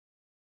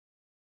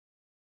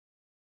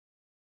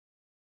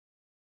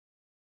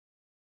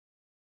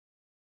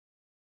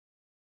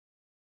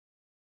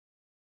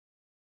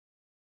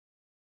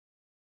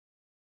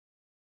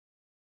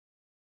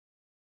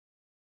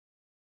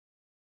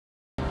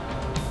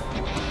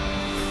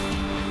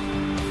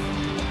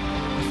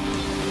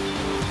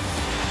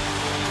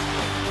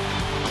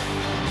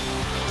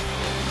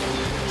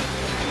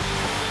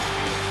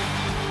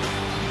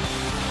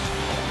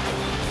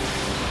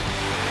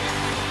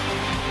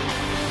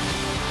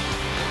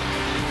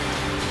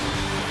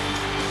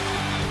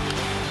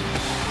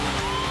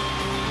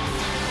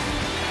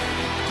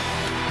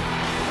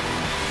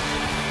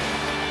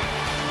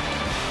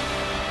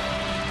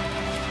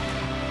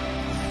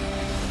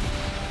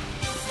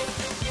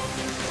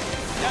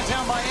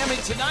Downtown Miami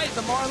tonight,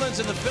 the Marlins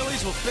and the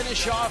Phillies will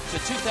finish off the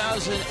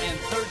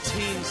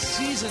 2013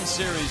 season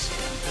series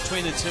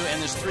between the two,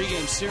 and this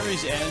three-game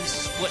series ends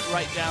split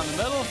right down the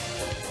middle.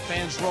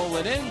 Fans roll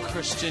it in.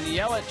 Christian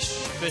Yelich,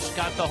 Fish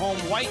got the home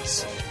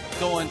whites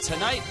going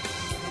tonight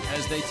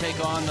as they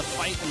take on the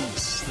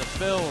Titans, the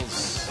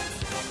Phils.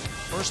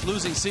 First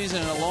losing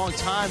season in a long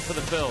time for the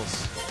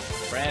Phils.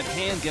 Brad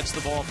Hand gets the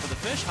ball for the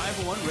Fish. High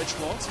for one, Rich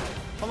Waltz,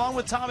 along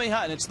with Tommy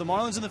Hutton. It's the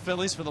Marlins and the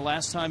Phillies for the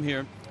last time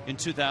here in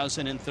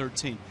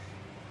 2013.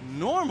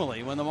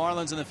 Normally, when the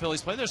Marlins and the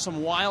Phillies play, there's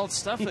some wild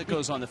stuff that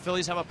goes on. The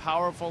Phillies have a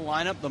powerful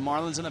lineup. The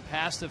Marlins in the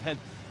past have had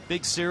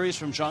big series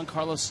from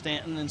Giancarlo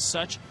Stanton and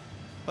such.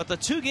 But the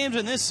two games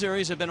in this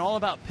series have been all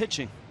about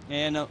pitching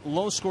and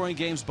low-scoring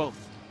games both.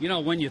 You know,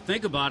 when you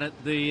think about it,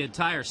 the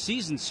entire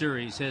season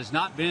series has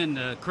not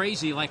been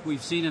crazy like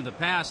we've seen in the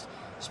past,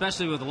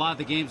 especially with a lot of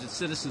the games at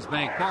Citizens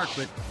Bank Park.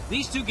 But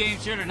these two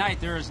games here tonight,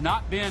 there has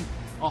not been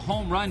a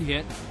home run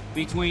hit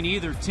between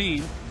either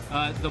team.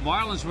 The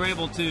Marlins were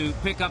able to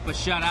pick up a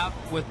shutout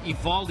with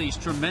Eovaldi's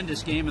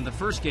tremendous game in the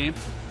first game.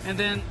 And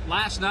then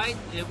last night,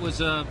 it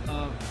was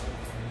a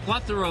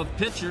plethora of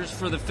pitchers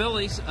for the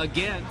Phillies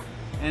again,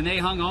 and they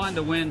hung on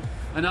to win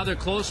another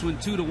close one,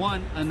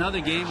 2-1, another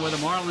game where the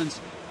Marlins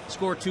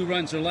score 2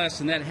 runs or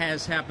less, and that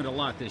has happened a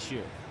lot this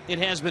year. It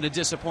has been a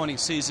disappointing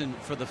season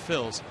for the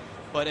Phils.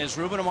 But as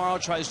Ruben Amaro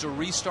tries to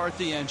restart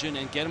the engine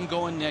and get him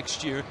going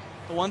next year,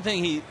 the one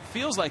thing he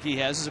feels like he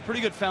has is a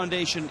pretty good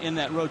foundation in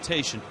that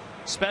rotation,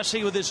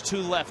 especially with his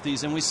two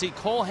lefties. And we see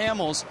Cole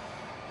Hamels,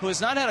 who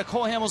has not had a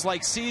Cole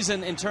Hamels-like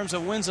season in terms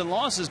of wins and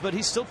losses, but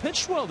he's still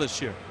pitched well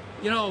this year.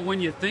 You know, when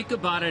you think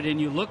about it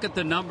and you look at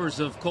the numbers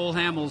of Cole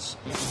Hamels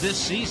this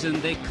season,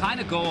 they kind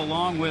of go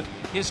along with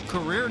his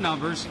career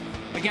numbers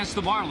against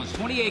the Marlins.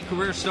 28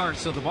 career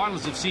starts, so the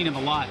Marlins have seen him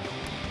a lot.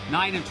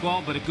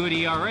 9-12, but a good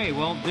ERA.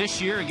 Well,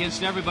 this year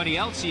against everybody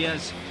else, he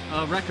has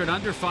a record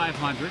under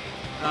 500.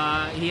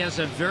 He has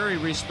a very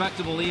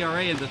respectable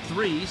ERA in the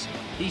 3s.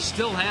 He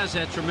still has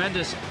that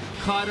tremendous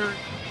cutter,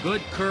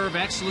 good curve,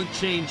 excellent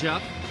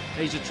changeup.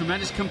 He's a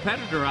tremendous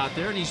competitor out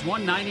there, and he's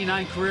won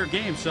 99 career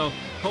games. So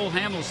Cole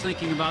Hamels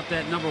thinking about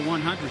that number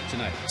 100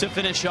 tonight. To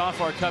finish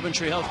off our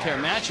Coventry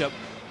Healthcare matchup,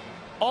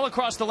 all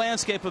across the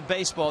landscape of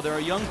baseball, there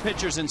are young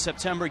pitchers in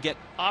September get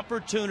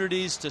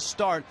opportunities to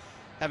start,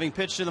 having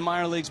pitched in the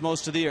minor leagues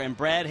most of the year, and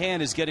Brad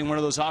Hand is getting one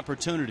of those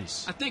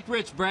opportunities. I think,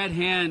 Rich, Brad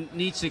Hand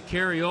needs to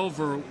carry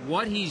over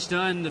what he's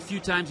done the few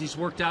times he's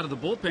worked out of the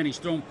bullpen. He's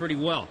thrown pretty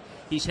well.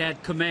 He's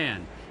had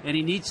command, and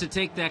he needs to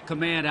take that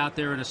command out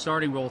there in a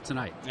starting role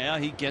tonight. Yeah,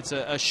 he gets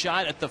a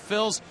shot at the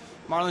Phils.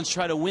 Marlins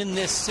try to win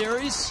this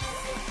series.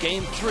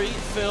 Game 3,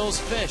 Phils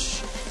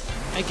Fish.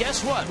 And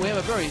guess what? We have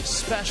a very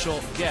special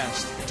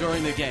guest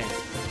during the game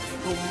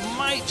who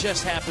might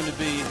just happen to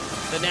be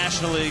the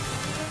National League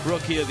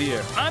Rookie of the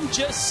Year. I'm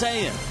just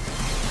saying.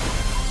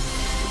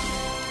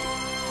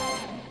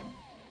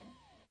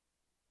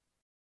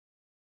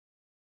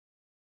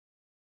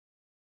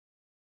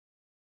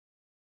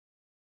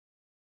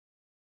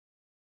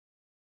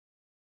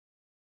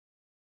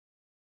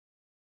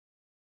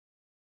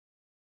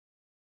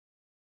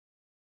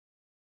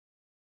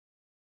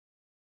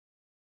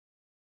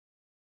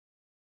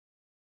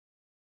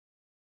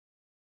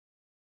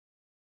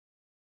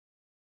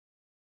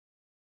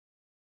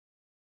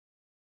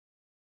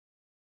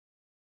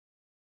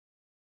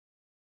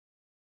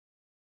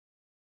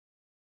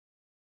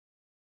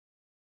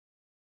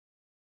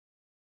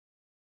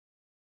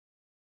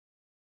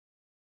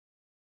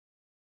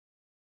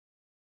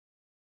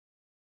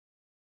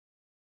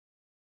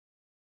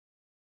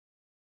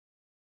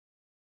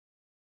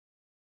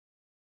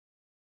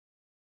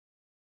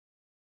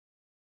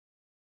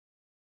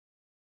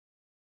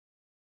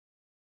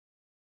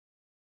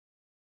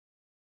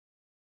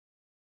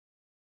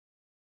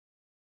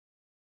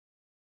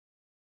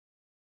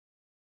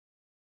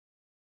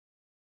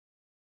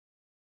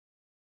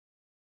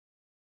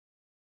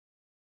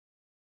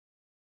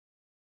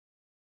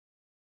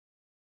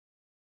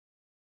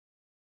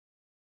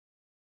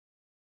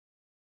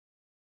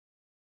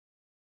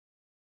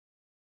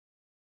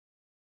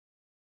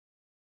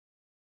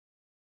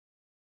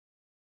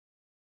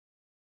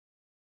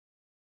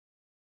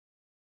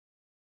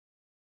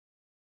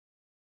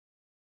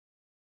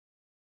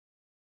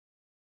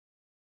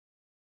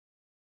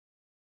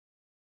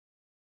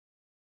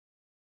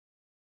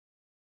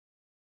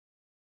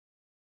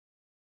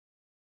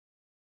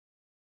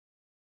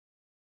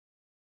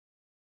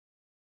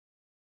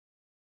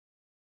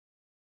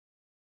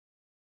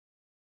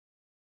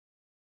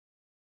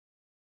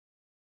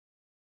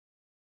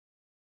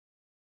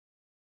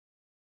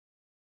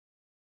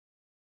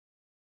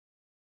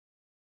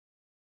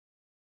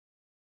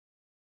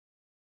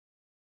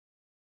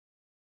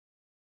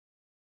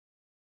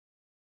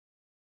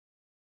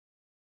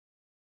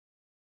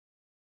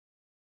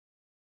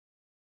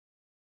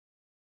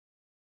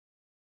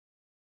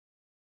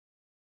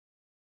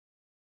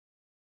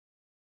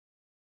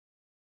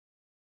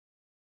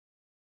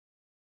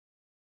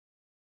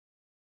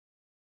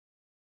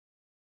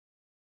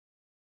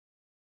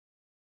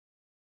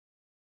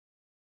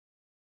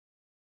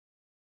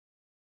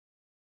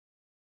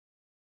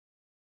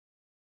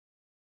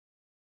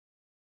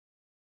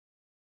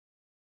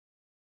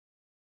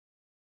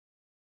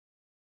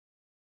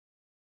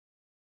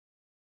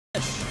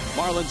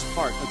 Marlins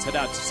Park. Let's head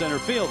out to center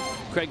field.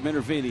 Craig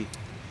Minervini,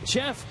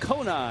 Jeff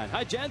Conine.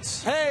 Hi,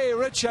 gents. Hey,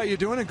 Rich, how you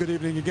doing? And good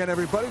evening again,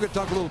 everybody. We're going to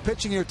talk a little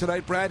pitching here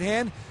tonight. Brad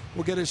Hand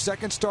will get his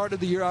second start of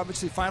the year,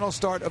 obviously final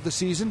start of the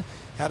season.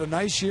 Had a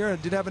nice year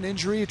and did have an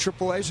injury at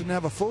AAA, so didn't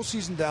have a full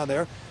season down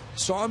there.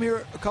 Saw him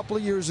here a couple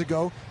of years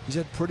ago. He's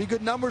had pretty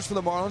good numbers for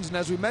the Marlins, and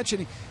as we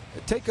mentioned,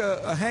 take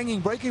a hanging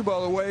breaking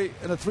ball away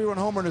and a 3-run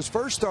homer in his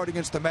first start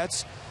against the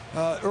Mets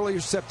earlier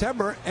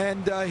September,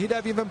 and he'd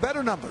have even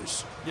better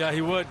numbers. Yeah,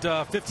 he would.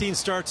 15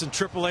 starts in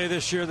AAA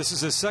this year. This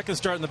is his second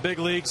start in the big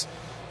leagues.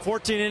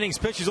 14 innings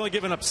pitched. He's only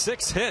given up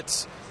 6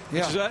 hits.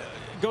 Yeah. Which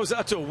goes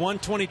out to a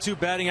 122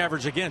 batting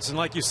average against. And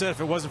like you said,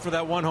 if it wasn't for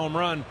that one home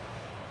run,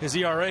 his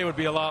ERA would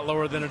be a lot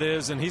lower than it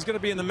is, and he's going to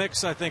be in the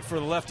mix, I think, for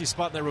the lefty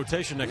spot in that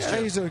rotation next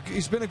year.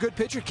 He's been a good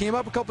pitcher. Came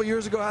up a couple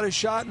years ago, had a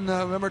shot, and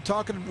I remember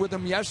talking with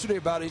him yesterday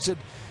about it. He said,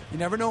 you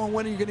never know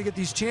when you're going to get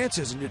these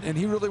chances, and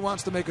he really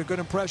wants to make a good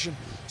impression.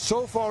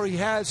 So far he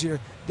has here.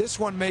 This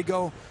one may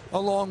go a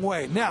long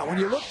way. Now, when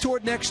you look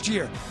toward next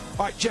year,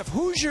 all right, Jeff,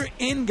 who's your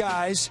in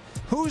guys?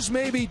 Who's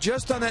maybe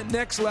just on that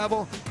next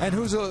level, and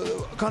who's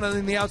kind of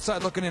in the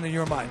outside looking in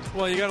your mind?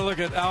 Well, you got to look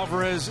at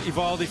Alvarez,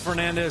 Evaldi,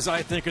 Fernandez,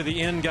 I think, are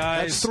the in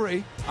guys. That's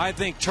 3. I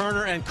think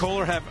Turner and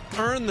Kohler have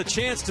earned the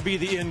chance to be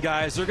the in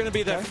guys. They're going to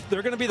be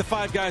they're going to be the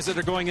 5 guys that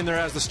are going in there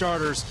as the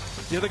starters.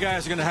 The other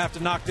guys are going to have to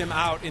knock them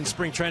out in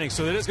spring training.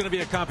 So it is going to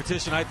be a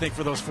competition, I think,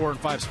 for those 4 and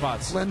 5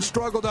 spots. Len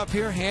struggled up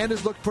here. Hand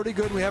has looked pretty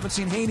good. We haven't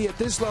seen Haney at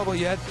this level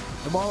yet.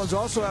 The Marlins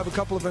also have a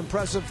couple of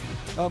impressive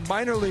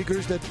minor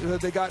leaguers that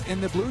they got in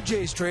the Blue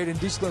Jays trade in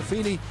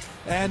DeSclafani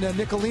and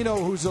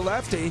Nicolino, who's a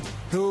lefty,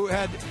 who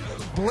had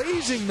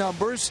blazing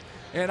numbers,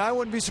 and I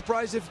wouldn't be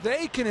surprised if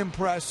they can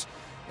impress,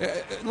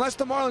 unless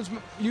the Marlins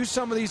use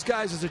some of these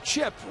guys as a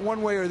chip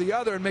one way or the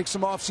other and make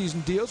some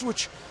offseason deals,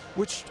 which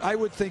I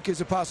would think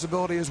is a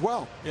possibility as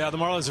well. Yeah, the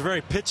Marlins are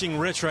very pitching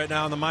rich right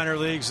now in the minor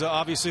leagues.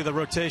 Obviously, the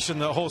rotation,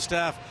 the whole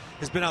staff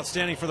has been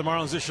outstanding for the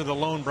Marlins this year, the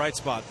lone bright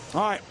spot.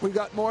 All right, we've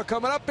got more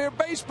coming up here.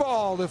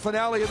 Baseball, the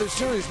finale of the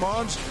series.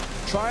 Marlins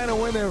trying to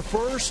win their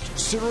first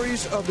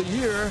series of the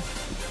year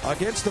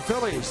against the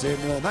Phillies in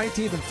the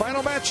 19th and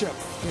final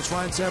matchup against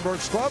Ryan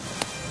Sandberg's club.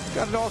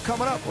 Got it all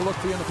coming up. We'll look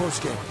for you in the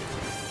postgame.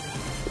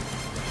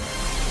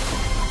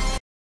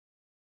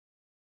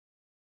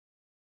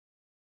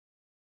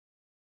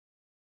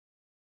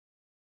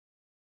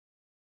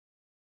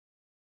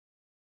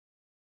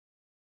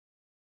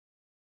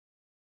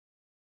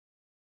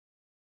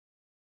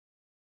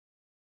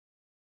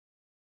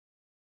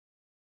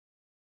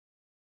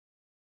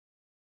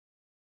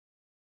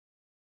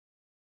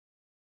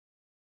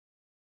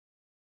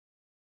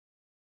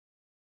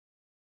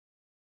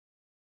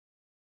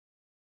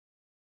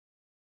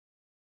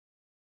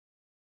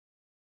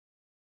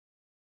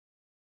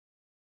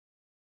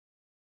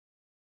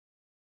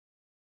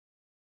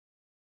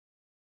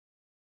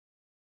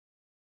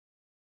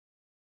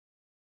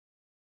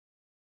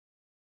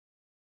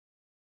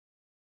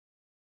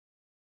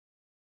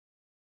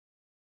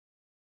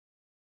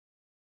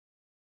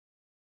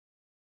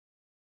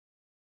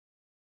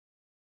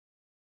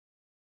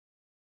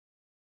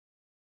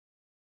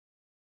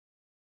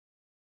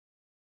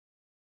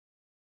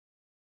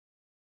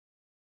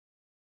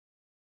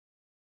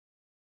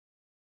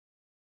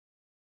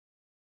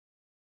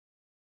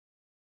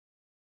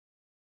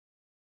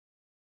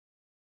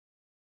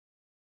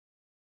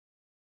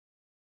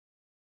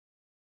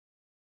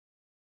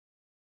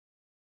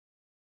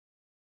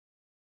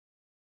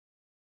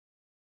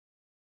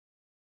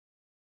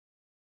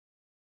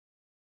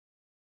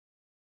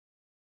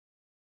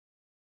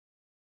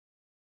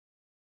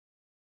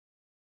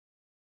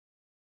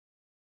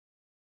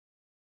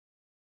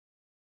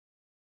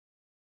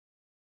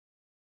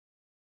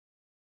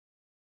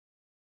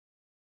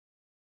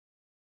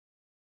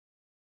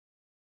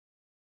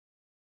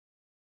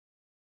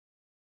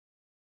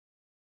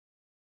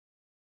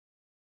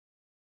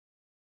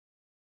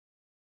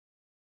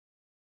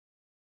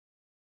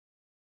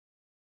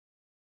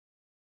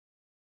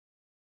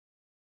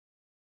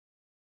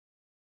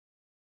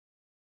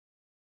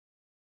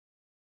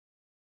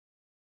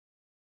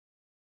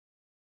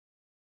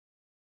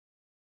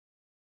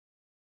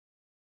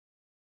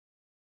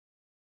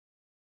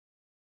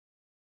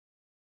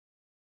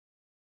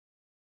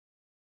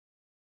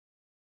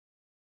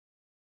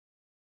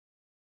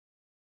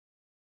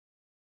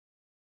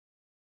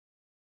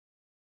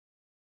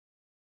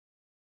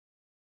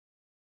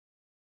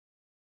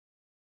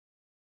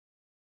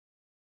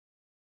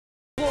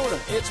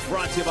 It's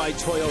brought to you by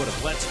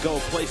Toyota. Let's go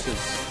places.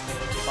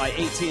 By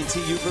AT&T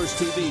UVerse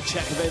TV.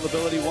 Check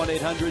availability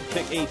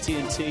 1-800-PICK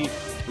AT&T.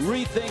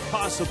 Rethink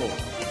possible.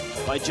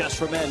 By Just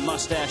for Men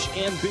Mustache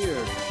and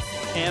Beard.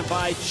 And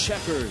by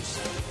Checkers.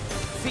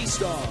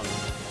 Feast on.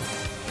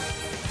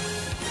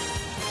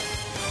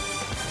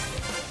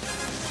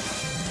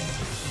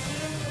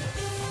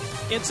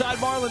 Inside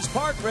Marlins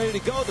Park, ready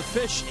to go. The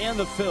Fish and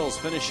the Phils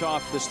finish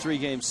off this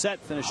 3-game set.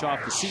 Finish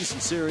off the season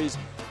series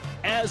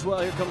as well.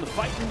 Here come the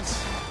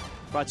Fightins.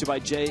 Brought to you by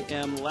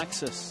JM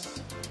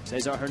Lexus.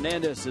 Cesar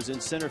Hernandez is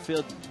in center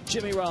field.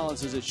 Jimmy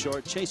Rollins is at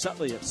short. Chase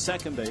Utley at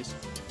second base.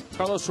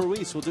 Carlos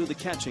Ruiz will do the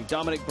catching.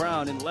 Dominic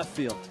Brown in left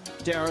field.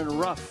 Darren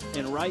Ruff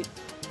in right.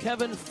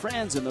 Kevin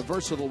Franzen, the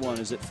versatile one,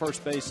 is at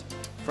first base.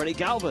 Freddie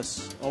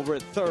Galvis over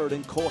at third,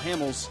 and Cole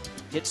Hamels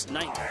hits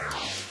ninth.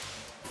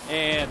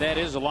 And that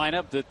is a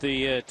lineup that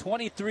the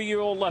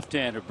 23-year-old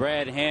left-hander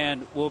Brad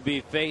Hand will be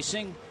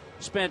facing.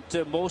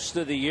 Spent most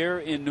of the year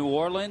in New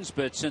Orleans,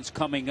 but since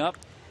coming up,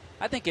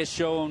 I think has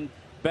shown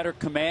better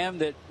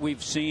command that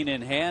we've seen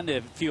in Hand.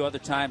 A few other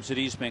times that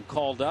he's been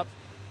called up,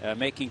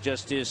 making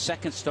just his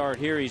second start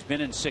here. He's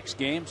been in 6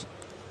 games.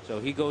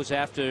 So he goes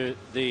after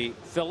the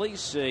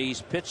Phillies.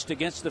 He's pitched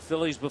against the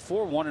Phillies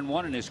before,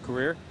 1-1 in his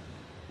career.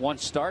 1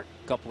 start,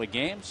 couple of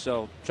games.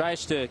 So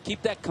tries to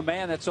keep that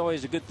command. That's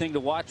always a good thing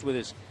to watch with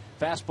his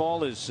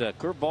fastball, his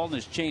curveball, and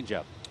his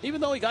changeup. Even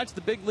though he got to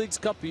the big leagues a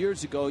couple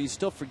years ago, you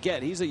still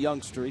forget he's a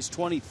youngster. He's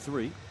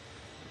 23.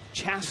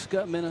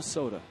 Chaska,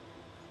 Minnesota.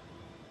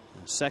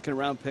 Second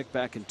round pick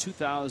back in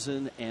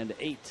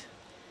 2008.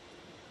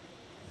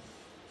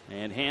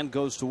 And Hand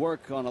goes to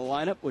work on a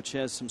lineup which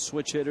has some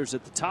switch hitters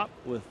at the top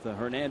with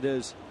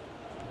Hernandez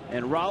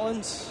and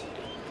Rollins.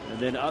 And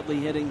then Utley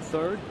hitting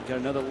third. Got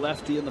another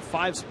lefty in the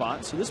 5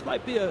 spot. So this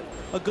might be a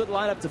good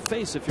lineup to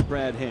face if you're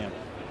Brad Hand.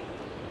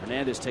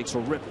 Hernandez takes a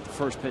rip at the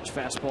first pitch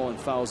fastball and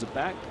fouls it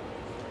back.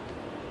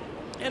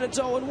 And it's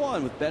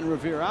 0-1 with Ben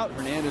Revere out.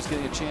 Hernandez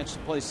getting a chance to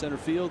play center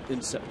field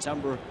in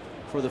September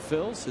for the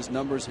Phils. His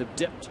numbers have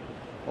dipped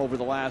over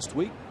the last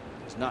week.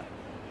 Does not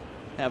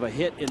have a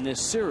hit in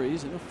this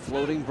series, and a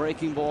floating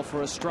breaking ball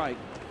for a strike.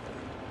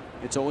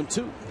 It's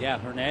 0-2. Yeah,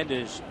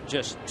 Hernandez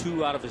just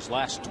 2 out of his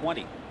last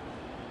 20.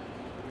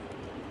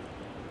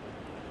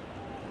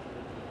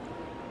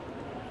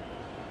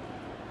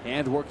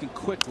 Hand working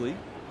quickly.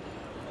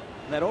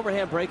 And that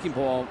overhand breaking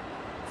ball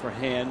for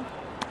Hand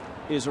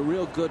is a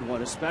real good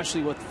one,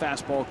 especially with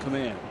fastball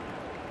command.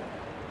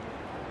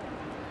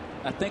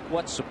 I think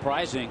what's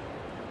surprising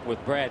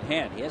with Brad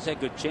Hand, he has that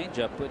good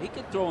changeup, but he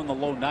can throw in the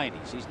low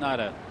 90s. He's not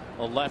a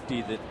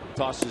lefty that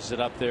tosses it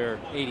up there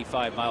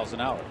 85 miles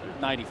an hour.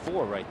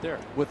 94 right there.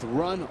 With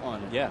run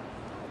on it. Yeah.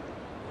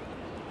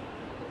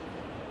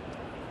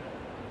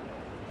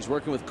 He's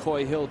working with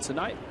Coy Hill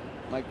tonight.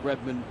 Mike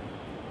Redmond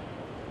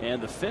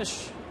and the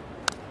Fish.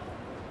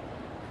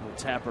 No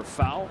tapper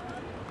foul.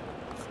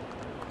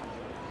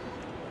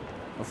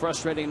 A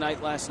frustrating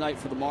night last night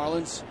for the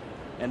Marlins.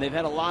 And they've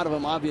had a lot of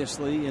them,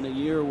 obviously, in a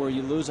year where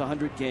you lose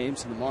 100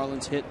 games. And the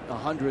Marlins hit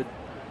 100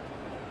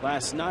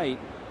 last night.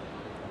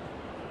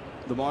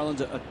 The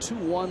Marlins a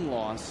 2-1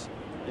 loss.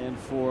 And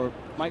for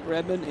Mike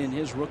Redmond in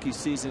his rookie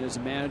season as a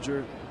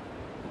manager,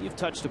 you've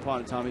touched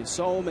upon it, Tommy.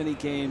 So many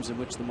games in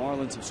which the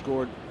Marlins have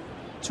scored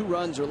 2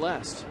 runs or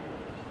less.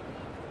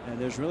 And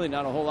there's really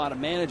not a whole lot of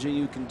managing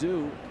you can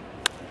do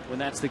when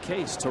that's the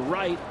case. To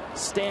right,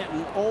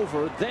 Stanton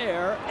over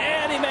there,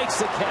 and he makes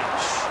the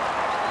catch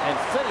and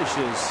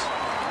finishes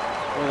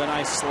with a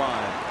nice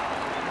slide.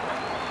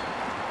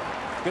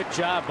 Good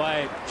job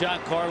by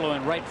Giancarlo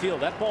in right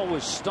field. That ball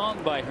was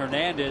stung by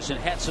Hernandez and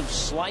had some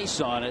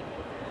slice on it.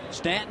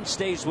 Stanton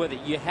stays with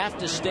it. You have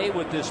to stay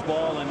with this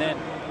ball, and then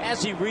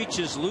as he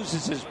reaches,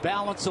 loses his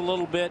balance a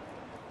little bit,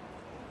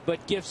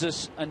 but gives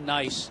us a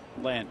nice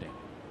landing.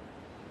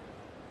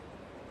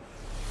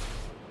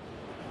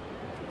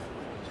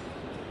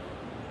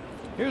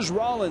 Here's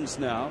Rollins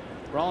now.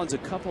 Rollins a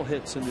couple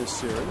hits in this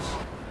series.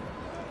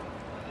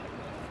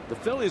 The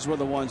Phillies were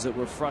the ones that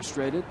were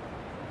frustrated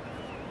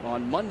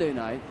on Monday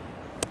night.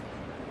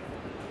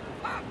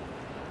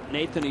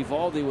 Nathan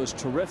Eovaldi was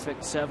terrific,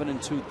 7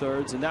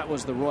 2/3, and that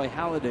was the Roy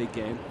Halladay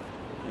game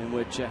in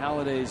which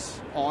Halladay's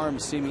arm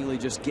seemingly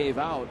just gave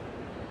out.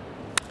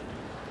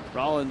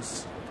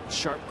 Rollins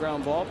sharp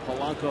ground ball.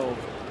 Polanco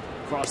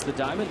across the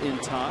diamond in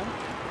time,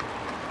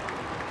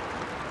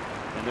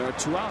 and there are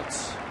 2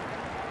 outs.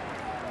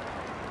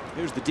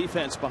 Here's the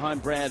defense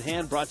behind Brad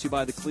Hand, brought to you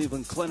by the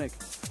Cleveland Clinic,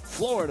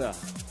 Florida.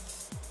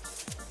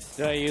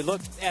 You look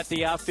at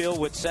the outfield,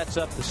 which sets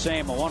up the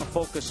same. I want to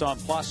focus on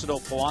Placido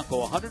Polanco.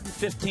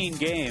 115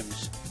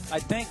 games, I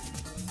think,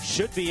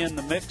 should be in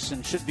the mix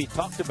and should be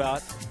talked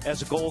about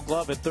as a Gold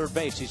Glove at third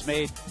base. He's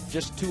made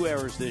just 2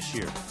 errors this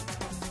year.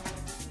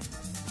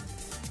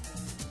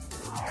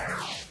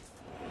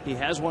 He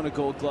has won a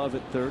Gold Glove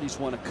at third. He's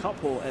won a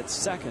couple at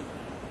second.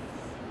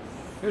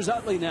 Here's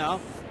Utley now.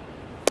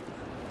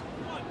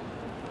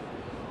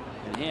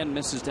 And Hand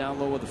misses down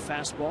low with a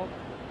fastball.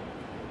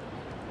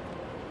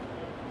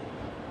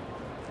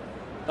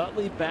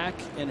 Utley back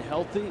and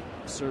healthy.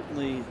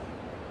 Certainly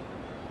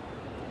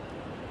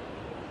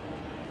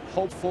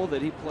hopeful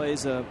that he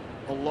plays a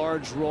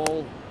large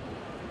role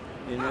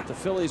in what the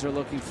Phillies are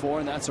looking for,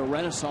 and that's a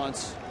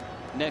renaissance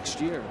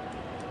next year.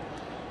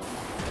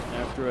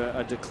 After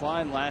a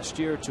decline last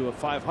year to a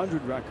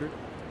 .500 record,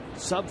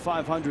 sub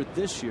 .500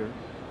 this year.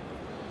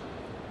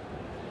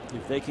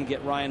 If they can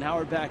get Ryan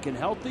Howard back and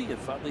healthy,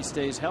 if Utley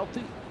stays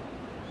healthy,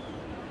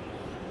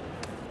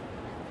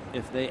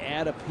 if they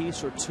add a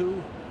piece or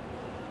two,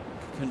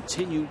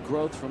 continued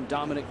growth from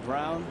Dominic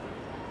Brown,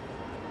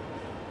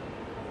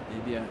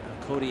 Maybe a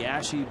Cody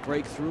Ashe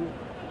breakthrough.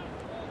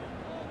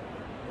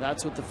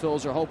 That's what the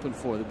Phils are hoping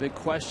for. The big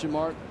question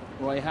mark,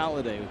 Roy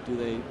Halladay. Do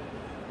they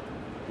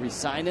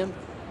re-sign him?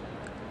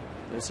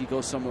 Does he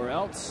go somewhere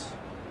else?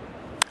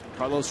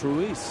 Carlos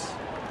Ruiz,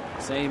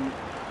 same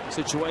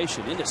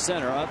situation. Into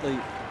center. Utley.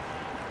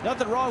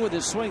 Nothing wrong with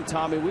his swing,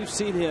 Tommy. We've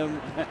seen him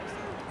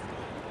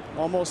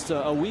almost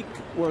a week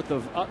worth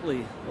of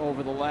Utley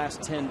over the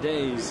last 10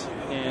 days,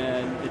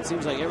 and it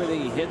seems like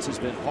everything he hits has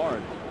been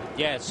hard.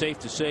 Yeah, it's safe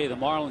to say the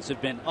Marlins have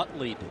been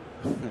Utleyed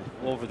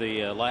over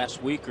the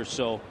last week or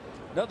so.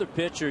 Another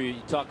pitcher, you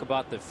talk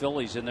about the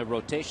Phillies and their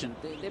rotation,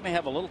 they may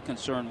have a little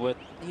concern with.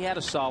 He had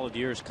a solid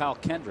year, is Kyle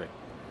Kendrick,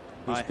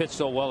 who's pitched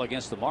so well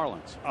against the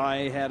Marlins.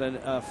 I had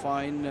a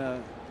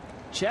fine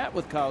chat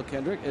with Kyle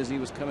Kendrick as he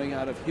was coming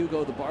out of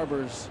Hugo the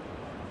Barber's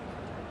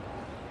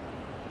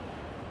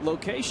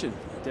location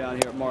down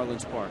here at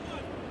Marlins Park.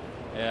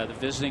 Yeah, the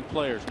visiting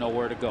players know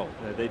where to go.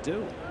 They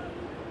do.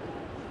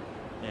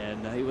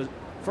 And he was,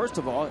 first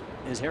of all,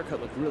 his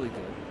haircut looked really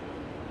good.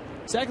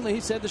 Secondly,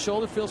 he said the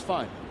shoulder feels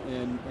fine.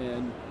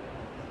 And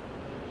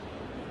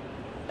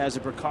as a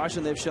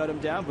precaution, they've shut him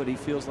down, but he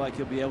feels like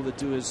he'll be able to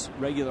do his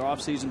regular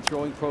offseason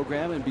throwing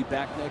program and be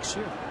back next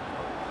year.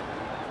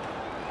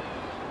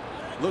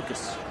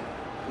 Lucas,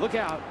 look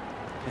out.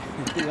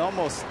 He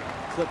almost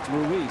clipped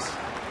Ruiz.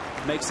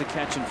 Makes the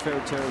catch in fair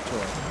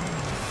territory.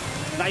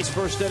 Nice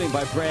first inning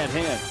by Brad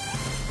Hand.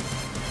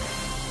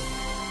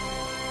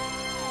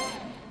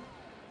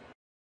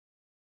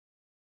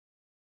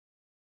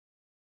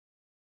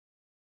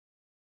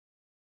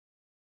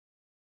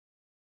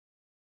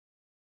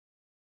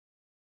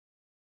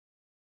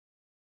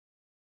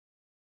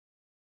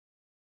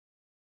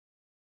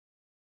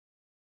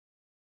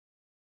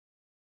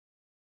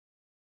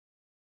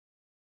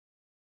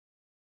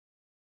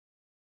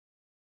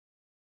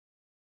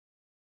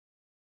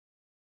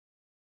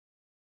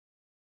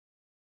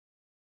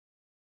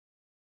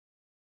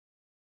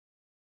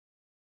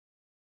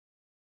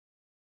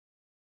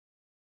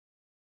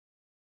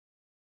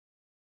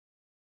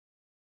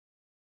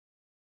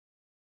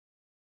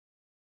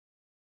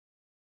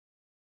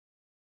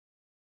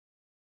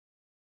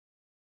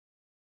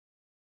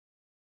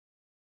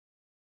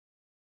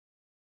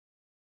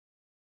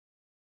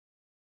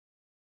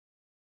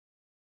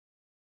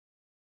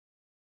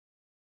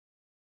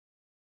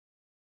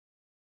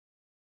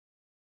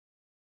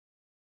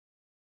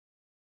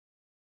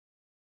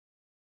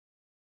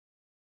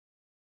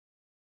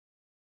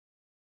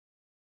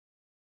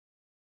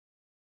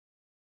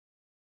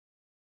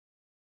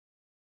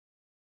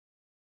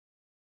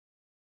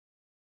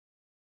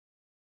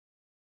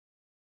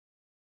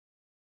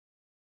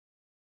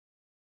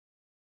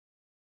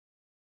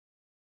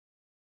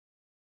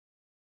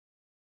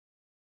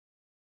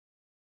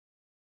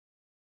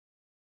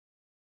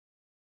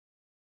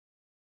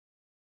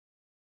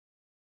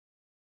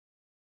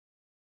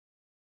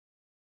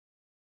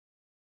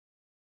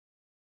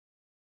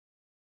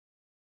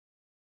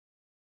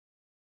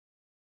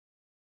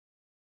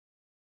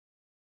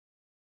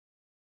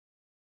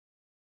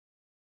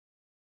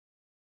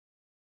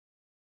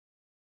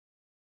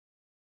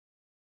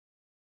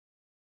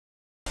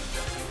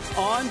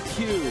 On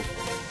cue,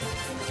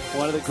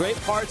 one of the great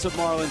parts of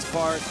Marlins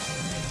Park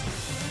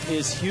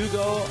is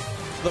Hugo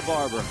the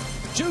Barber.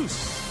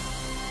 Juice.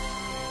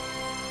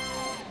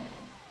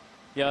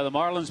 Yeah, the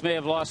Marlins may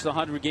have lost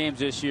 100 games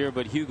this year,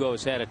 but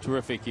Hugo's had a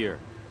terrific year.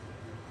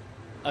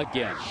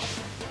 Again.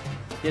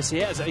 Yes, he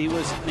has. He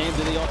was named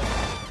to the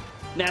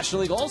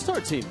National League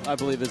All-Star team, I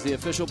believe, as the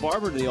official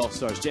barber to the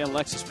All-Stars. Jan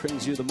Alexis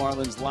brings you the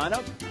Marlins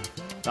lineup.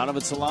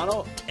 Donovan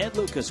Solano, Ed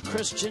Lucas,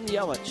 Christian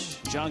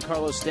Yelich,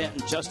 Giancarlo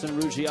Stanton, Justin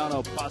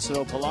Ruggiano,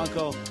 Placido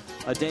Polanco,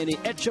 Adeiny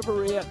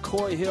Echeverria,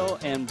 Corey Hill,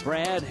 and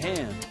Brad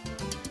Hand.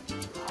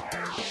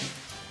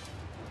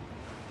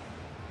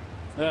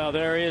 Well,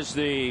 there is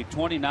the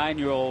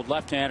 29-year-old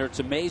left-hander. It's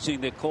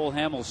amazing that Cole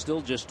Hamels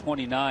still just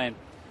 29.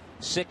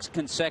 6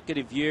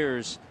 consecutive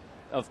years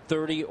of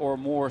 30 or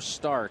more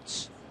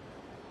starts.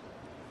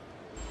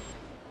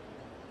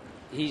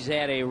 He's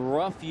had a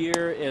rough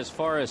year as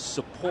far as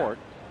support.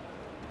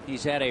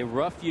 He's had a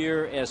rough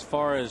year as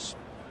far as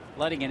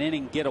letting an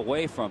inning get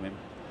away from him.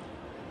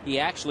 He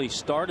actually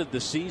started the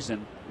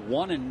season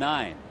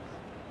 1-9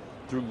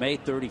 through May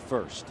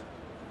 31st.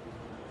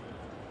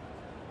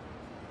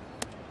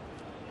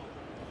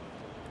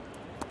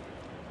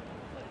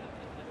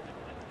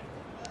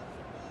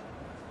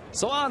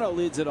 Solano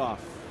leads it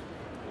off.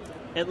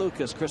 Ed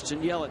Lucas,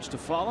 Christian Yelich to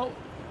follow.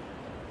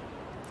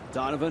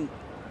 Donovan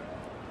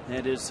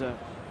had his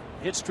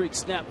hit streak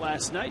snapped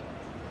last night.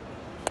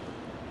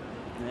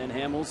 And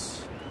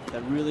Hamels,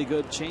 that really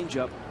good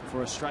changeup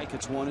for a strike.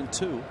 It's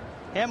 1-2.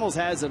 Hamels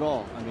has it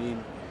all. I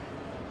mean,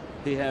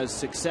 he has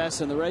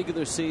success in the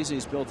regular season.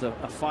 He's built a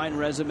fine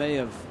resume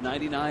of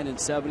 99 and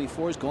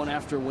 74. He's going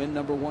after win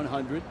number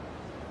 100.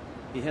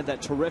 He had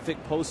that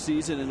terrific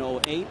postseason in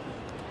 08.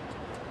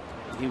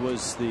 He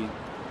was the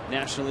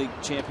National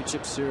League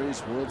Championship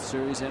Series, World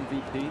Series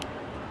MVP.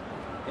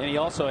 And he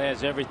also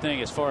has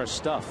everything as far as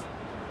stuff.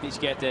 He's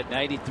got that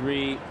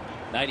 93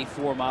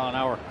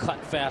 94-mile-an-hour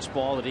cut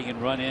fastball that he can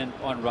run in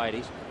on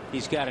righties.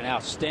 He's got an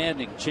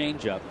outstanding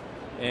changeup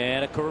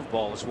and a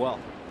curveball as well.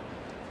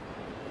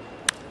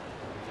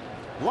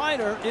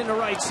 Liner into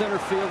right center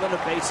field and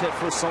a base hit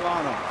for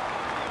Solano.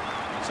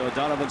 So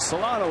Donovan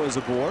Solano is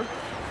aboard.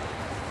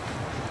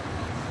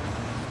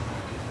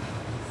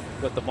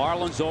 But the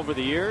Marlins over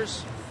the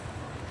years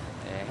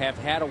have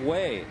had a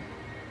way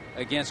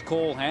against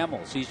Cole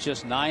Hamels. He's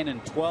just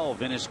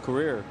 9-12 in his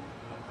career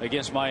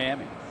against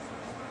Miami.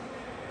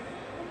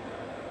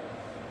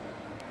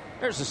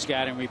 There's the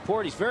scouting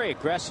report. He's very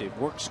aggressive,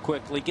 works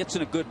quickly, gets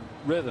in a good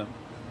rhythm.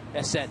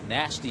 That's that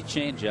nasty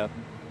changeup.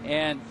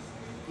 And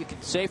you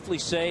can safely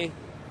say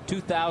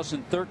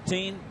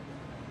 2013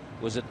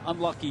 was an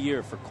unlucky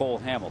year for Cole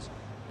Hamels,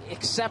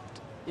 except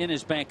in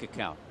his bank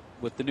account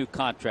with the new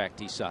contract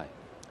he signed.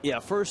 Yeah,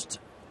 first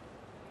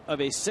of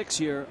a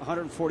 6-year,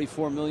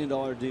 $144 million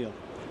deal.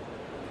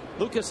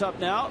 Lucas up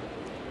now,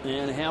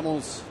 and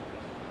Hamels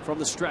from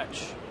the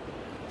stretch.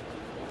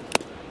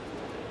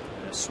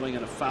 A swing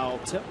and a foul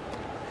tip,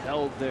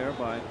 held there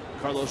by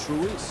Carlos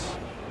Ruiz.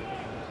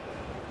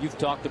 You've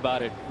talked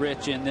about it,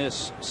 Rich, in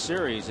this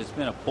series. It's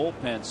been a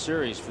bullpen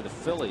series for the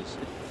Phillies.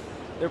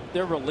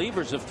 Their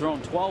relievers have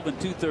thrown 12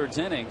 2/3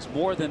 innings,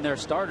 more than their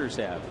starters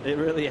have. It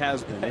really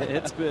has been.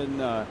 It's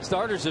been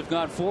starters have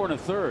gone 4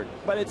 1/3.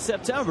 But it's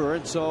September,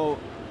 and so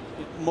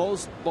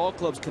most ball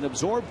clubs can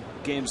absorb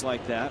games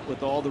like that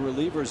with all the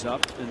relievers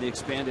up and the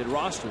expanded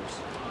rosters.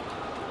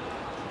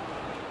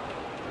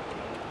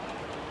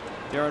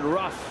 Darren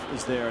Ruff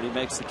is there, and he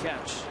makes the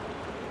catch.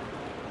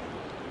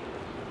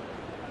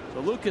 So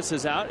Lucas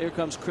is out. Here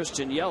comes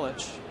Christian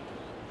Yelich.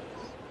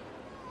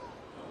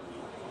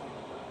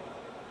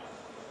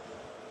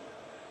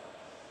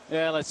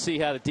 Yeah, let's see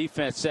how the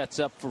defense sets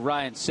up for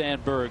Ryan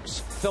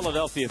Sandberg's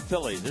Philadelphia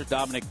Phillies. There's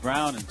Dominic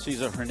Brown and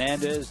Cesar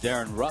Hernandez,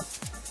 Darren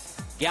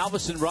Ruff,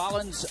 Galveston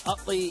Rollins,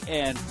 Utley,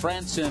 and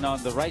Franson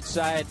on the right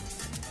side,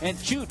 and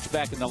Chooch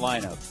back in the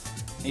lineup.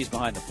 He's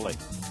behind the plate.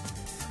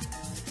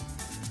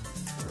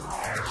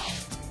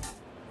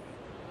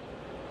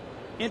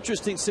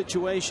 Interesting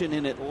situation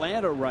in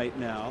Atlanta right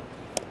now.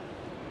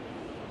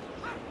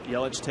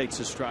 Yelich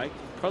takes a strike.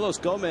 Carlos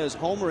Gomez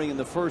homering in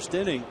the first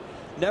inning.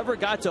 Never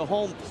got to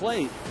home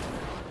plate.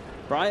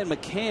 Brian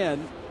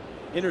McCann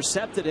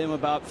intercepted him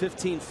about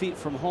 15 feet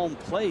from home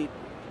plate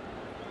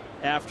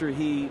after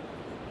he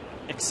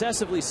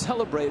excessively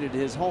celebrated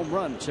his home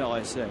run, shall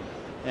I say,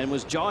 and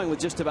was jawing with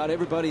just about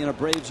everybody in a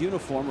Braves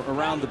uniform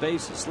around the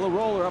bases. Little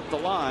roller up the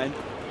line,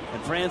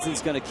 and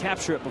Franson's going to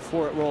capture it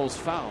before it rolls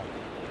foul.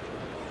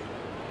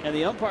 And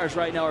the umpires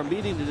right now are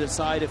meeting to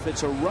decide if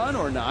it's a run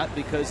or not,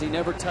 because he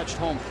never touched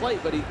home plate,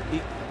 but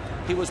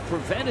he was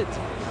prevented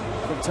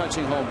from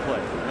touching home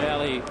plate.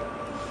 Well, he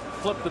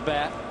flipped the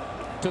bat,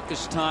 took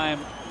his time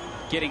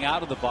getting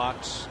out of the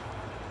box,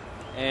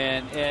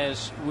 and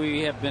as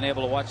we have been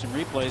able to watch some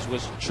replays,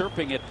 was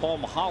chirping at Paul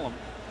Maholm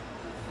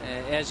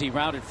as he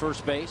rounded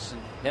first base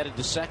and headed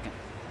to second.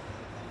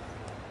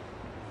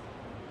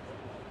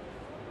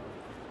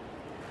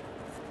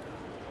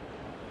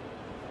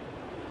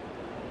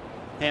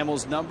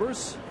 Hamels'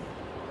 numbers.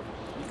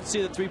 You can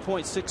see the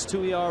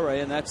 3.62 ERA,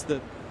 and that's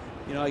the,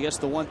 I guess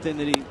the one thing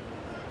that he,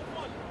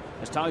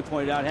 as Tommy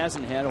pointed out,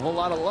 hasn't had a whole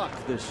lot of luck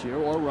this year,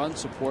 or run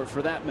support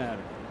for that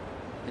matter.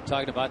 And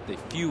talking about the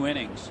few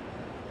innings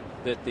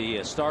that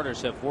the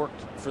starters have worked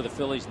for the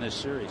Phillies in this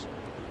series.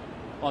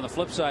 On the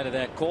flip side of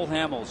that, Cole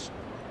Hamels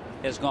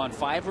has gone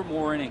 5 or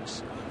more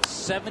innings,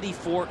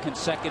 74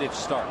 consecutive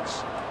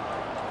starts.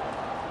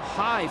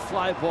 High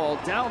fly ball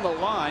down the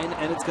line,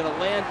 and it's going to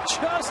land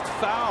just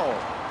foul.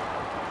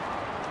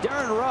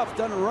 Darren Ruff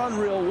doesn't run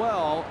real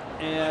well,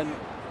 and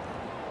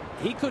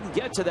he couldn't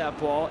get to that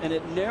ball, and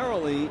it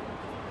narrowly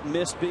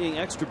missed being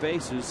extra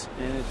bases,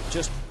 and it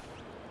just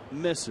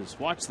misses.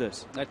 Watch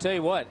this. I tell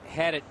you what,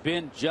 had it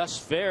been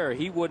just fair,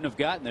 he wouldn't have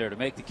gotten there to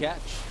make the catch.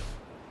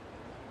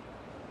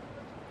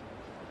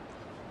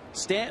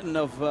 Stanton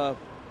of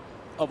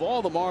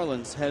all the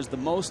Marlins has the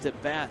most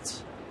at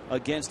bats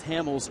against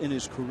Hamels in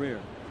his career.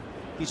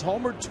 He's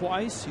homered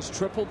twice, he's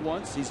tripled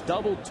once, he's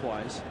doubled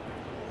twice,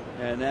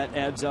 and that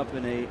adds up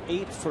in a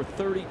 8 for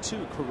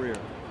 32 career.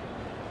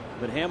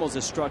 But Hamels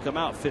has struck him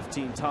out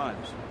 15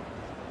 times.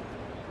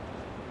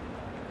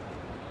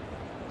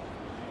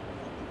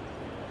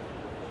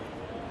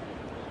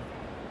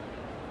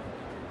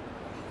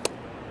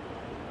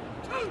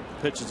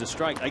 Pitch is a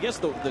strike. I guess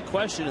the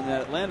question in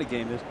that Atlanta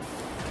game is,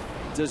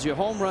 does your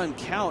home run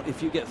count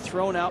if you get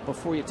thrown out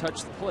before you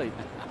touch the plate?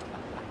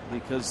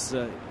 Because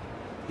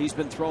he's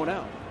been thrown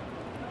out.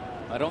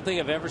 I don't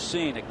think I've ever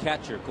seen a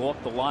catcher go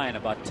up the line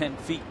about 10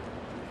 feet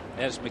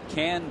as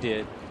McCann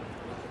did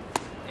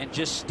and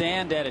just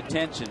stand at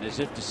attention as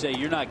if to say,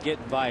 you're not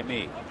getting by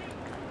me.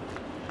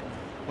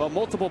 Well,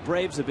 multiple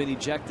Braves have been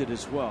ejected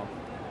as well.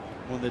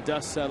 When the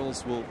dust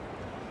settles,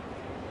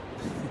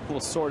 we'll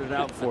sort it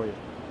out for you.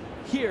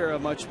 Here, a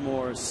much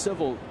more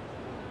civil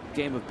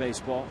game of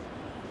baseball,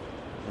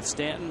 with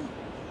Stanton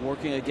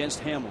working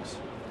against Hamels.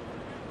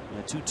 And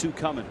a 2-2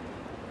 coming.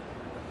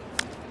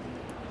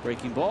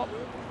 Breaking ball.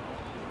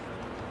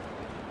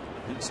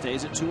 It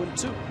stays at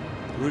 2-2.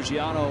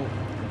 Ruggiano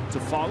to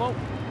follow.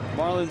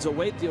 Marlins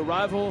await the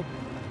arrival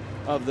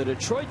of the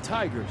Detroit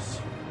Tigers.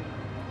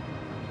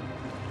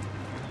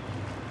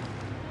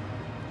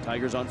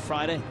 Tigers on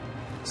Friday,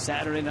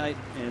 Saturday night,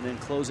 and then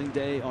closing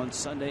day on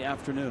Sunday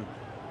afternoon.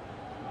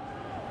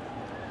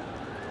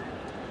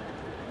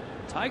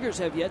 Tigers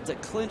have yet to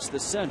clinch the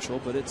Central,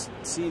 but it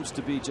seems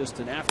to be just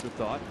an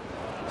afterthought.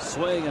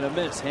 Swing and a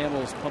miss.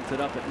 Hamels pumped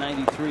it up at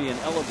 93 and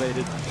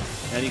elevated,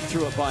 and he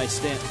threw it by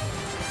Stanton.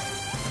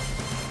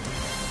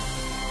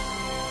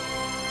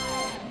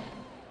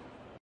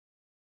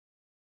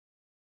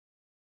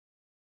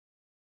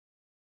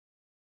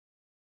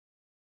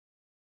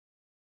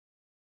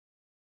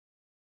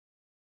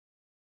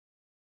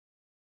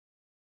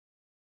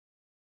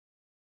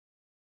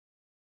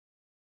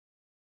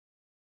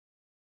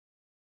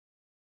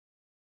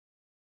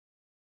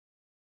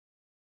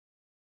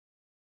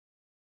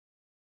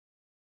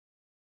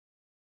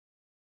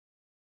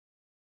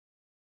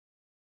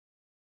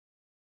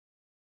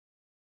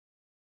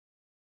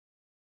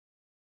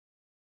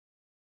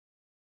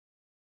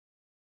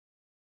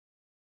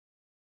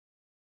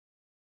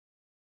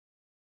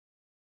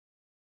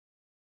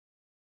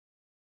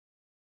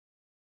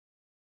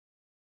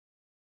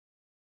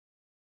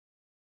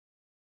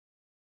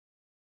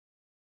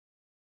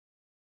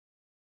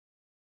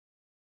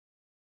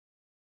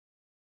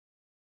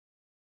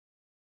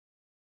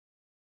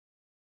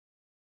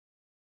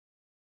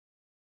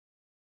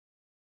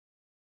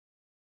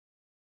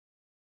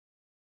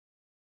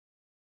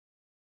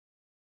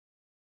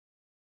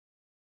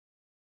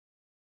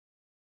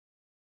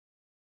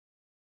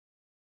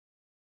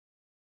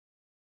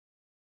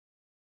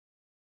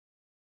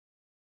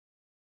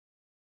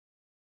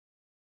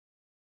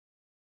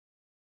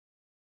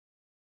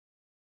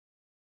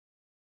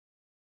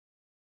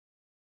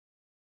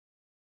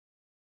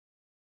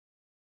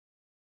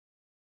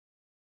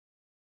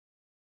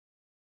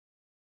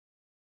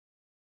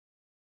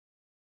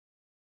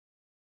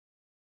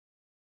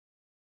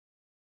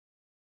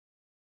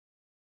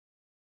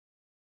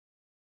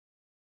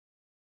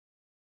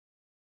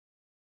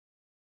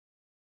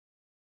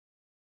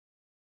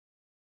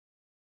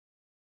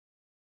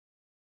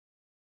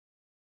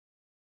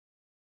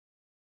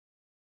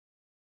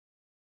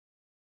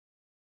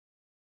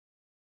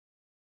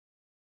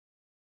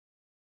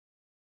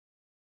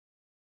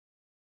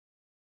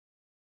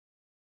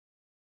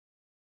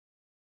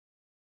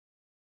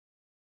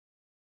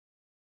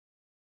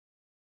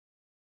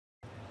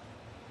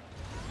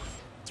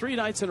 Three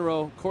nights in a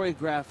row,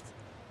 choreographed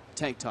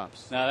tank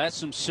tops. Now that's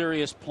some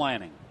serious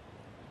planning.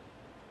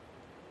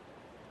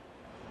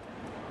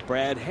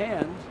 Brad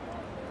Hand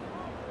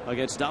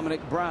against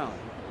Dominic Brown.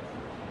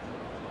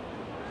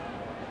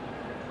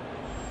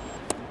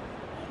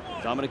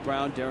 Dominic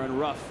Brown, Darren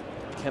Ruff,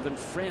 Kevin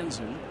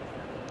Franzen.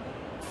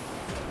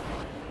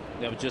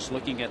 They were just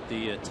looking at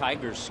the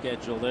Tigers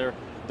schedule.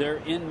 They're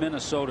in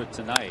Minnesota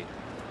tonight.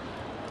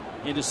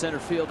 Into center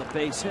field, a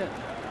base hit.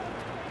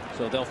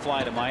 So they'll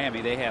fly to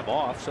Miami. They have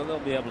off, so they'll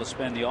be able to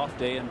spend the off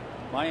day in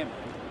Miami.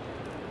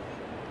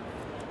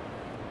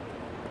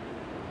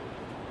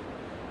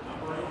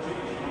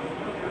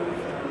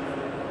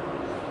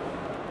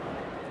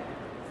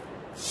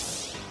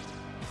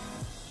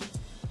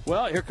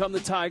 Well, here come the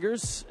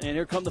Tigers, and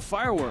here come the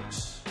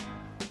fireworks.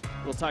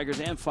 Little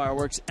Tigers and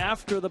fireworks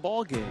after the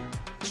ball game.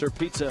 Sir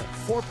Pizza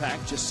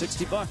 4-pack, just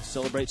 $60.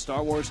 Celebrate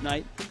Star Wars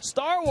night.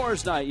 Star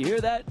Wars night, you hear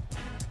that?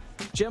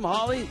 Jim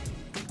Hawley,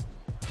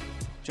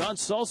 John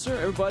Sulzer,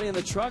 everybody in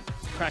the truck.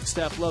 Crack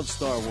staff loves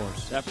Star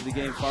Wars. After the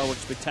game,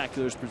 fireworks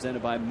spectaculars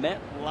presented by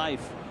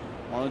MetLife.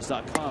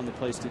 Marlins.com, the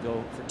place to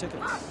go for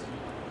tickets.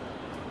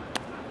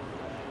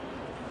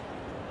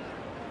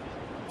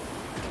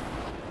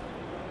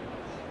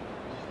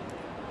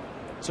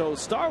 So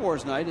Star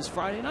Wars night is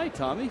Friday night,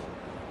 Tommy.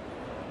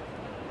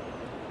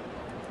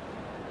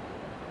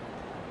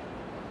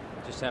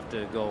 Just have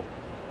to go.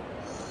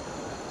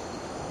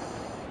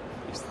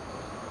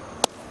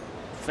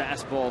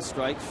 Fastball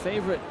strike.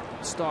 Favorite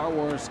Star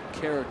Wars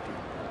character?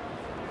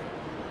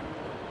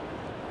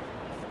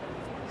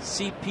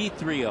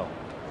 CP3O.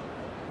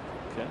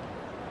 Okay.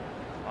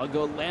 I'll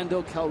go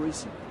Lando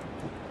Calrissian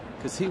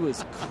because he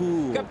was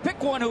cool.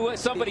 Pick one who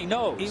somebody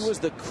knows. He was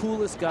the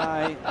coolest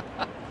guy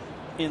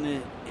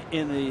in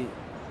the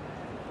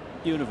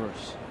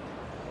universe.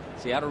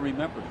 See, I don't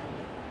remember.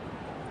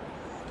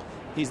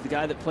 He's the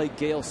guy that played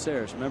Gale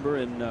Sayers. Remember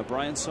in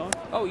Brian's song?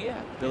 Oh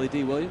yeah, Billy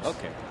D. Williams.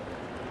 Okay.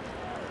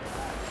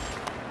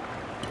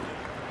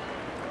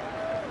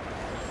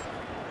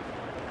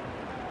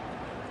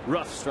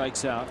 Ruff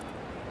strikes out,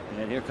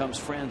 and here comes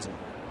Franzen.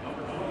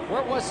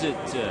 Where was it?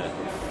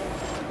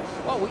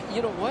 Well,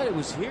 you know what? It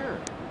was here.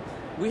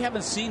 We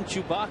haven't seen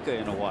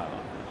Chewbacca in a while.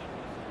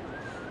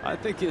 I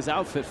think his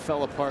outfit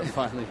fell apart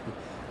finally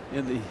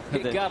in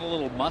it got a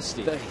little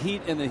musty. The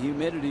heat and the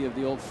humidity of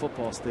the old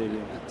football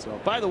stadium. So,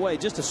 by the way,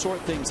 just to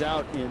sort things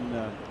out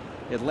in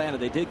Atlanta.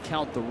 They did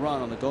count the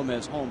run on the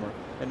Gomez homer,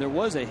 and there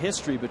was a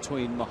history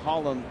between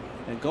Mahalam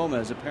and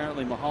Gomez.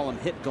 Apparently Mahalam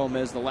hit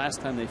Gomez the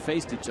last time they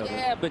faced each other.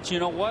 Yeah, but you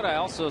know what? I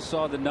also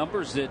saw the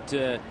numbers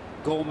that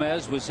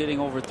Gomez was hitting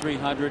over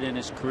 300 in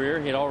his career.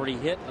 He had already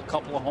hit a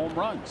couple of home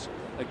runs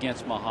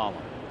against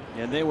Mahalam.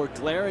 And they were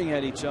glaring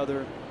at each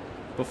other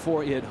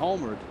before he had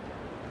homered.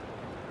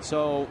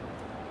 So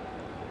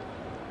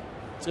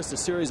just a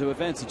series of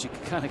events that you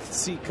can kind of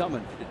see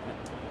coming.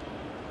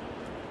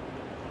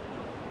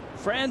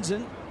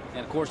 Franzen.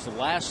 And of course, the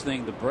last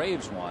thing the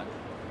Braves want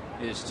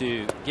is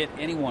to get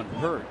anyone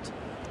hurt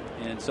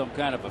in some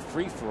kind of a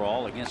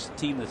free-for-all against a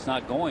team that's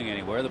not going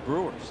anywhere, the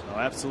Brewers. Oh,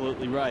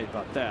 absolutely right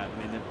about that.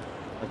 I mean,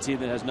 a team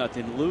that has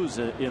nothing to lose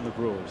in the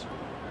Brewers.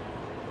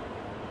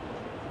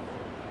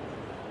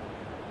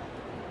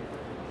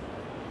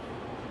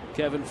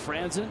 Kevin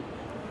Franzen.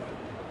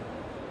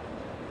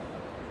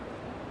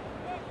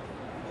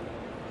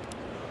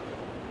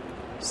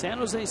 San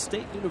Jose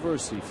State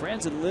University.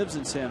 Franzen lives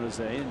in San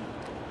Jose and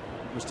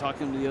was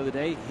talking to him the other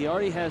day. He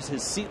already has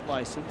his seat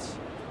license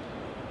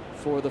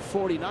for the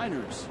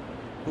 49ers,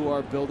 who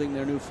are building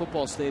their new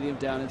football stadium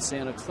down in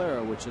Santa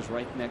Clara, which is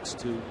right next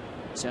to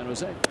San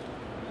Jose.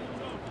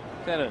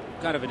 Had a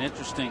kind of an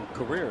interesting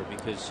career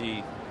because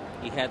he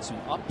had some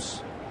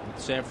ups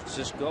with San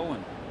Francisco,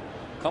 and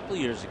a couple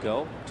of years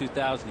ago,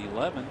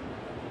 2011,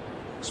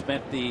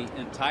 spent the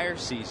entire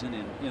season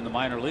in the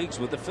minor leagues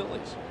with the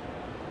Phillies.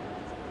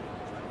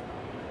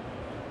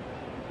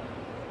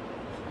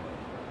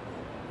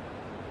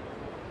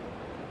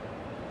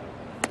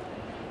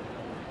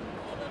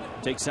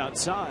 Takes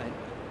outside.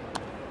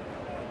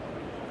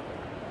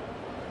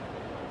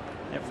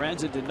 And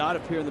Franzen did not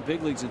appear in the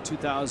big leagues in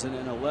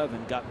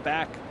 2011. Got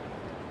back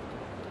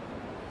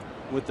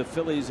with the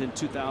Phillies in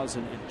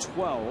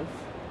 2012.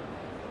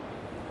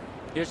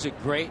 Here's a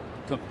great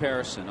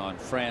comparison on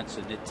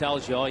Franzen. It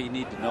tells you all you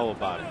need to know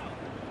about him.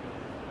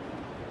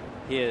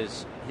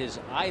 His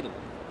idol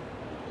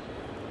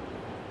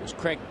was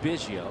Craig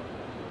Biggio.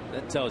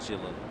 That tells you a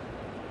little.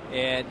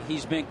 And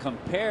he's been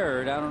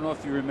compared, I don't know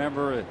if you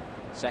remember,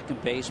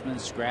 second baseman,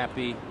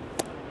 scrappy,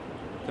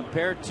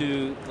 compared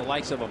to the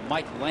likes of a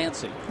Mike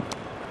Lansing.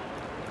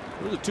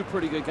 Those are two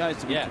pretty good guys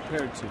to be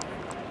compared to.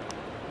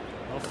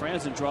 Well,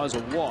 Franzen draws a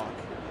walk.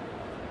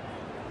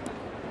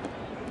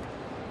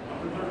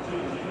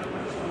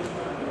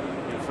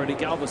 And Freddie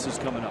Galvis is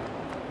coming up.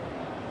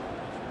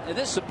 And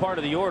this is a part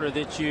of the order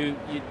that you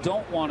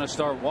don't want to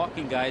start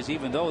walking guys,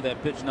 even though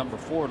that pitch number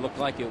 4 looked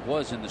like it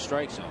was in the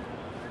strike zone.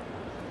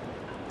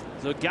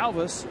 So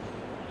Galvis,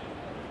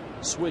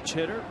 switch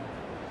hitter.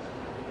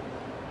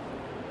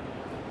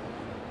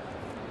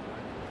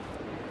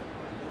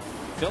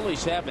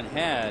 Phillies haven't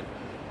had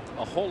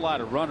a whole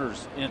lot of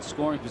runners in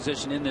scoring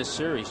position in this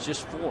series,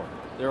 just 4.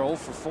 They're 0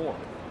 for 4.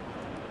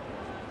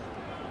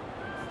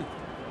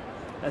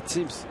 That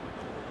seems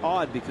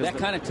odd because that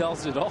kind of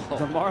tells it all.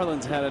 The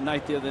Marlins had a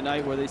night the other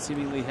night where they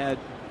seemingly had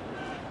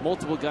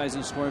multiple guys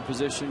in scoring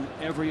position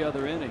every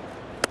other inning.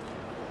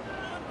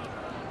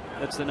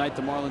 That's the night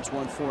the Marlins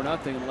won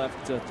 4-0 and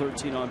left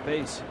 13 on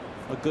base.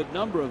 A good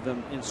number of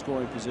them in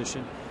scoring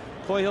position.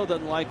 Coy Hill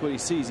doesn't like what he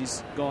sees.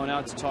 He's going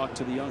out to talk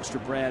to the youngster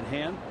Brad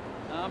Hand.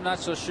 I'm not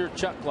so sure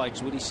Chuck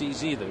likes what he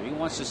sees either. He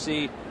wants to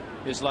see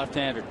his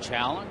left-hander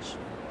challenge,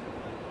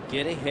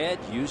 get ahead,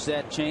 use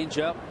that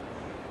changeup.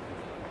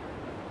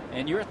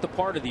 And you're at the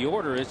part of the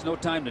order, it's no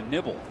time to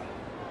nibble.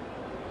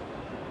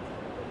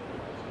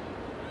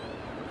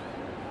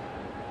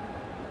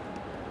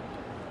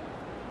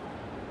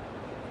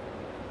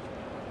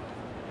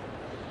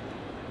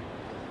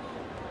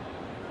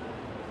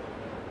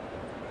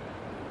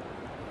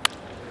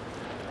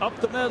 Up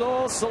the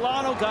middle,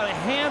 Solano got a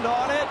hand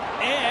on it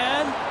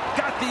and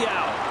got the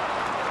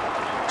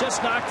out.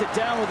 Just knocked it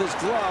down with his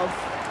glove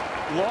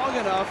long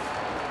enough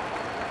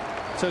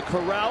to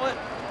corral it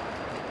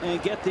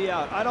and get the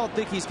out. I don't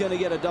think he's going to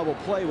get a double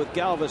play with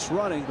Galvis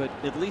running, but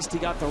at least he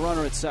got the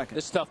runner at second.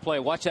 This tough play.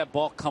 Watch that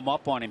ball come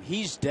up on him.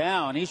 He's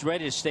down. He's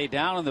ready to stay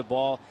down on the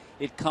ball.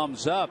 It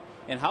comes up.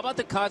 And how about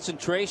the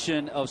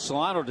concentration of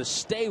Solano to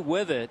stay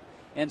with it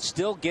and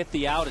still get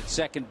the out at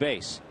second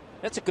base?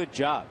 That's a good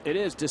job. It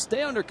is, to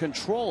stay under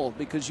control,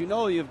 because you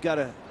know you've got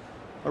a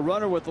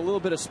runner with a little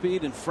bit of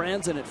speed and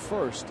Franzen at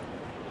first.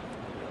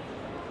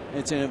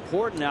 It's an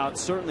important out,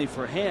 certainly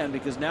for Hand,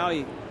 because now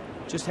he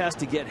just has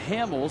to get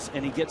Hamels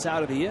and he gets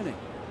out of the inning.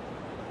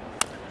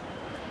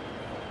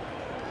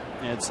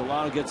 And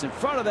Solano gets in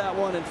front of that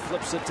one and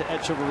flips it to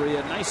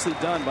Echeverria. Nicely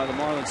done by the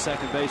Marlins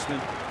second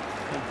baseman.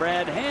 And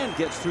Brad Hand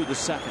gets through the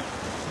second.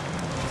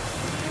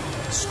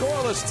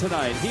 Scoreless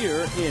tonight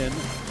here in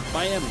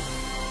Miami.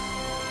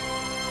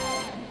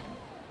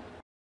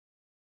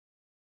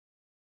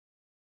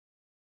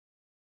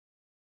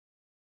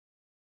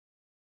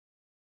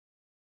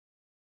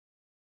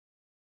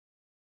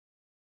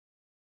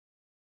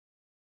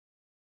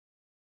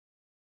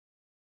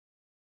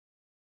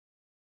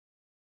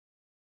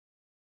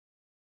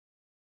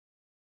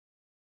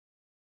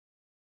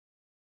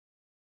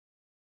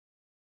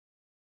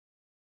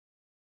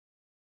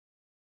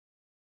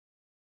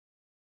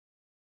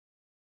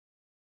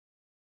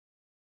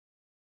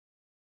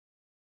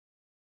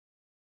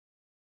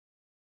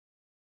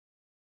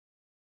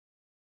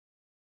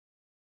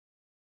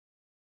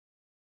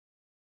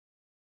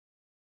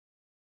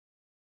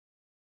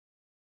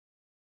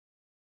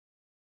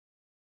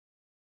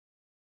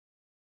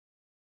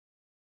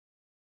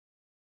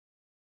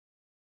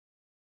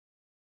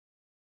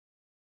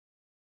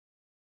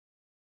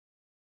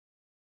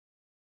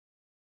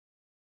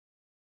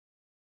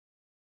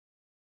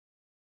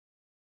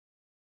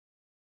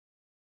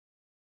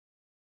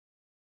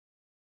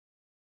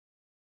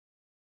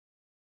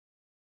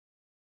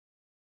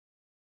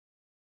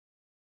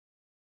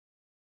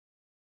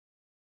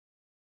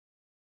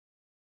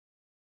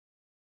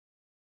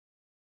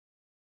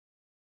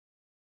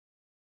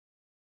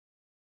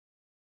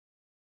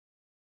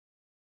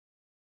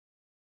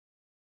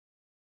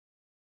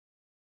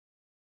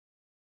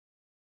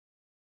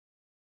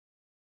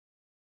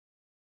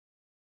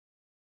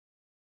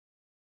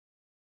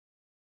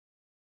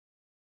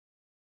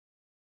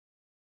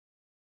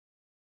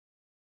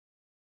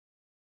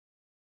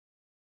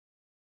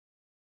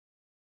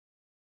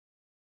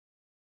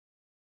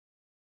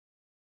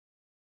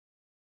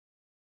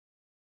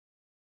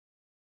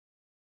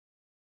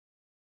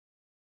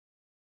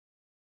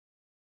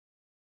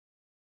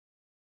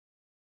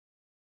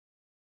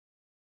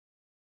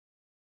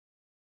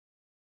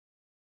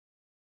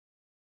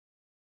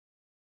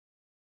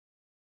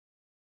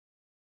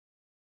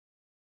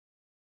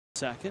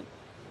 second.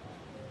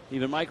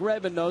 Even Mike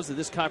Redmond knows that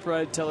this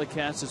copyrighted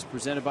telecast is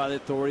presented by the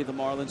authority. The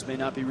Marlins may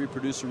not be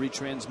reproduced or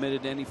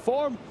retransmitted in any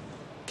form.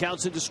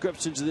 Counts and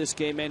descriptions of this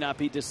game may not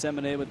be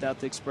disseminated without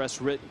the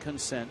express written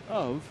consent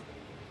of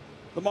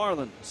the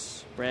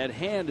Marlins. Brad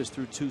Hand is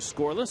through 2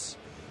 scoreless.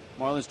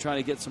 Marlins trying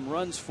to get some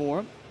runs for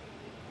him.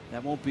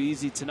 That won't be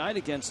easy tonight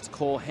against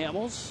Cole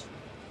Hamels.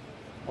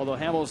 Although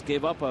Hamels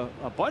gave up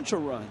a bunch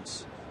of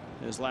runs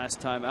his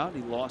last time out.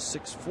 He lost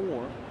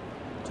 6-4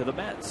 to the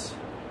Mets.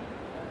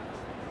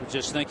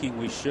 Just thinking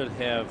we should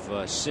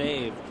have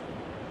saved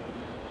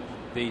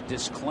the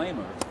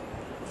disclaimer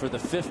for the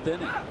 5th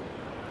inning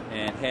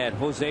and had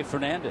Jose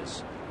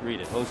Fernandez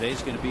read it.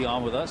 Jose's going to be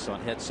on with us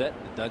on headset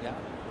in the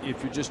dugout.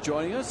 If you're just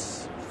joining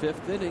us,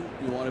 5th inning,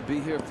 you want to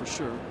be here for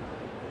sure.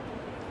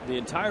 The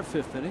entire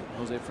 5th inning,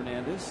 Jose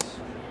Fernandez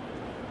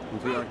will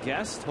be our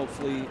guest.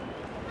 Hopefully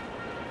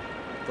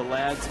the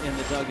lads in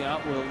the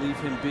dugout will leave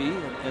him be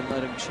and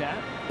let him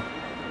chat.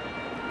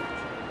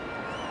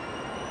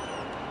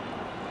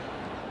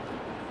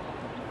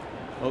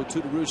 Oh,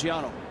 2 to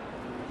Ruggiano.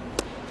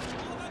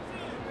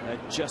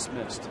 That just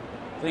missed.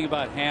 The thing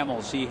about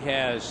Hamels, he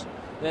has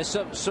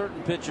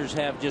certain pitchers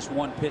have just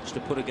one pitch to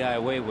put a guy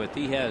away with.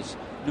 He has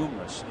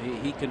numerous.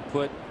 He can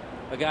put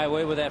a guy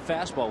away with that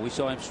fastball. We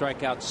saw him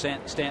strike out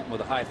Stanton with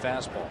a high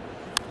fastball.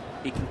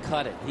 He can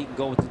cut it. He can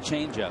go with the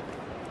changeup.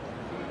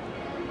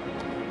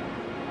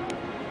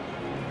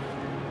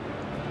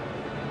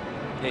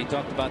 Yeah, he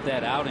talked about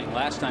that outing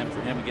last time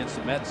for him against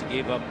the Mets. He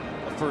gave up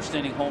a 1st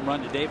inning home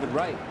run to David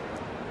Wright.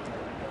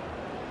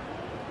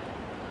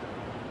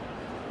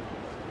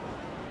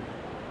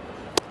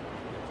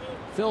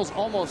 Phil's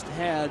almost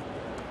had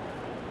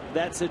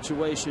that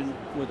situation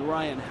with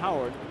Ryan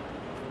Howard,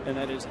 and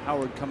that is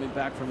Howard coming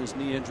back from his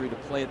knee injury to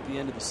play at the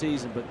end of the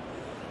season, but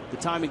the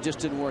timing just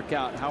didn't work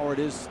out. Howard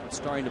is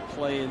starting to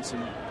play in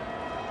some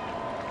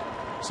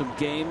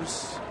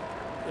games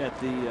at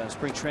the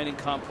spring training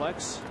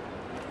complex,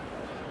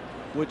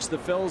 which the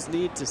Phils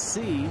need to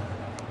see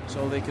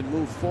so they can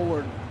move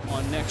forward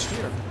on next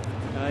year.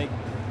 And I think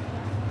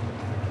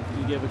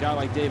you give a guy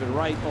like David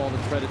Wright all the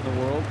credit in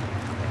the world,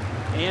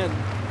 and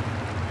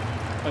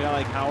a guy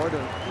like Howard,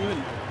 or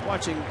even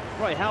watching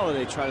Roy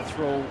Halladay try to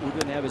throw who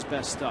didn't have his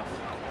best stuff.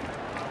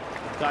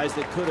 Guys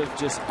that could have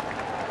just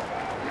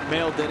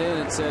mailed it in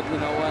and said, you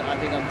know what, I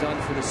think I'm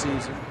done for the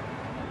season,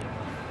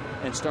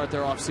 and start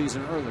their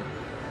offseason early.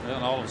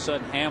 And all of a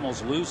sudden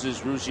Hamels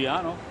loses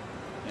Ruggiano,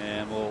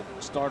 and we'll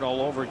start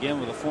all over again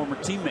with a former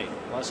teammate,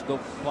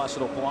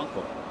 Placido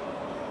Polanco.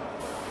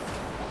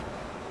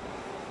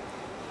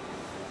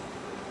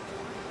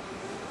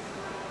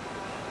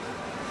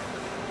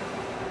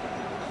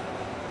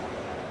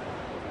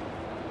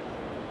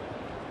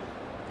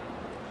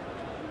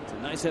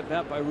 Nice at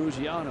bat by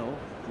Ruggiano,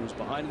 who was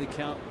behind the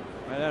count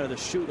right out of the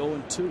chute,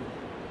 0-2.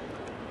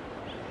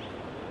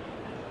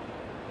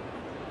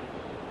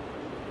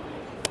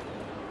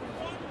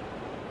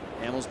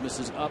 Hamels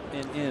misses up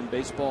and in.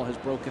 Baseball has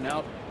broken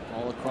out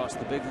all across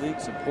the big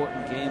leagues.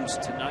 Important games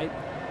tonight.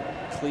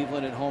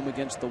 Cleveland at home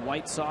against the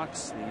White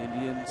Sox. The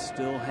Indians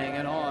still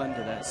hanging on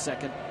to that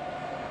 2nd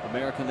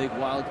American League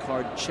wild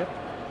card chip.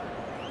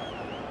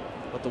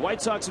 But the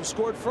White Sox have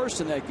scored first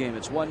in that game.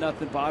 It's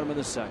 1-0, bottom of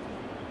the 2nd.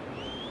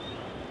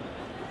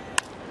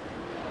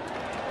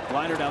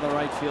 Liner down the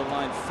right field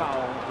line,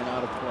 foul and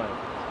out of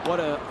play.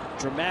 What a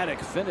dramatic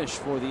finish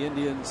for the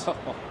Indians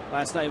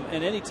last night.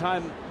 And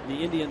anytime the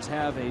Indians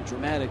have a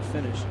dramatic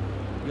finish,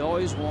 you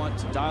always want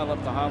to dial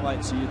up the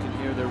highlights so you can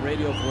hear their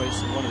radio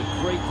voice. One of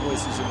the great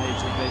voices in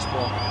Major League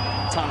Baseball,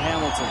 Tom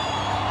Hamilton,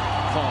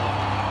 calling.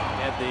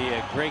 Had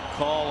the great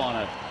call on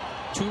a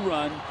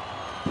 2-run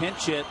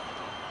pinch hit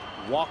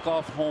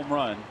walk-off home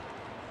run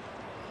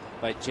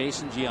by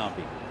Jason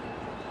Giambi.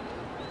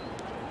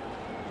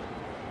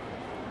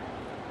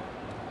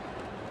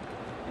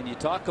 And you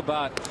talk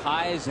about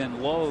highs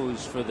and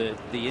lows for the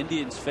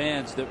Indians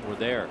fans that were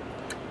there.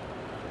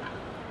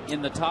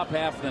 In the top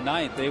half of the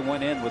 9th, they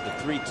went in with a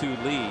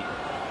 3-2 lead.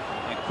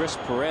 And Chris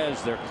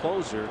Perez, their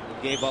closer,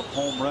 gave up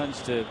home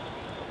runs to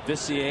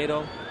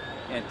Viciedo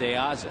and De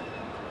Aza.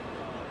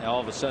 And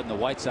all of a sudden, the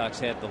White Sox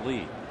had the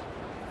lead.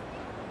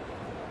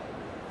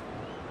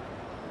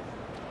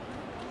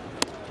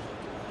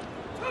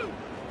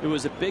 It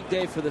was a big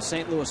day for the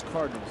St. Louis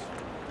Cardinals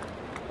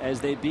as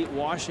they beat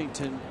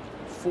Washington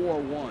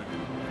 4-1.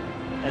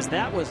 As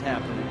that was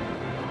happening,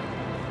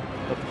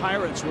 the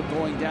Pirates were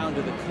going down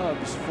to the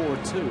Cubs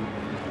 4-2,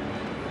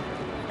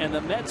 and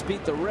the Mets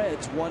beat the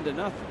Reds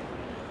 1-0.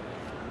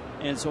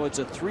 And so it's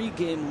a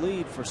 3-game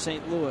lead for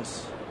St.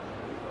 Louis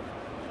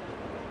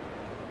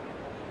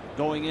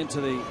going into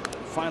the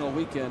final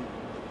weekend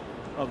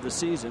of the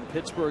season.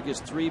 Pittsburgh is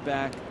 3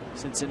 back.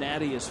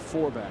 Cincinnati is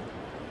 4 back.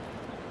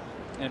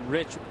 And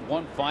Rich,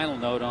 one final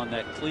note on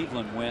that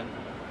Cleveland win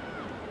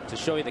to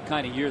show you the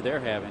kind of year they're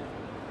having.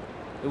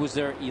 It was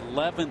their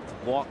 11th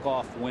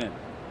walk-off win.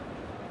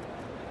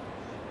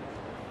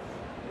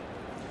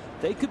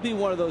 They could be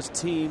one of those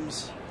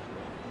teams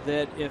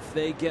that if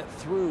they get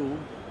through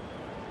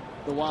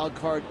the wild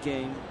card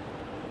game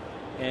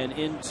and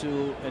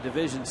into a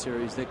division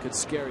series that could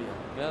scare you.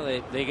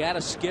 Well, they got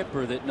a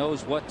skipper that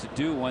knows what to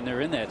do when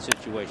they're in that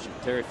situation,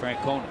 Terry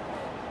Francona,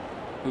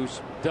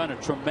 who's done a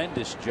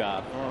tremendous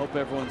job. Well, I hope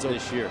everyone's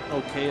this year.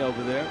 Okay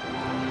over there.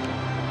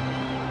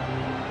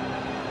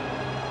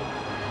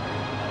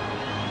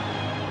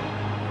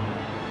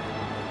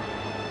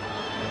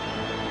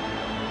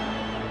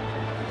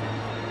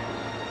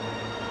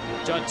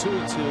 John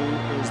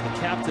Tuitu is the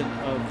captain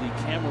of the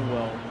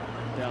Camberwell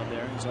down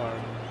there. He's our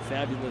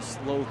fabulous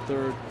low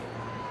third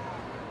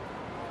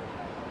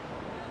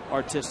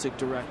artistic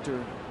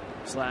director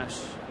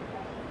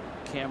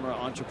 / camera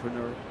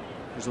entrepreneur.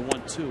 There's a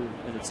 1-2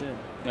 and it's in.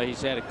 Now,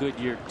 he's had a good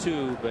year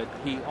too, but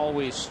he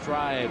always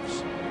strives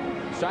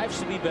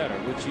to be better,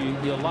 which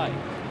you'll like.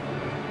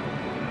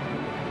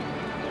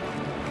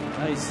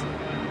 Nice.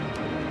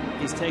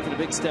 He's taken a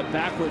big step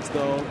backwards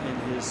though in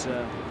his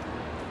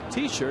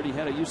T-shirt. He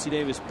had a UC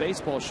Davis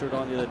baseball shirt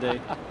on the other day.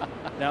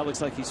 Now it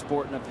looks like he's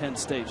sporting a Penn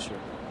State shirt.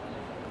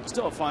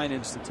 Still a fine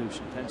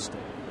institution, Penn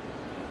State.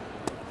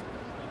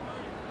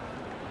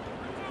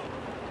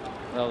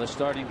 Well, they're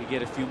starting to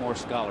get a few more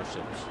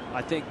scholarships.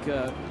 I think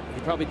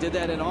he probably did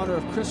that in honor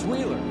of Chris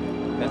Wheeler.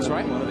 That's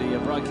right. One of the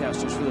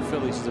broadcasters for the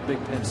Phillies is a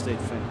big Penn State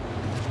fan.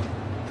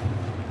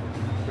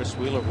 Chris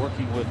Wheeler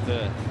working with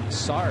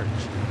Sarge,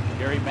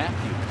 Gary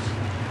Matthews.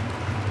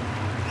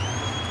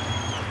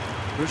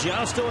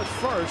 Ruggiano still at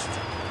first.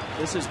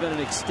 This has been an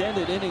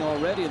extended inning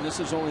already, and this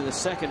is only the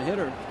second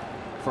hitter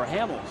for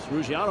Hamels.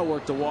 Ruggiano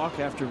worked a walk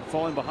after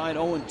falling behind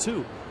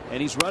 0-2.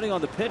 And he's running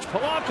on the pitch.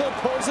 Polanco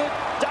pulls it.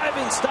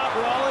 Diving stop.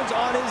 Rollins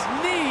on his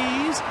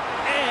knees.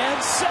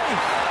 And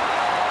safe.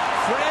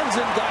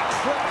 Franzen got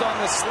clipped on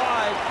the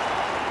slide.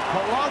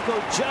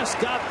 Polanco just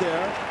got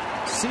there.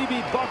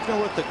 C.B.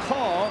 Buckner with the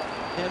call.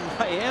 And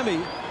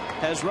Miami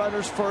has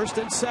runners first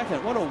and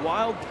second. What a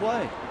wild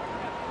play.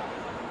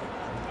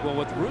 Well,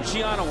 with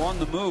Ruggiano on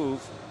the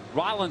move,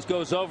 Rollins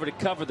goes over to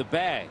cover the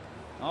bag.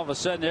 All of a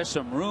sudden, there's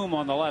some room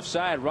on the left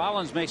side.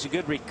 Rollins makes a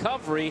good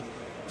recovery.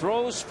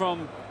 Throws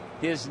from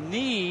his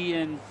knee,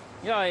 and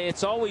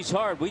it's always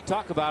hard. We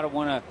talk about it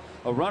when a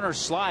runner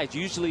slides.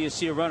 Usually you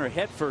see a runner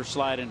head first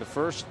slide into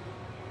first.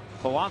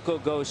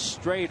 Polanco goes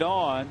straight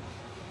on.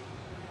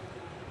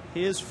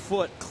 His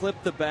foot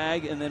clipped the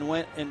bag and then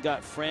went and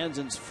got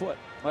Franzen's foot.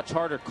 Much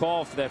harder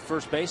call for that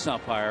first base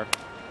umpire.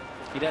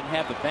 He doesn't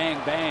have the bang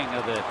bang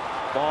of the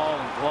ball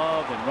and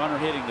glove and runner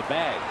hitting the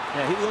bag.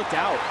 Yeah, he looked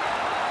out.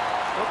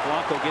 Well,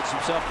 Polanco gets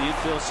himself the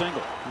infield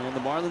single. And the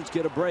Marlins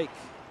get a break.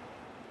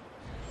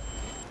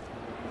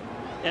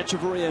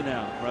 Echeverria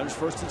now runs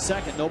first and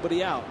second,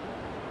 nobody out.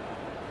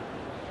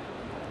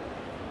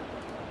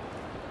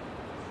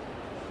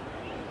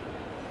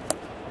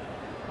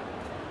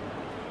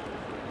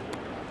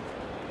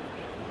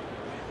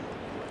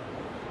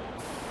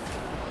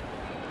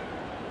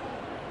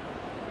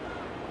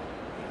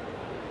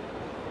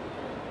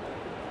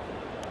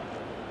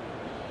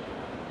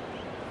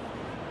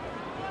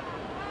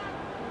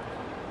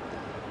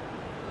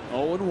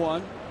 Oh and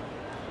 1.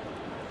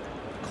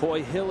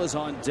 Coy Hill is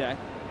on deck.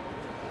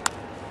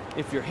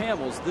 If you're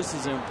Hamels, this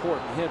is an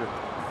important hitter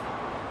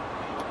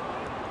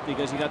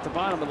because you got the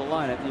bottom of the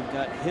lineup. You've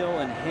got Hill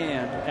and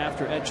Hand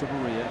after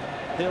Echeverria.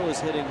 Hill is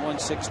hitting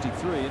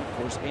 163, and of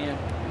course Hand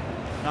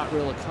not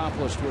real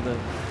accomplished with a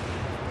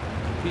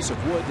piece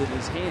of wood in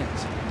his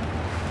hands.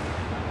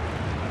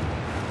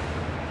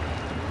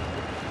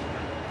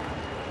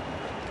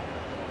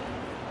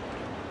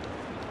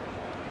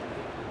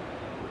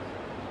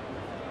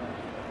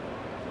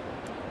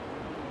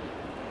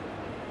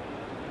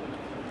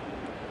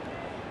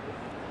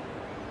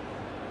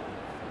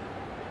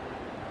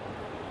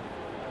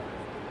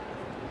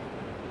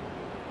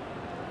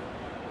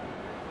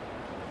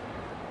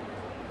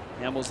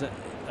 Hamels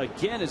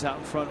again is out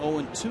in front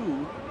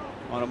 0-2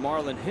 on a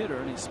Marlin hitter,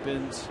 and he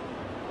spins.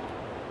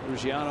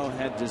 Ruggiano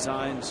had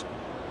designs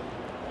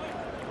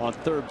on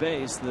third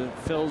base. The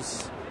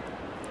Phils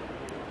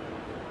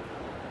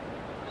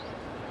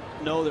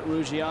know that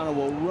Ruggiano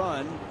will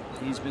run.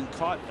 He's been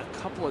caught a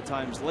couple of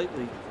times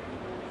lately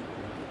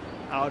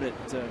out at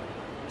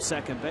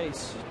second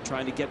base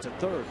trying to get to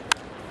third.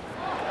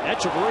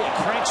 Echeverria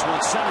cranks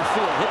one center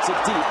field, hits it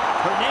deep.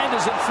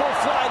 Hernandez in full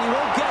flight. He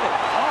won't get it.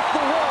 Off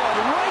the wall,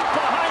 right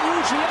behind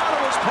Ruggiano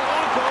is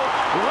Polanco.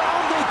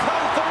 Round they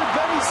come third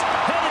base,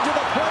 headed to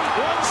the plate.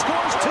 One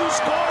scores, two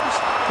scores.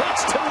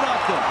 It's 2-0.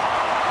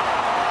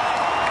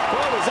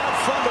 Boy, was that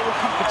fun to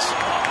watch.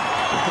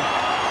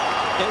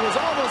 It was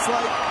almost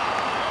like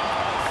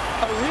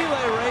a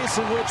relay race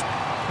in which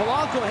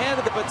Polanco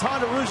handed the baton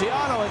to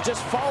Ruggiano and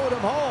just followed him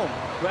home.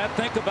 Brad,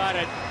 think about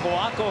it.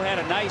 Polanco had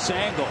a nice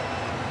angle.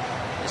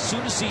 As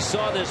soon as he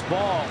saw this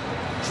ball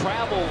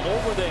travel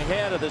over the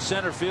head of the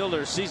center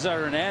fielder,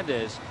 Cesar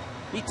Hernandez,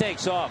 he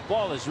takes off.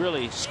 Ball is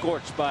really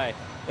scorched by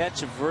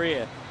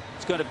Echeverria.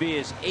 It's going to be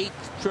his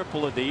 8th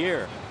triple of the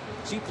year.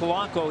 See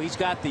Polanco, he's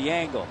got the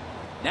angle.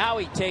 Now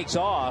he takes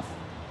off.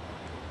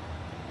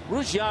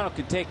 Ruggiano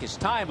can take his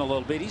time a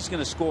little bit. He's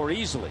going to score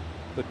easily.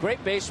 But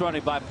great base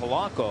running by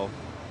Polanco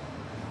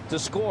to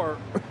score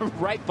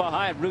right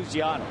behind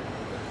Ruggiano.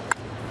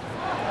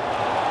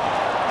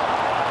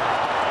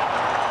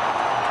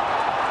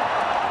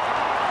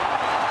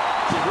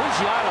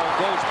 Ruggiero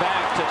goes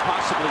back to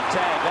possibly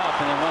tag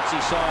up, and then once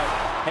he saw it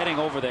heading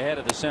over the head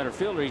of the center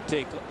fielder,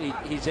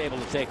 he's able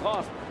to take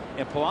off.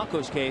 In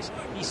Polanco's case,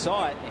 he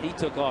saw it and he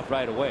took off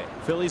right away.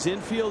 Phillies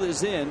infield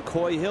is in.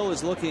 Coy Hill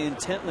is looking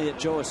intently at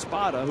Joe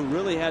Espada, who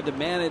really had to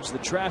manage the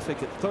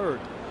traffic at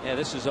third. Yeah,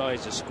 this is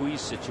always a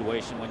squeeze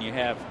situation when you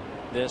have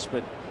this,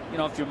 but you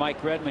know, if you're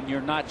Mike Redmond,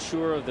 you're not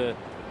sure of the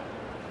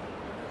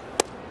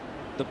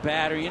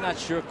batter. You're not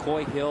sure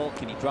Coy Hill,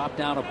 can he drop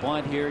down a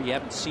bunt here? You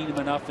haven't seen him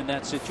enough in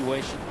that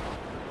situation.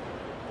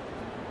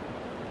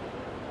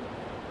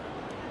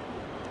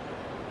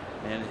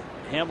 And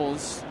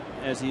Hamels,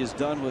 as he has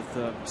done with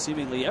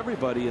seemingly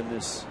everybody in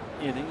this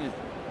inning, and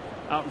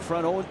out in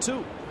front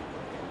 0-2.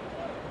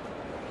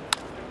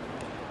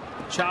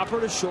 Chopper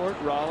to short.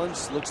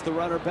 Rollins looks the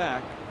runner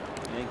back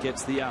and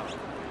gets the out.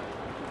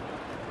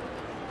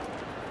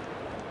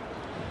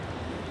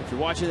 If you're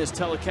watching this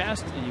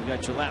telecast and you've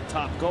got your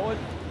laptop going,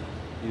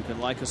 you can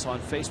like us on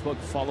Facebook,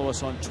 follow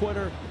us on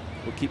Twitter.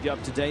 We'll keep you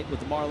up to date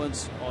with the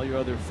Marlins, all your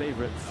other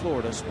favorite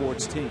Florida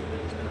sports teams.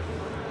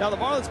 Now, the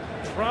Marlins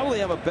probably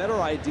have a better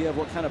idea of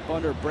what kind of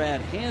bunter Brad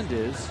Hand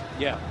is,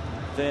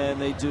 than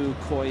they do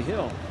Coy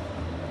Hill.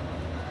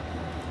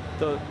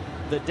 The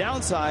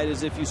downside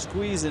is if you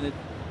squeeze and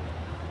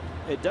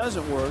it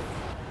doesn't work,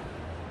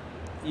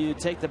 you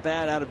take the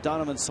bat out of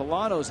Donovan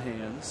Solano's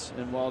hands,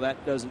 and while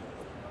that doesn't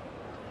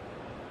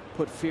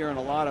put fear in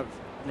a lot of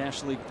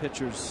National League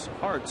pitchers'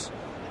 hearts,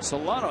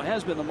 Solano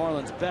has been the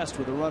Marlins' best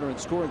with a runner in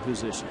scoring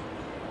position,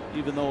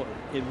 even though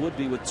it would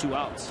be with 2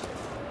 outs.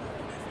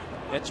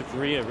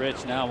 Echeverria,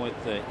 Rich, now with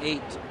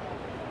 8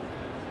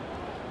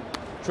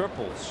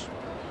 triples,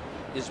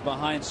 is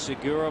behind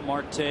Segura,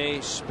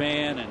 Marte,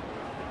 Span, and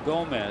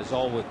Gomez,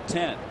 all with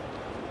 10,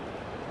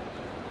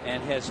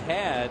 and has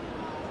had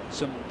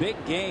some big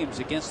games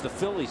against the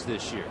Phillies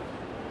this year.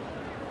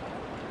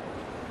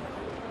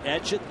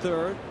 Edge at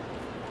third.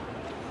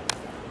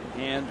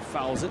 And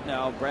fouls it.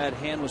 Now Brad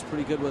Hand was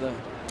pretty good with a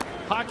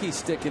hockey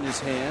stick in his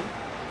hand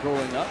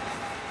growing up.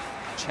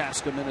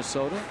 Chaska,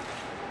 Minnesota.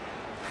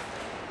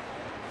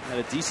 Had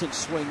a decent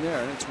swing there,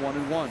 and it's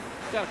 1-1.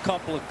 Got a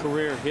couple of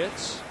career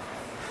hits.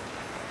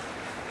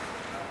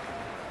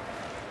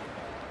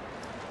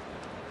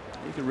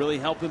 He can really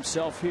help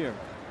himself here.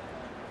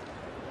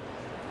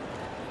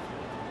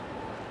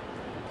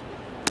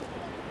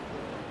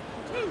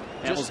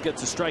 Hamels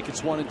gets a strike.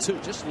 It's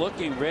 1-2. Just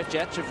looking, Rich,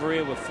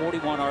 Echeverria with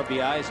 41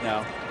 RBIs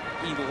now,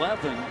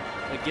 11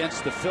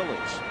 against the Phillies.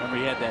 Remember,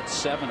 he had that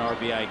 7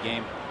 RBI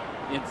game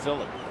in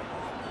Philly.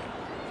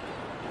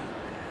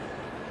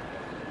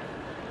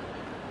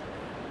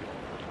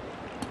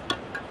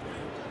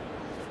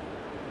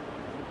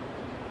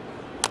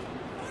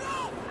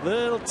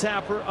 Little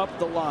tapper up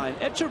the line.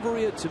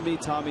 Echeverria, to me,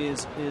 Tommy,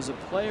 is a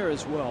player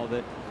as well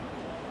that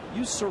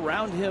you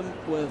surround him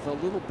with a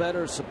little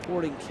better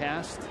supporting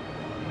cast,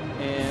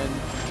 and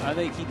I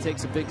think he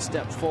takes a big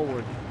step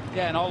forward.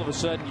 Yeah, and all of a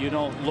sudden you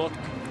don't look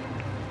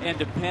and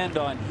depend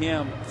on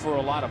him for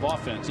a lot of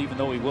offense, even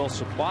though he will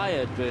supply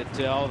it,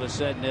 but all of a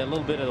sudden a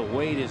little bit of the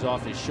weight is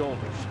off his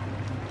shoulders.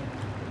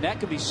 And that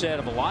could be said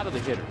of a lot of the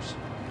hitters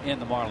in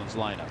the Marlins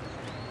lineup.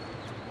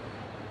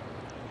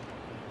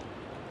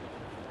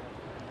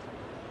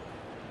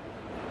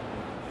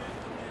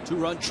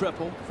 Two-run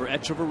triple for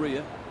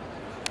Echeverria.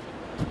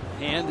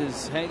 Hand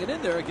is hanging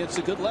in there against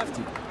a good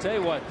lefty. Tell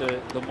you what,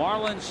 the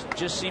Marlins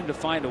just seem to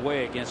find a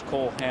way against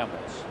Cole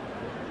Hamels.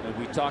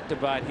 We talked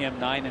about him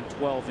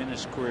 9-12 in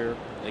his career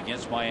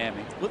against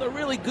Miami with a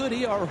really good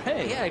ERA.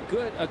 Yeah,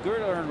 a good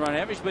earned run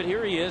average, but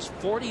here he is,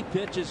 40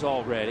 pitches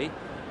already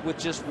with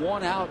just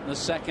 1 out in the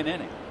 2nd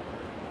inning.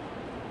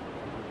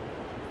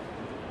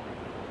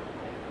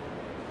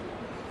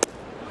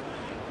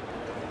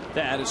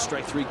 That is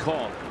strike 3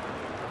 called.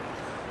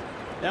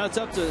 Now it's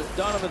up to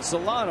Donovan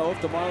Solano if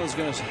the Marlins are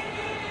going to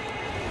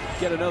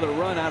get another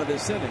run out of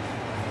this inning.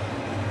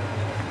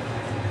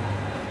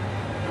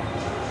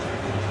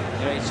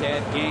 Yeah, he's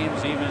had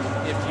games, even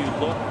if you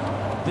look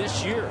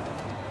this year,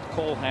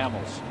 Cole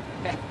Hamels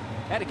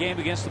had a game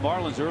against the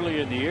Marlins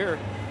earlier in the year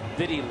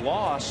that he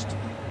lost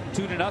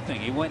 2-0.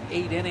 He went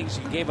 8 innings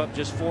and gave up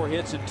just 4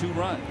 hits and 2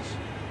 runs.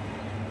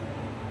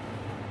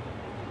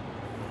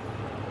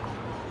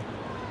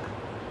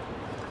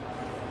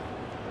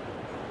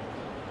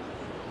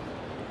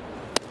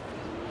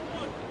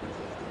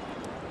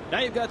 Now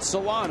you've got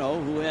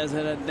Solano, who has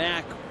had a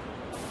knack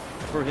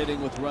for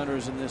hitting with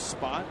runners in this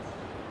spot.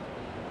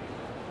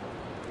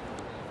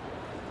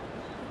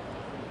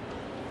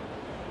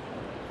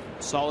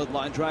 Solid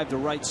line drive to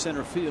right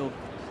center field.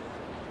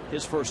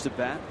 His first at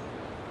bat.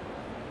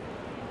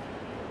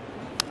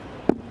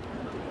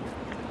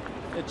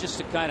 Just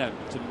to kind of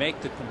to make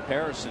the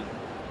comparison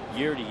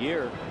year to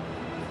year,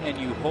 and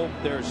you hope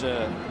there's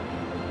a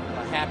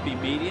happy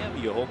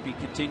medium. You hope he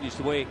continues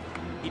the way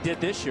he did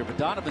this year. But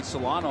Donovan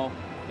Solano,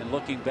 and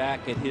looking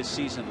back at his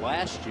season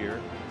last year,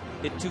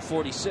 hit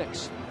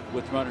 .246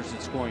 with runners in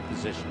scoring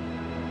position.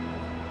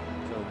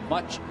 So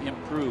much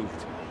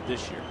improved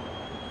this year.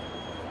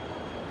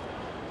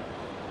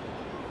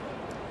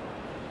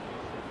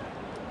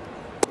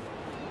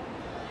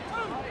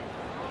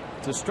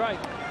 to strike.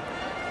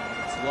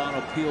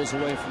 Solano peels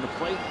away from the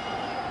plate.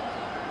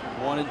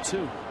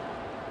 1-2.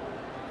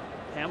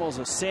 Hamill's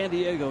a San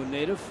Diego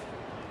native.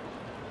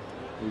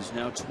 He's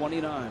now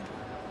 29.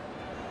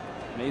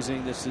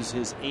 Amazing, this is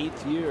his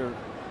 8th year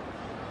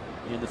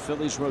in the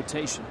Phillies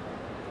rotation.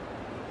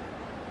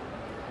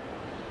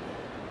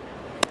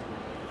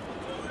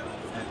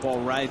 That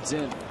ball rides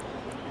in.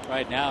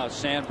 Right now,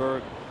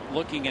 Sandberg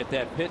looking at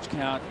that pitch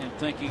count and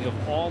thinking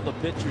of all the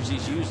pitchers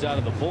he's used out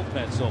of the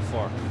bullpen so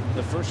far,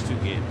 the first 2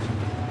 games.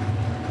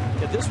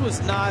 Yeah, this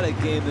was not a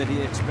game that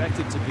he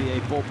expected to be a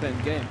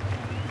bullpen game.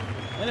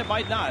 And it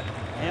might not.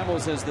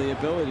 Hamels has the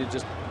ability to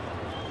just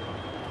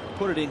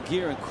put it in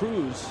gear and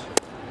cruise.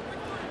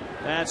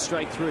 That's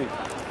strike 3.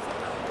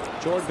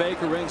 Jordan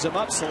Baker rings him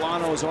up.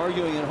 Solano is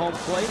arguing at home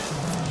plate.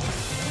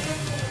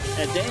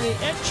 And Danny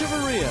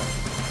Echeverria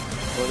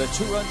for the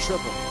 2-run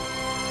triple.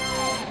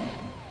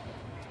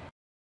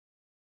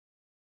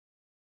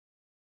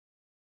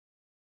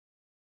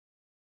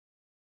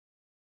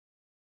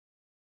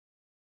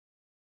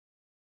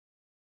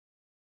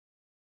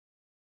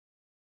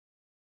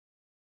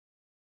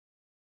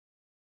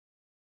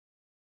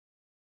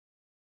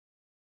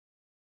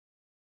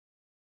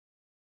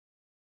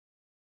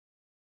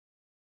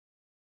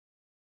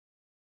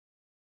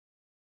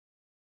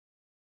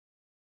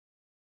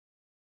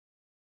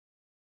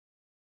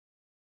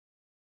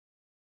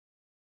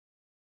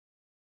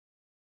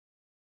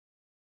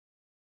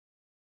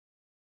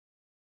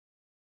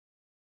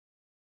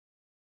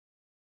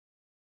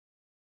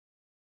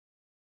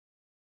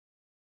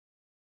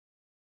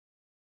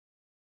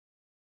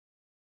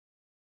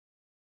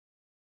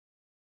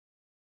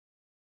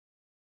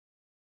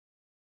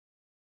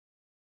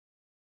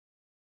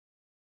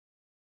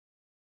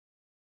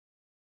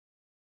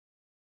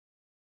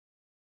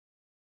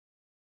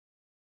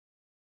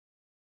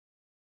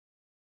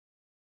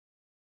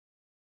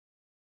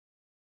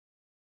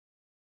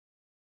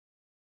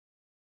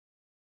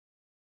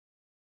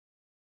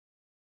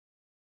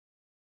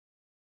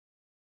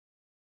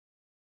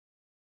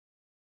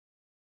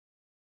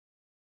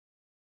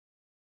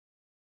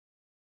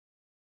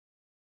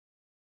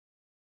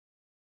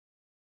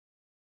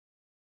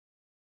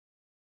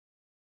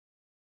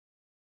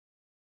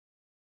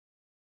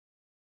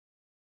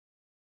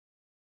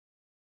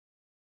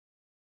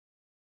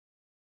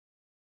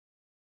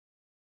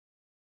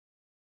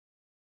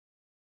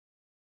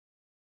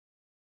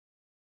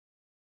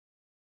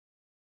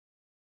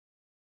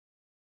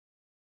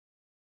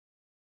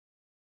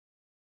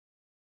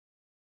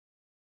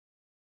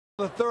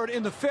 The third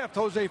in the 5th,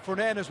 Jose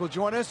Fernandez will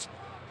join us.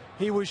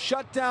 He was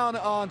shut down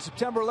on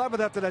September 11th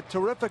after that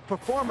terrific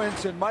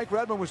performance, and Mike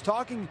Redmond was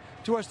talking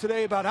to us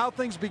today about how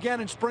things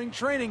began in spring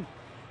training.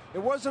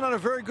 It wasn't on a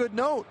very good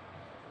note.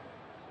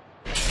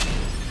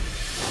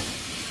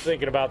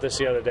 Thinking about this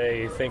the other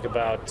day, you think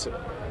about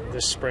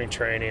this spring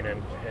training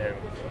and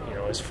you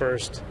know, his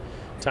first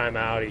time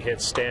out, he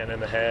hit Stanton in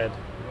the head,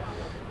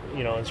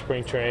 you know, in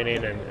spring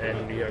training,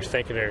 and you're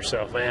thinking to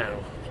yourself, man,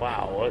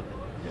 wow, what,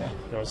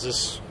 you know, is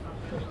this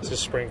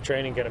spring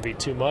training going to be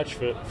too much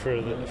for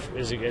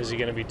is he going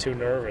to be too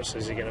nervous?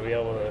 Is he going to be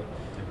able to,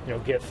 you know,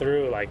 get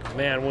through? Like,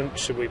 man, when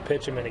should we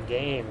pitch him in a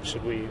game?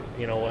 Should we,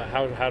 you know,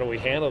 how do we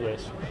handle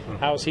this?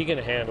 How is he going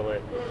to handle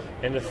it?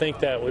 And to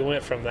think that we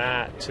went from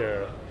that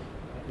to,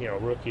 you know,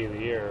 rookie of the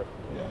year,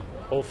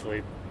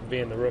 hopefully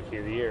being the rookie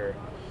of the year,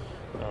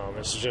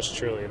 this is just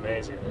truly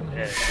amazing.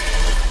 And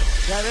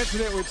that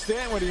incident with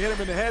Stanton when he hit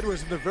him in the head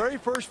was in the very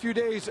first few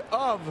days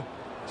of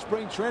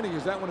spring training,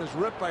 as that one is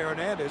ripped by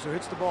Hernandez, who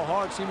hits the ball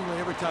hard seemingly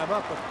every time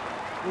up,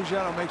 but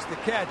Luciano makes the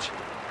catch.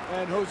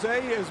 And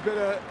Jose has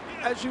been,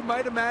 as you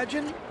might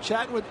imagine,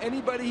 chatting with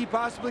anybody he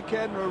possibly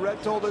can.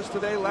 Red told us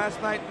today,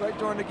 last night, right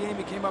during the game,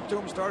 he came up to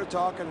him, started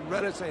talking, and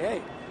Red would say,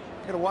 hey,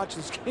 I got to watch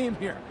this game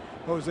here,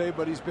 Jose.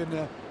 But he's been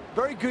a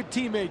very good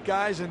teammate,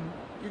 guys, and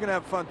you're going to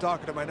have fun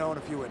talking to him, I know, in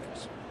a few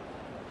innings.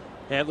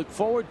 And look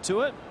forward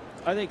to it.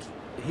 I think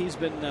he's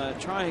been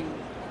trying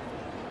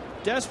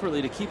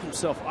desperately to keep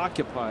himself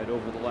occupied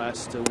over the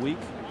last week,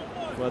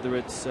 whether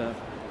it's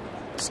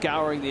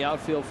scouring the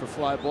outfield for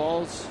fly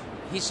balls.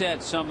 He's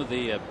had some of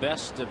the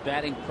best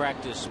batting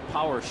practice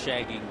power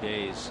shagging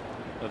days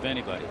of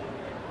anybody.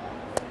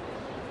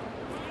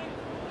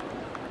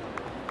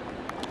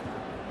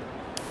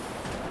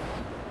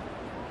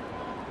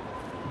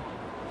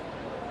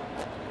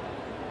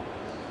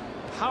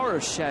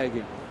 Power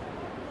shagging.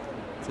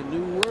 It's a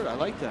new word. I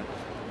like that.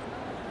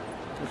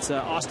 It's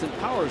Austin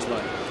Powers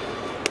like.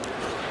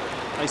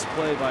 Nice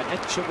play by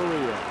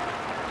Echeverria.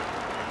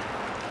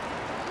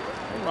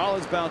 And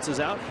Rollins bounces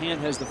out. Hand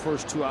has the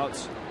first 2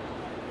 outs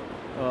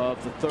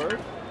of the third.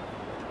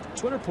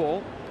 Twitter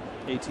poll,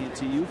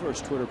 AT&T U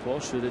versus Twitter poll.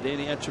 Should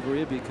Danny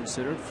Echeverria be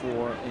considered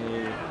for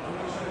a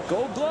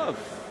Gold Glove?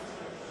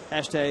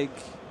 Hashtag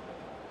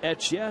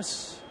Etch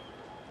yes.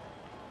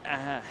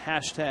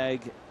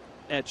 Hashtag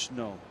Etch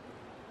no.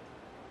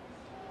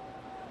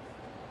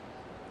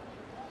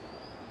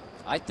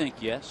 I think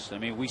yes. I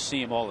mean, we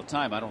see him all the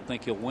time. I don't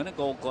think he'll win a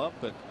Gold Glove,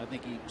 but I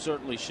think he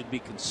certainly should be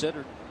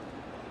considered.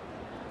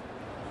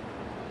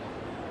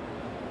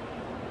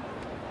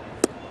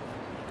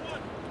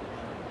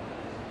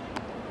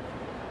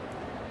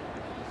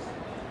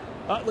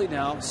 Utley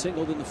now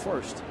singled in the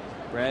first.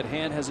 Brad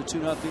Hand has a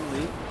 2-0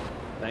 lead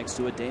thanks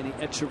to a Danny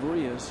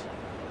Echeverria's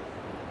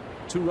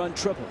 2-run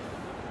triple.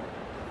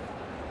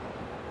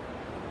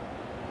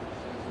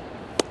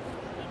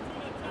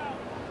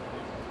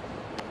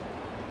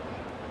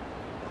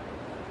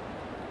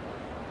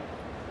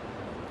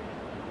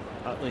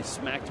 Utley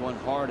smacked one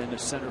hard into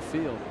center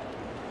field.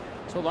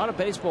 So a lot of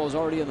baseball is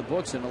already in the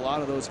books, and a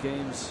lot of those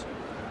games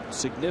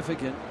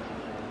significant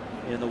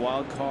in the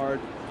wild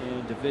card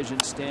and division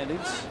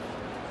standings.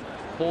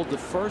 Pulled to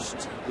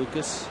first.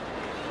 Lucas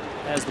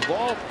has the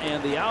ball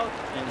and the out,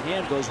 and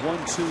Hand goes 1,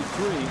 2, 3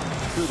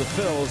 through the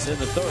Phils in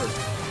the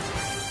third.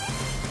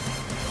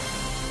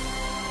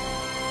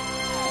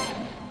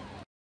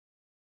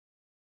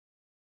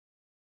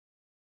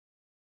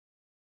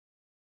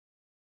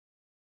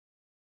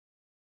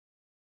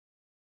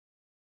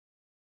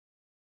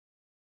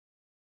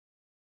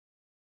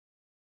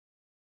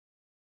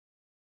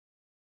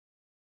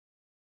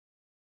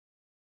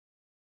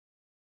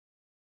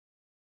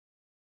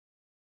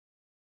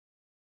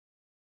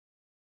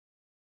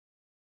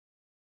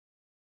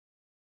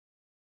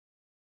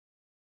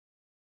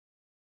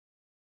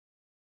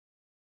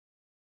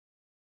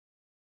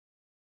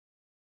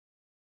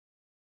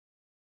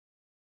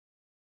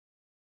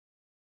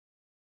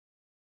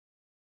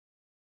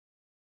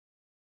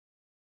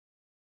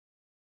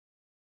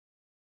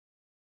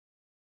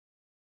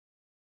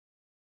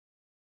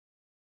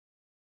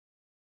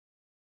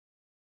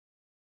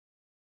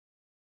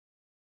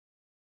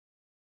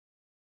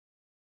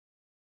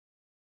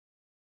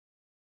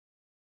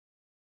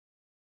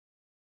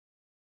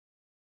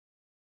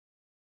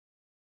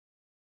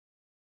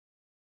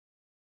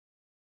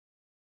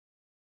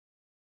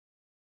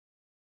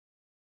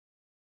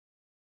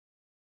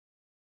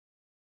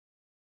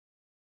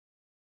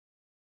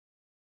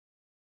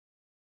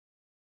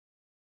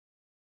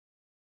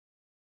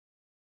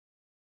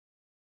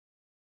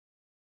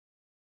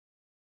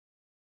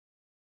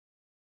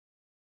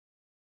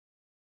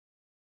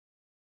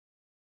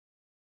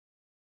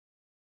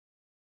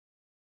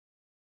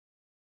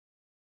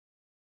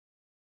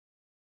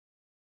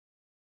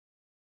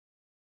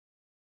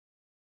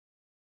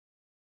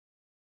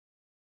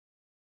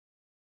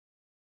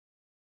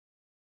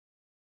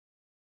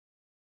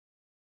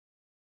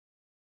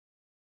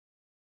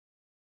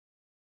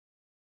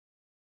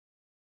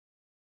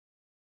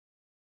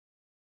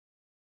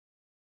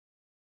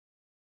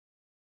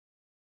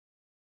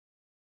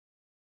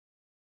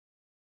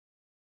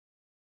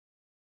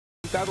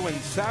 En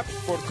SAP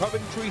por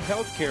Coventry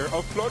Healthcare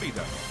of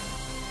Florida.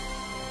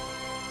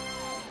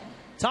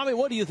 Tommy,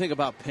 what do you think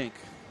about Pink?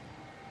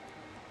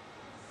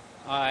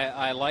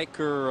 I like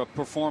her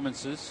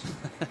performances.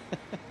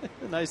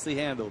 Nicely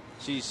handled.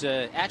 She's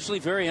actually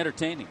very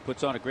entertaining.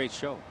 Puts on a great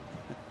show.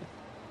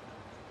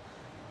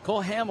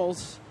 Cole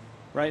Hamels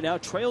right now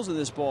trails in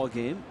this ball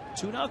game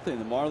 2-0. The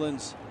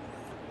Marlins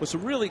with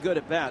some really good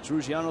at bats.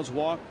 Ruggiano's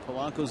walk,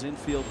 Polanco's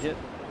infield hit,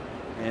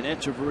 and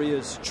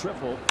Echeverria's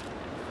triple.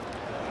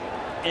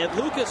 And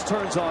Lucas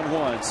turns on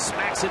one,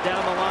 smacks it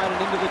down the line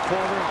and into the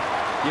corner.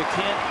 You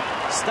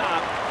can't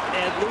stop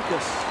Ed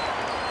Lucas.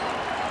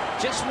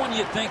 Just when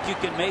you think you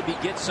can maybe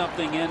get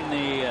something in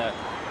the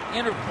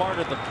inner part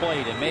of the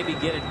plate and maybe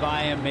get it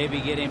by him, maybe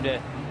get him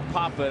to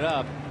pop it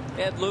up,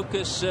 Ed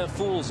Lucas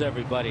fools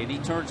everybody, and he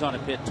turns on a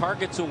pitch,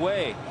 targets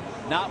away,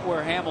 not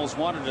where Hamels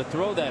wanted to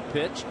throw that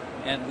pitch,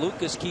 and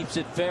Lucas keeps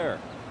it fair.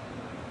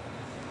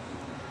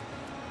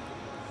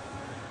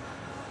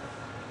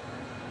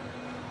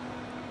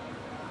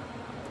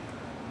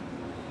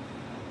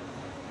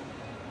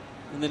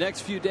 In the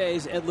next few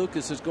days, Ed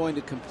Lucas is going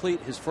to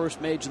complete his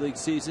first Major League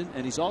season,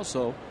 and he's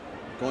also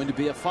going to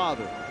be a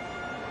father.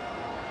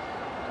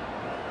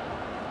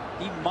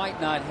 He might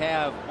not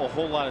have a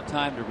whole lot of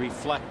time to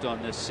reflect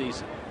on this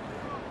season.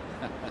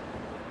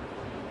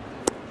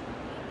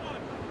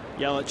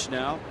 Yelich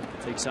now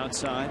takes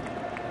outside.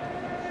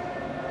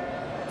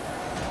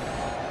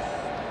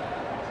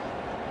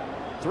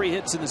 3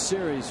 hits in the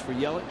series for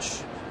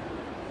Yelich.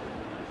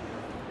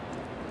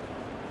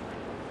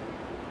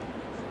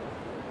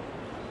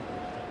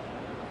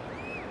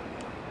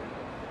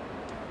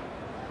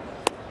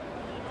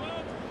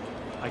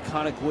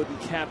 Iconic wooden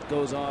cap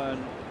goes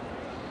on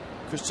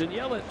Christian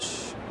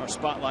Yelich, our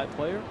spotlight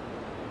player.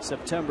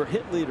 September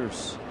hit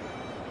leaders: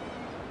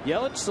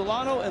 Yelich,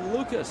 Solano, and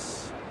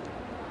Lucas.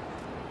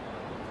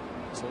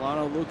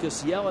 Solano,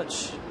 Lucas,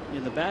 Yelich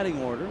in the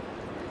batting order.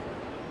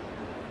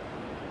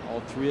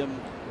 All three of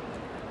them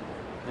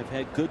have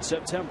had good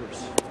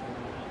Septembers.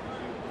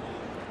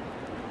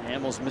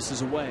 Hamels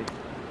misses away.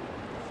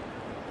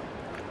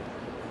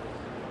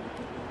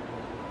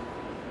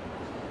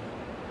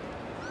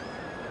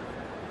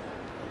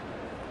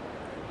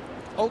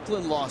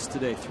 Oakland lost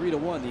today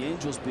 3-1. The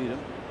Angels beat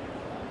them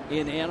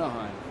in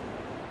Anaheim.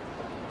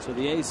 So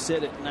the A's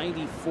sit at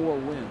 94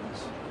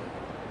 wins.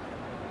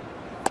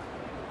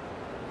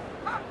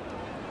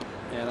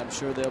 And I'm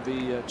sure they'll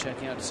be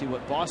checking out to see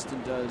what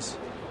Boston does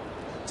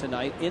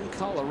tonight in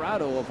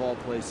Colorado, of all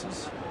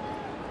places.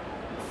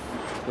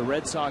 The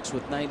Red Sox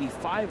with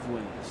 95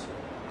 wins.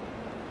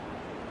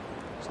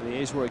 So the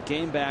A's were a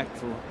game back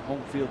for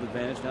home field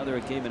advantage. Now they're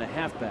a game and a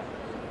half back.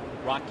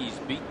 Rockies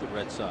beat the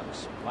Red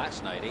Sox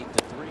last night 8-3.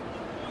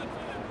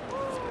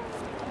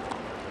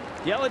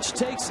 Yelich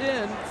takes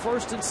in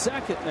first and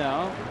second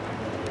now.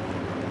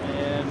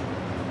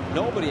 And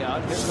nobody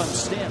out. Here comes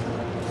Stanton.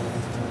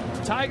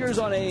 Tigers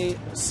on a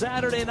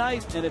Saturday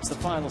night, and it's the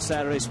final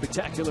Saturday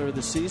spectacular of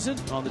the season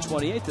on the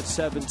 28th at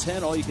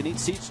 7:10. All you can eat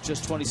seats,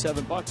 just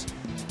 $27.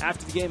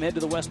 After the game, head to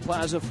the West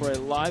Plaza for a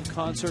live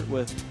concert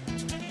with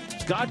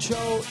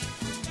Gacho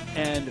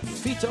and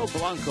Fito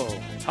Blanco,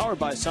 powered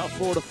by South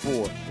Florida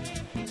Ford.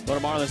 Go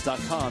to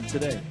Marlins.com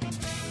today.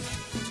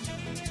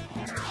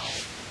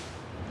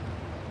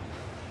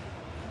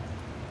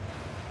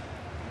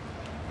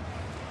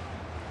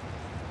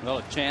 Well,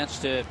 a chance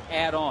to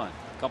add on.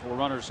 A couple of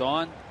runners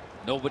on,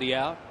 nobody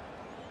out,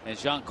 and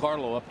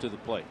Giancarlo up to the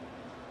plate.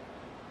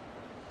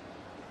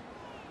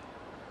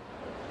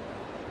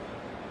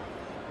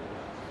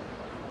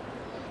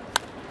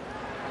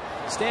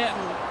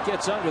 Stanton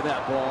gets under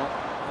that ball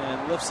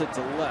and lifts it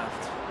to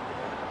left.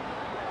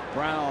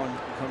 Brown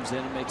comes in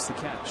and makes the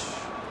catch.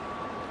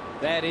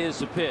 That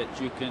is a pitch.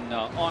 You can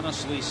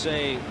honestly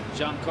say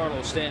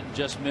Giancarlo Stanton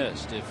just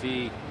missed. If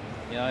he,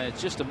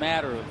 it's just a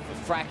matter of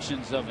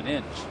fractions of an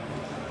inch.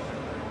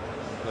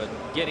 But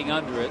getting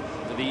under it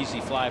for the easy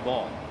fly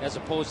ball, as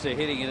opposed to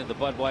hitting it in the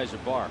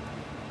Budweiser bar.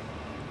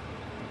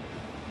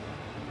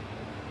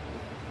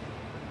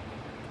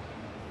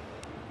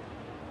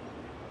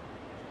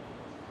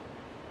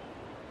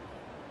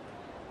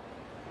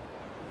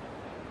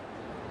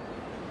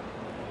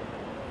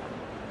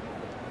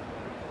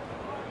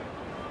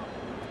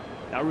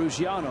 Now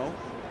Ruggiano.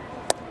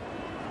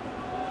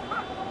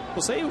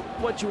 Well, say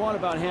what you want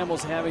about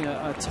Hamels having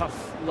a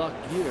tough luck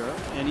year,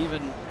 and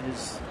even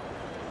his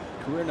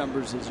career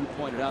numbers, as you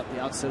pointed out at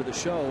the outset of the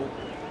show,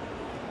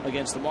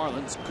 against the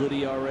Marlins, good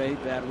ERA,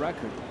 bad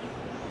record.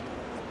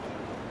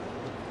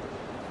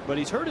 But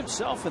he's hurt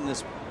himself in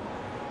this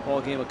ball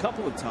game a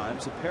couple of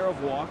times, a pair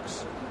of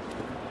walks.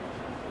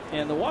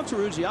 And the walk to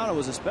Ruggiano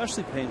was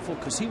especially painful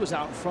because he was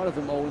out in front of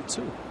him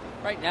 0-2.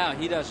 Right now,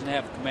 he doesn't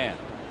have command.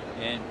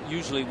 And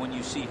usually when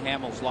you see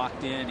Hamels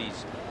locked in,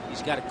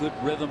 he's got a good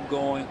rhythm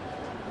going,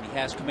 and he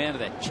has command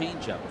of that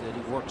changeup that he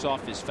works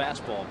off his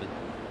fastball. But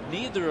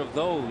neither of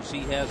those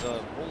he has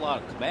a whole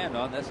lot of command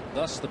on.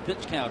 Thus the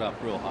pitch count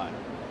up real high.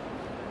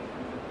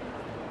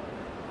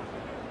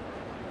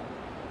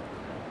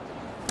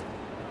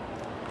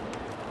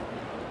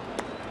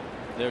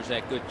 There's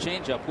that good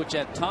changeup, which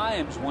at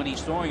times when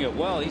he's throwing it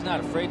well, he's not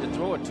afraid to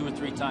throw it 2 or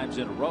 3 times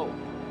in a row.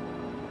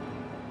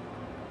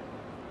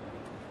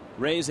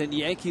 Rays and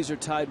Yankees are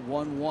tied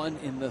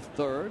 1-1 in the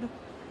third.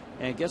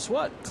 And guess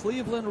what?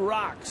 Cleveland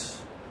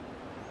rocks.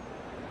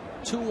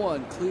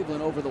 2-1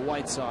 Cleveland over the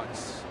White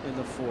Sox in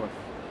the fourth.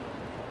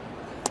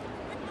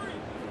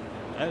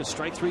 That is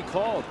strike 3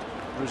 called.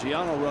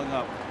 Ruggiano rung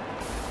up.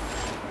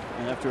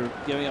 And after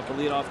giving up a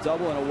leadoff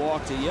double and a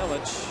walk to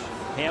Yelich,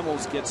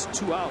 Hamels gets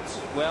 2 outs.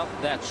 Well,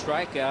 that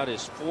strikeout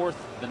is 4th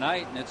of the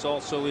night, and it's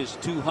also his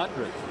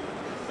 200th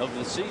of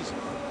the season.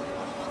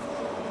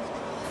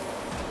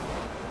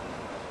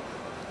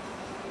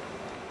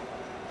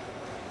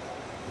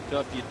 So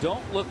if you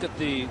don't look at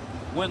the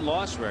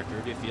win-loss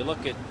record, if you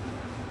look at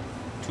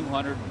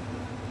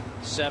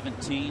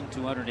 217,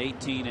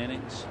 218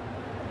 innings,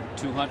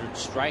 200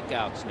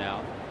 strikeouts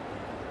now,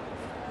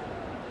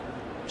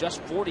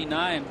 just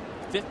 49,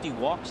 50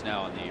 walks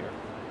now in the year.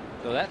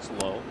 So that's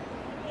low.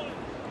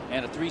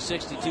 And a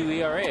 3.62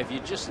 ERA. If you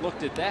just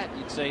looked at that,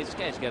 you'd say this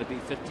guy's got to be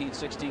 15,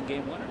 16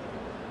 game winner.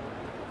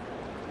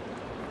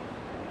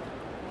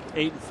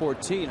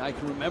 8-14. I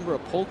can remember a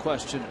poll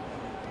question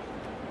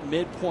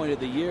midpoint of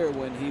the year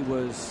when he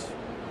was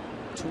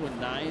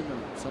 2-9 or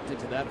something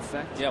to that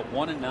effect. Yeah,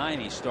 1-9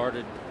 he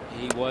started.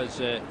 He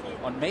was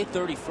on May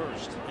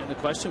 31st. And the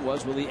question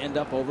was, will he end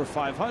up over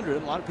 500?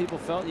 And a lot of people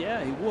felt,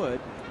 yeah, he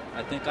would.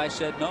 I think I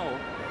said no.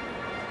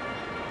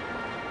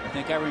 I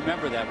think I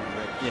remember that one,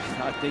 Rick.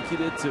 Yeah, I think you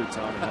did too,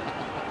 Tommy.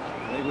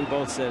 I think we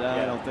both said,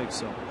 I don't think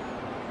so.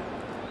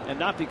 And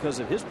not because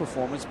of his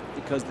performance, but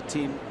because the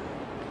team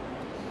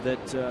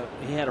that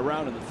he had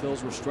around him, the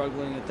Phils, were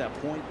struggling at that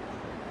point.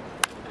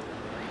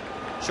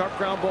 Sharp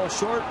ground ball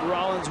short.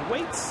 Rollins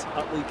waits.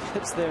 Utley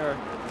gets there.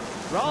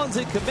 Rollins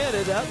in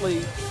committed.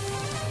 Utley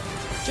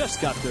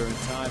just got there in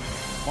time.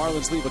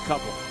 Marlins leave a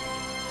couple.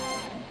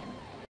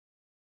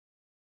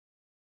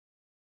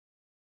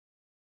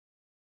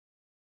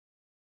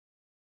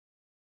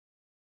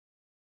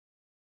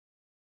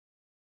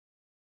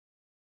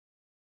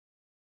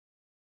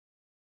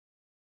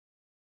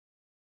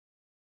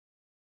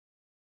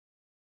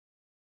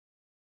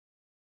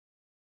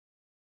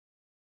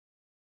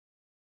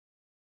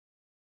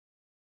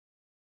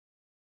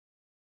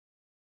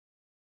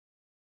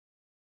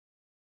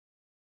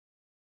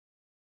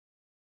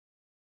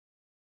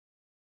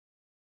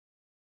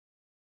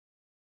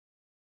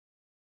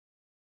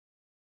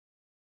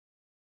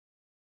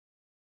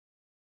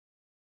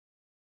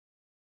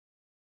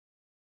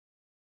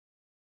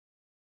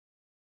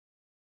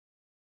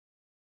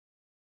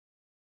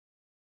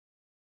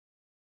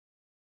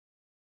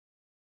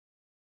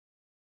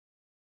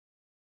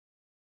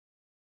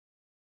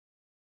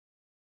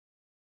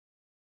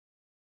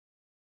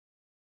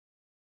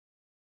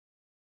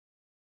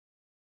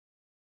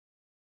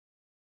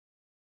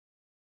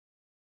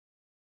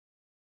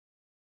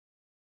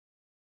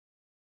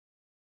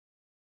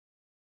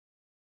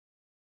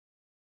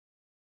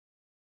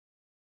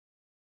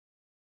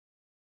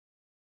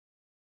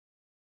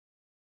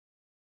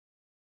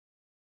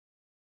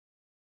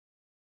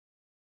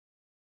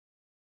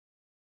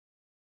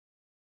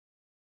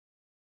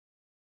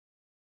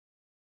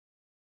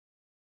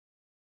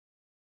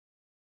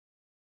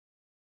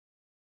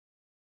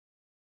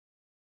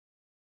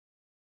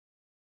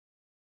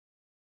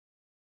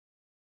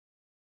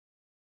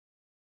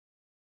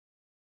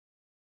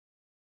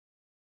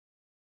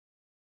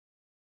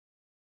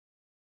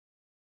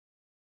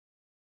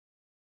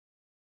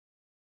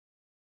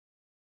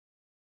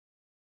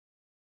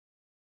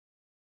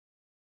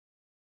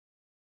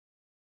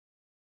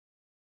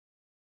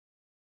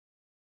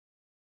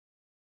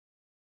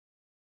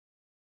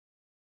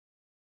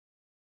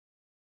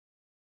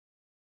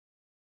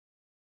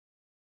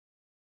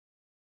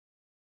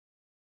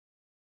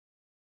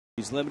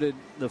 He's limited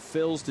the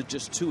Phils to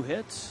just 2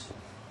 hits.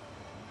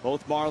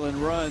 Both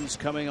Marlin runs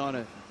coming on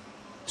a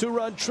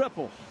 2-run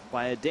triple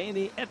by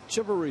Adeiny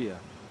Echeverria.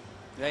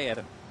 They had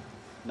a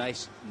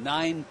nice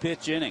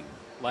 9-pitch inning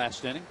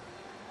last inning.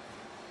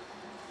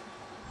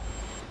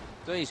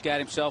 So he's got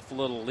himself a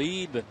little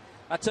lead, but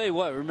I'll tell you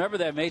what, remember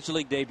that Major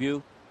League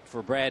debut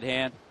for Brad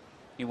Hand?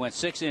 He went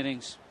 6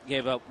 innings,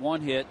 gave up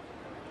 1 hit,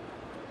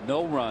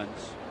 no runs.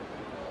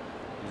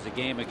 It was a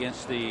game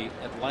against the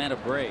Atlanta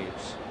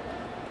Braves.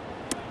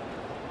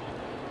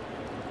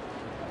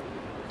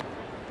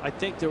 I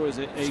think there was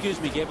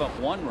gave up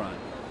 1 run.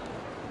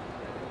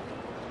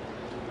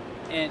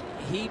 And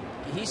he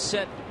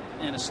set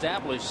and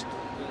established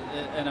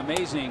an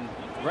amazing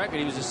record.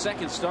 He was the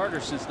 2nd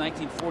starter since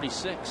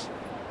 1946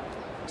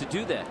 to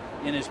do that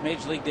in his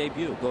Major League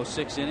debut. Go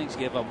 6 innings,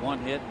 give up 1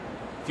 hit,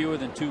 fewer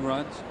than 2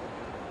 runs,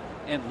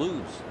 and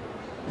lose.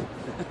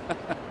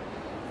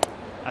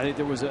 I think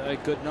there was a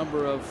good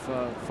number of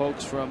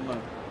folks from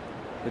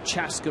the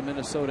Chaska,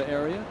 Minnesota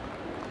area.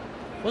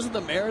 Wasn't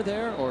the mayor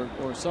there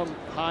or some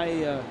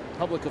high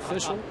public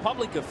official? A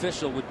public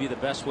official would be the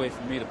best way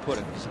for me to put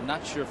it, because I'm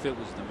not sure if it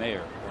was the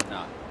mayor or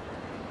not.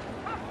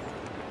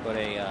 But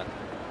a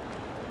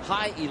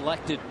high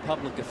elected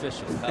public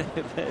official.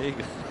 There you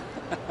go.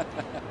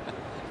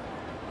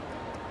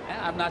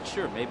 I'm not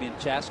sure. Maybe in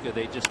Chaska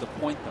they just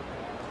appoint them.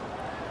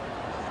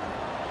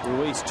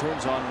 Ruiz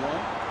turns on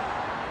 1.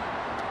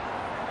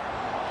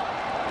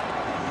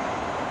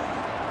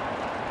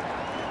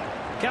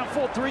 Count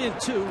full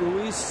 3-2.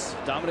 Ruiz,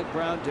 Dominic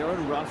Brown,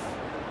 Darren Ruff.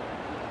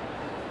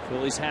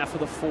 Phillies half of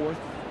the 4th.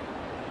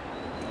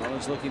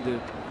 Marlins looking to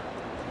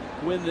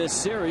win this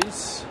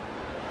series.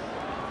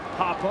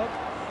 Pop up.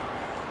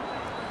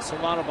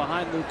 Solano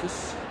behind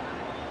Lucas.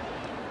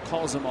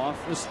 Calls him off.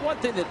 There's one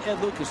thing that Ed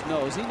Lucas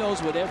knows. He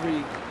knows what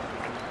everybody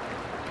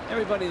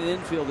in the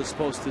infield is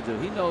supposed to do.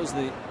 He knows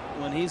that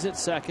when he's at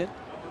second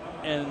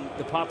and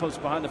the pop-up's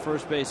behind the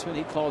first baseman,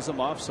 he calls him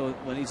off. So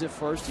when he's at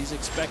first, he's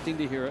expecting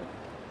to hear it.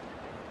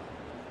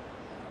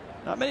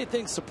 Not many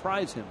things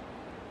surprise him.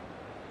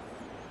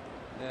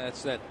 Yeah,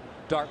 it's that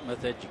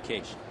Dartmouth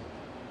education.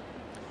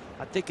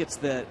 I think it's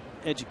that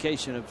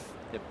education of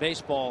the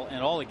baseball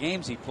and all the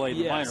games he played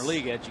in the minor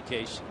league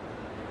education.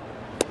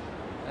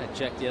 I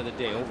checked the other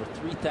day, over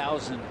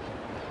 3,000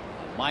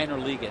 minor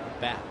league at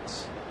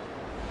bats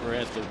for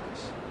Ed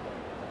Lucas.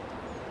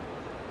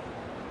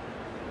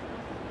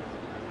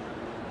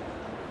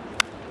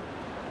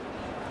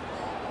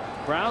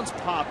 Brown's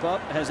pop-up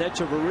has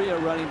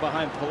Echeverria running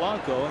behind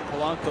Polanco, and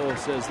Polanco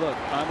says, look,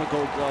 I'm a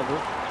Gold Glover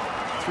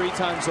 3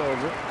 times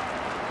over.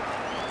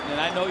 And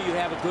I know you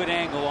have a good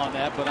angle on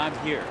that, but I'm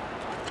here.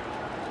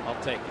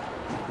 I'll take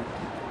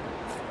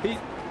it.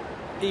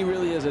 He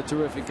really is a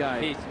terrific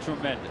guy. He's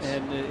tremendous.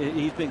 And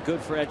he's been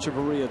good for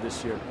Echeverria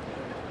this year.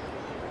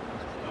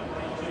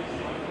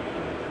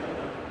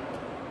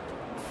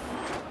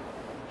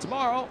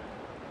 Tomorrow,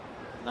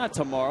 not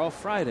tomorrow,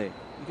 Friday.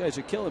 You guys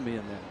are killing me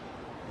in there.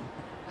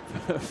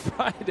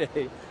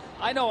 Friday.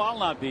 I know I'll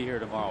not be here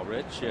tomorrow,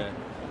 Rich.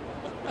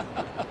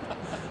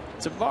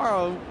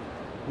 Tomorrow,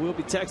 we'll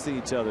be texting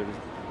each other to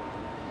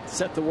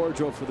set the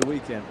wardrobe for the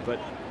weekend. But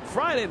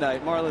Friday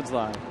night, Marlins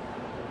Live,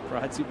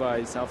 brought to you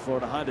by South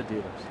Florida Honda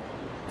dealers.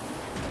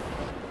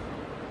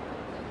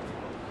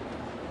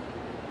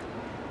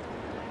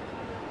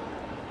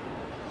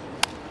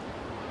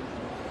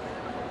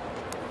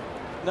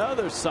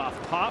 Another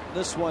soft pop.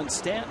 This one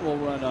Stanton will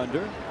run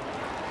under.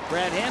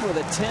 Brad Hand with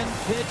a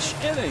 10-pitch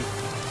inning.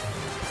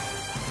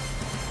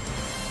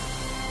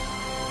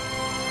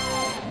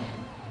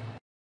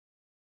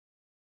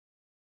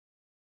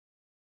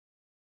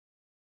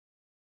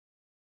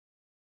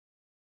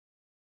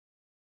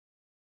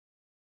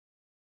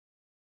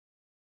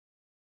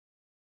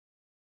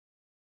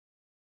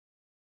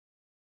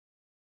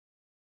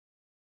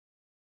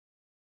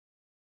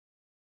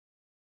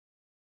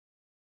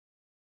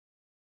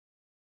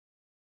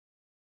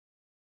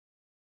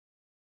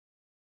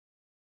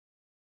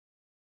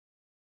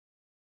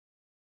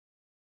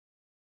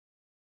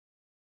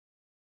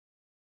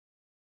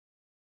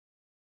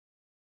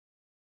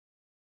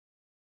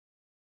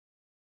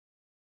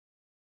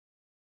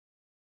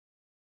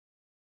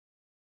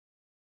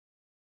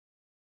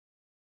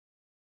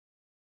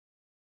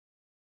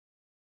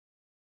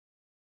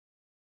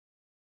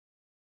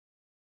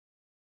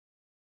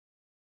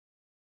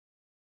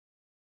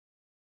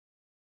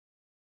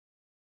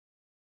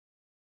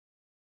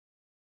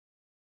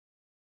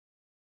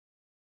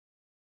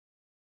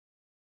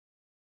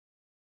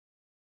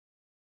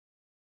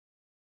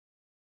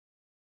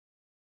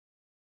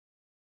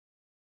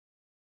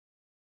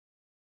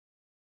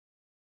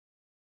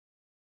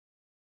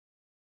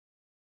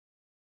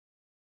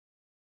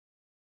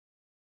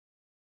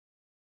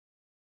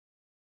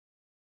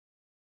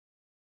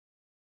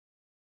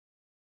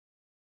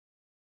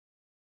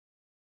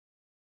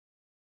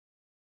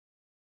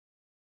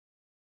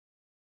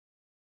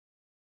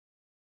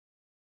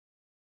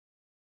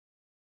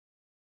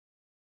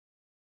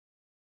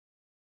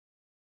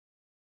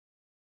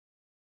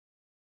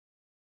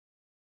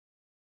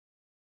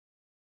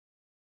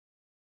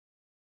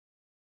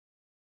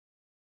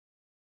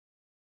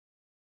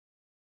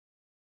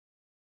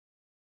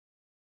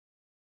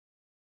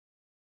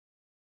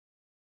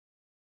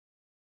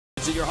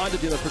 Visit your Honda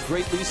dealer for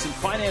great lease and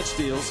finance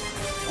deals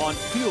on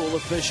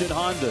fuel-efficient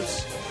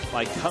Hondas.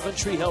 By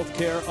Coventry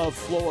Healthcare of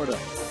Florida,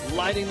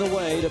 lighting the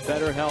way to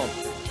better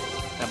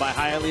health. And by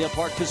Hialeah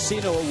Park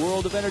Casino, a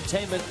world of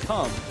entertainment.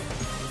 Come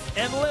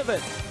and live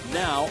it.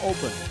 Now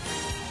open.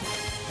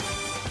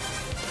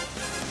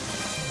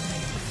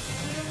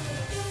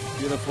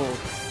 Beautiful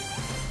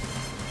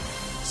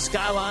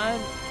skyline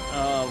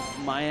of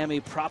Miami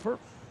proper.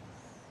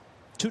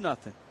 2-0.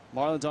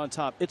 Marlins on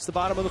top. It's the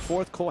bottom of the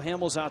fourth. Cole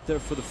Hamels out there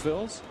for the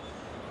Phils.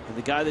 And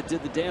the guy that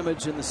did the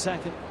damage in the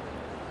second,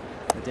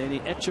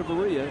 Danny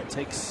Echeverria,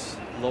 takes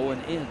low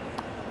and in.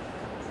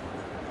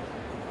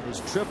 His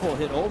triple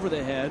hit over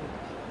the head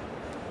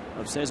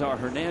of Cesar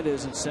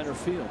Hernandez in center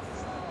field.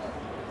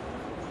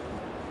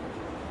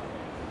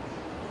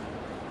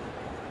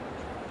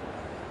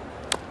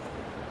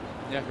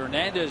 Yeah,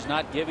 Hernandez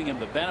not giving him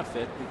the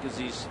benefit because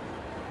he's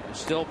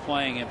still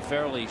playing him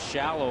fairly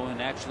shallow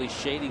and actually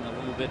shading a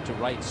little bit to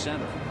right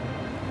center.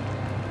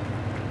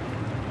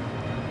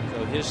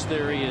 So his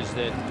theory is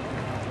that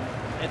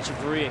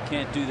Echeverria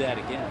can't do that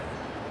again.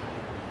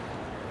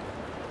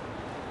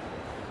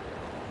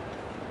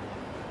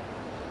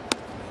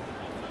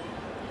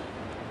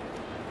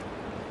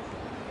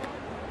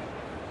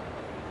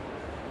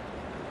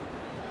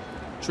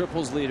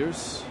 Triples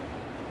leaders.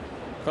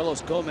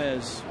 Carlos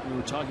Gomez, we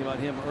were talking about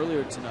him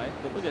earlier tonight,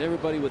 but look at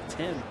everybody with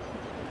 10.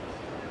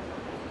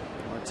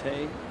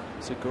 Marte,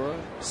 Segura,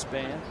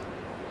 Span,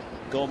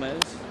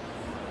 Gomez.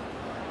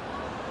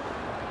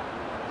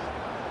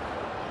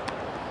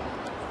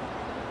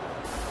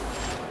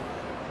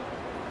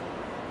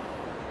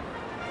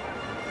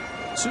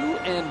 Two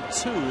and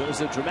two. It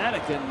was a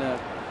dramatic and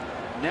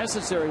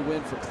necessary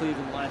win for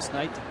Cleveland last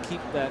night to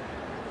keep that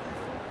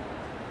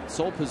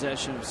sole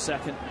possession of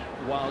second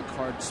wild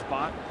card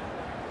spot,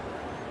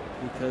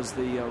 because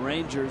the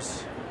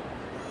Rangers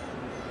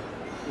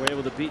were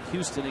able to beat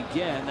Houston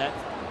again. That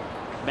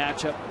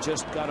matchup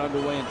just got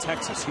underway in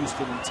Texas.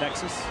 Houston and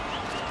Texas.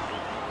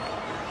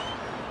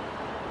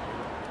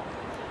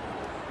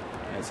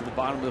 And so the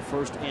bottom of the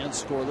first and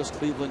scoreless.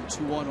 Cleveland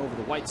 2-1 over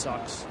the White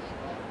Sox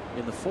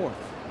in the fourth.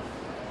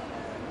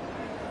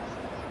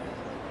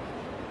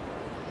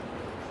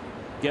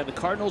 Yeah, the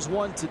Cardinals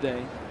won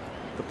today.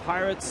 The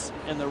Pirates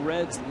and the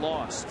Reds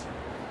lost.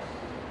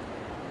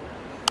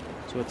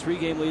 So a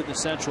 3-game lead in the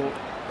Central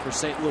for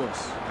St.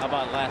 Louis. How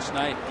about last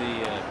night,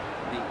 the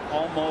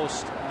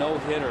almost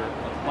no-hitter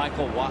of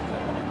Michael Wacha?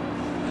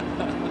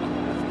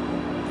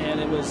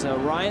 And it was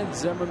Ryan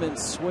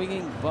Zimmerman's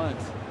swinging bunt.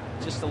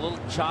 Just a little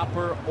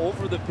chopper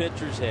over the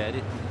pitcher's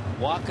head.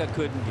 Wacha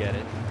couldn't get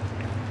it.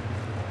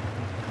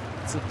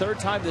 It's the third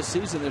time this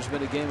season there's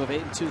been a game of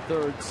 8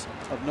 2/3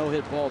 of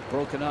no-hit ball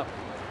broken up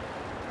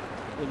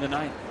in the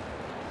ninth.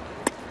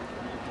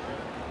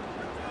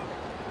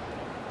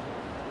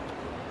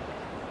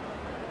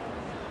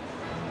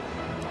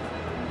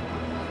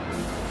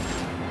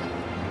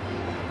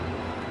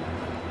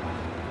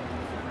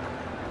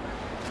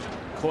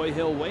 Coy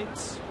Hill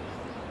waits.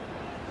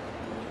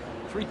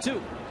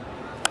 3-2.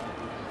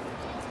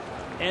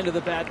 End of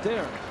the bat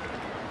there.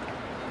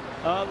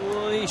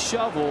 Well, he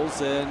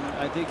shovels, and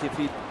I think if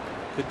he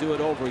could do it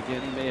over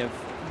again, he may have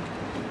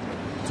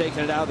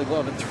taken it out of the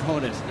glove and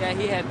thrown it. Yeah,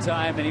 he had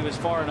time, and he was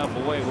far enough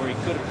away where he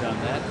could have done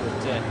that,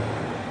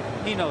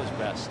 but he knows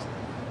best.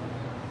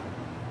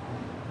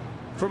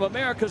 From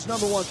America's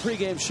 #1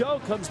 pregame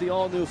show comes the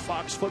all-new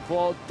Fox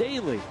Football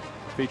Daily,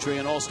 featuring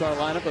an all-star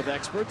lineup of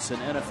experts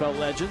and NFL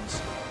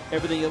legends.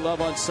 Everything you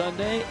love on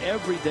Sunday,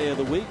 every day of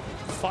the week.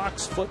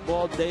 Fox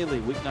Football Daily,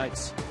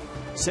 weeknights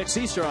 6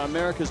 Eastern on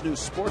America's new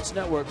sports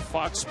network,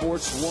 Fox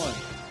Sports 1.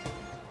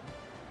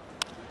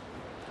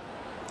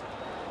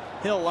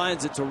 Hill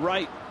lines it to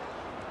right.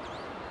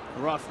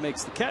 Ruff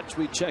makes the catch.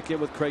 We check in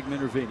with Craig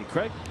Minervini.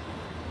 Craig?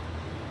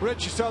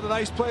 Rich, you saw the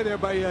nice play there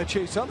by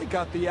Chase Utley.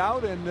 Got the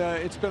out, and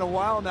it's been a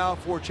while now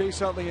for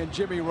Chase Utley and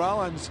Jimmy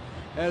Rollins,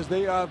 as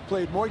they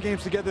played more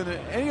games together than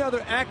any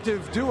other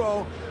active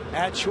duo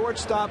at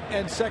shortstop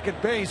and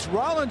second base.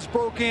 Rollins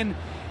broke in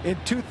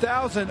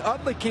 2000.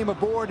 Utley came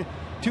aboard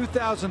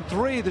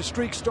 2003, the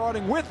streak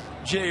starting with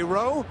J.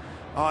 Rowe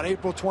on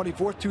April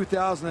 24th,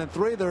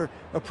 2003. They're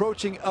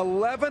approaching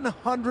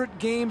 1,100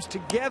 games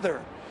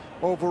together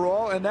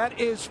overall, and that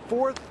is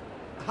fourth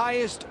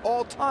highest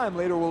all-time.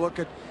 Later we'll look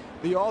at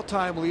the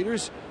all-time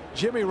leaders.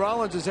 Jimmy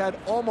Rollins has had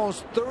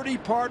almost 30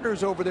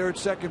 partners over there at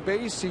second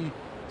base. He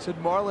said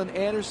Marlon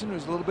Anderson,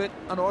 who's a little bit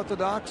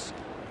unorthodox,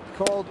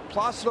 called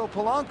Placido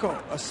Polanco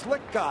a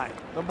slick guy.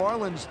 The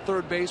Marlins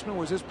third baseman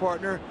was his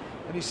partner,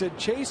 and he said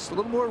Chase a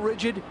little more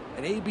rigid,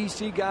 an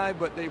ABC guy,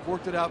 but they've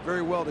worked it out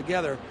very well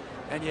together,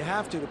 and you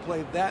have to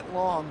play that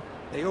long.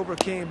 They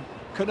overcame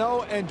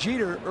Cano and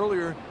Jeter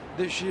earlier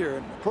this year,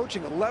 and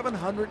approaching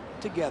 1,100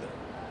 together.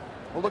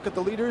 We'll look at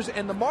the leaders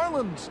and the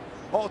Marlins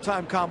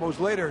all-time combos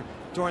later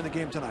during the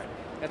game tonight.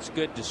 That's a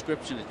good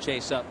description of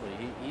Chase Utley.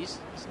 He's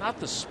not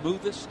the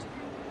smoothest,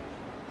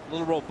 a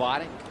little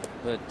robotic,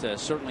 but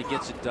certainly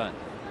gets it done.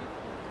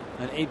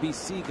 An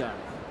ABC guy.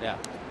 Yeah.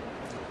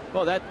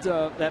 Well,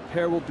 that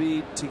pair will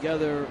be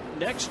together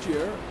next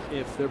year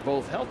if they're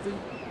both healthy.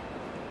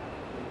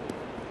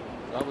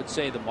 I would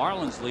say the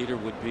Marlins leader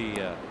would be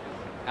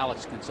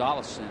Alex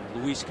Gonzalez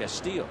and Luis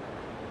Castillo.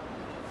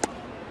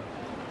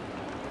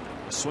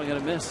 Swing and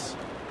a miss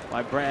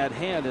by Brad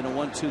Hand in a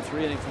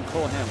 1-2-3 inning from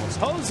Cole Hamels.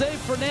 Jose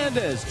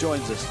Fernandez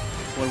joins us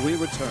when we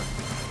return.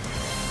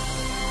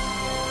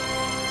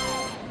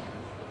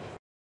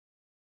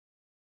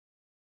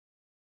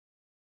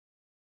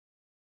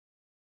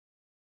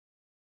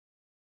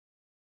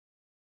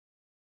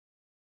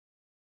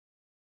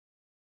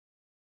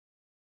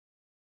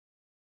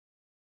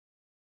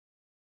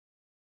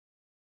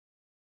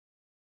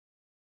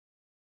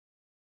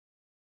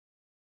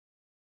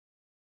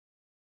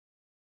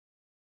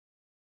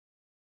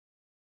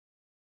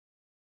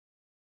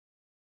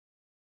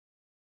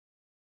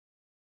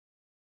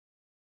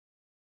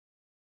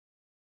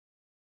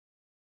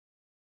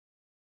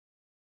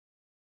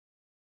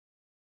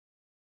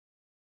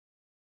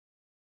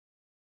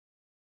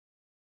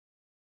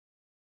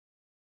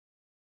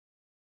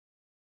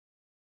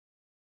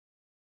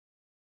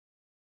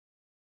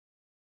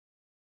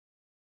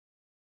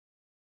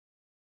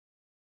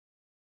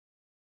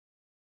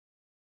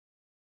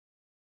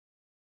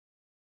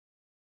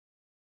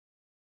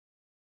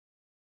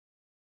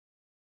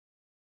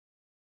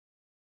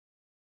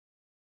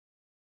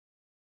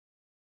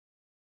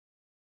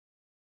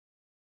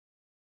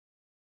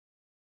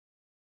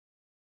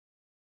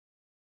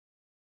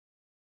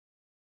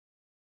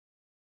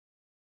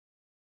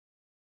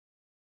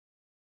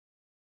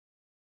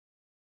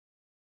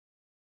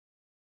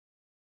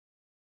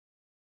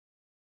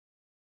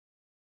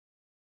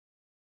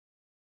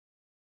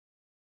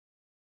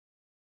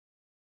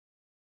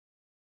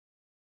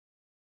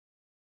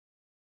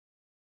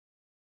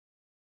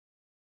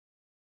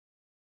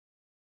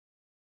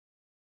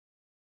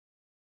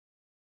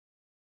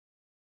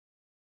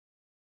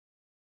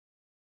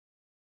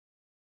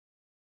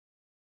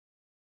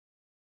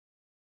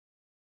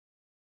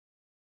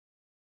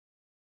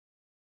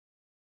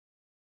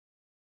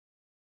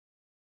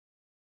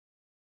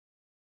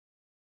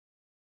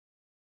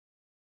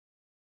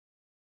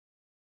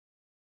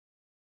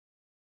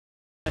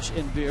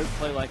 In Beard,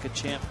 Play Like a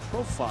Champ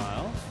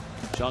profile.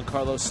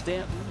 Giancarlo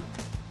Stanton.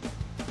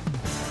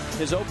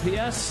 His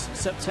OPS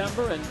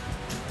September and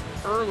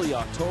early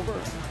October,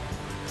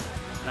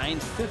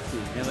 950.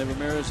 Hanley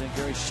Ramirez and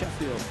Gary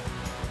Sheffield.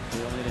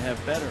 We all need to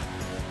have better.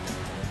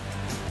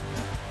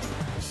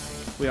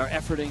 We are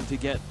efforting to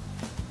get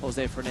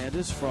Jose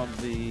Fernandez from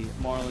the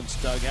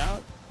Marlins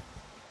dugout.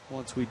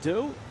 Once we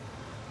do,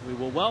 we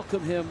will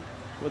welcome him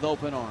with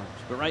open arms.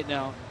 But right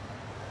now,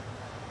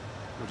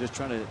 we're just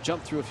trying to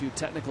jump through a few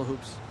technical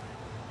hoops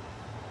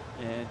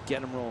and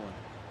get him rolling.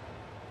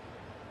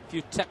 A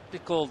few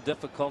technical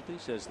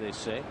difficulties, as they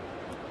say.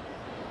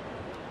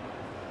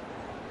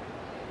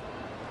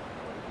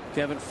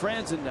 Kevin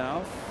Franzen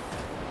now.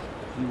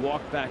 He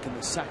walked back in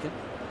the second.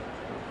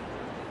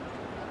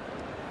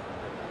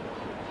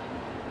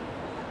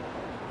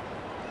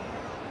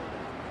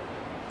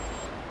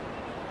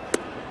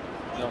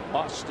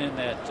 Lost in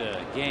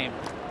that game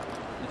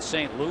in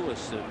St.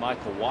 Louis.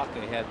 Michael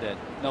Wacha had that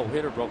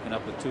no-hitter broken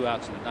up with 2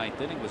 outs in the ninth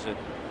inning. Was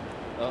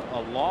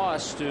a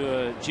loss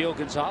to Gio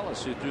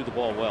Gonzalez, who threw the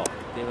ball well.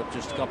 Gave up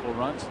just a couple of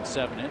runs in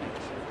 7 innings.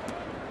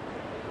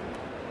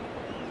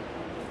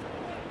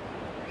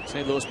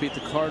 St. Louis beat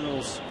the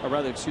Cardinals, or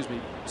rather, excuse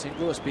me, St.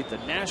 Louis beat the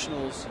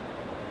Nationals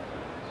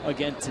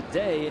again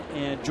today,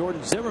 and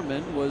Jordan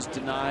Zimmerman was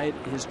denied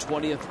his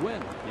 20th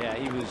win. Yeah,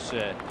 he was.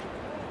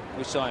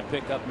 We saw him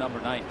pick up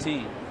number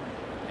 19,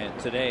 and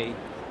today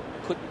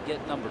couldn't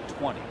get number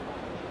 20.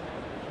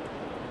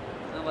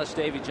 Unless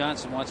Davey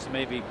Johnson wants to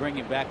maybe bring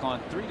him back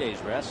on 3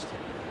 days rest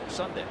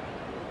Sunday.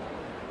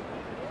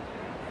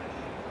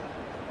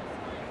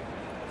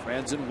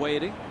 Franzen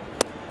waiting.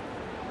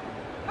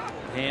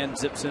 Hand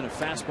zips in a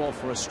fastball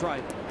for a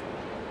strike,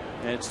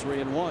 and it's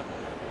 3-1.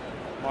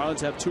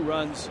 Marlins have 2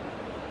 runs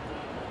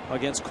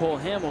against Cole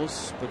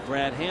Hamels, but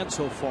Brad Hand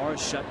so far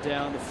has shut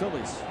down the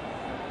Phillies.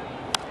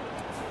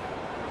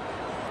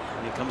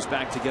 And he comes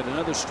back to get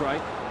another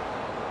strike,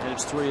 and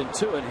it's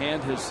 3-2, and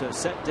Hand has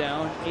set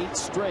down 8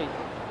 straight.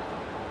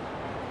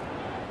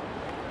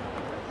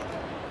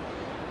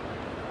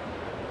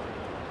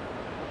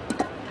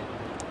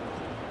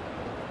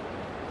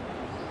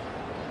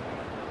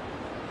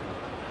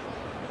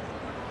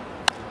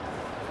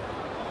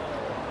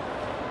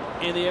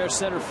 In the air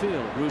center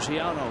field,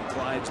 Ruggiano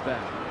glides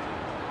back,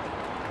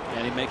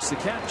 and he makes the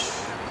catch.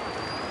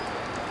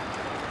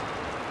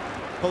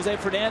 Jose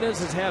Fernandez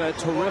has had a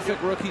terrific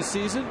rookie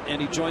season,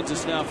 and he joins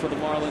us now for the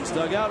Marlins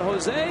dugout.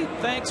 Jose,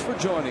 thanks for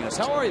joining us.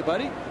 How are you,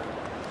 buddy?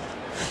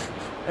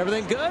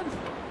 Everything good?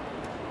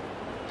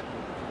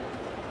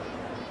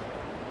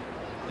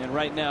 And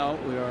right now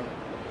we are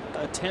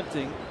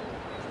attempting.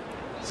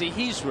 See,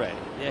 he's ready.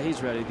 Yeah,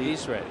 he's ready.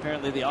 He's ready.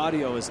 Apparently the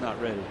audio is not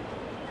ready.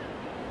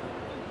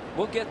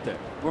 We'll get there.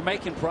 We're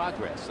making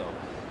progress, though.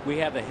 We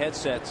have the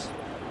headsets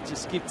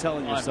Just keep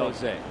telling yourself.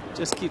 Jose.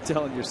 Just keep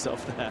telling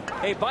yourself that.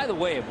 Hey, by the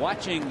way,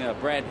 watching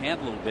Brad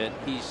Hand a little bit,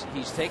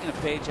 he's taken a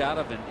page out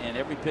of, and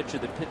every pitcher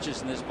that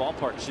pitches in this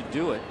ballpark should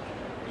do it.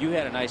 You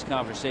had a nice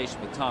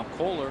conversation with Tom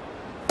Kohler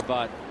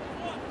about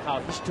how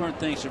he's turned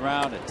things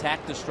around,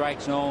 attacked the strike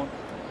zone,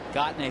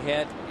 gotten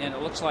ahead, and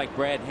it looks like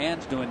Brad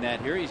Hand's doing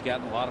that here. He's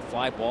gotten a lot of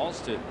fly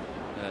balls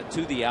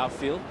to the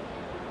outfield.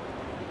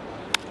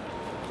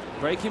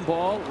 Breaking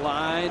ball,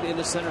 line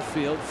into center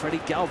field. Freddie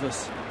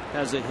Galvis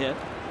has a hit.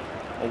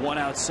 A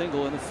 1-out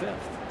single in the 5th.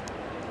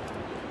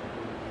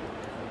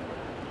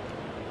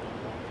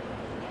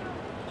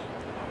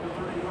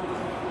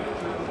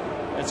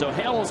 And so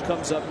Hamels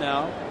comes up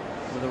now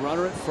with a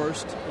runner at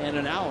first and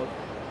an out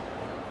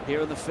here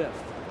in the 5th.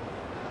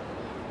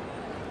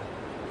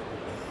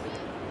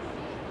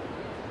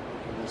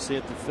 And we'll see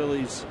if the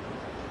Phillies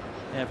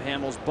have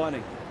Hamels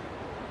bunting.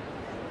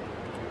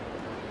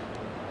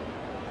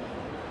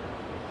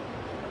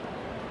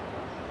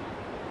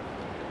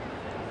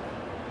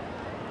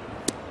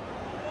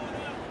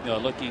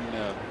 Looking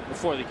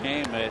before the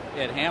game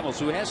at Hamels,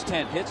 who has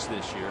 10 hits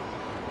this year.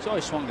 He's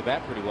always swung the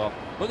bat pretty well.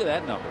 Look at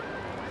that number.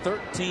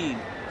 13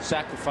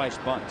 sacrifice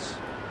bunts.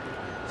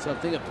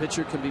 Something a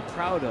pitcher can be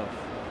proud of.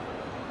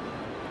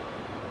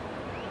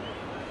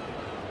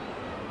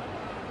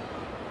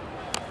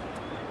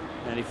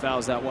 And he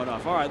fouls that one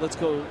off. All right, let's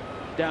go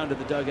down to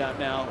the dugout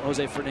now.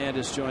 Jose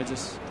Fernandez joins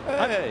us.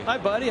 Hey. Hi,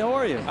 buddy. How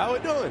are you? How we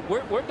doing?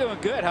 We're doing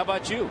good. How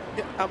about you?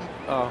 Yeah,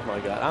 oh, my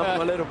God.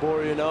 I'm a little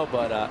bored,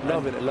 but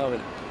loving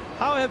it.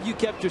 How have you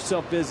kept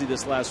yourself busy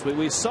this last week?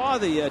 We saw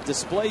the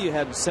display you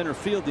had in center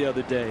field the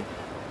other day.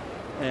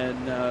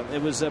 And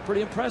it was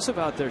pretty impressive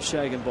out there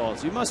shagging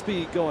balls. You must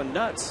be going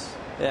nuts.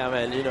 Yeah,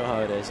 man, you know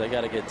how it is. I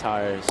got to get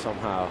tired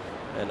somehow.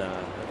 And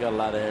I got a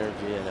lot of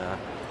energy and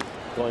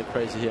going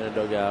crazy here in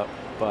the dugout.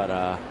 But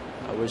I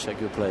wish I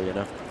could play,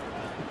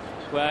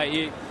 Well,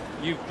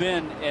 you've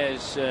been,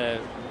 as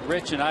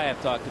Rich and I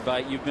have talked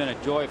about, you've been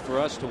a joy for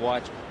us to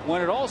watch. When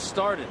it all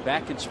started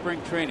back in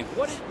spring training,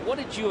 what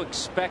did you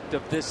expect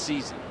of this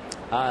season?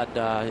 I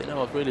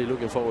was really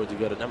looking forward to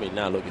go to,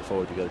 not looking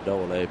forward to go to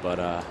Double-A, but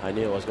I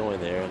knew I was going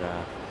there, and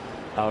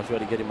I was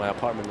already getting my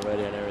apartment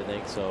ready and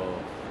everything. So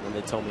when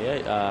they told me,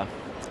 hey,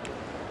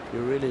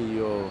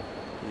 you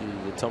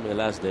told me the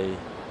last day,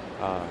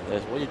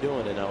 what are you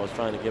doing? And I was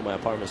trying to get my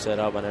apartment set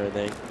up and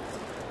everything,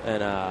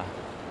 and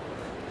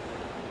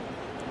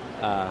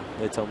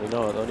they told me,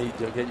 no, don't need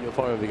to get your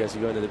apartment because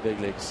you're going to the big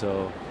leagues.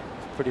 So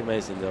it's pretty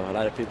amazing, though. A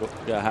lot of people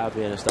got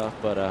happy and stuff,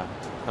 but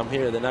I'm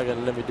here. They're not going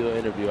to let me do an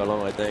interview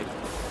alone, I think.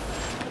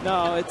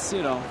 No, it's,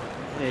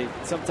 hey,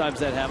 sometimes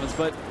that happens,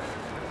 but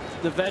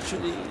the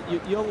veteran,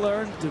 you'll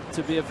learn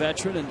to be a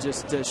veteran and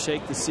just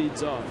shake the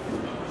seeds off.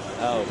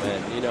 Oh,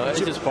 man, it's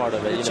just part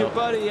of it. It's your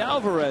buddy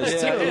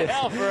Alvarez, too.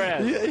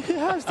 Alvarez. Yeah, he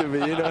has to be,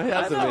 he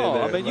has to be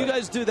there. I mean, you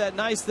guys do that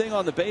nice thing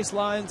on the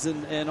baselines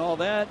and all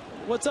that.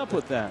 What's up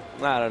with that?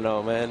 I don't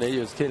know, man. He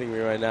was kidding me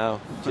right now.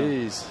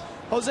 Jeez.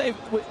 Jose,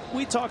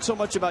 we talk so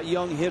much about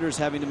young hitters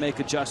having to make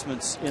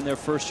adjustments in their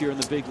first year in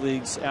the big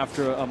leagues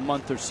after a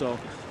month or so.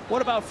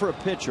 What about for a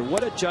pitcher?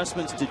 What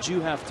adjustments did you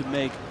have to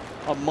make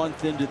a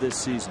month into this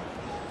season?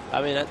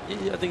 I mean, I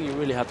think you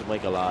really have to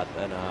make a lot.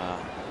 And,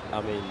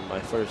 my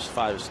first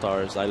 5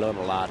 stars, I learned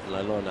a lot. And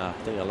I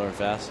think I learned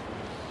fast.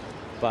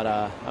 But,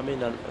 a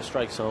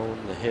strike zone,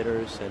 the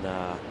hitters, and,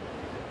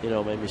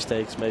 made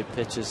mistakes, made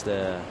pitches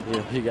that,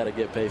 you got to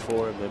get paid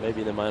for it. But maybe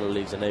in the minor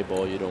leagues and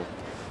A-ball, you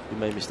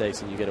make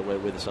mistakes and you get away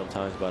with it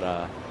sometimes.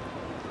 But,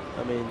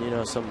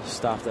 some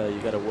stuff that you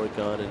got to work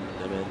on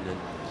and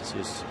it's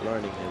just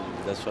learning.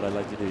 And that's what I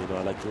like to do.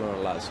 I like to learn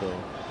a lot. So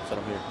that's what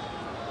I'm here.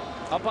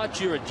 How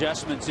about your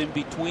adjustments in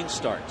between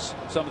starts?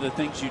 Some of the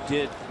things you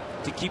did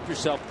to keep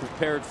yourself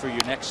prepared for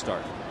your next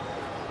start.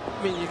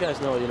 You guys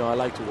know, I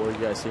like to work.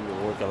 You guys see me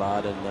work a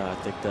lot. And I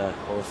think that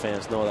all the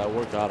fans know that I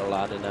work out a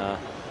lot. And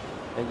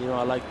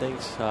I like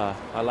things.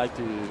 I like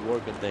to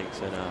work on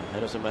things, and it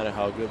doesn't matter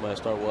how good my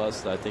start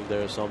was. I think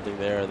there's something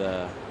there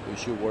that we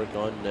should work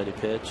on in any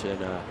pitch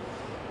and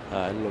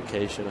any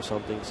location or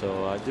something.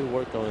 So I do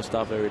work on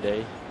stuff every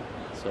day.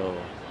 So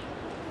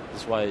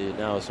that's why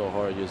now it's so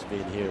hard just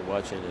being here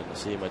watching and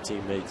seeing my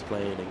teammates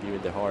playing and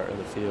giving their heart on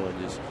the field and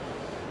just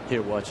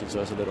here watching.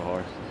 So it's a little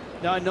hard.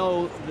 Now I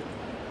know that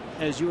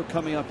as you were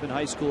coming up in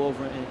high school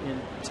over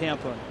in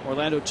Tampa,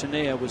 Orlando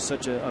Chinea was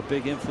such a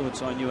big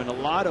influence on you, and a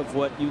lot of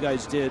what you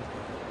guys did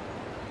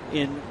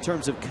in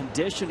terms of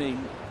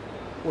conditioning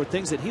were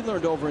things that he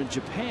learned over in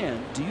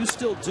Japan. Do you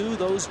still do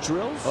those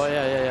drills? Oh,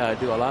 yeah. I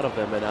do a lot of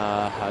them, and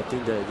I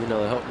think that, they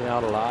help me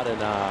out a lot,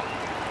 and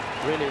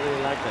really,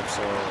 really like them,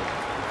 so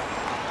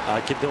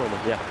I keep doing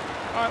them, yeah.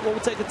 All right, well, we'll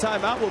take a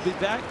timeout. We'll be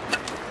back.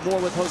 More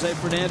with Jose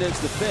Fernandez,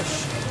 the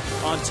Fish,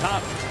 on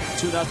top,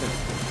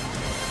 2-0.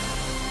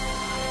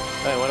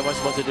 Hey, what am I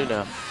supposed to do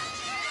now?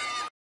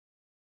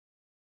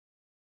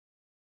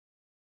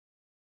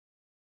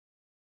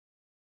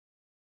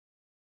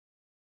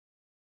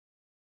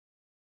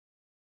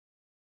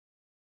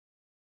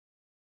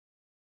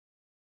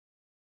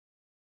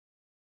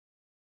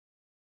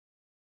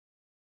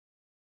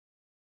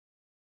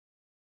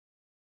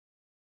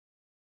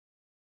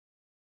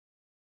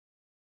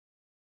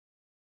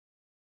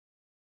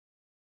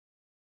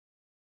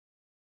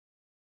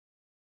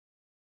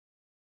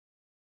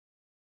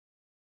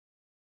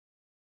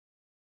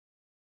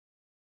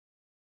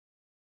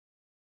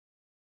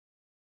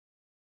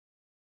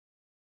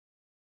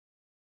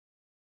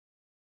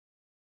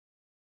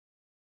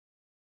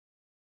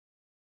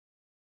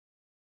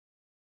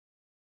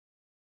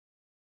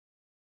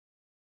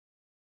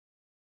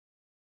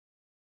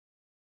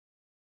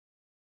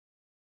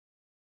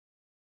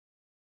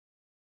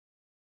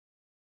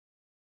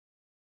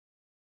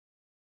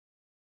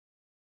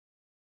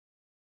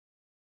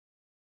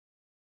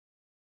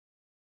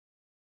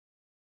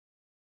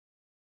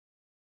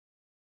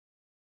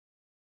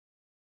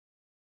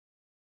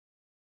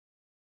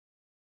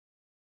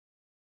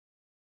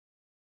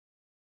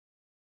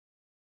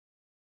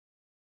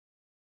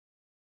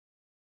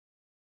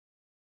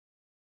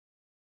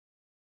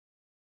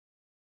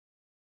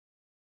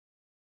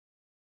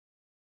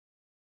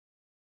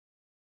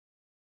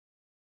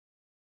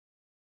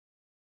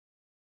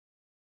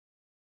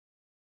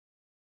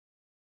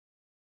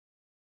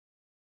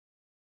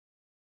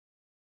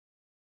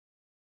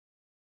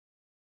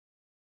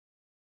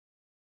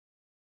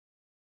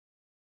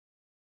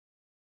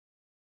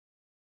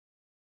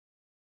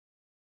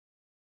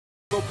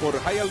 por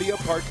Hialeah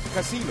Park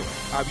Casino.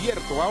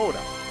 Abierto ahora.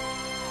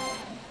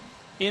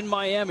 In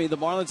Miami, the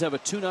Marlins have a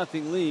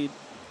 2-0 lead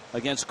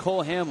against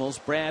Cole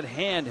Hamels. Brad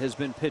Hand has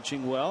been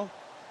pitching well.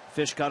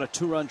 Fish got a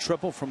 2-run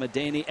triple from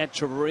Adeiny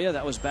Echeverria.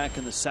 That was back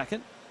in the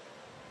second.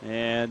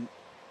 And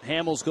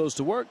Hamels goes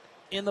to work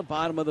in the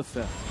bottom of the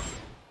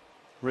fifth.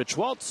 Rich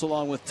Waltz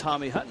along with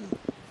Tommy Hutton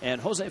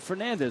and Jose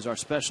Fernandez, our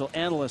special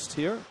analyst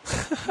here.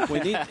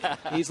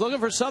 He's looking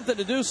for something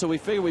to do, so we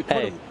figure we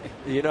put him.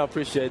 You know, I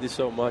appreciate this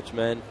so much,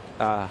 man.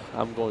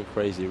 I'm going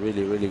crazy,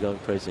 really going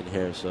crazy in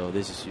here, so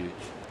this is huge.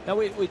 Now,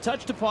 we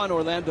touched upon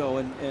Orlando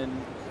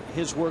and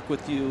his work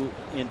with you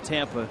in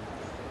Tampa.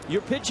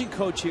 Your pitching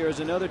coach here is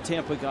another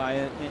Tampa guy,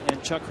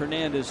 and Chuck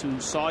Hernandez,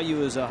 who saw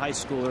you as a high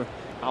schooler.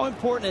 How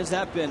important has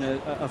that been,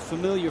 a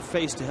familiar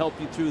face to help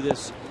you through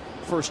this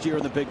first year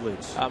in the big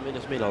leagues? I mean,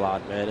 it's mean a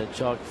lot, man. And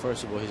Chuck,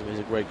 first of all, he's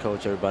a great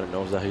coach. Everybody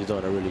knows that. He's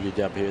doing a really good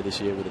job here this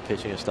year with the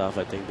pitching and stuff.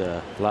 I think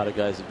a lot of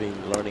guys have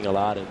been learning a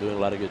lot and doing a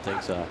lot of good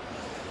things.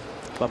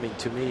 I mean,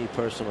 to me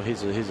personally,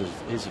 he's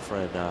a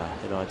friend.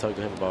 You know, I talk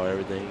to him about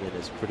everything, and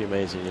it's pretty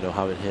amazing. You know,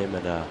 having him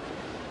and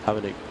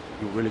having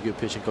a really good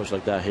pitching coach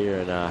like that here,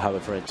 and have a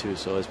friend too.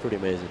 So it's pretty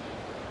amazing.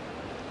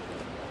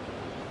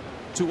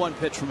 2-1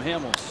 pitch from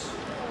Hamels.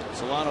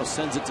 Solano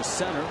sends it to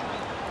center.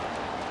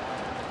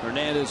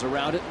 Hernandez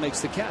around it, makes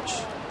the catch.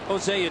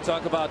 Jose, you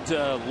talk about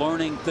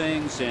learning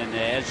things, and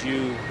as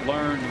you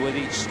learned with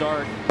each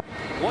start,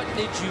 what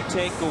did you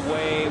take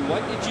away?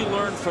 What did you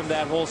learn from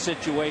that whole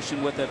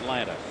situation with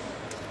Atlanta?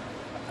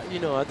 You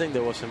know, I think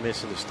there was a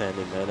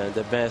misunderstanding, man. And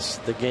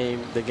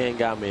the game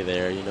got me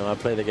there. You know, I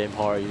play the game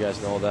hard. You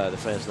guys know that. The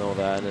fans know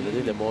that. And I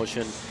think the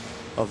emotion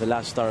of the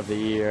last start of the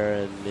year,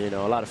 and you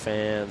know, a lot of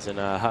fans, and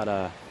I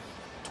had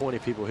 20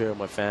 people here in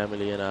my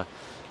family, and I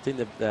think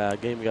the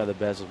game got the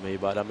best of me.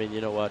 But I mean,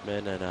 you know what,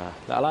 man, and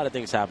a lot of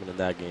things happened in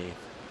that game.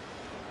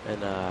 And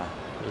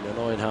you know,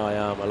 knowing how I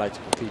am, I like to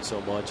compete so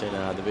much,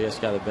 and the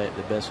best got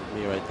the best of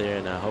me right there.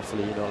 And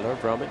hopefully, you know, learn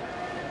from it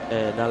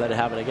and not let it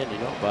happen again, you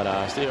know.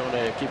 But still going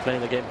to keep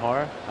playing the game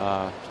hard.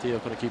 Still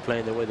going to keep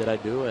playing the way that I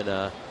do,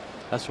 and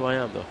that's who I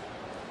am, though.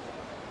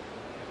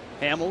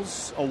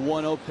 Hamels, a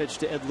 1-0 pitch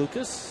to Ed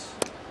Lucas.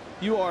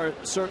 You are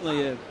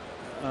certainly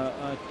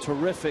a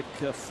terrific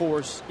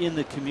force in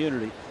the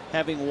community.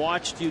 Having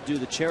watched you do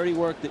the charity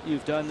work that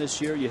you've done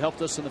this year, you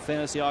helped us in the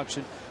fantasy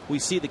auction. We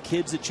see the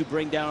kids that you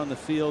bring down on the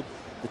field,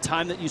 the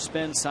time that you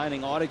spend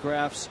signing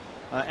autographs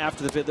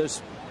after the bid.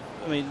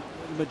 I mean,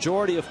 the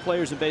majority of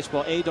players in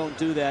baseball, A, don't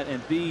do that,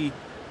 and B,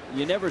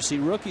 you never see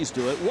rookies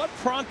do it. What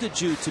prompted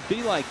you to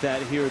be like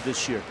that here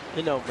this year?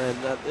 You know, man,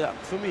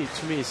 to me,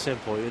 it's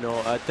simple. You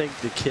know, I think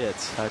the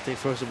kids. I think,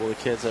 first of all, the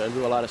kids. I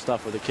do a lot of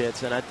stuff with the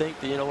kids. And I think,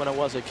 you know, when I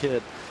was a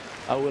kid,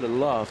 I would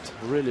have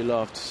really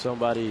loved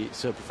somebody, a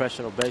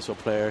professional baseball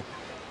player,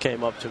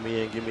 came up to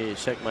me and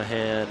shake my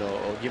hand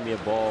or give me a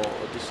ball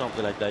or do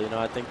something like that. You know,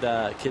 I think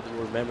that kid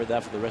will remember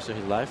that for the rest of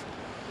his life.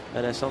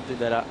 And that's something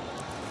that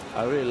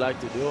I really like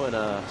to do,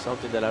 and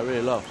something that I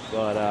really love.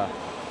 But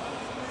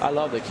I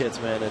love the kids,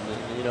 man,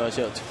 and you know,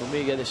 so for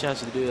me, getting a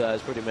chance to do that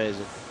is pretty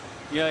amazing.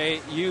 Yeah,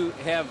 you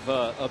have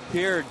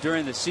appeared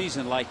during the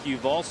season like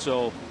you've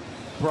also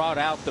brought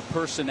out the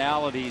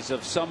personalities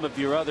of some of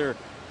your other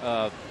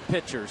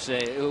pitchers.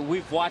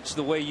 We've watched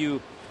the way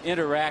you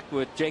interact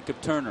with Jacob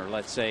Turner,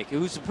 let's say,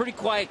 who's a pretty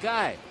quiet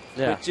guy.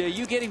 Yeah. But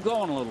you get him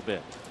going a little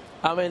bit.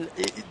 I mean,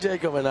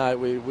 Jacob and I,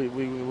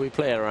 we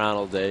play around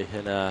all day,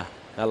 and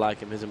I like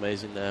him. He's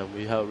amazing.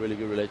 We have a really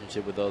good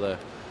relationship with all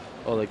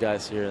the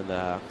guys here,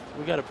 and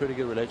we got a pretty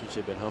good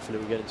relationship, and hopefully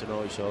we're getting to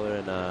know each other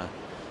and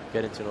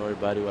getting to know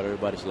everybody, what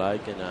everybody's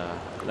like, and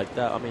like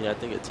that. I mean, I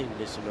think a team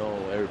needs to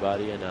know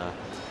everybody, and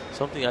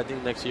I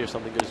think next year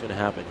something good is going to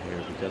happen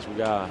here, because we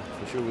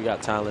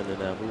got talent,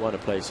 and we want to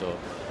play. So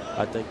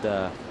I think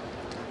that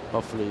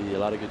hopefully a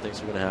lot of good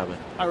things are going to happen.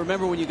 I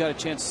remember when you got a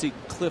chance to see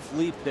Cliff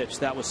Lee pitch.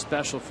 That was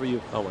special for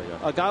you. Oh, my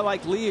God. A guy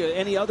like Lee,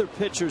 any other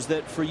pitchers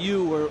that for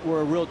you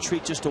were a real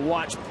treat just to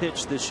watch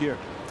pitch this year?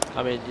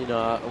 I mean, you know,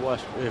 I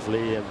watched Cliff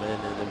Lee in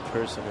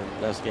person,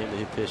 and last game that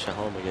he pitched at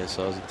home against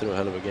us, he threw a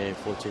hell of a game,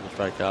 14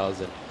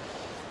 strikeouts,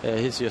 and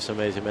he's just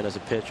amazing, man, as a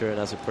pitcher and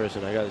as a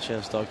person. I got a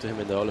chance to talk to him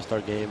in the All-Star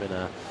game,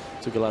 and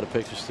took a lot of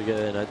pictures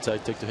together, and I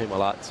took to him a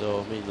lot.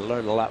 So, I mean, I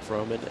learned a lot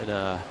from it,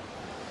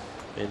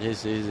 and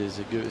he's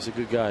a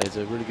good guy. He's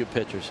a really good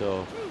pitcher,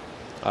 so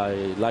I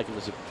like him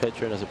as a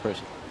pitcher and as a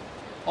person.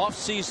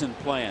 Off-season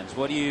plans.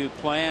 What do you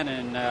plan,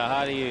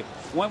 and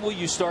when will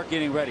you start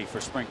getting ready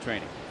for spring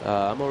training?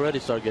 I'm already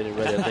start getting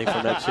ready, I think,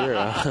 for next year.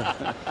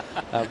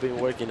 I've been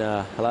working.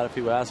 A lot of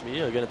people ask me,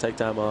 you're going to take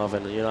time off,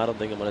 and you know, I don't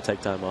think I'm going to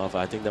take time off.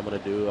 I think I'm going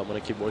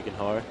to keep working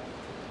hard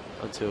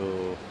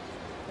until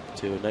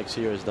next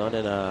year is done,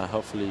 and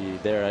hopefully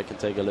there I can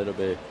take a little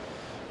bit,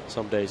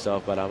 some days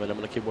off. But I mean, I'm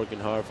going to keep working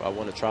hard. I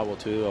want to travel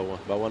too.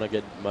 I want to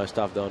get my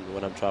stuff done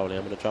when I'm traveling.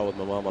 I'm going to travel with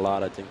my mom a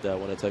lot. I think that I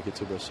want to take her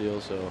to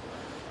Brazil, so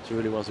she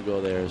really wants to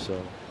go there. So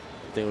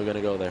I think we're going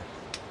to go there.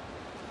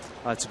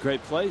 That's a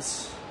great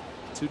place.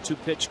 2-2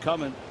 pitch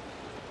coming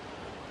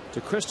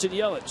to Christian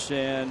Yelich,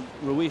 and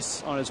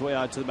Ruiz on his way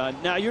out to the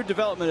mound. Now, your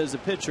development as a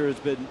pitcher has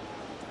been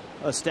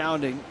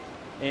astounding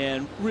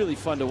and really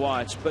fun to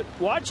watch. But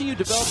watching you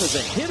develop as a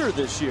hitter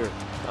this year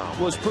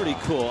was pretty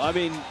cool. I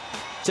mean,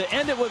 to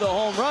end it with a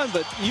home run,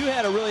 but you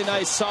had a really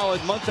nice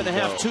solid month and a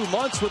half, 2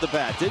 months with the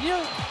bat, didn't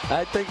you?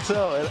 I think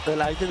so.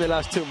 And I think the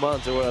last 2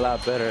 months were a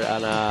lot better.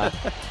 And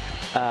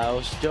I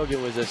was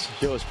joking with this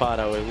Joe's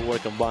partner. We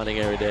work on bonding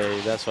every day.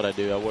 That's what I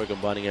do. I work on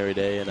bonding every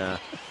day, and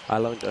I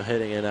learned on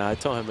hitting. And I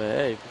told him,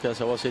 hey, because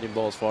I was hitting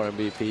balls for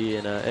MVP,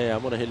 and hey, I'm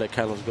going to hit like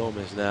Carlos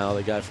Gomez now,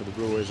 the guy from the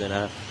Brewers. And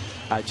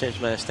I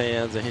changed my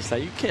stance, and he's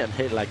like, you can't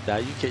hit like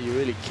that. You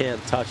really can't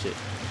touch it,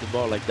 the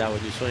ball like that.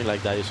 When you swing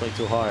like that, you swing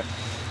too hard.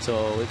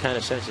 So we kind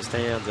of changed the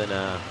stance, and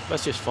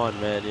that's just fun,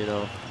 man. You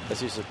know, that's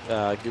just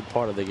a good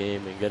part of the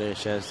game, and getting a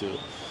chance to,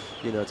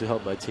 you know, to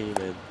help my team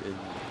and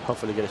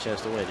hopefully get a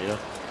chance to win. You know.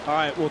 All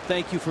right. Well,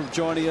 thank you for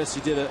joining us.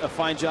 You did a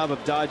fine job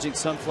of dodging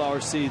sunflower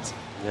seeds.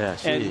 Yeah,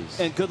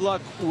 and good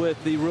luck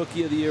with the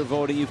Rookie of the Year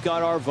voting. You've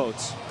got our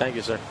votes. Thank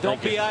you, sir.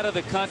 Don't be out of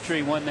the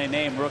country when they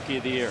name Rookie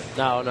of the Year.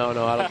 No, I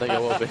don't think I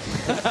will be.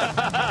 All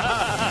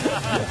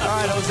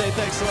right, Jose,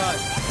 thanks a lot.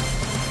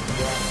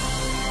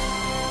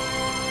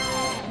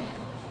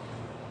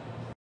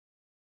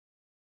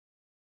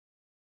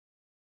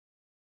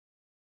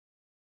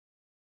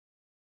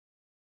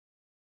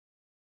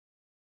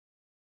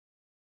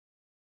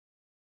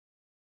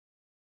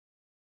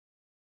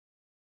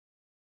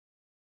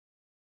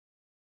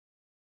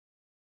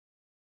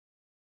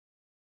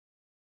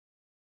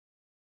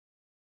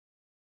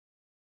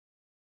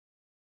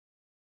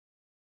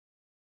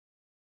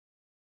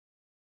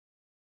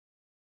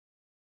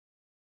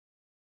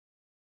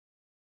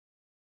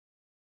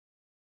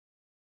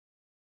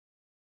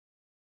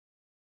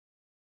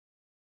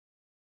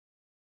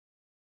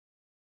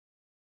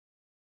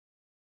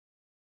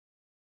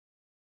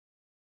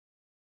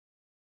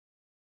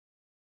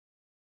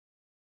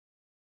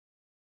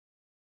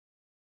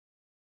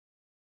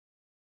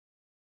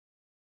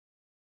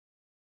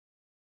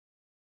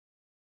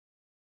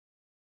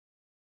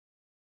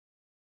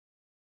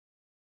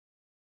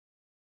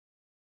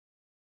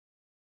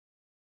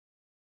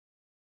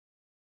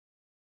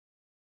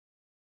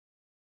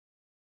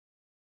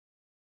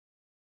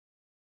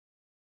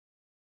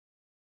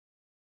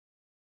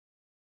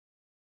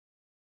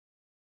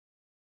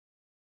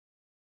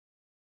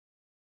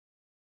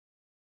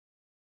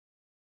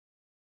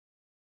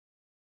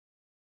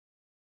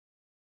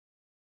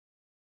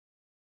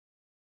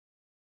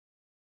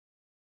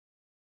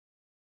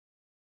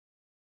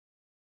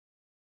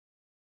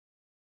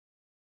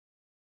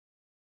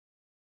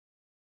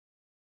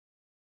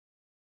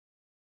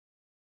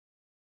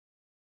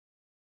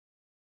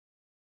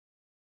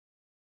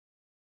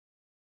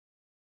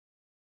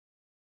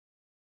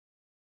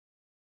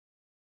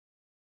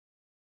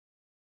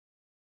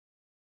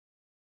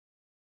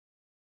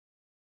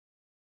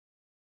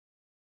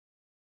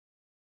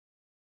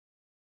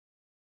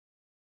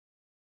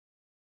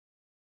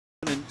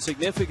 And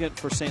significant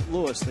for St.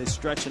 Louis. They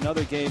stretch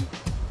another game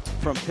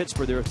from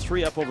Pittsburgh. They're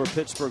 3 up over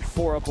Pittsburgh,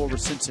 4 up over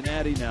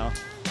Cincinnati now.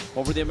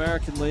 Over the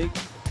American League,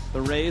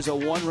 the Rays a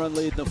 1-run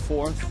lead in the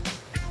 4th.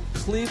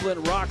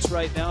 Cleveland rocks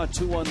right now, a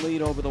 2-1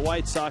 lead over the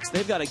White Sox.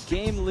 They've got a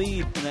game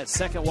lead in that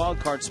second wild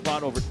card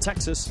spot over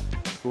Texas,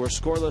 who are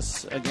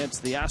scoreless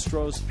against the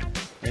Astros.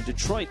 And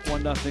Detroit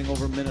 1-0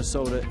 over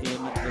Minnesota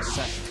in the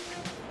second.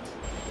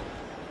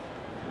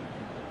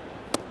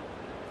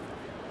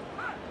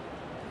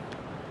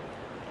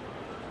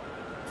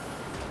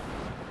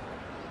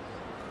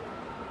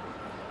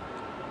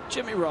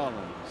 Jimmy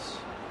Rollins.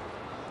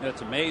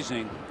 It's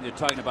amazing. You're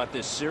talking about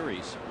this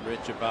series,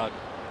 Rich, about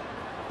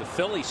the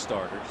Philly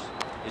starters.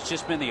 It's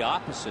just been the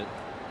opposite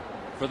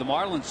for the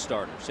Marlins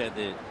starters. Had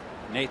the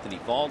Nathan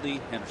Eovaldi,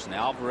 Henderson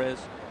Alvarez,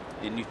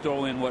 and you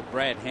throw in what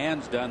Brad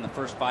Hand's done the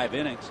first 5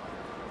 innings.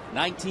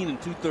 19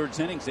 2/3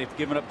 innings, they've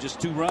given up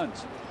just 2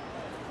 runs.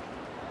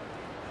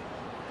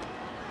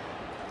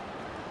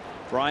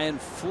 Brian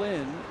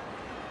Flynn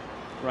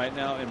right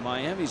now in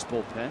Miami's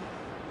bullpen.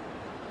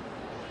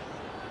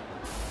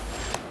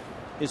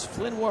 Is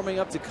Flynn warming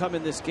up to come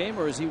in this game,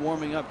 or is he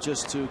warming up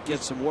just to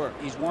get some work?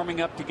 He's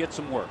warming up to get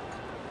some work.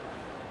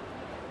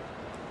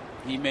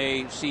 He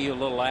may see a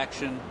little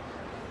action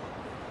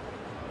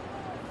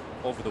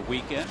over the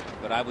weekend,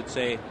 but I would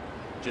say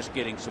just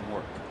getting some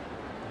work.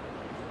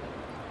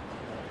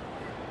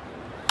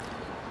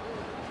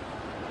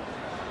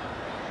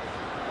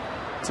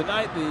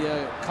 Tonight,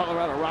 the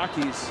Colorado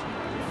Rockies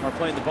are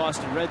playing the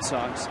Boston Red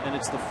Sox, and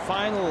it's the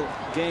final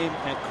game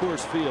at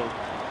Coors Field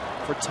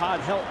for Todd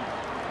Helton.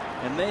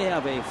 And they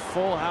have a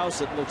full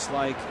house, it looks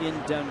like, in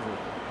Denver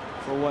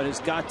for what has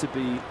got to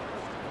be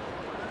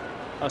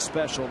a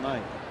special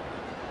night.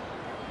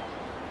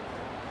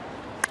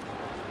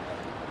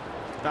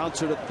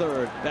 Bouncer to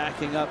third,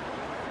 backing up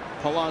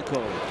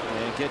Polanco,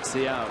 and gets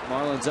the out.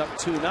 Marlins up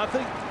 2-0.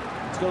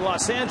 Let's go to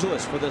Los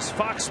Angeles for this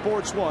Fox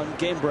Sports 1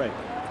 game break.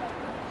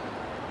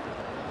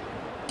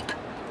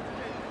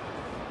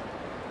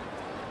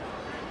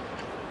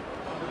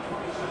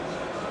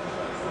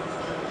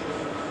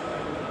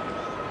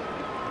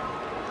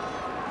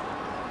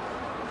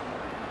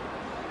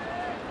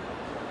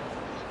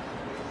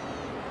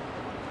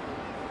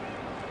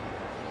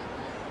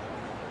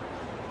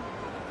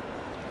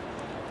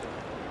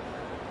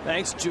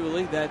 Thanks,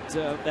 Julie.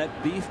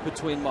 That beef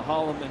between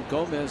Mahalam and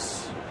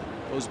Gomez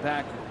goes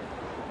back,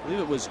 I believe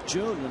it was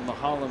June, when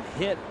Mahalam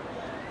hit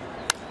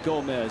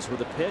Gomez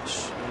with a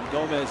pitch, and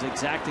Gomez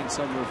exacting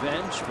some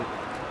revenge. But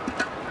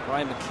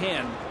Brian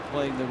McCann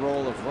playing the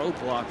role of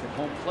roadblock at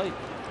home plate.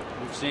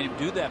 We've seen him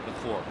do that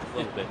before a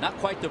little bit. Not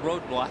quite the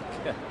roadblock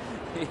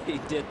he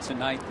did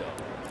tonight,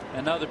 though.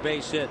 Another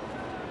base hit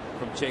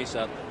from Chase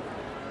Utley.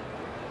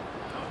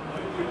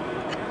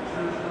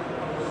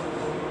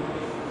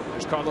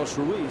 There's Carlos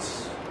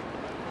Ruiz,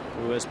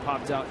 who has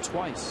popped out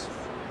twice.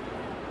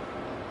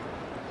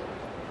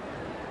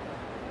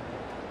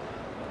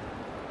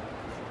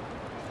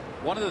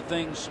 One of the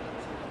things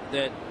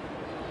that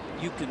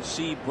you can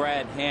see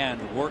Brad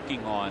Hand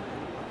working on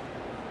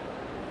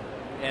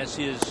as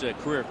his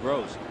career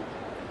grows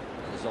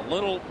is a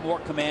little more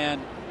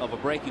command of a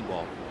breaking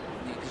ball.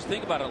 Because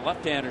think about it,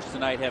 left-handers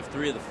tonight have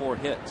 3 of the 4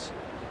 hits.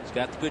 He's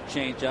got the good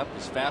changeup,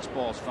 his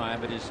fastball's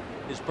fine, but his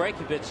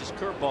breaking pitch, his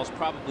curveball's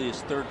probably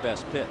his 3rd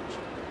best pitch.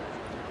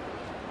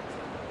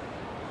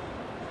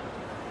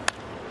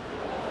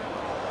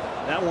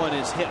 That one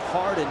is hit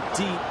hard and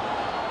deep,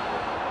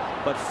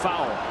 but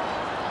foul.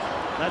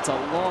 That's a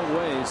long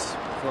ways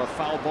for a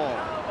foul ball.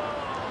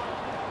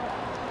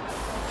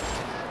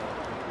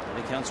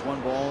 It counts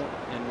 1 ball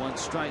and 1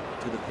 strike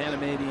to the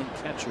Panamanian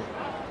catcher.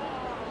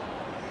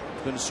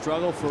 It's been a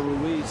struggle for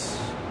Ruiz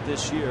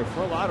this year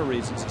for a lot of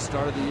reasons. He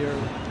started the year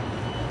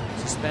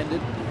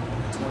suspended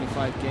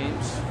 25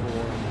 games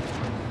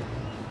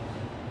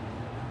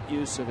for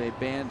use of a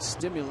banned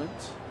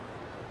stimulant.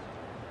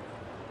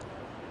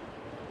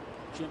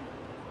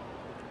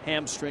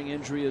 Hamstring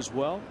injury as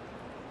well.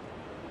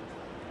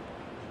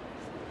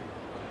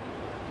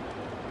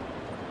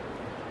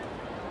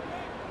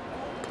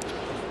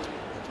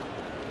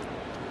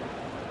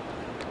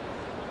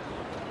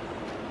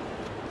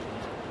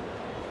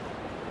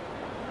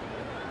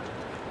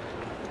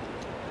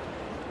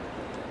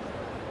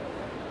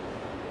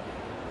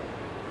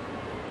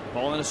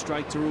 Ball and a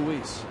strike to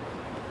Ruiz.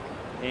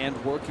 And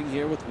working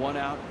here with 1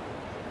 out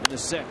in the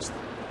 6th.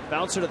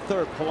 Bouncer to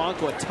 3rd.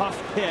 Polanco, a tough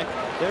pick.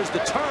 There's the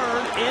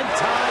turn. In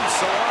time.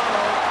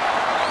 Solano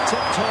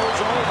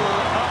tiptoes over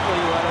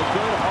Utley at a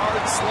good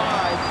hard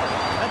slide.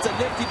 That's a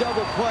nifty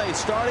double play,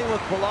 starting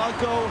with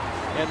Polanco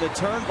and the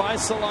turn by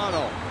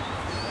Solano.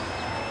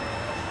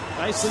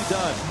 Nicely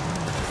done.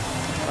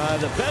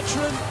 The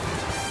veteran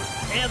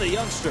and the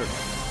youngster.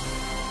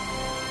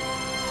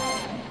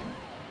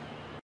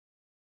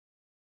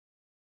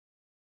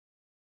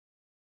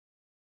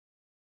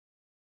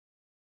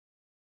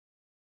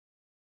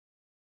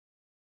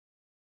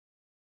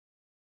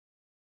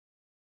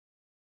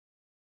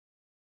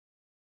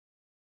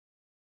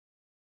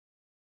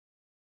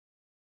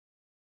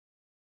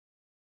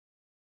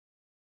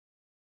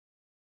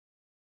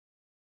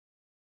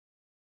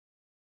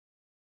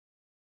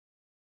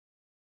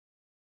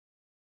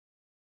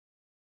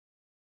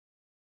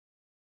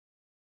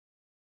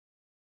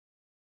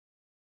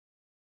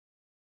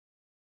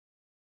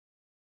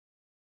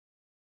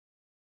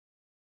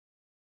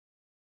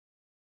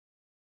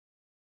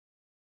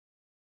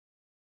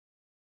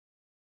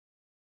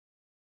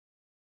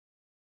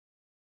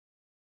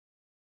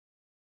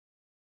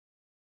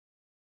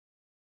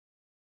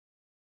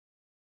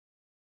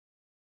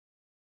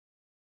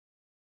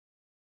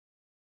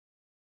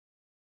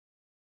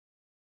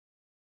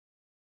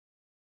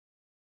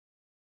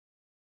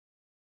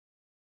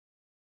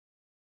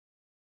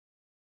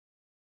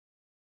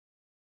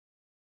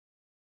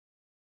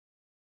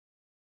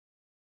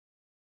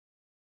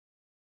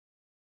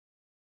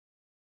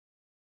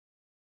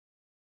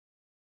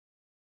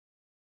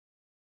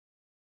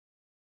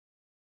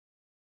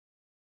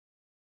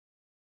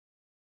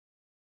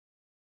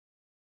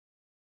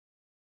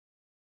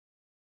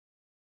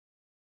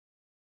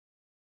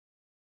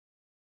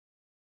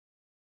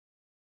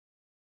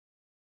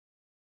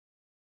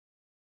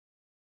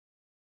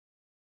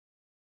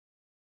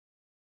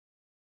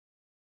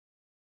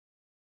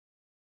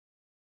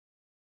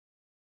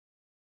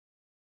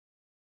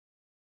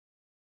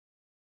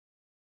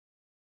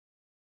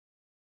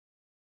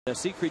 The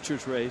Sea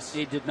Creatures race.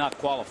 He did not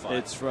qualify.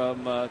 It's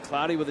from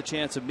Cloudy with a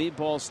Chance of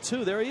Meatballs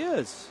 2. There he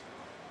is.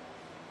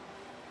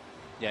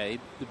 Yeah,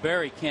 the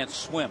Barry can't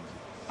swim.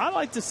 I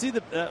like to see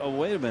the. Oh,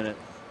 wait a minute.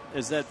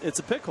 Is that it's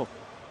a pickle?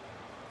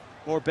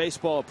 More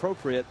baseball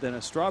appropriate than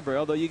a strawberry.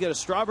 Although you get a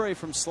strawberry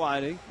from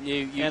sliding.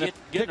 You and get a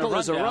pickle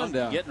is a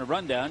rundown. Getting a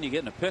rundown. You're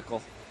getting a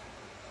pickle.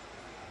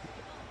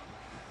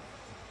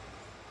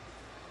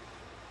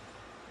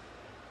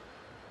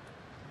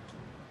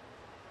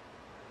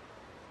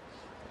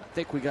 I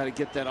think we got to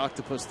get that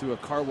octopus through a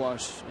car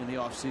wash in the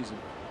off season.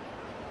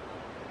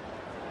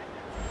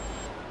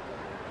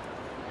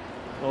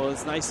 Well,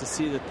 it's nice to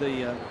see that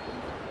the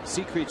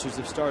Sea Creatures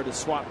have started to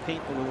swap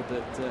paint a little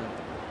bit,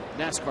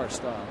 NASCAR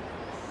style.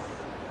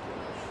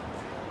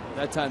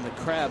 That time the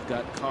crab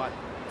got caught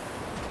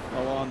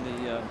along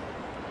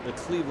the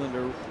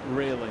Clevelander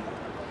railing.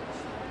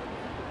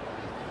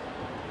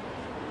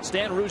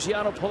 Stan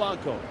Ruggiano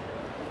Polanco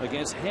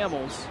against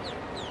Hamels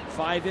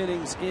 5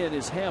 innings in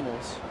is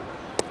Hamels.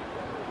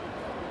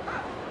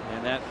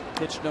 And that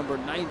pitch number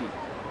 90.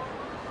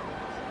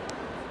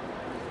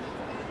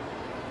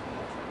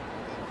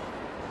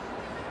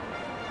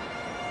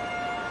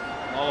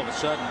 All of a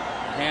sudden,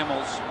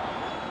 Hamels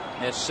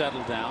has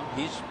settled down.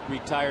 He's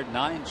retired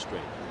 9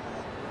 straight.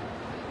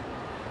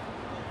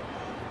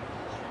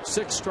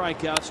 6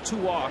 strikeouts, 2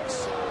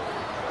 walks.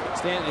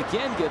 Stanton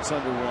again gets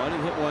under 1. He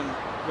hit one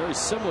very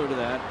similar to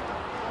that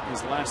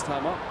his last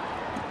time up.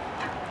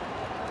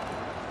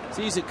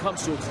 Season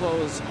comes to a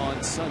close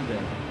on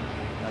Sunday.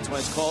 That's why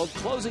it's called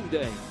Closing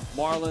Day.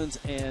 Marlins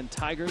and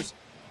Tigers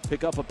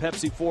pick up a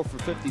Pepsi 4 for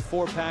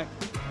 $54 pack,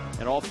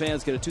 and all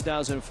fans get a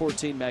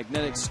 2014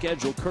 magnetic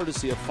schedule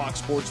courtesy of Fox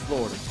Sports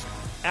Florida.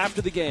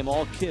 After the game,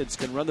 all kids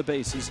can run the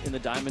bases in the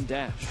Diamond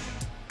Dash.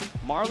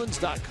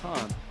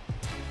 Marlins.com,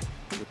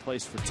 your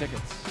place for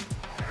tickets.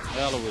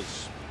 Well, it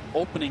was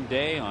opening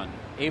day on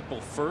April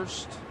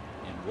 1st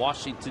in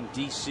Washington,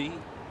 D.C.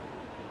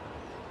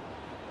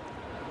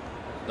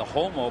 The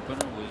home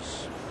opener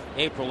was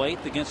April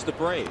 8th against the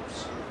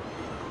Braves.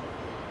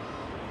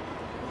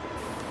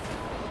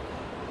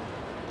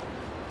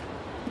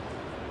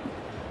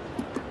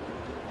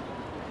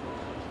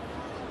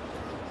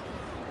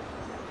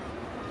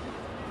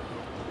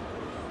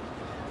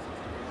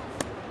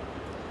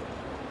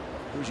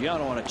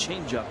 Ruggiano on a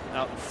changeup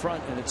out in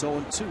front, and it's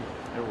 0-2.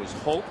 There was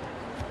hope.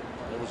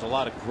 There was a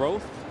lot of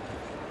growth.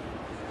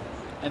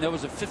 And there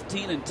was a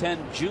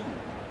 15-10 June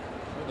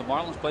where the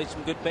Marlins played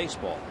some good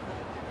baseball.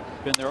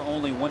 Been their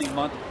only winning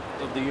month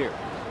of the year.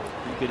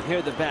 You could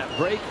hear the bat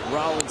break.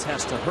 Rollins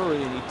has to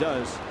hurry, and he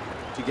does,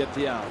 to get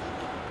the out.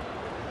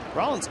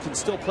 Rollins can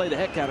still play the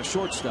heck out of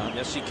shortstop.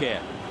 Yes, he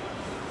can.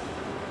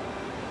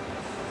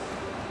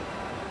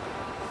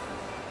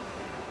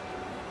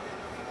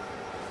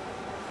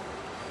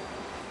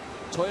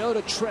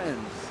 Toyota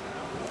Trend.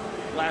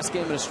 Last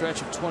game in a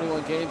stretch of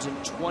 21 games in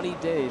 20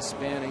 days,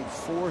 spanning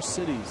 4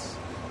 cities.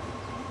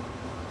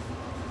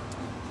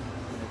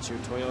 That's your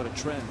Toyota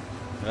Trend.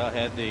 Well,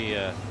 had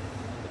the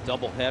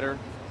doubleheader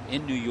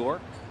in New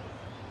York.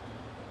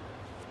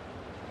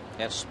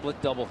 Had a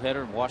split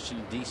doubleheader in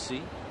Washington,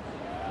 D.C.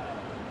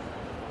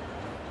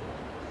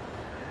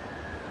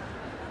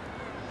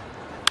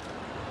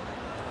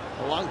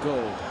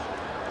 Polanco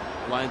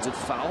lines it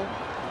foul.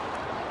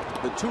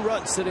 The 2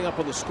 runs sitting up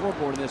on the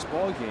scoreboard in this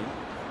ball game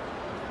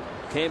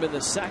came in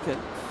the second.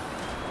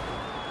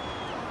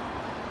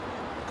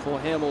 Cole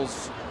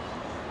Hamels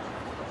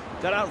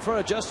got out in front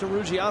of Justin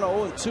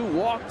Ruggiano, 0-2,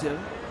 walked him.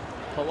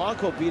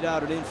 Polanco beat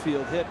out an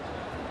infield hit,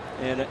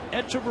 and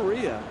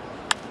Echeverria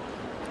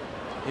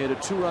hit a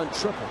 2-run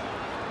triple.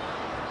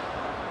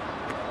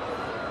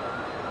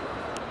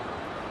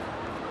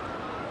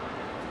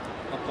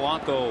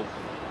 Polanco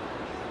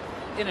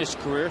in his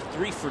career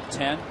 3 for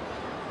 10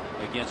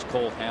 against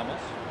Cole Hamels.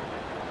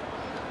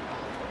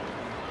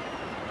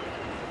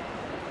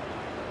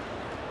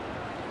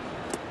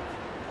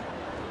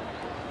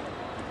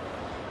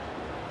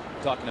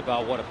 Talking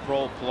about what a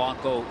pro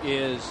Polanco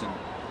is and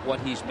what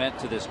he's meant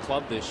to this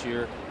club this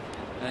year.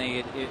 I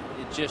think it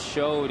just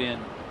showed in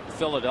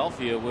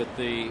Philadelphia with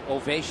the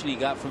ovation he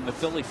got from the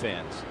Philly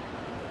fans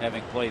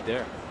having played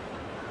there.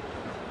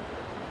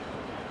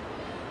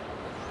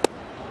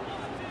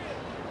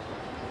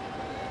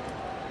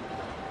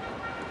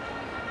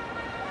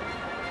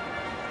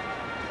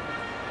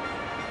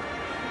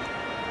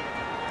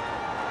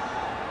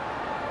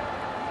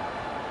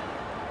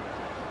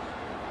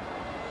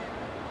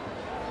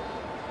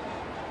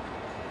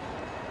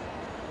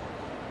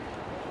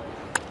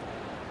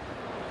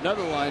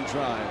 Another line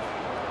drive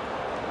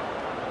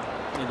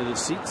into the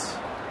seats.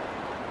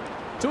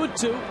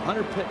 2-2.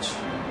 Hunter pitch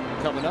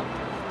coming up.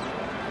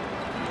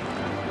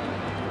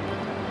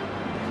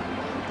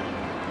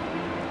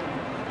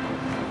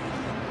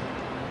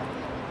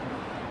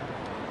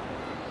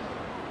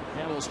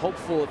 Hamels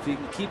hopeful if he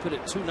can keep it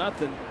at 2-0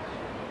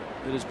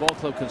 that his ball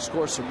club can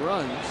score some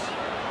runs.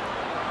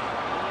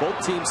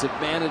 Both teams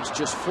have managed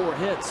just 4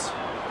 hits.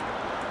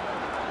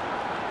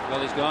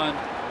 Well, he's gone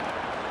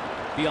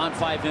beyond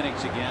 5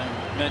 innings again.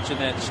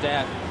 Mentioned that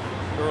stat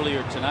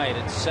earlier tonight.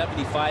 It's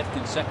 75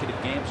 consecutive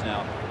games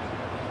now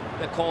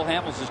that Cole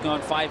Hamels has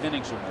gone 5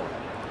 innings or more.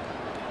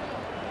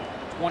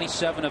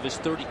 27 of his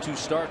 32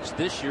 starts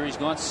this year, he's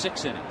gone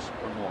 6 innings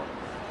or more.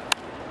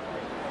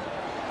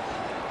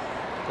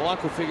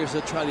 Polanco figures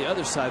he'll try the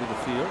other side of the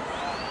field.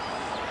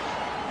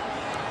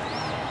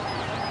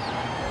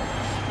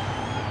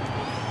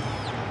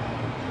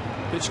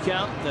 Pitch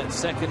count. That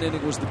second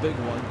inning was the big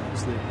one. It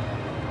was the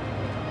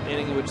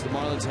inning in which the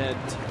Marlins had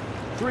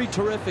 3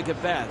 terrific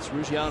at bats: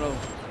 Ruggiano,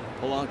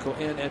 Polanco,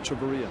 and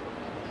Echeverria.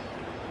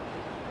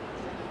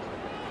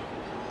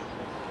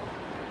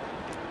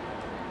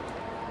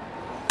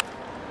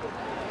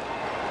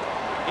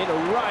 Into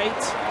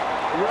right,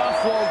 Ruff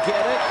won't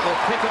get it.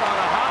 They'll pick it on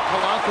a hop.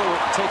 Polanco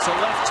takes a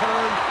left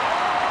turn,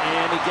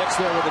 and he gets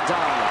there with a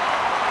dive.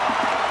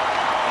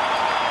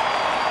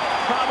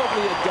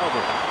 Probably a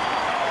double,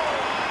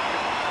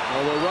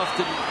 although Ruff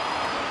didn't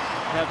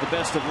have the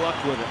best of luck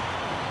with it.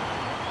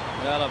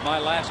 Well, at my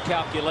last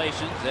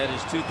calculations, that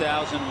is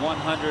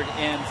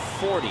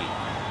 2,140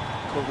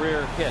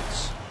 career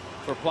hits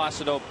for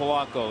Placido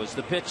Polanco. Is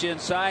the pitch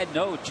inside?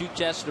 No, Chooch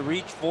has to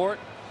reach for it.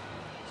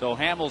 So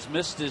Hamels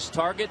missed his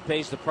target,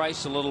 pays the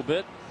price a little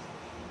bit.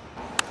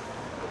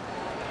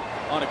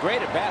 On a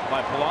great at bat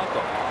by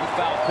Polanco. He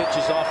fouled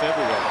pitches off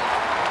everywhere.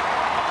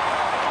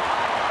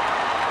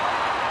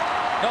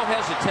 No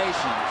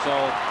hesitation, so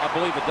I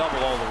believe a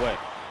double all the way.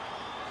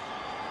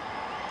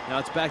 Now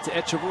it's back to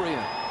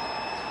Echeverria.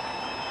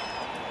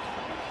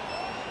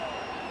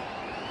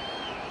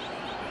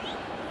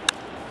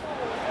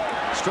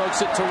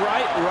 Strokes it to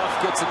right.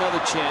 Ruff gets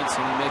another chance,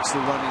 and he makes the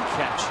running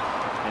catch.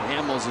 And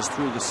Hamels is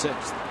through the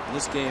 6th.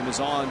 This game is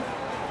on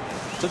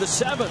to the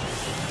 7th.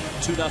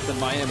 2-0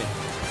 Miami.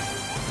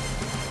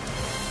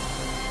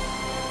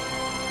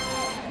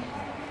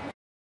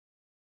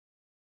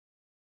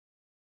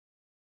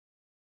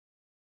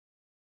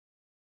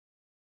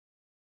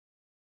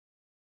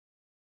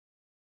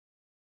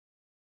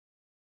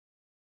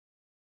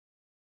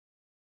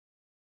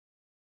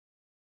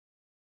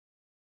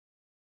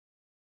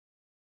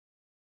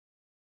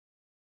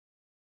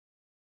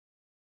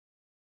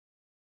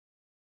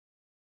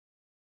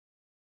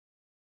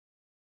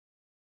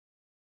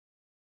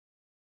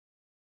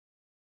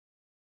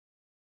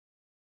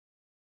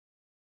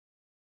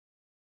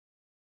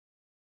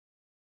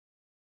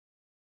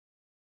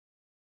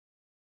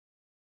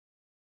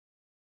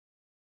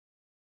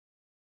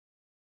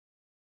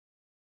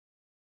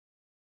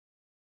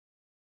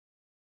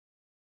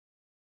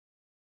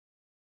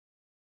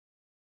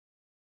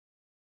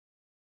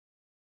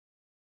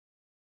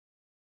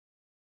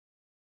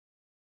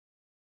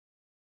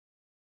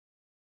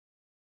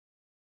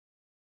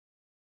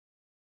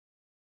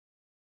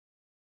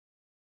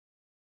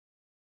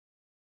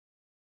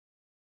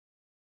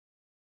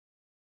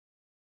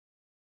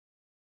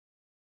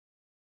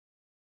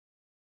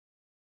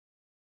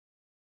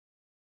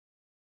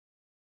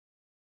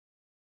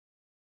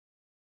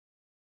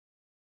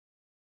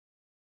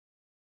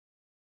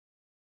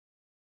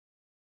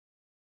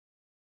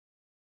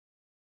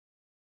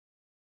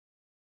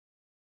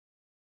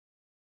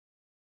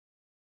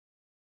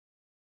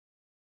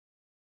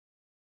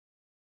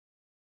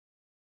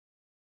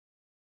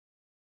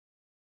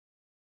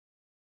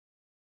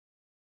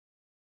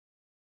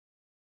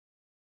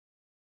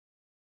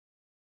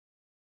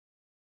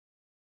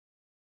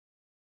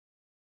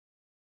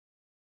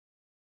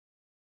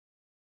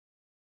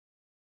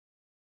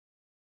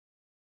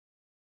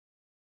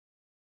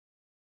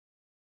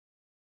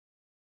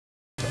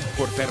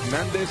 Por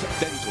Fernández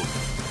Denton.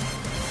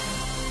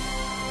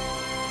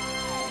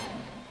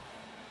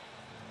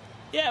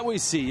 Yeah, we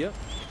see you.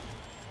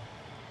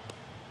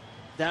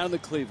 Down the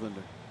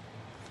Clevelander.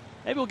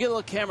 Maybe we'll get a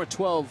little camera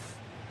 12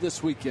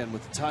 this weekend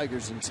with the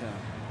Tigers in town.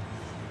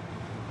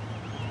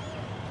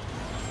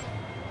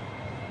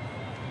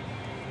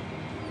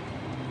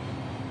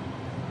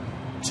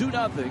 Two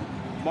 2-0.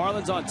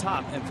 Marlins on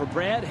top. And for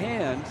Brad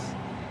Hand,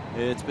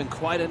 it's been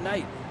quite a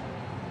night.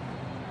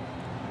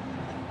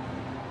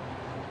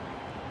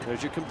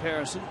 There's your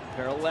comparison.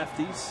 Pair of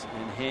lefties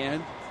in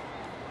Hand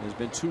has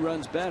been 2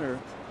 runs better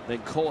than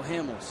Cole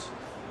Hamels.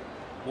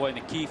 Boy, and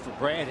the key for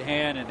Brad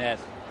Hand in that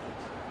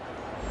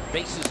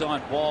bases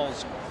on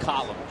balls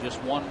column. Just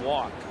 1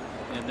 walk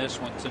in this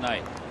one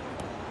tonight.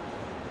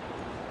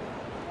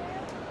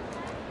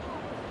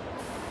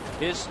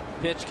 His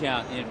pitch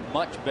count in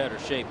much better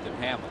shape than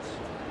Hamels.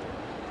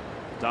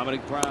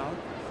 Dominic Brown.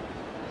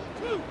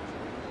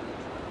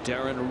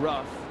 Darren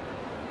Ruff.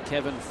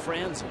 Kevin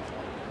Franzen.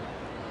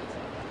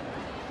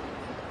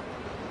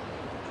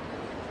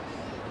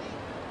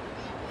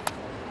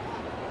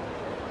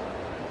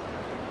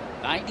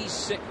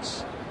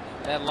 .96,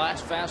 that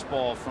last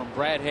fastball from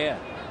Brad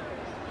Hand.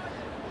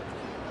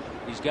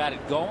 He's got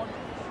it going,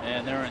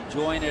 and they're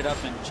enjoying it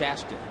up in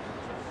Chaska.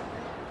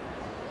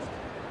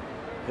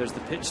 There's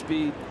the pitch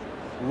speed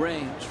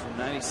range from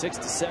 96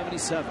 to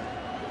 77.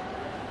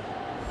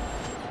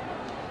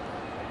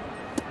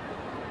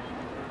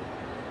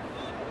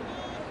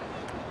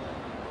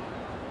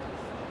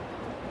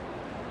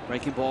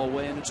 Breaking ball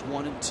away, and it's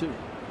 1-2.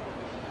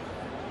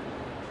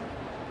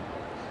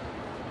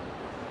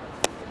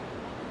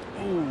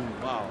 Ooh,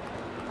 wow.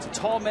 It's a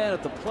tall man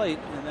at the plate,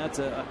 and that's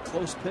a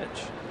close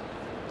pitch.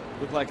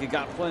 Looked like it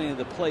got plenty of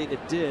the plate.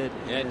 It did.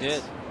 Yeah, it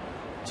did.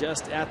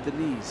 Just at the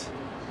knees.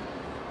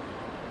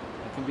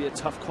 It can be a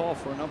tough call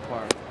for an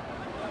umpire.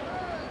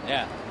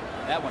 Yeah,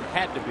 that one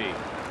had to be.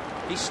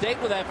 He stayed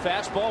with that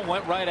fastball and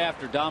went right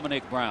after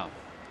Dominic Brown.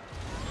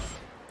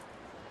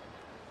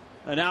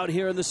 And out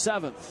here in the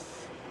 7th.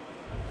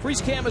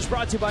 Freeze Cam is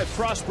brought to you by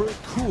Frostbrewed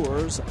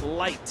Coors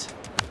Light.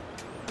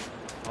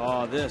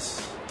 Oh,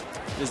 this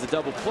is the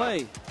double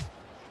play.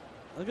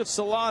 Look at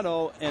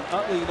Solano, and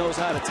Utley knows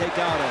how to take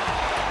out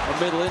a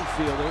middle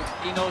infielder.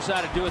 He knows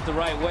how to do it the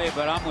right way,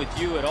 but I'm with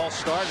you. It all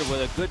started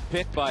with a good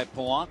pick by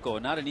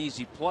Polanco, not an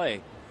easy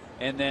play.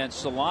 And then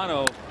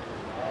Solano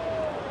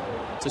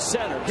to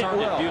center. Hit turned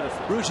well. It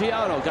beautiful.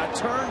 Ruggiano got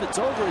turned. It's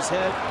over his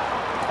head,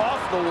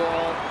 off the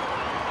wall.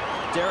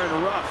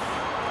 Darren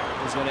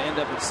Ruff is going to end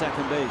up at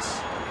second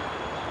base.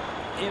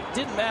 It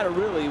didn't matter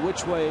really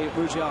which way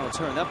Ruggiano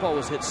turned. That ball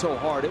was hit so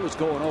hard it was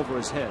going over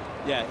his head.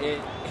 Yeah,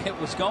 it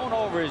was going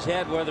over his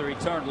head whether he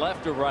turned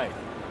left or right.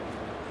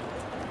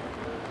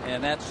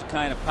 And that's the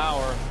kind of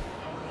power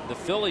the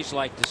Phillies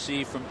like to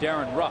see from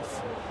Darren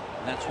Ruff.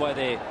 And that's why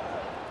they're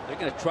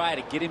going to try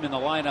to get him in the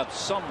lineup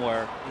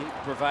somewhere. He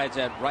provides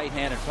that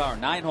right-handed power.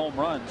 9 home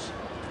runs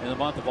in the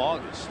month of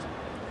August.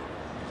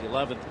 His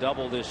 11th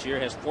double this year,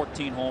 has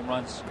 14 home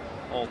runs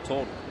all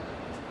total.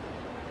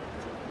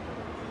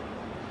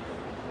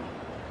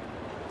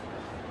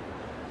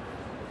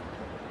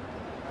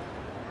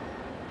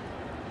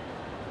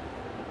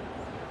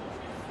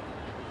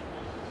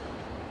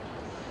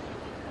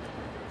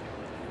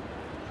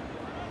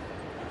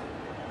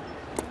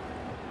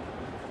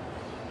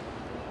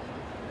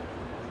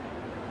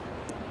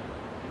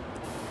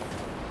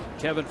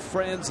 Kevin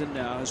Franzen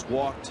now has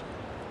walked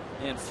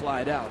and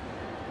flied out.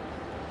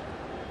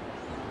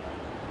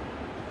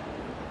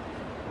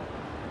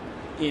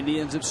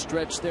 Indians have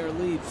stretched their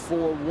lead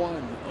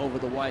 4-1 over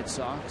the White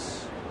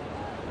Sox.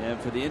 And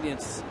for the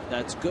Indians,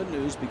 that's good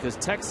news because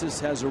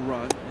Texas has a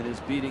run and is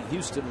beating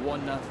Houston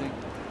 1-0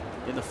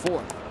 in the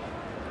 4th.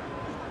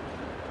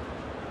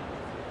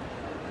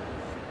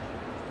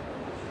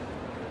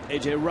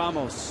 A.J.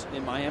 Ramos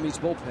in Miami's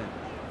bullpen.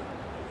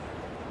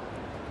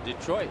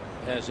 Detroit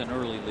has an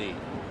early lead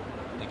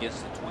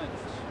against the Twins.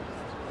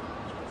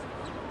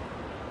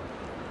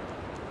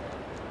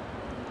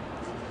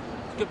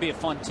 It's going to be a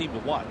fun team to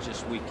watch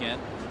this weekend.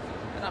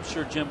 And I'm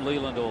sure Jim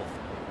Leland will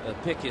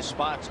pick his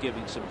spots,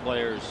 giving some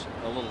players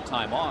a little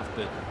time off.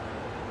 But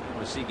you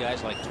want to see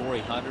guys like Torrey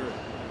Hunter,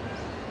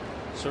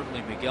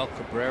 certainly Miguel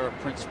Cabrera,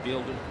 Prince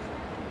Fielder,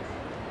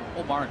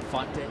 Omar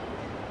Infante.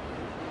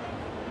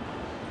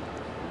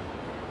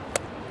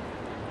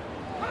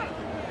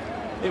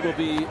 It will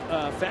be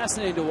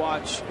fascinating to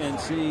watch and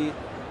see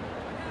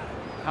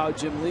how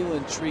Jim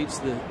Leland treats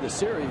the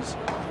series.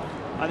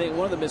 I think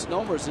one of the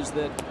misnomers is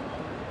that,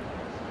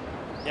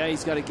 yeah,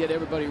 he's got to get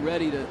everybody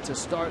ready to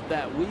start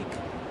that week.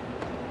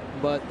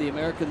 But the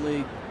American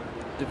League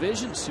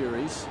Division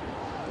Series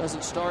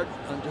doesn't start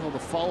until the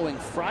following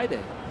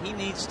Friday. He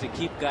needs to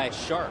keep guys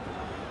sharp.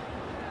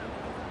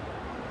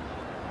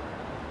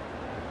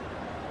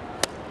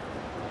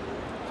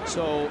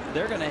 So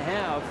they're going to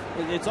have,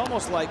 it's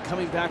almost like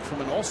coming back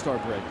from an all-star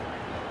break.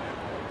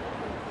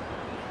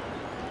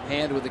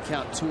 Hand with the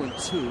count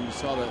 2-2. You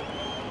saw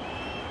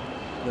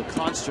the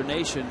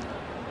consternation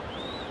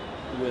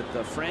with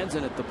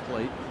Franzen at the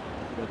plate,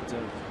 but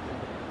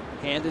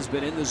Hand has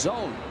been in the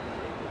zone.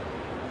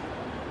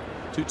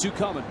 2-2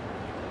 coming.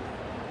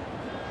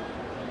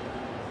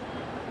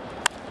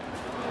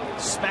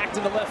 Smacked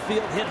into left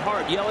field, hit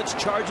hard. Yelich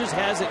charges,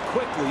 has it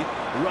quickly.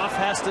 Ruff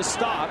has to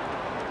stop.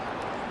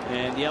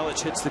 And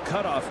Yelich hits the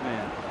cutoff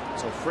man.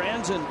 So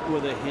Franzen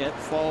with a hit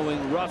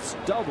following Ruff's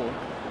double.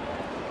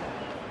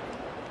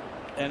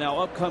 And now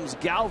up comes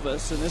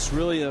Galvis, and this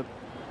really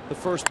the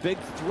first big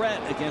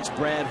threat against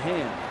Brad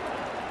Hand.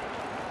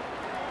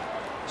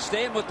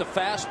 Staying with the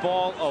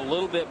fastball a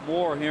little bit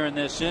more here in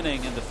this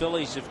inning, and the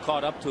Phillies have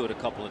caught up to it a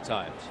couple of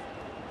times.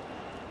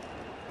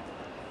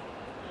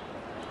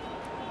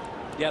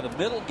 Yeah, the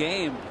middle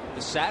game,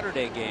 the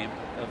Saturday game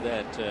of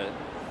that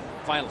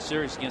final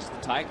series against the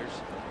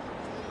Tigers,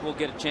 we'll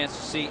get a chance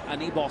to see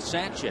Anibal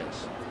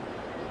Sanchez.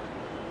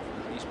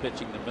 He's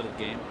pitching the middle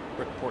game.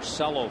 Rick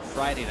Porcello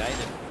Friday night,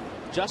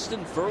 and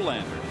Justin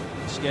Verlander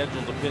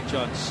scheduled to pitch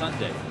on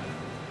Sunday.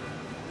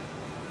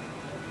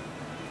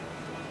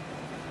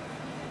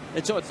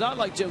 And so it's not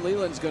like Jim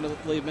Leland's going to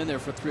leave him in there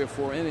for 3 or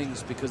 4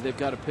 innings because they've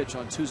got to pitch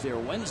on Tuesday or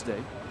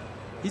Wednesday.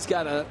 He's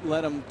got to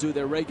let them do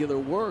their regular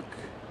work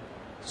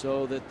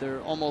so that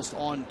they're almost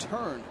on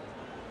turn.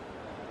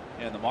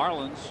 And the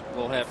Marlins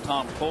will have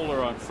Tom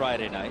Kohler on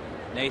Friday night,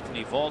 Nathan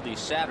Eovaldi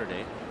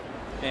Saturday,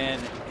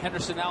 and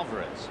Henderson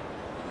Alvarez.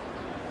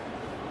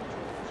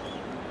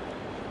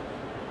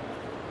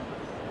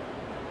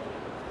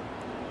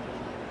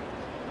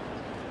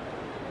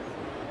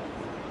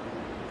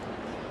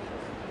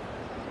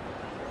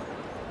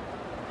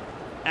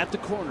 At the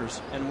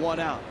corners and 1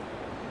 out,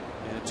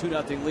 and a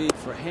 2-0 lead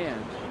for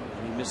Hand,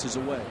 and he misses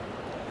away.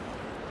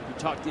 We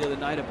talked the other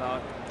night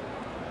about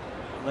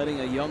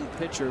letting a young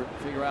pitcher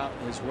figure out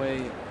his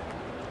way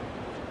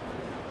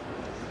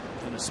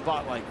in a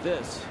spot like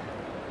this.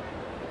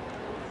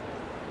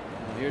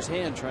 Well, here's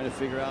Hand trying to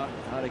figure out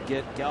how to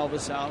get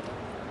Galvis out,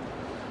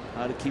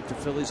 how to keep the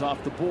Phillies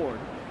off the board.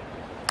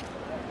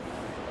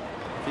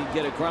 If he can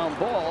get a ground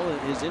ball,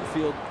 his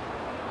infield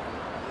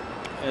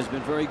has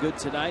been very good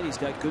tonight. He's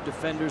got good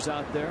defenders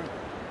out there.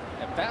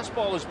 And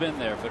fastball has been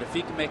there, but if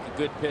he can make a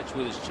good pitch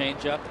with his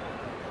changeup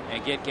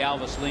and get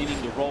Galvis leaning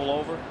to roll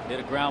over, hit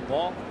a ground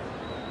ball,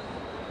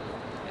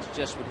 that's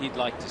just what he'd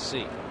like to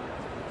see.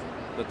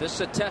 But this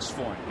is a test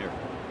for him here.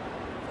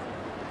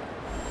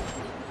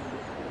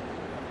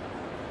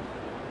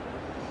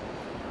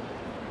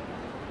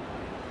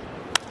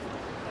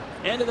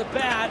 End of the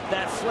bat.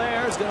 That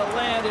flare is going to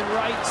land in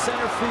right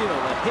center field.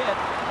 A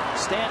hit.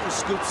 Stanton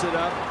scoops it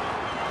up.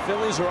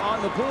 Phillies are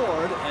on the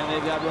board, and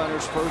they've got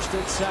runners first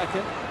and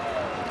second.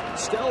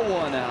 Still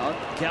one out.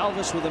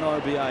 Galvis with an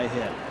RBI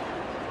hit.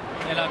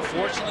 And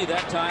unfortunately,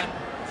 that time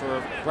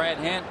for Brad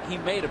Hand, he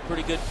made a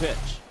pretty good pitch.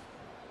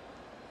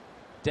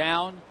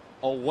 Down,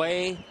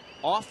 away,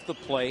 off the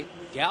plate.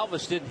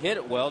 Galvis didn't hit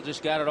it well,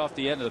 just got it off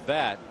the end of the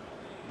bat,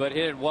 but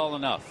hit it well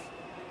enough.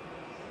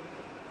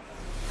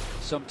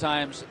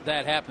 Sometimes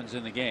that happens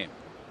in the game.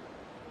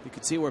 You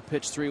could see where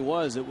pitch 3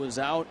 was. It was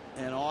out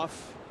and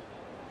off.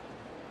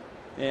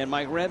 And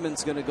Mike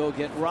Redmond's going to go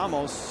get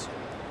Ramos.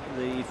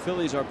 The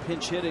Phillies are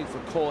pinch hitting for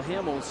Cole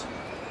Hamels.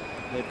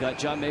 They've got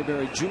John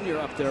Mayberry Jr.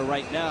 up there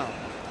right now.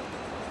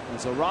 And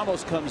so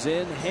Ramos comes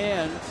in.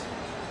 Hand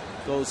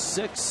goes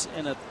 6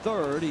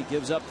 1/3. He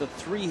gives up the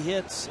 3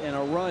 hits and a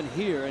run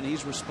here, and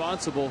he's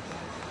responsible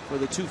for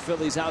the 2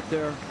 Phillies out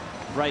there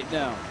right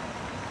now.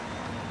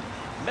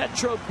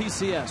 Metro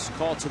PCS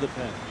call to the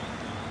pen.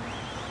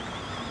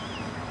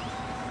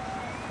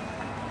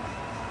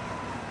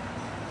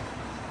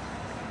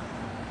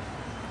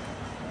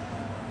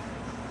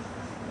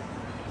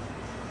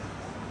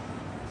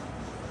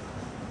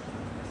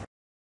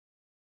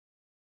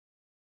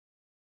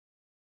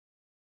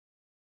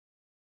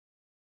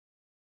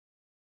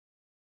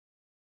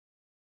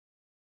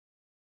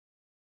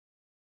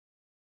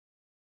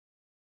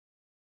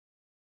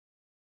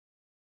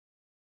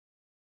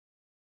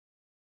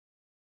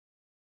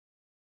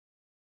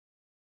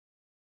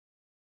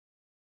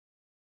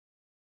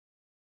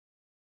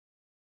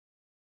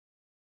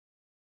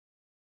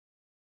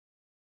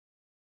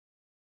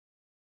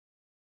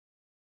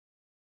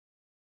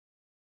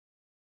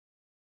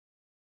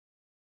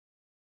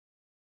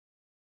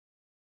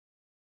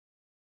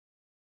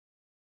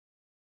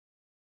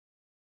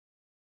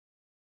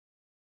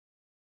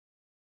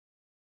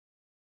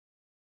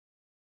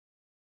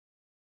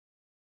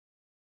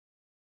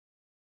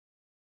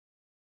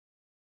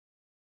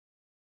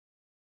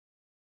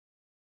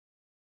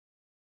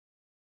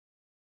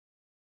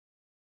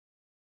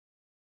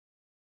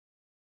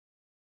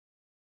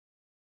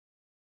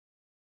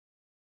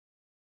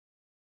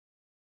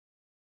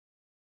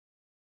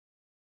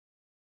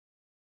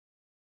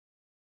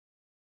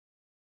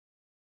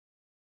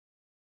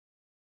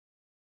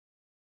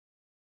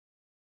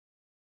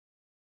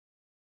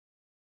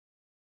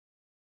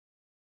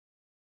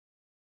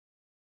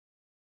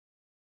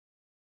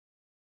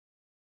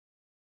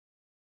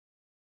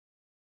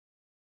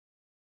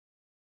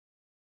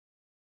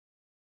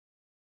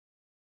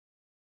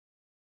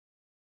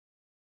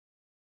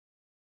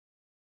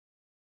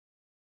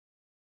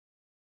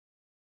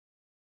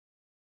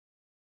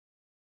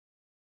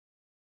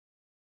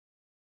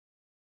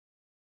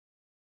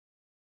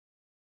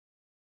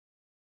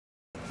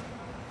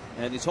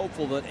 And he's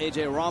hopeful that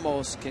A.J.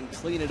 Ramos can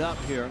clean it up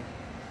here.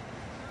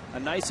 A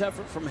nice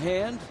effort from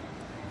Hand.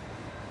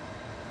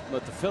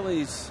 But the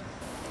Phillies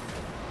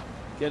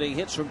getting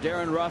hits from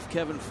Darren Ruff,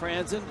 Kevin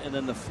Franzen, and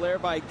then the flare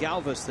by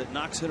Galvis that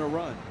knocks in a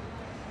run.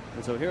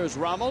 And so here's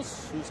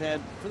Ramos, who's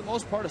had, for the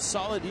most part, a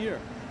solid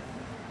year.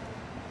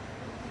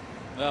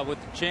 Well,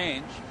 with the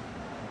change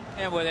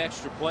and with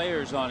extra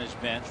players on his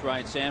bench,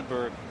 Ryan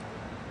Sandberg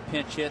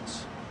pinch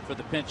hits for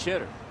the pinch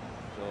hitter.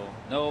 So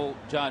no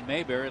John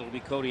Mayberry, it'll be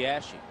Cody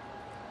Ashe.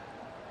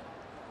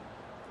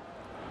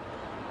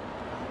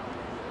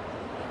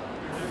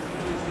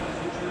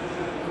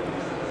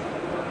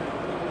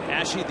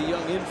 Ashe, the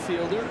young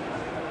infielder.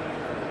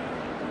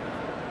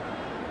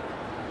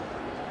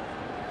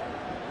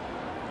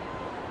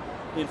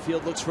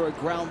 Infield looks for a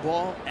ground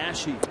ball.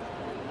 Ashe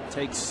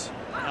takes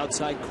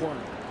outside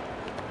corner.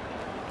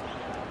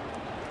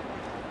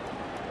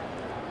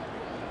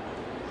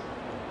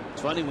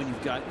 It's funny when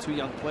you've got 2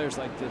 young players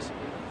like this.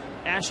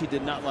 Ashe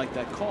did not like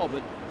that call,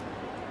 but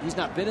he's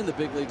not been in the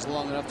big leagues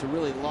long enough to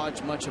really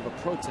lodge much of a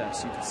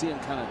protest. You can see him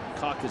kind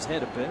of cock his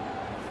head a bit.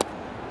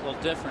 A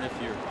little different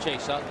if you're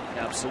Chase Utley.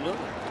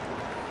 Absolutely.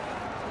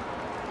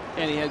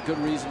 And he had good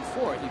reason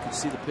for it. You can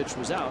see the pitch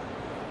was out.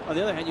 On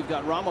the other hand, you've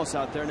got Ramos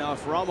out there. Now,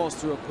 if Ramos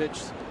threw a pitch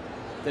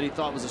that he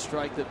thought was a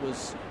strike that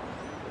was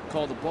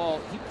called a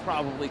ball, he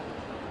probably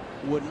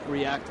wouldn't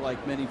react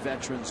like many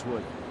veterans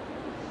would.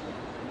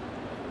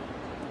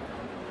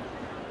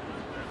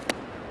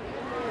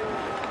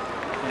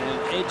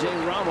 And A.J.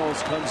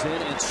 Ramos comes in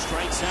and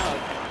strikes out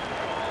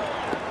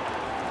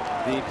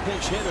the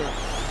pinch hitter,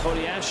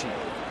 Cody Ashe.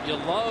 You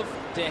love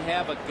to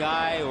have a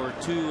guy or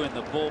 2 in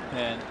the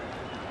bullpen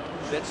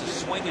that's a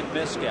swing and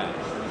miss guy.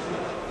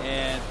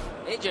 And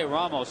A.J.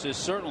 Ramos is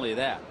certainly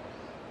that.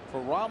 For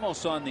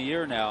Ramos on the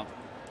year now,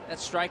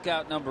 that's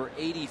strikeout number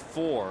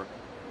 84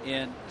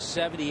 in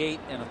 78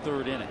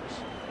 1/3 innings.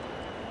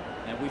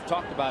 And we've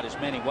talked about his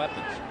many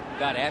weapons.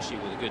 Got Ashe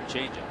with a good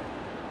changeup.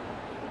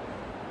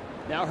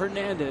 Now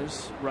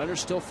Hernandez, runner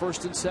still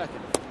first and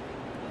second.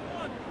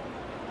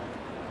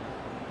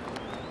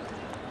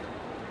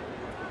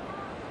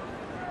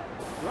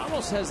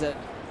 Ramos has a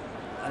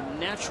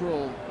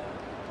natural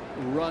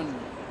run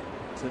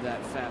to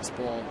that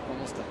fastball,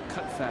 almost a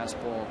cut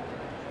fastball.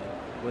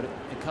 But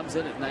it comes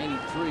in at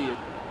 93.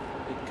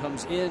 It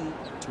comes in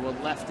to a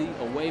lefty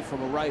away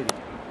from a righty.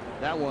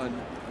 That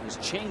one, his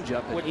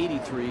changeup at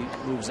 83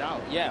 moves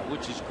out. Yeah,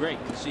 which is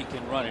great because he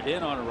can run it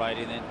in on a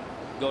righty and then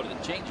go to the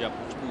changeup,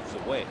 which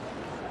moves away.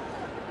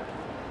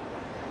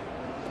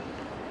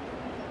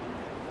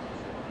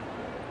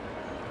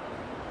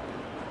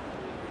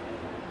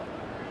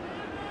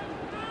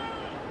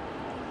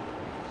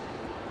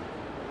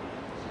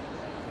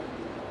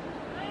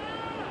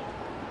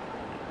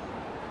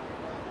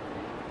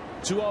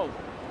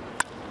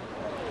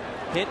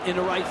 Hit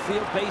into right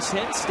field, base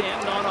hit.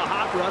 Stanton on a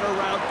hot run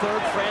around third.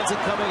 Franzen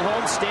coming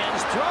home.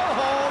 Stanton's throw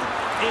home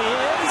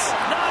is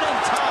not in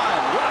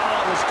time. Wow,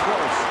 that was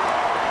close.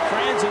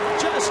 Franzen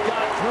just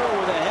got through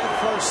with a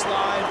head-first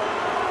slide.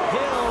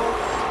 Hill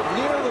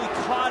nearly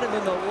caught him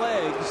in the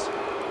legs.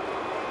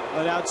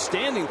 An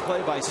outstanding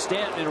play by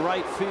Stanton in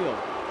right field.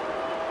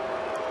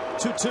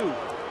 2-2.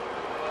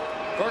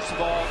 First of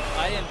all,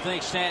 I didn't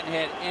think Stanton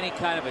had any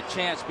kind of a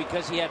chance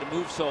because he had to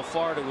move so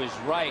far to his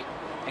right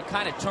and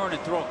kind of turn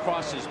and throw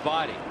across his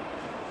body.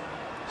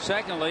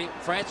 Secondly,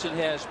 Franzen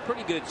has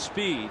pretty good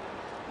speed.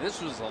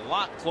 This was a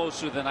lot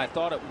closer than I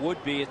thought it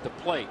would be at the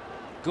plate.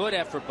 Good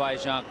effort by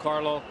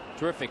Giancarlo.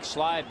 Terrific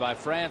slide by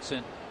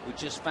Franzen, who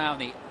just found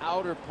the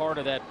outer part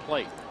of that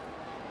plate.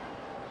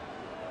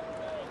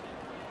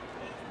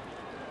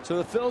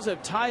 So the Phils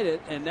have tied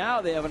it, and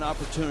now they have an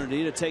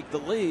opportunity to take the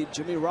lead.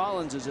 Jimmy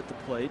Rollins is at the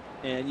plate,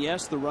 and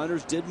yes, the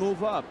runners did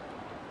move up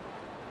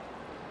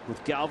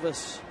with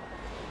Galvis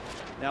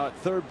now at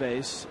third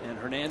base and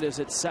Hernandez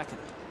at second.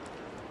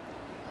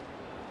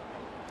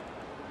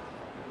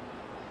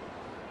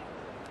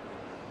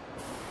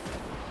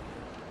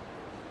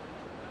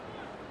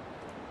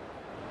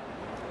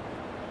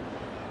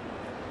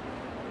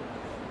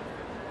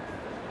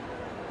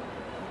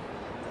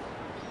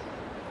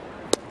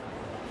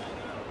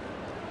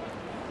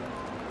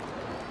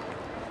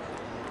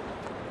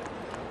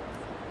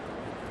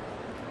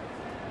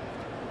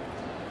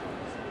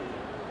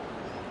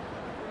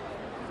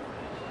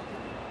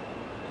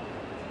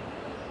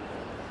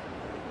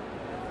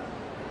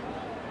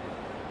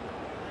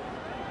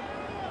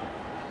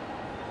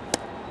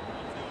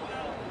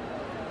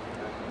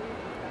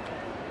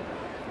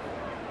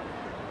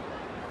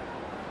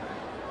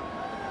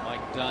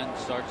 Dunn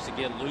starts to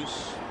get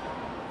loose.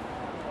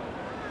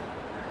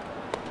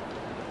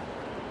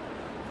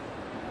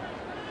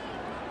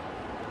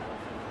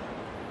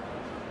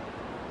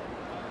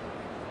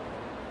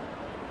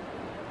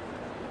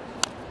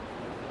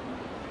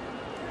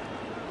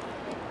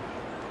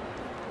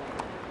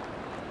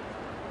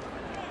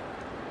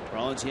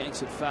 Rollins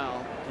yanks it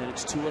foul, and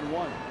it's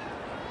 2-1.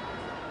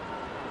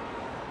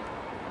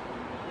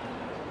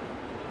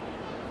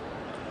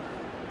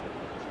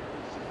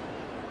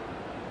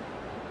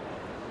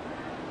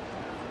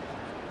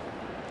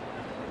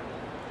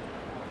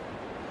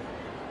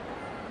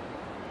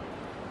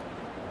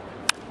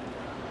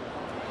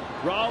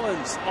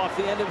 Rollins off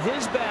the end of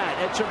his bat.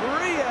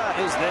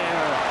 Echeverria is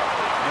there.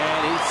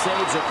 And he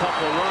saves a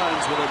couple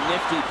runs with a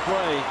nifty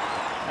play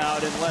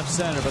out in left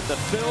center. But the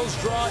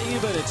Phils draw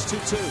even. It's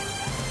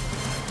 2-2.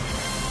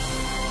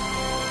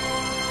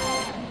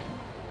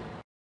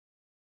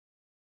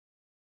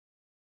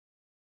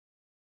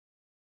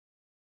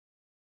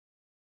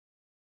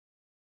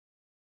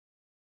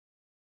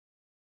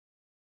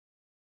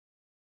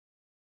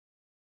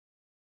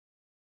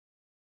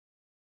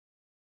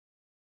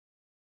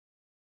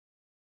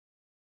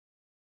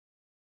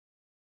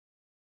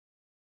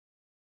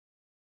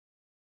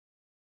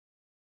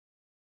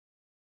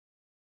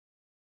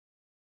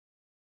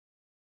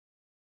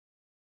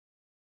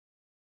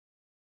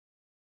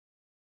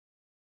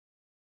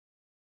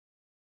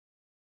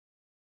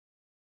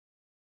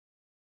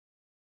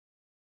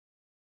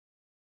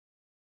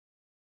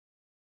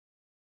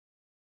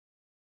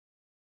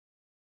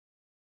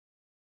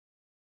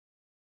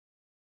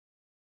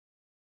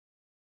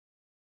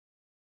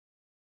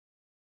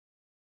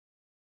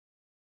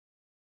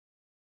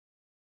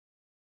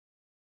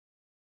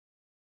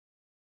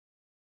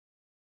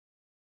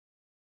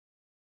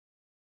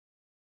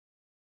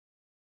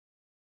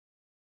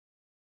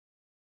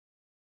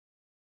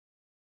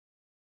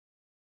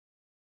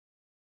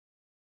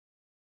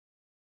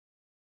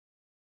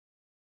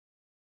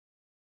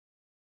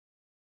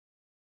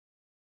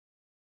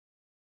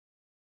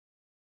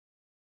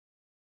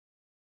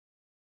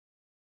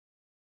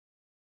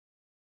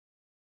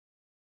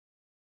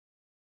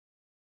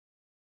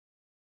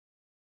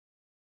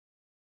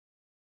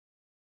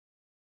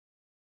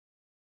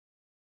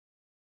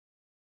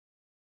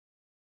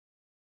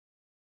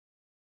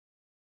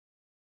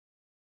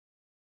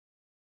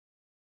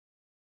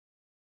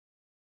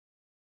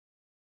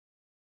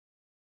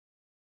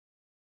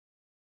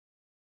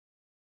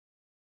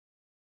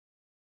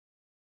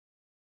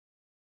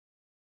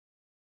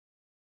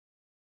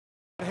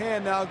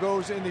 Hand now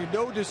goes in the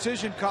no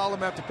decision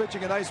column after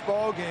pitching a nice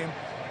ball game,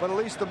 but at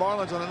least the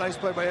Marlins, on a nice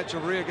play by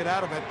Echeverria, get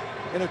out of it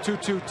in a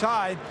 2-2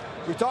 tie.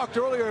 We talked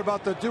earlier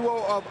about the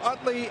duo of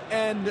Utley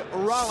and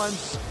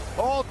Rollins.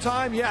 All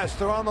time, yes,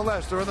 they're on the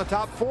list. They're in the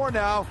top four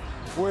now.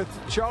 with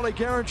Charlie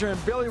Gehringer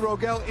and Billy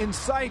Rogel in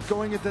sight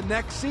going into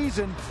next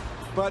season.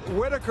 But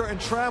Whitaker and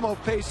Trammell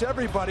pace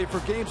everybody for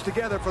games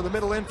together for the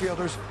middle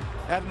infielders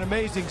at an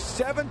amazing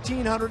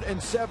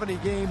 1,770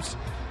 games.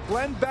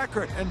 Glenn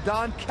Beckert and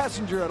Don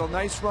Kessinger had a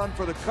nice run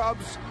for the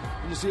Cubs.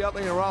 And you see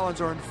Utley and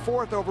Rollins are in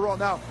 4th overall.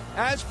 Now,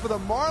 as for the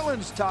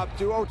Marlins top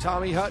duo,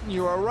 Tommy Hutton,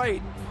 you are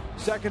right.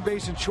 Second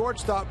base and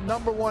shortstop,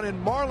 number 1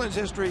 in Marlins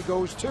history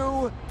goes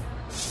to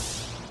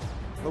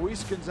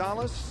Luis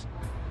Gonzalez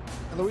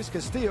and Luis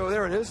Castillo.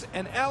 There it is.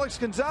 And Alex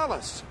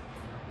Gonzalez.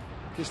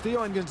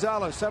 Castillo and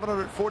Gonzalez,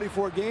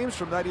 744 games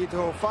from 98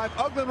 to 05.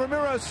 Uglan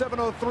Ramirez,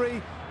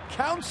 703.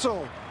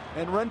 Council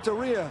and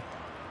Renteria,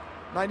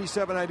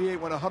 97-98,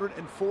 won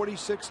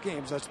 146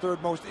 games. That's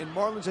 3rd most in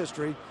Marlins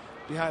history,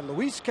 behind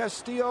Luis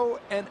Castillo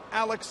and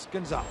Alex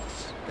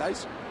Gonzalez.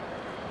 Guys?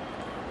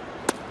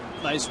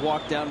 Nice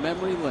walk down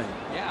memory lane.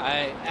 Yeah,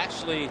 I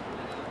actually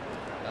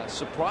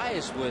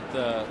surprised with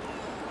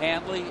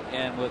Hanley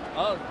and with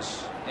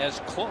Uggs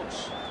as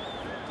close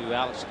to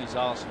Alex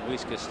Gonzalez and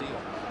Luis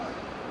Castillo.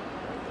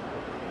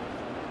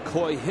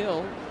 Coy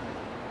Hill.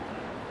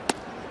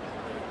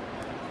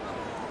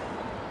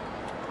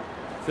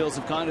 Phils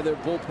have gone to their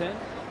bullpen.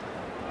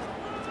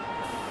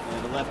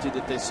 And the lefty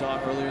that they saw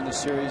earlier in the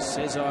series,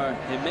 Cesar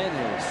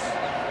Jimenez,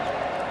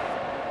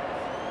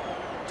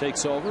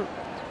 takes over.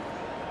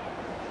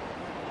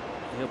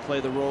 He'll play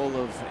the role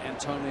of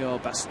Antonio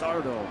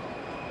Bastardo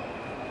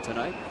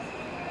tonight.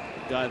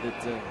 Guy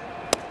that the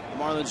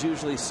Marlins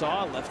usually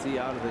saw, lefty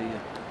out of the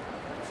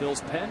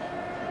Phil's pen.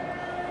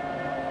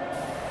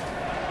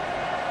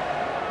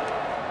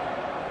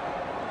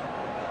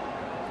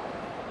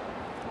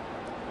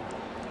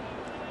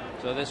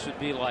 So this would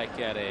be like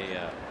at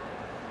a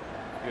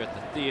you're at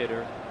the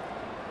theater,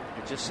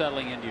 you're just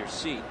settling into your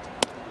seat,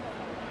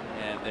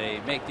 and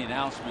they make the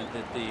announcement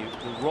that the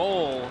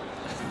role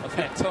of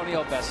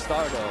Antonio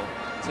Bastardo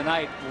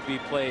tonight will be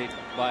played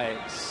by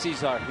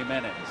Cesar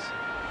Jimenez,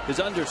 his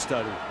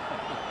understudy.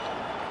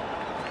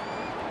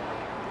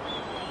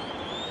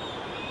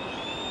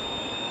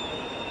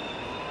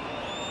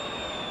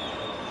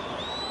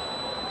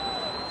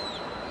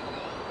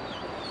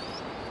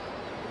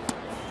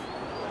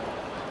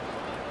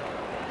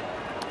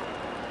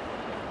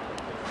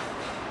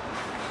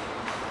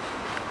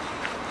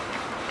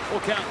 Full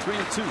count,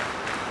 3-2.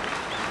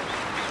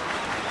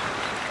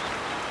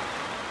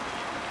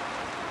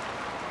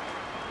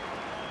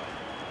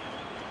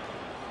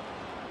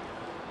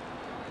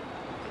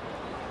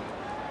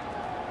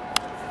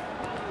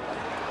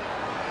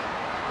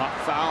 Hot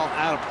foul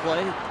out of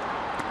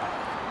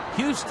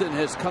play. Houston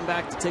has come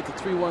back to take a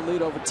 3-1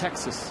 lead over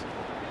Texas.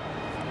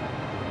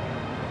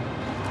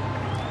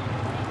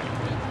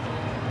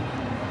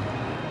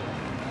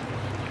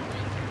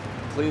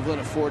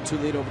 Cleveland a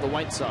 4-2 lead over the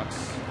White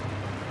Sox.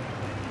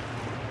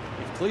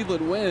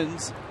 Cleveland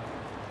wins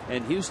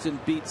and Houston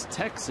beats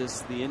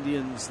Texas, the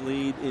Indians'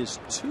 lead is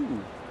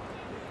 2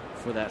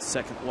 for that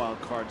second wild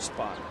card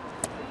spot.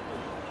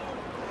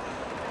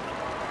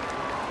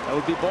 That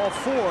would be ball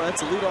 4.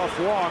 That's a leadoff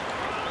walk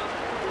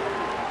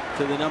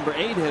to the number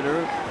 8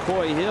 hitter,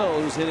 Coy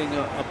Hill, who's hitting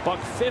a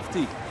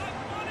 .150.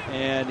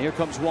 And here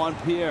comes Juan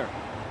Pierre,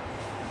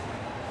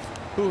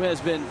 who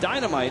has been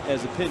dynamite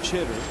as a pinch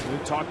hitter.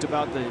 We've talked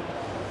about the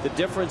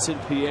difference in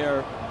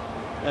Pierre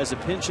as a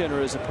pinch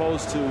hitter as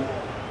opposed to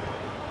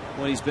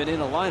when he's been in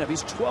a lineup.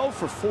 He's 12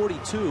 for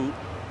 42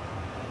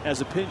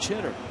 as a pinch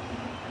hitter.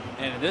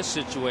 And in this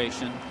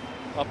situation,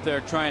 up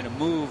there trying to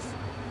move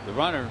the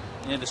runner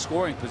into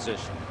scoring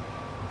position.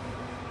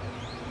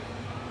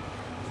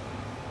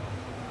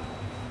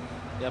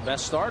 Yeah,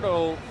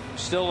 Bastardo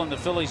still in the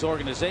Phillies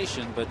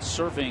organization, but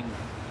serving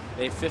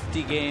a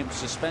 50-game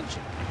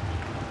suspension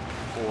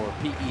for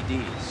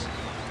PEDs.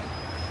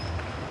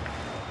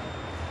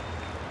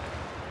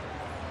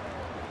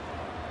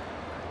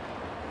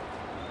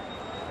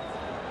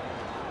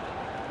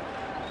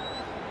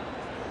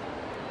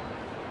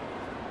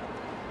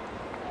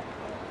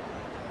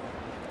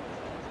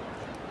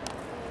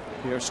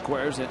 Pierre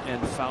squares it and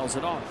fouls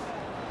it off.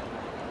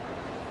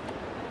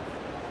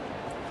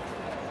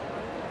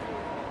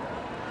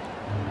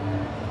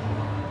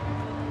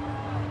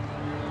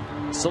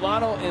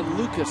 Solano and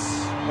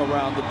Lucas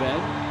around the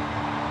bend.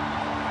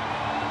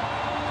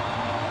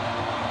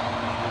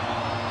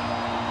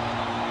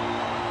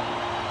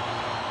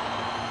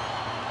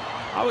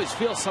 I always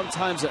feel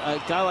sometimes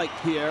a guy like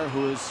Pierre,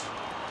 who is,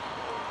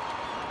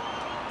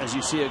 as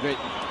you see, a great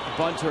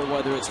bunter,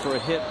 whether it's for a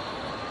hit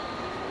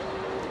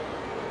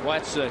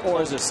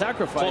or as a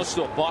sacrifice. Close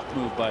to a balk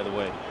move, by the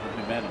way,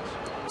 from Jimenez.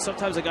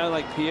 Sometimes a guy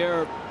like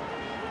Pierre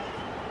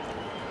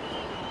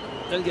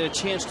doesn't get a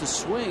chance to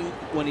swing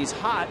when he's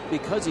hot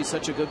because he's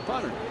such a good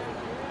punter.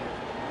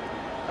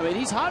 I mean,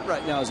 he's hot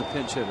right now as a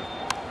pinch hitter.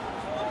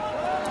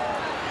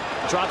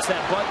 Drops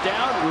that butt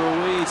down.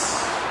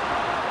 Ruiz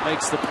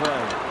makes the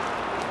play.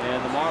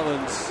 And the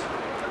Marlins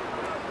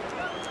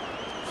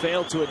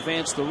fail to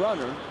advance the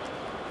runner.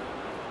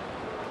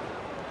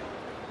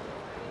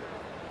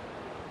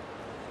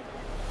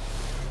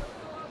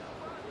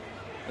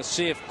 Let's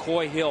see if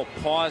Coy Hill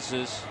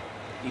pauses.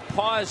 He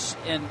paused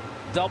and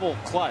double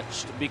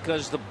clutched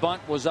because the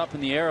bunt was up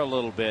in the air a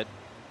little bit.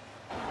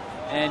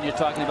 And you're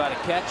talking about a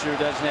catcher who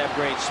doesn't have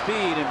great speed,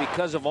 and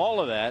because of all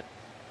of that,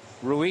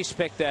 Ruiz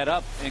picked that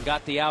up and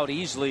got the out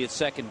easily at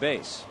second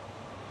base.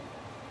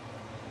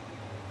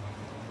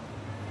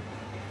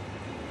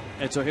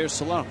 And so here's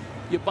Solano.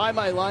 You buy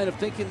my line of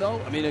thinking,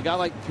 though. I mean, a guy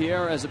like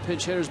Pierre as a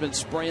pinch hitter has been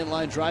spraying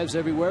line drives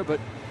everywhere, but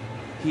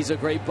he's a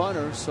great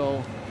bunter.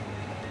 So,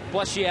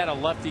 plus you had a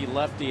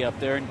lefty up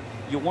there, and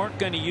you weren't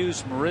going to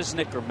use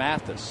Marisnik or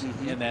Mathis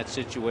in that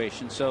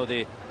situation. So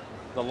the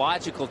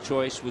logical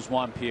choice was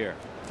Juan Pierre.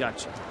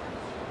 Gotcha.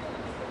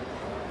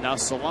 Now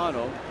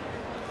Solano.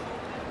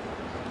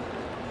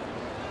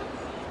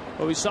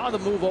 Well, we saw the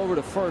move over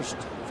to first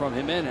from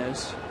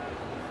Jimenez.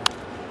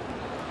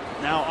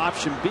 Now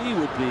option B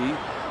would be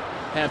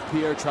have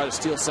Pierre try to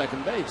steal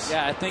second base.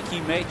 Yeah, I think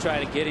he may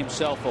try to get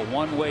himself a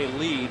one-way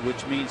lead,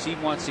 which means he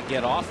wants to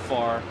get off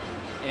far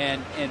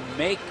and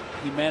make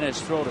Jimenez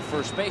throw to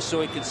first base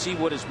so he can see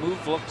what his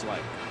move looks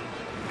like.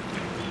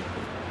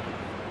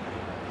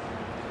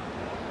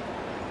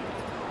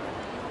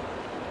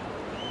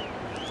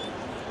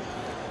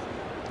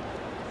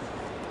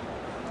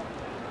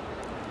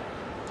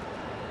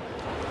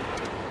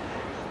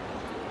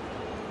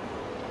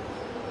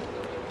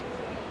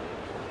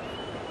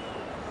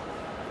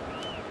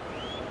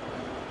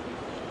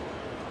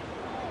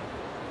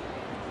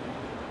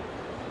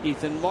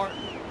 Ethan Martin.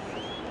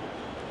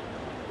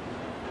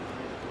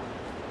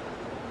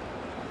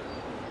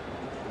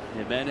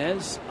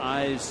 Jimenez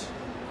eyes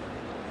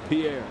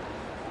Pierre.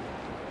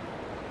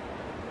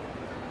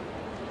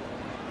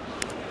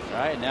 All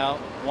right, now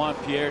Juan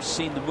Pierre's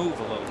seen the move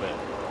a little bit.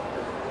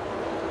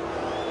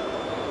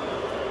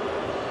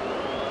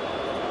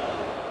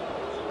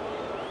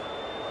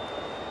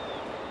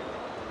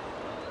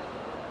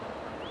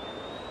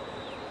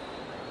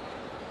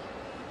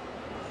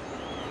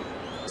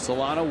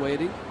 Solano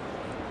waiting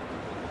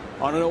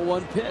on an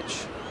 0-1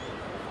 pitch.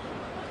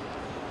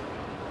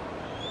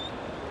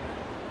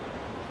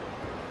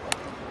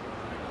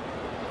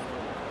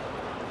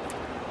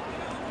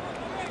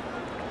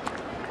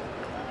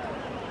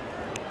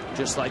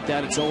 Just like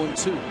that, it's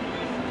 0-2.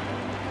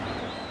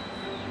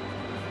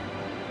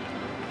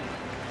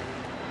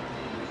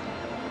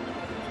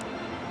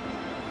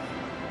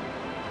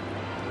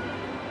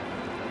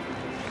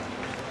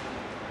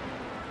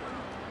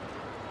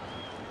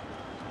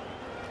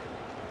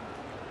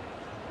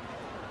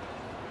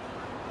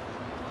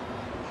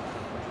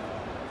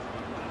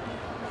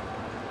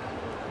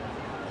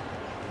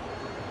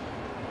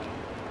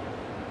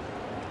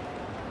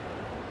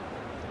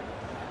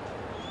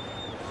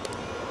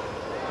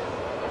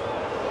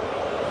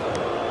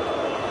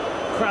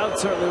 Crowd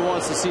certainly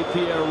wants to see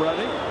Pierre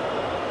running.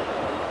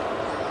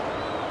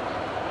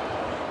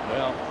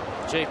 Well,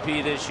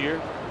 JP this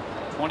year,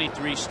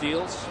 23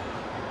 steals,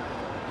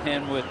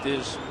 and with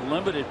his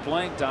limited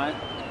playing time,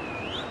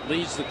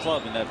 leads the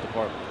club in that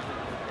department.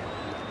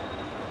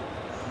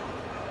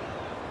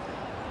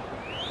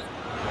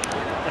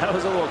 That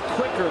was a little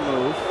quicker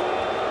move.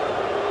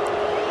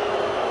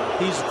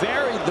 He's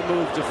varied the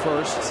move to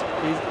first.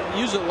 He's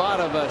used a lot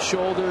of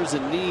shoulders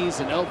and knees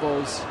and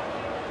elbows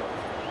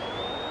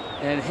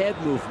and head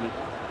movement.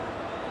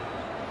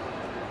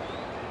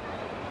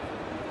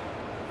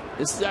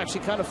 This is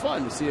actually kind of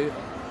fun to see a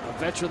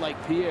veteran like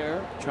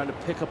Pierre trying to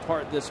pick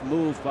apart this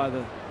move by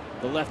the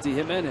lefty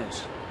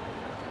Jimenez.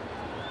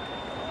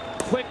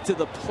 Quick to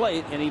the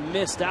plate, and he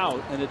missed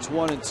out, and it's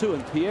 1-2.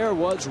 And Pierre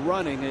was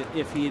running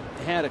if he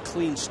had a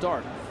clean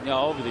start. You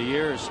know, over the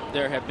years,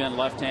 there have been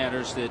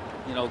left-handers that,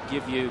 you know,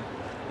 give you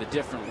the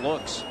different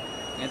looks,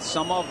 and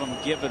some of them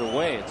give it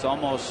away. It's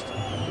almost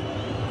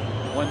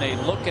when they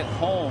look at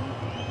home,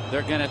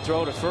 they're going to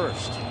throw to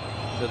first.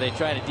 So they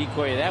try to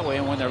decoy you that way,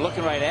 and when they're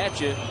looking right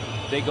at you,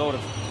 they go to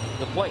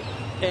the plate.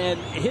 And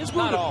his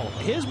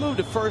move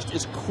to first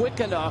is quick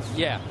enough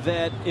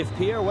that if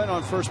Pierre went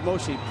on first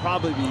motion, he'd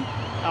probably be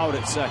out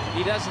at second.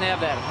 He doesn't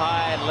have that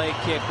high leg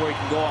kick where he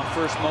can go on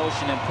first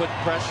motion and put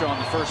pressure on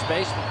the first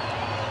baseman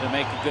to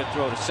make a good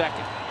throw to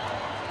second.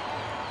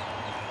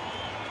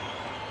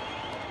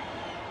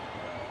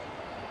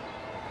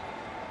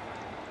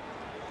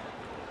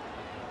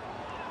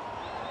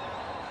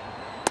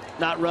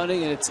 Not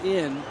running, and it's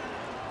in,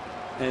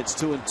 and it's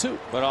 2-2.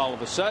 But all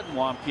of a sudden,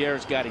 Juan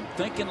Pierre's got him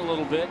thinking a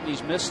little bit, and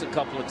he's missed a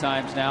couple of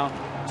times now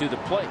to the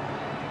plate.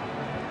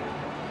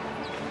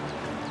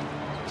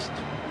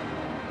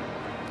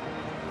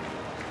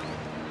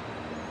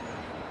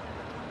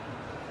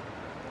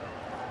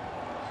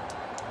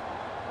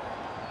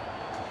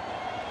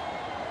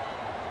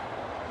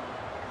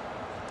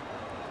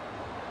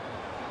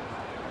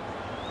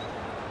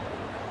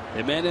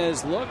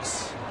 Jimenez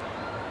looks.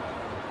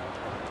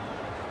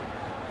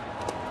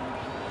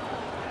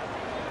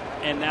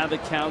 And now the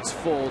count's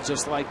full.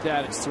 Just like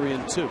that, it's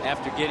 3-2.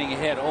 After getting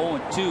ahead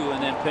 0-2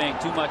 and then paying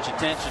too much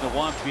attention to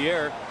Juan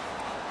Pierre,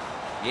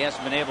 he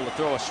hasn't been able to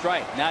throw a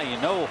strike. Now you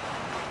know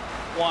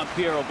Juan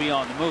Pierre will be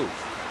on the move.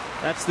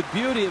 That's the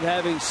beauty of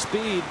having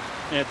speed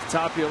at the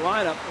top of your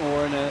lineup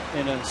or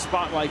in a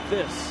spot like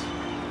this.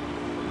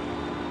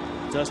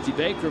 Dusty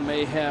Baker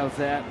may have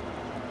that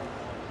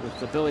with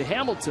the Billy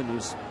Hamilton,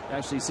 who's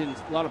actually seen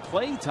a lot of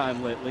playing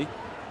time lately,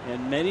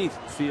 and many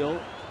feel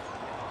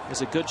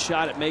is a good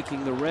shot at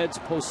making the Reds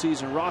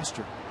postseason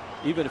roster,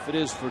 even if it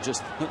is for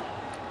just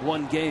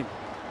one game.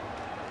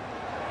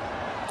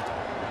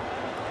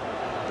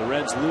 The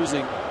Reds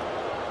losing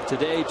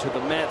today to the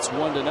Mets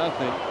 1-0.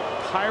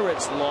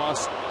 Pirates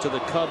lost to the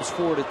Cubs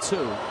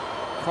 4-2.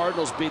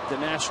 Cardinals beat the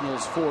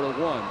Nationals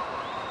 4-1.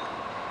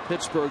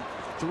 Pittsburgh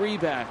 3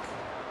 back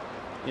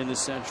in the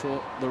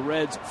Central. The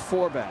Reds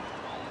 4 back.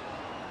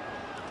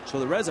 So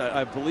the Reds,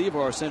 I believe,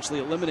 are essentially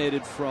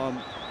eliminated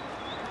from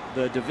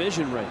the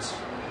division race.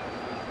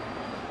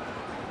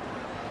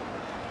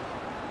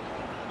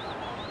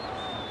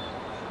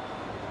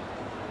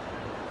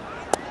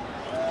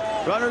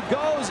 Runner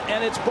goes,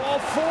 and it's ball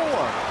 4.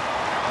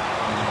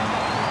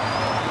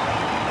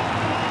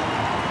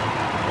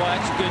 Well,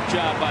 that's a good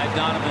job by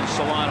Donovan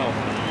Solano.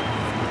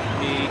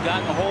 He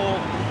got in the hole.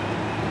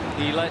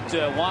 He let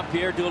Juan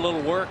Pierre do a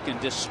little work and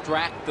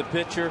distract the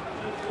pitcher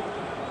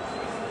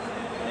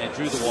and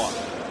drew the walk.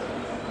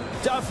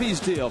 Duffy's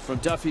deal from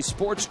Duffy's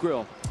Sports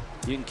Grill.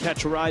 You can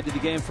catch a ride to the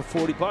game for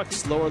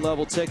 $40. Lower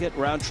level ticket,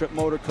 round trip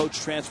motor coach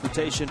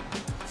transportation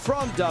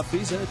from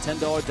Duffy's, and a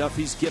 $10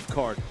 Duffy's gift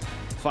card.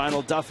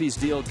 Final Duffy's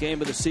deal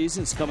game of the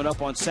season is coming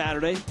up on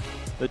Saturday,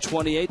 the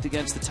 28th,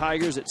 against the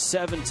Tigers at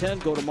 7:10.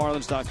 Go to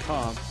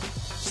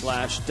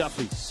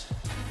marlins.com/Duffy's.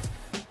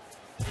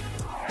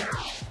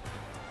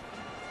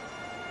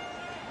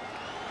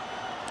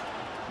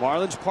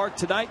 Marlins Park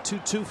tonight,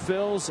 2-2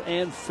 Phils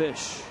and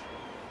Fish.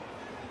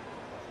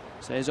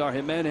 Cesar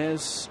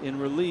Jimenez in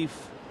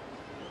relief.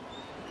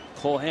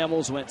 Cole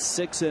Hamels went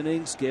 6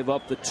 innings, gave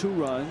up the 2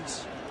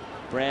 runs.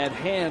 Brad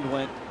Hand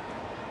went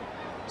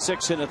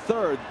 6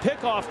 1/3.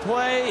 Pickoff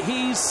play.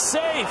 He's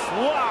safe.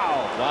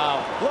 Wow.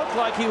 Wow. Looked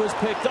like he was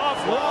picked off.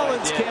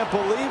 Rollins can't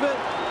believe it.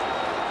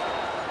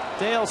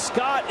 Dale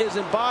Scott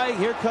isn't by.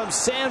 Here comes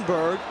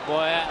Sandberg.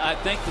 Boy, I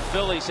think the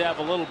Phillies have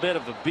a little bit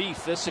of a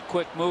beef. This is a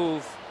quick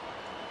move.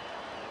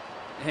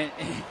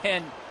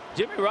 And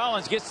Jimmy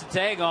Rollins gets the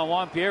tag on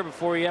Juan Pierre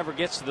before he ever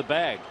gets to the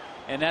bag.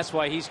 And that's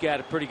why he's got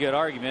a pretty good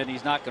argument.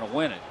 He's not going to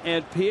win it.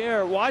 And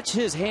Pierre, watch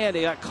his hand.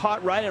 He got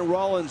caught right in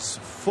Rollins'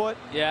 foot.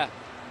 Yeah.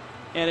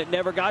 And it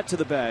never got to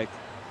the bag.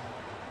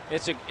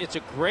 It's a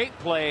great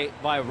play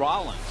by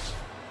Rollins,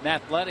 an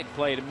athletic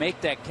play to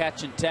make that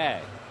catch and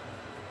tag.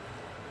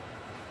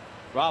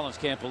 Rollins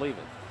can't believe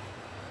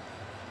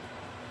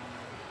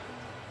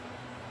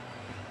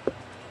it.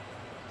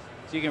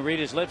 So you can read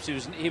his lips.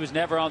 He was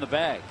never on the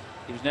bag.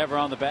 He was never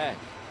on the bag.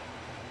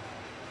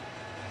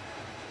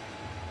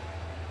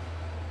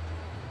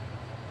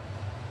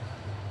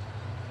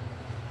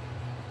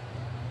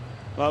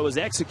 Well, it was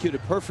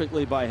executed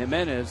perfectly by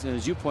Jimenez, and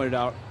as you pointed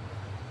out,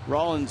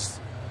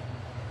 Rollins,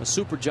 a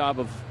super job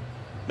of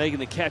making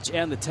the catch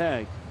and the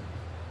tag.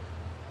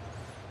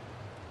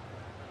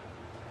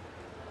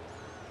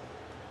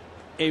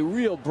 A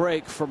real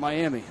break for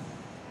Miami.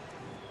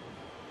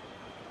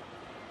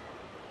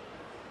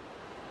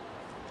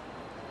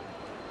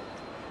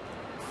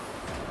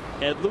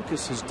 Ed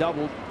Lucas has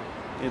doubled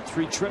in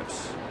 3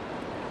 trips.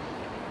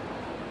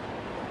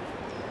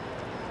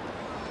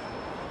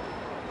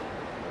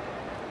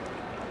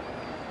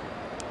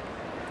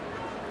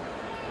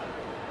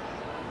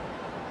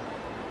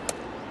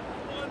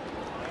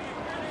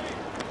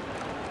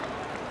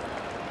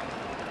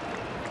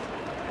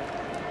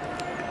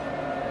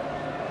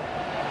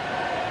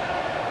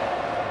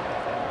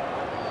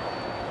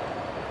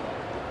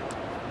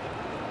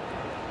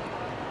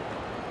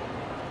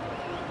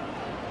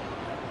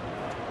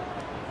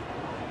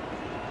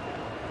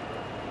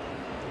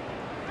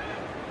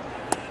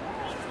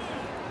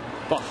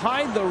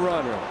 Behind the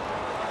runner.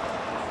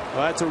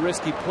 Well, that's a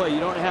risky play. You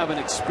don't have an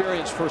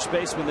experienced first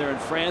baseman there in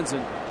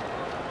Franzen.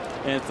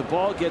 And if the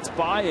ball gets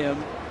by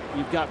him,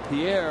 you've got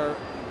Pierre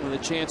with a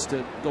chance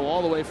to go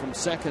all the way from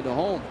second to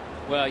home.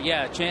 Well,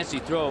 yeah, a chance to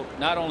throw,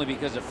 not only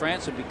because of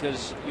Franzen,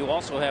 because you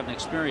also have an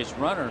experienced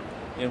runner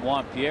in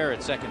Juan Pierre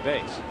at second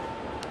base.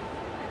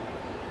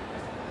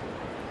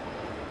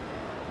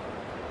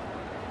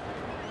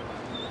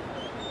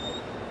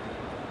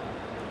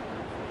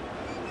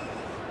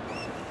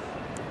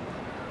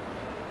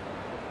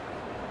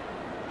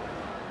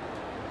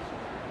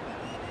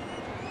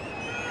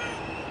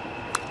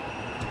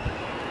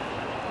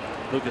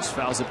 Lucas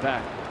fouls it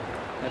back.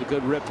 Had a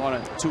good rip on a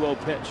 2-0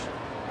 pitch.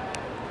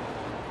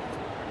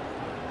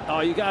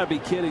 Oh, you got to be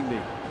kidding me.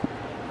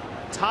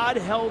 Todd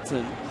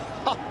Helton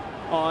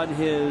on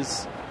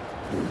his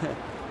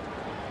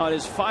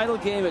final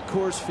game at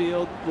Coors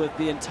Field with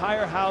the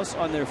entire house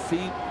on their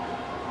feet.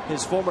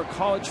 His former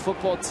college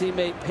football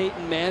teammate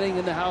Peyton Manning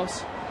in the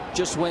house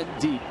just went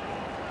deep.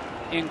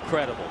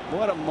 Incredible.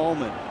 What a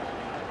moment.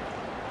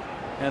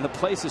 And the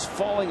place is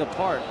falling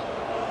apart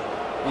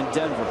in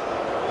Denver.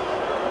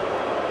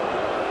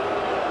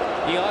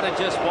 He ought to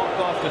just walk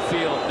off the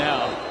field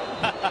now.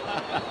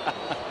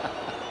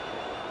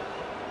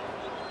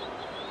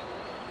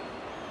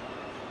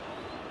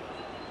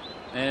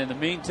 And in the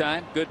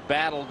meantime, good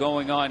battle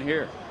going on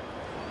here.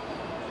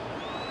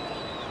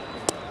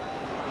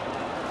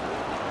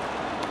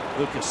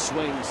 Lucas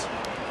swings,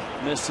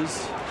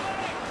 misses.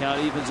 Count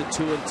evens at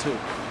 2-2.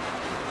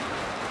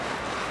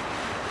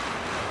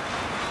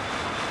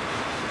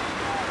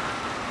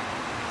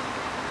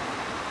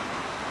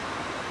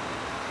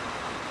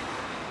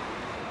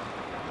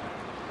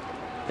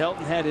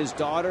 Helton had his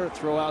daughter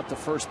throw out the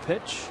first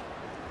pitch.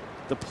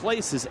 The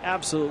place is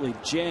absolutely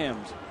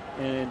jammed,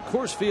 and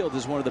Coors Field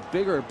is one of the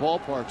bigger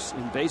ballparks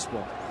in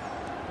baseball.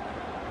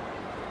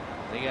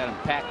 They got him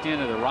packed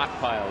into the rock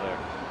pile there.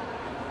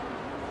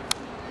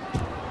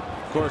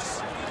 Of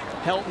course,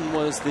 Helton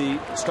was the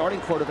starting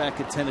quarterback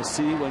at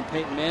Tennessee when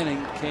Peyton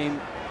Manning came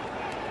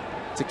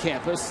to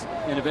campus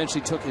and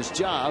eventually took his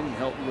job, and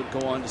Helton would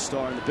go on to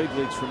star in the big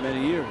leagues for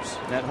many years.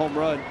 That home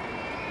run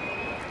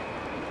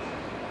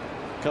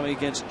coming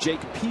against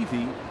Jake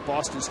Peavy.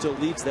 Boston still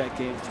leads that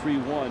game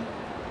 3-1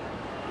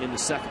 in the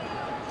second.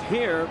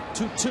 Here,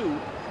 2-2.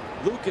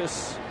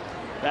 Lucas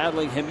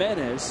battling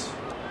Jimenez,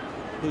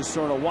 who's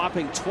thrown a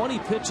whopping 20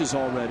 pitches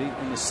already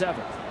in the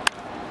seventh.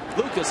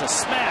 Lucas, a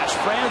smash.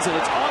 Franzen,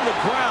 it's on the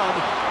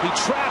ground. He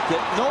trapped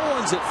it. No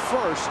one's at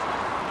first.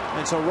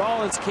 And so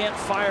Rollins can't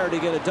fire to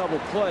get a double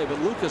play, but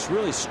Lucas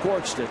really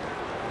scorched it.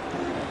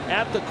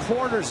 At the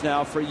corners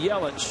now for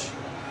Yelich.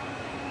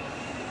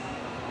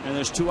 And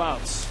there's 2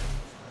 outs.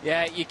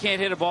 Yeah, you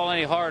can't hit a ball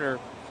any harder.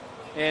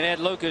 And Ed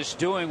Lucas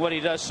doing what he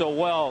does so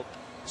well,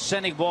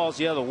 sending balls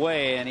the other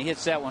way, and he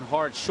hits that one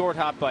hard. Short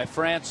hop by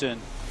Franzen.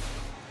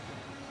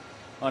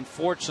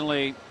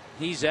 Unfortunately,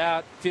 he's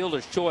out.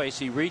 Fielder's choice.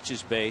 He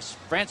reaches base.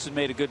 Franzen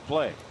made a good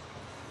play.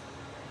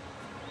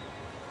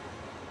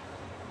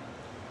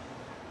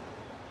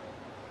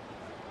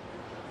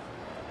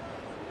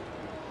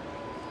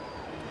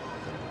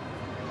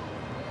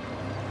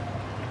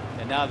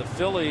 And now the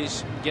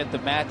Phillies get the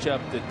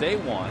matchup that they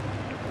want.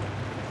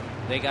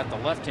 They got the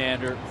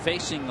left-hander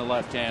facing the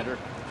left-hander,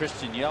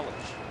 Christian Yelich.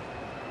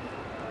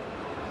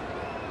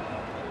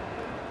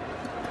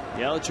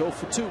 Yelich 0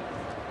 for 2.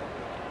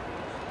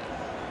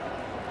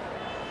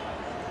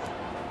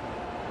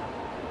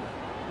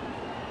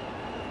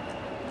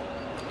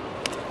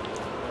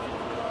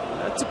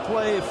 That's a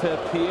play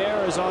if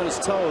Pierre is on his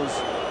toes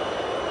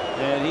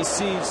and he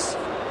sees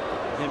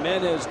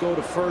Jimenez go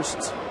to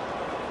first.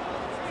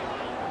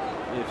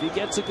 If he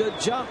gets a good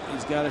jump,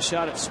 he's got a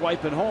shot at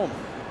swiping home.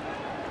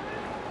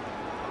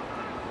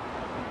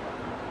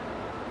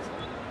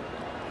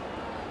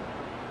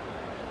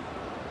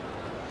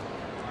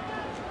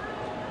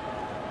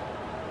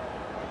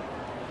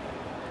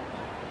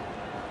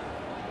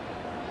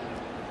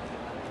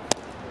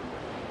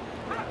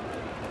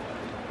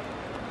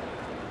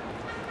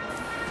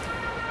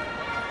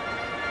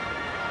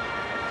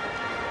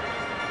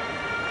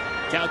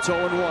 Counts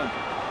 0-1.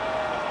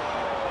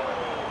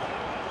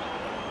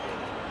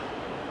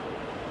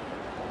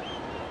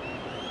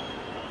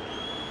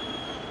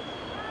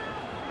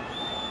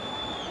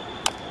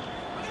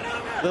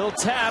 Little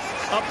tap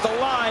up the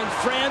line.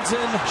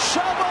 Franzen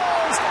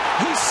shovels.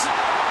 He's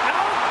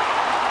out.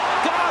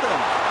 Got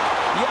him.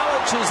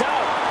 Yelich is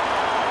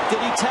out. Did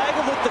he tag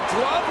him with the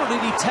glove or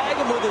did he tag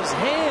him with his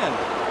hand?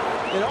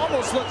 It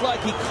almost looked like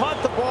he caught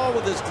the ball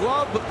with his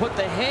glove but put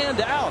the hand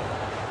out.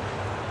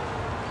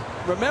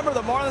 Remember,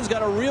 the Marlins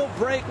got a real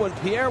break when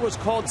Pierre was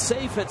called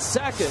safe at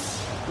second.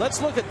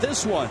 Let's look at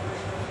this one.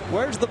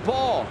 Where's the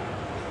ball?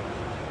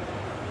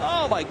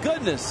 Oh, my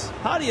goodness.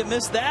 How do you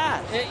miss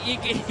that?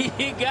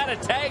 You got to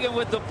tag him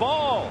with the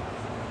ball.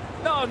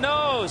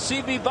 No.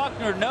 C.B.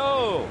 Buckner,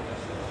 no.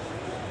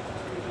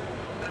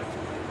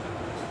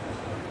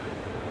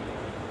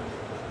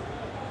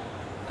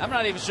 I'm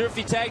not even sure if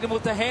he tagged him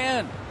with the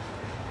hand.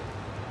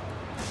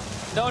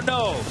 No.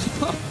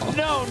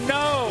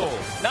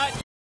 Not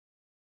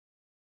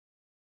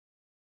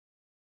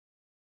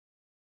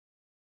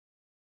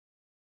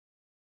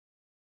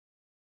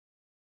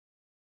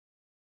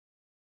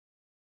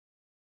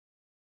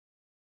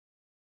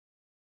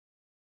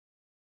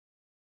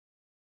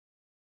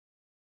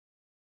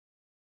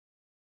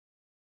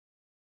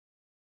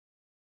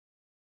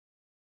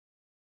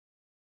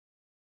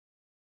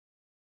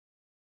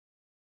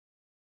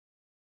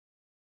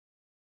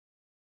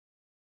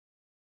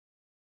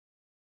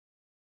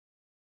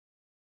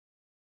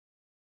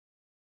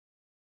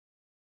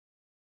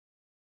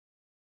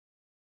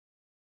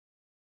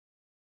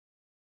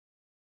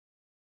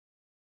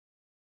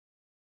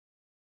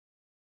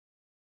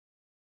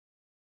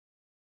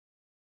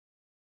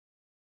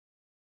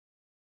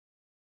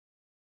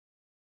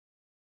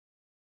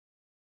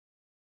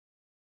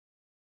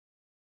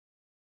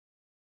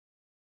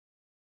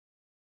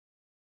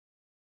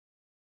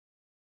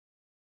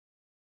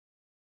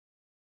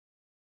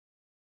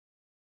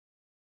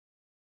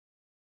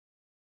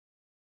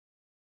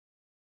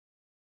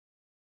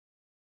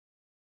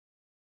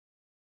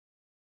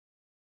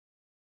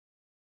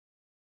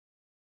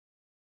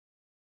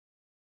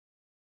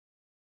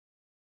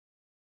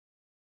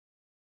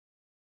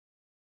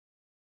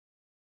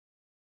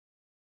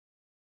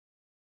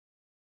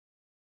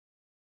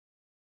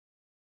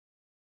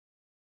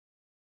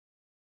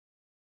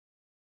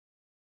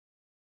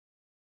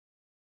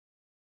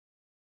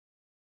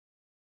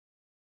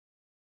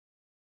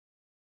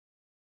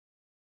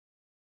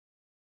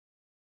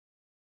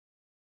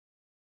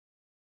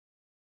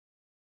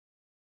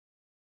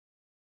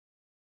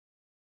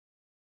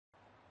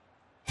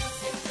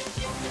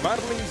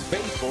Marlins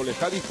Baseball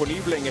está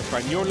disponible en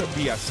español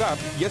vía SAP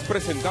y es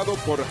presentado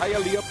por PHI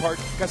AT MIA Park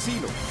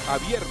Casino.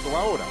 Abierto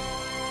ahora.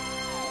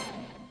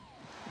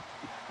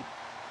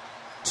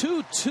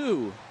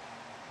 2-2.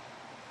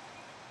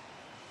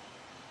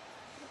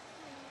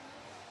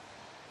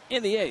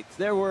 In the 8th,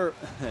 there were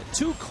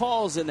 2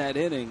 calls in that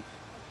inning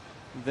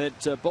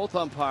that both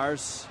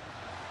umpires,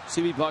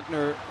 C.B.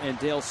 Buckner and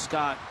Dale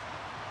Scott,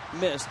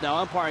 missed. Now,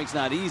 umpiring's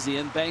not easy,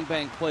 and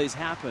bang-bang plays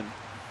happen.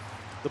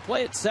 The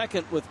play at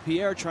second with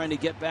Pierre trying to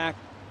get back,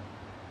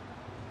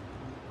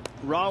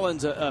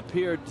 Rollins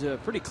appeared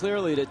pretty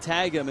clearly to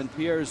tag him, and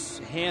Pierre's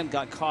hand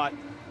got caught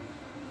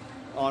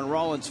on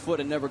Rollins' foot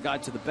and never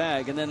got to the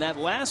bag. And then that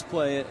last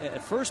play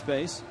at first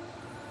base,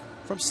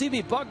 from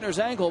C.B. Buckner's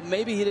angle,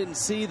 maybe he didn't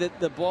see that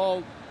the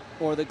ball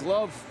or the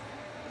glove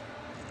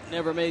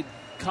never made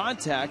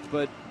contact,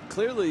 but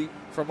clearly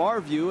from our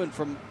view and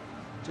from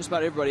just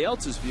about everybody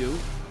else's view,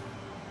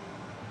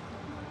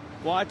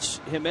 watch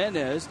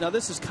Jimenez. Now,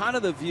 this is kind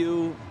of the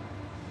view.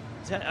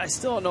 I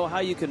still don't know how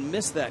you can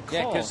miss that call.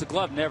 Yeah, because the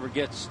glove never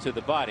gets to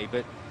the body.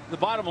 But the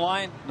bottom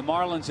line, the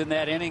Marlins in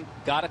that inning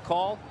got a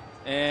call,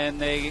 and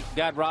they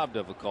got robbed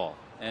of a call.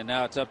 And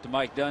now it's up to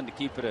Mike Dunn to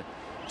keep it a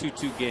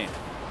 2-2 game.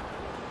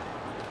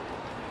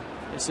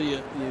 So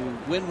you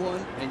win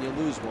one and you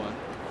lose one.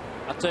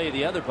 I'll tell you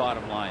the other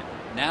bottom line.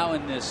 Now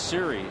in this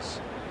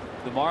series,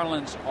 the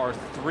Marlins are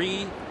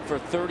 3 for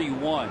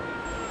 31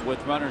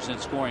 with runners in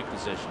scoring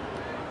position.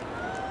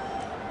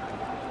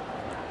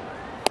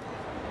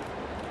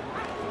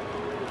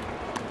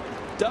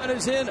 Dunn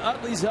is in,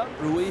 Utley's up,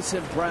 Ruiz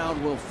and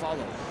Brown will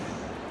follow.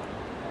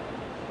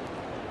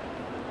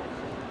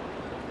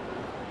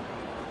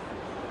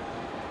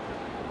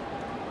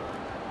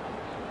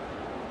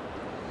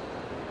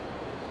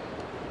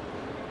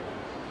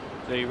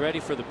 So you ready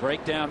for the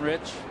breakdown,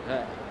 Rich?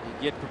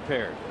 Get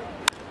prepared.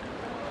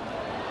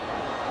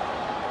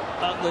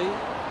 Utley.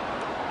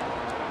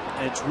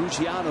 And it's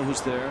Ruggiano who's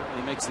there, and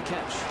he makes the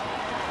catch.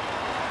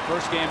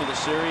 First game of the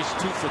series,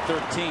 2 for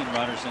 13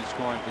 runners in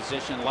scoring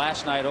position.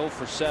 Last night, 0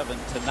 for 7.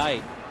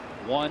 Tonight,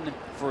 1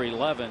 for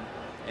 11.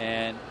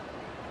 And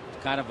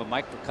kind of a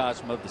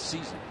microcosm of the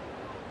season.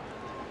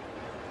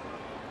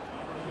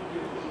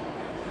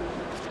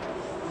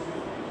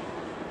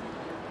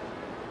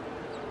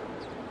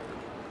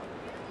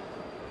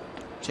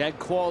 Chad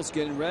Quall's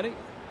getting ready.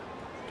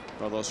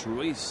 Carlos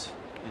Ruiz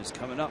is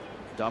coming up.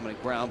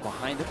 Dominic Brown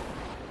behind him.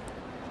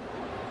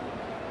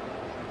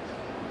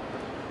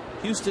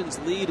 Houston's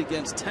lead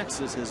against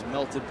Texas has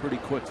melted pretty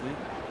quickly.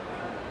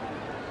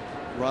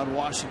 Ron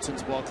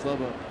Washington's ball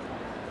club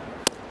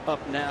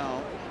up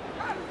now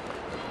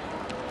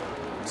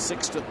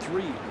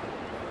 6-3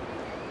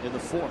 in the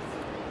 4th.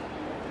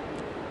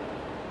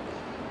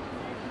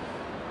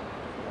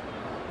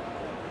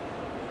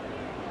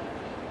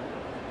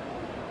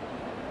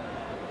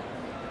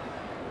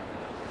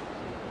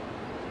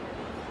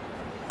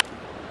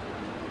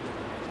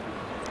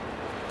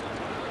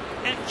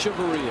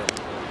 Echeverria.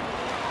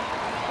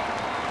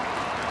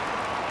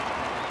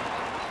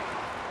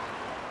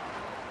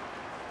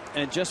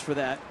 And just for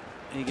that,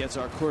 he gets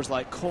our Coors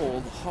Light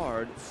cold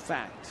hard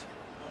fact.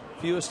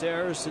 Fewest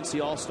errors since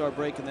the All-Star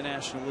break in the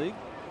National League.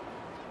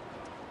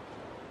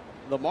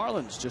 The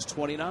Marlins just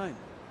 29.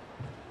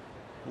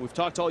 We've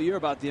talked all year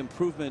about the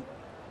improvement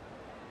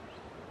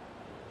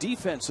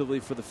defensively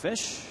for the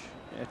Fish.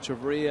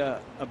 Echeverria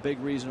a big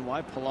reason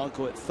why.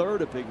 Polanco at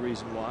third a big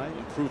reason why.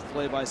 Improved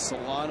play by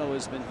Solano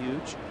has been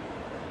huge.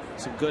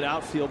 Some good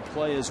outfield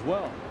play as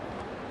well.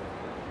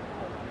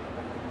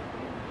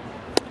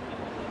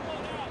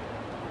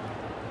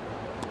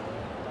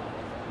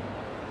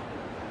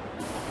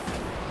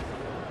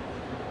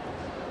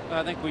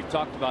 I think we've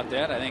talked about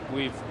that. I think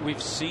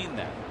we've seen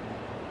that,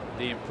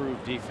 the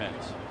improved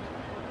defense.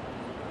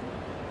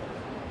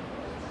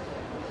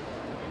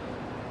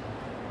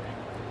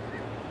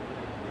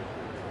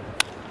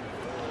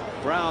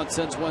 Brown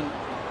sends one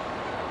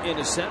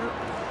into center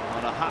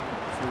on a hop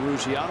for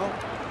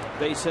Ruggiano.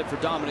 Base hit for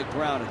Dominic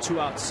Brown, a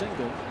 2-out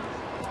single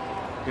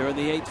here in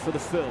the 8th for the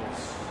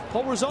Phils.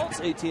 Poll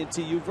results,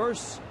 AT&T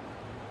U-verse.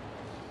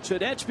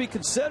 Should Etch be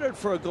considered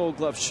for a Gold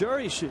Glove? Sure,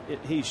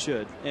 he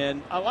should.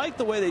 And I like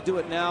the way they do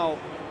it now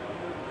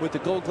with the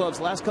Gold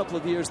Gloves. Last couple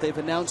of years, they've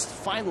announced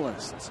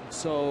finalists.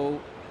 So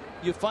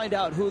you find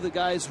out who the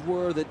guys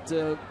were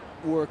that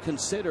were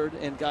considered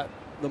and got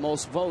the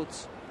most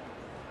votes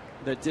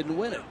that didn't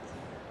win it.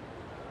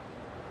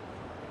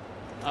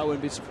 I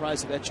wouldn't be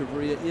surprised if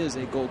Echeverria is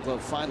a Gold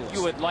Glove finalist.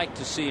 You would like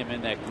to see him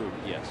in that group,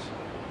 yes.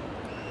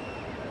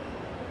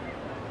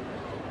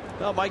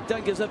 Well, Mike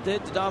Dunn gives up the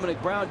hit to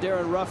Dominic Brown.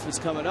 Darren Ruff is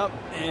coming up,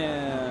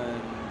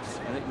 and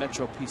I think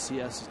Metro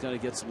PCS is going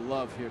to get some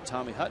love here.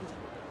 Tommy Hutton.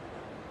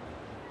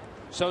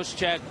 So's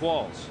Chad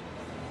Qualls.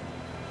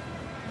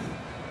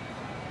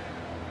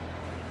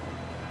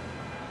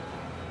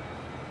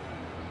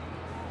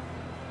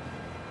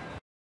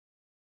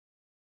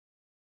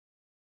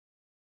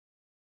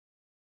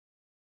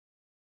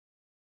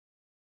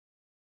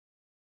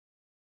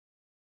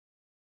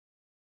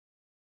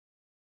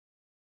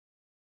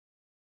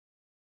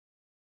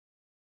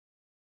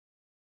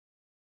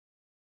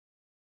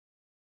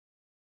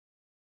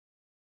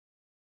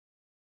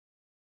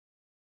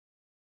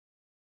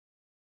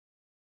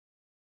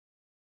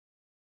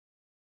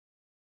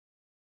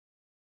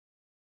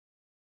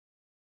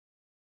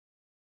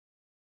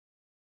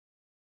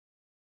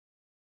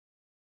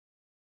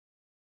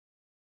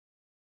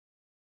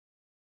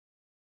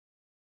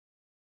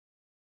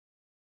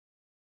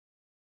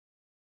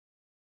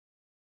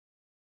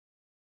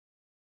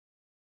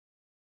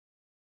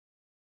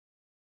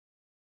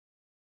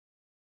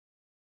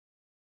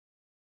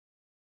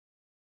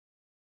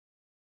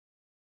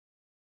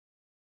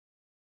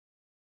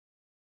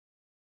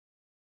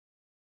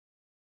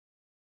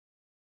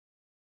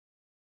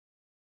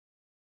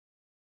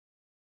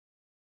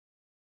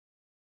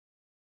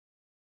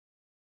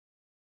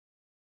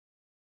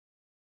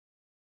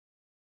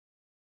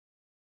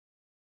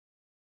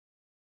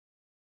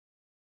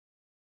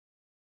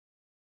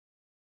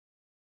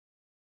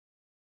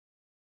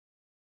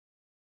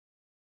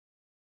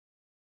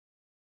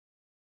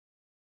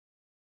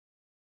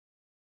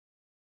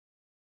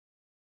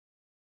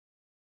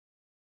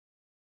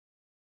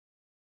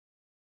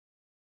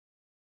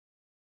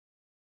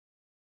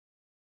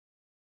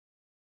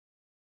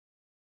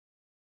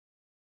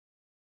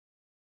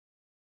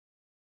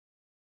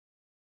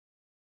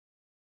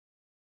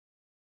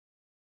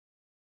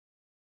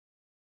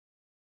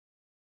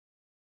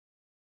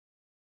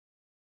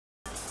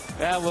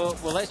 Yeah, we'll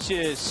let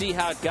you see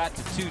how it got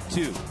to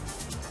 2-2.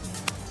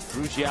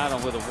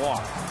 Ruggiano with a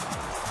walk.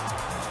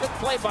 Good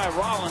play by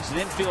Rollins, an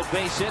infield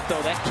base hit,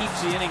 though. That keeps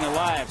the inning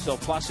alive. So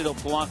Placido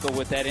Polanco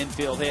with that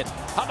infield hit.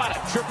 How about a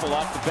triple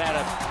off the bat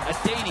of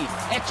Adeiny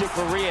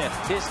Echeverria?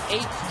 His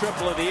 8th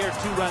triple of the year.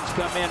 2 runs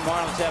come in.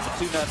 Marlins have a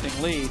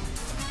 2-0 lead.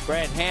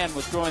 Brad Hand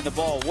was throwing the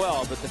ball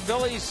well, but the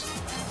Phillies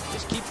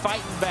just keep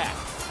fighting back.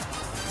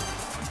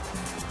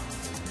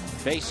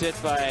 Base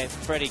hit by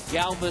Freddie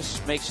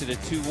Galvis makes it a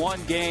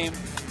 2-1 game.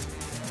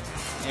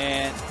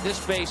 And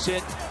this base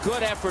hit,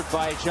 good effort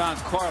by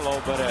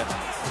Giancarlo, but a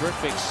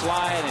terrific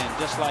slide, and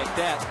just like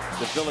that,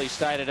 the Phillies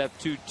tied it up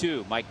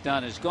 2-2. Mike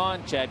Dunn is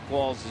gone, Chad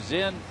Qualls is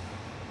in,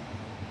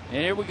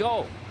 and here we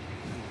go.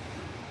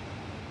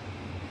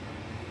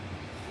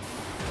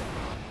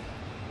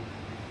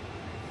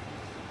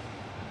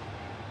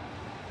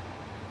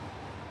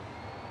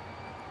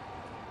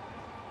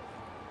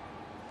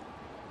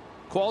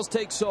 Qualls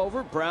takes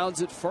over.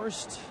 Brown's at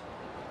first.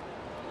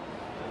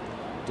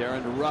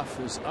 Darren Ruff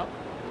is up.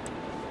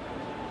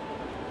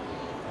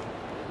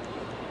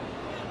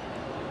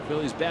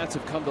 Phillies bats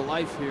have come to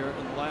life here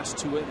in the last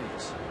 2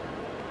 innings.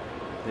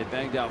 They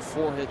banged out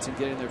 4 hits and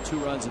getting their 2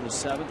 runs in the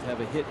 7th.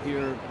 Have a hit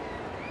here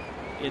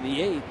in the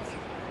 8th.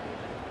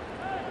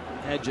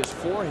 Had just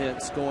 4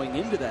 hits going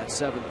into that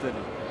 7th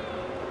inning.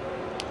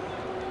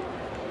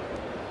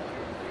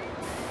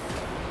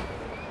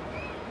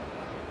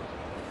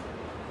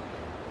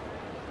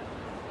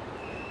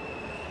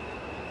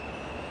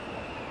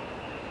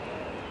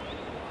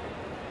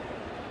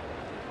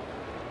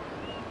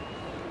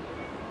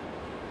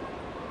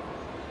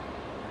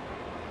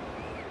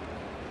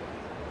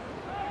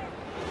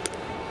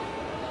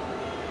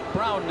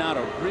 Brown not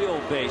a real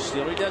base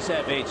stealer. He does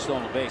have 8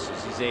 stolen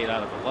bases. He's 8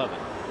 out of 11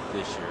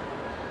 this year.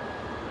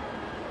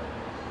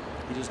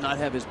 He does not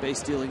have his base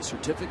stealing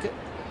certificate.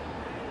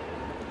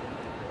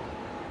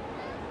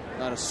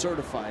 Not a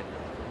certified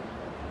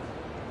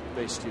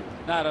base stealer.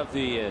 Not of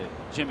the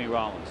Jimmy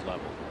Rollins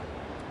level.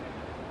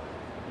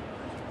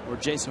 Or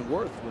Jason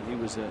Worth when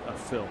he was a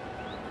Phil.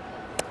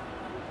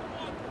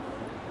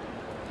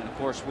 And of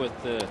course, with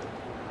the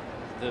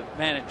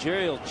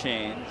managerial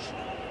change,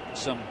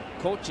 some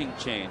coaching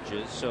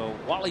changes. So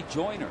Wally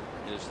Joyner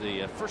is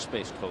the first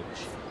base coach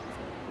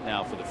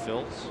now for the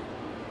Phils.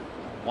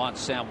 Juan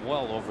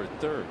Samuel over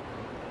at third.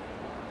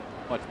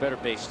 Much better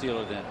base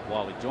stealer than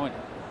Wally Joyner.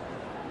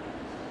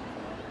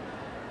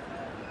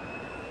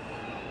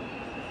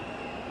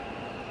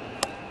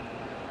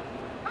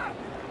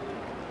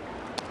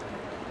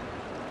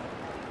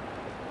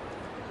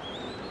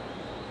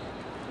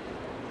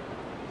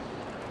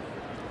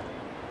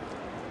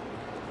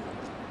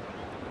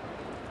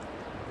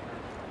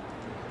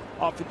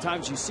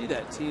 Oftentimes you see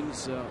that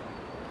teams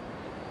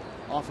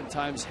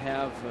oftentimes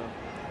have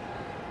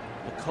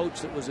a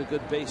coach that was a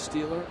good base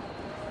stealer,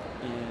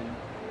 and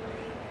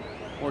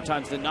more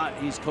times than not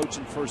he's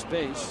coaching first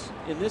base.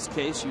 In this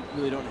case you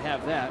really don't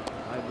have that.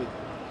 I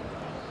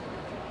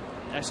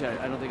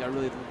don't think I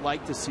really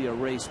like to see a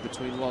race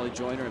between Wally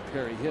Joyner and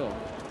Perry Hill.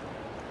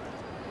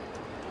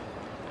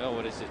 Oh,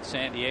 what is it?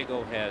 San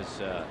Diego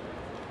has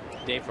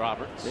Dave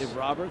Roberts. Dave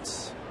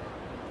Roberts.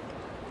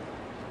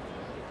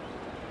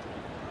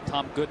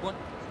 Tom Goodwin,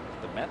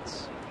 the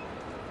Mets.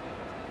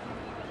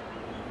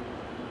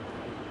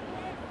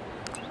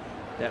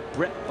 That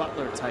Brett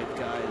Butler type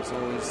guy is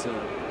always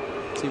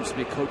seems to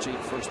be coaching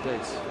at first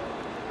base.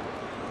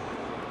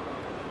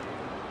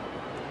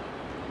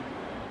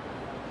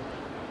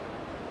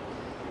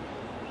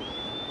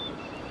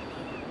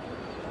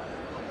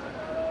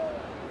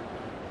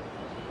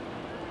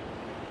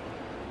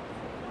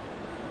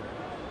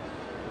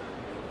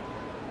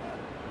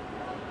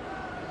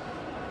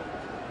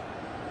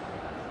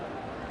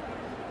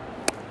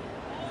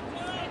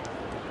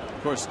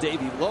 Of course,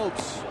 Davey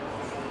Lopes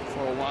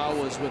for a while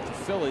was with the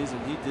Phillies,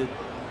 and he did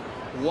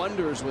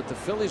wonders with the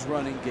Phillies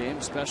running game,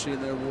 especially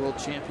in their World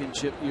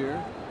Championship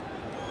year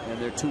and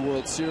their 2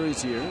 World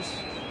Series years.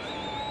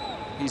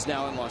 He's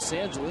now in Los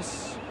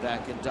Angeles,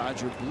 back in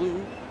Dodger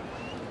blue.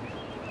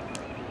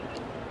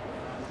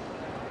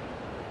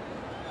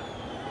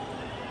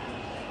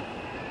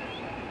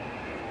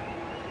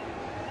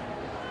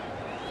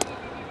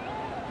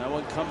 That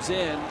one comes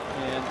in,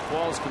 and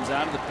Qualls comes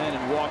out of the pen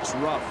and walks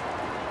Ruff.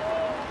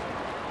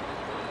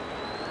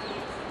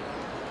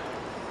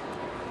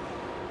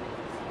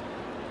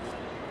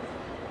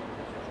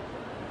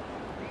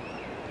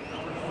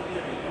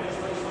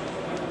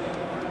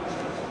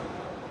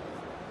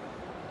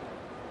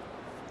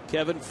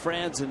 Kevin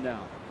Franzen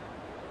now.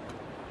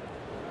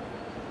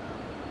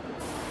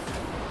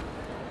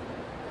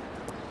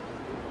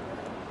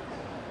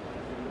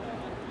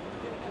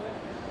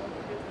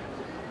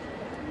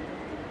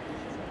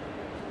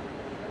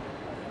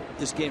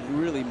 This game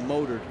really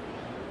motored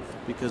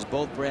because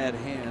both Brad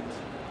Hand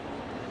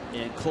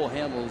and Cole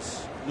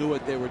Hamels knew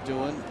what they were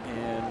doing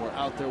and were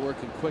out there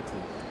working quickly.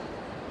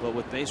 But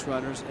with base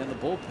runners and the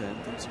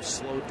bullpen, things have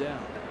slowed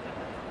down.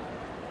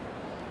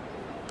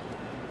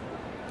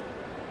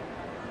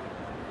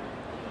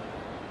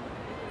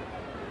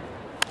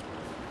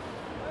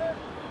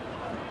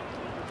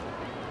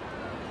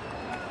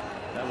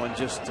 That one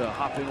just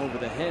hopping over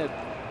the head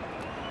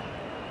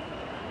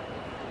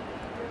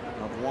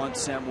of Juan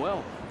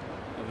Samuel.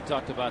 And we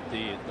talked about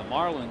the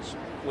Marlins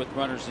with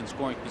runners in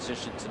scoring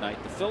position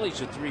tonight. The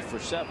Phillies are 3 for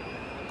 7.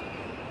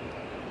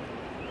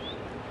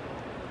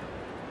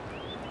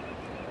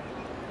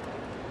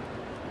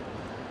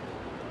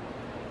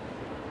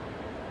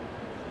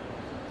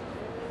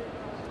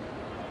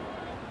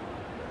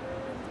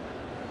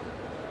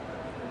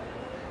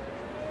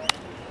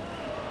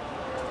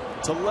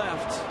 To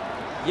left,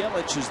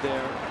 Yelich is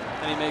there,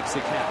 and he makes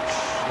the catch.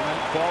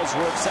 Balls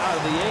works out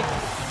of the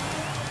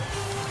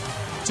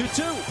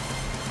 8th. 2-2.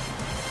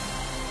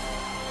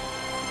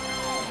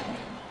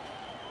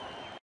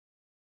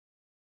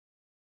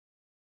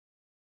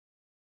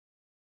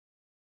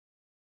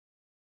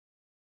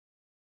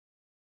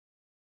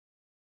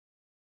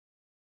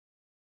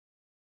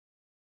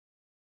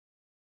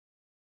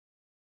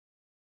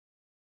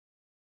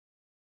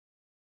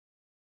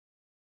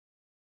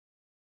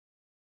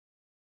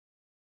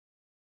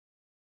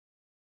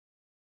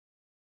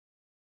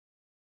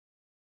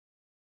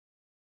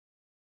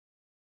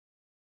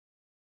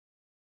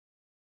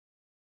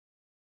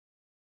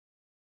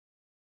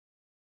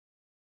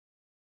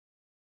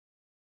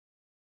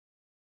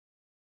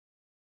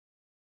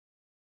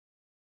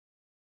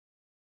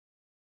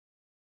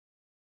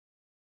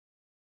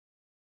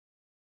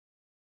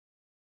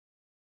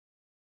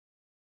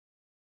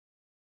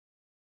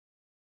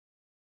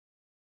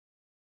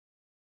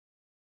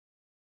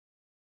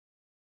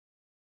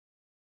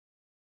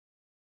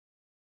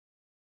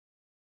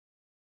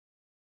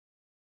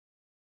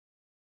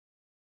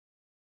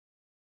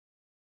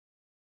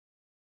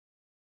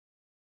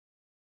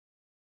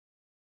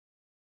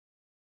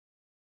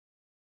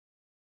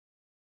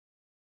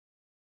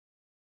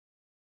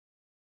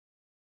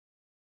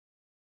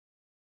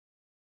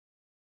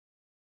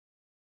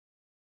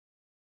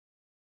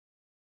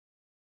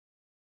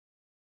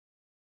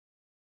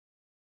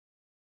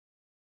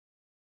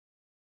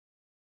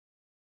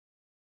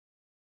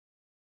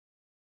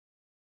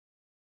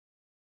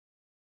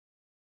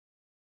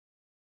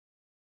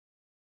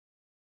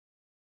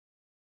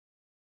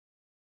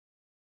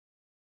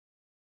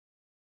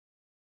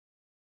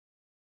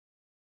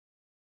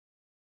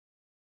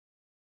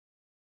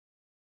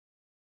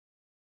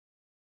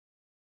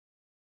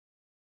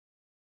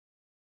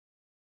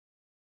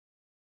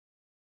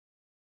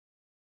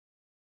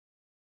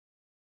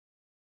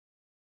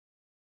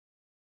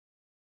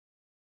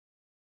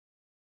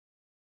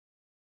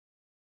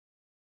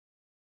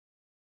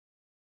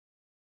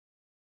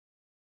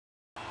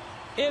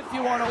 If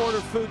you want to order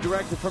food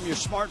directly from your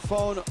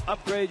smartphone,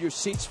 upgrade your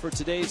seats for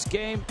today's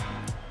game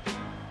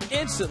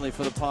instantly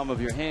from the palm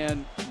of your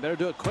hand. You better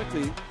do it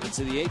quickly. It's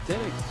in the 8th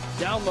inning.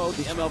 Download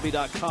the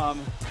MLB.com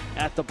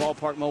at the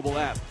Ballpark mobile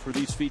app for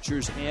these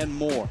features and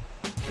more.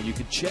 And you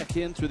can check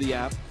in through the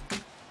app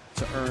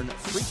to earn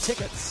free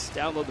tickets.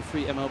 Download the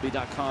free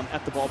MLB.com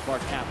at the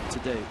Ballpark app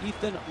today.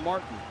 Ethan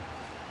Martin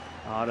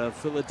out of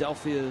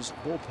Philadelphia's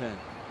bullpen.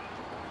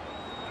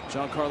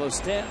 Giancarlo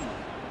Stanton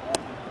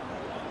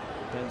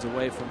bends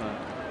away from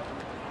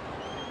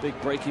a big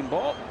breaking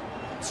ball.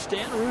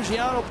 Stanton,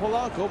 Ruggiano,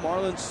 Polanco.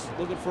 Marlins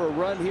looking for a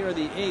run here in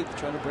the 8th,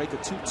 trying to break a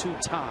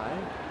 2-2 tie.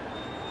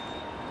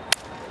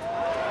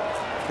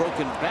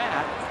 Broken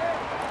bat.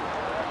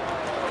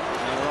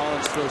 And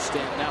Rollins throws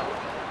Stanton out.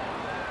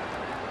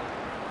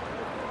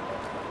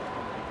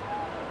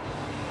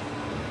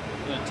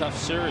 Been a tough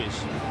series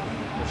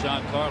for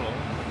Giancarlo.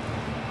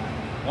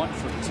 1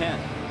 for 10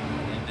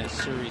 in this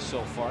series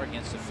so far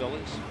against the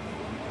Phillies.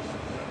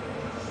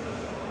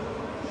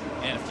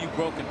 And a few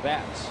broken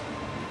bats.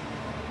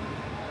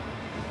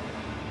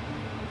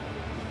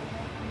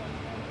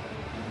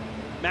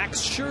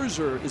 Max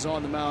Scherzer is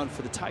on the mound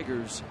for the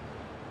Tigers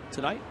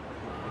tonight.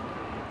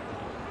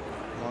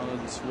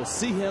 Marlins will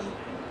see him,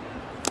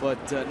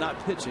 but not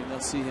pitching.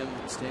 They'll see him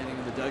standing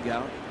in the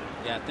dugout.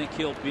 Yeah, I think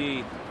he'll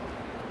be,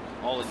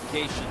 all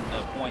indication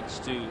points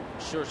to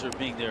Scherzer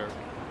being their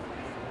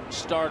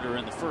starter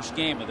in the first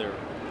game of their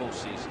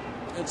postseason.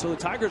 And so the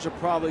Tigers are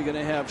probably going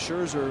to have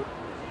Scherzer,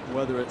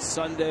 whether it's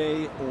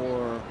Sunday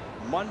or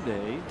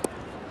Monday,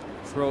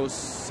 throw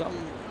some.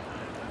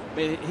 I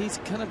mean, he's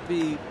going to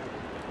be.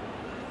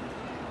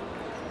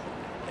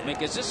 I mean,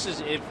 because this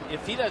is,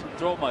 if he doesn't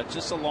throw much,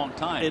 this is a long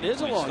time. It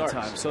is a long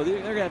time. So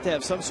they're going to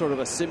have some sort of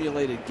a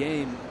simulated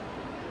game.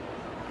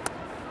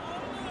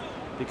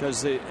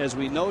 Because as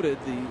we noted,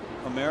 the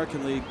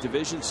American League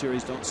Division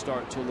Series don't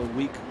start till a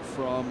week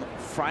from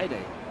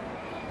Friday.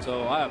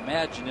 So I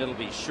imagine it'll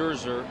be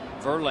Scherzer,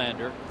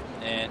 Verlander,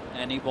 and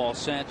Anibal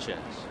Sanchez.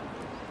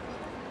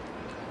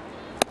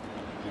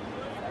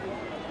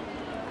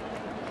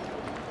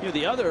 You know,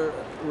 the other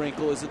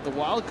wrinkle is that the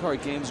wild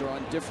card games are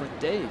on different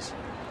days.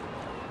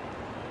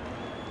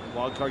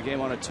 Wild card game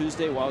on a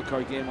Tuesday, wild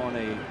card game on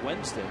a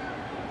Wednesday.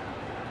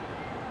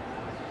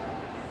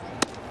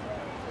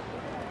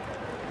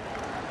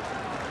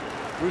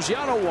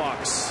 Ruggiano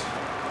walks.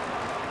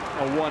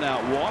 A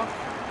 1-out walk.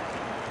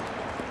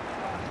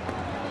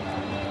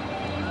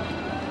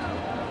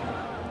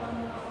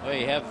 Well,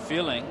 you have a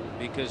feeling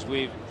because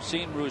we've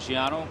seen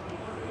Ruggiano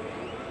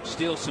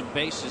steal some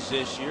bases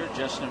this year.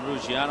 Justin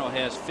Ruggiano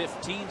has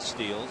 15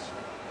 steals.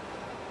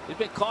 He's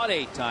been caught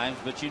 8 times,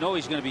 but you know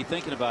he's going to be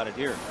thinking about it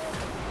here.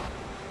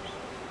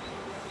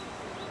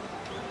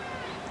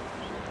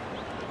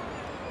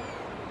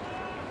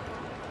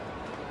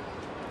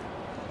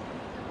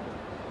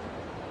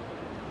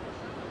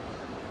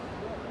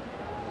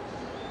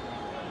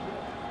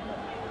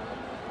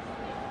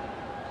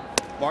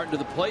 Martin to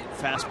the plate,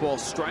 fastball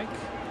strike.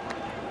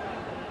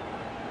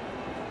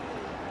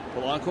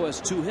 Polanco has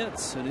 2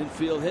 hits, an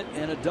infield hit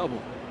and a double.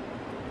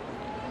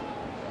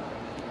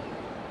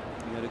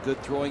 He had a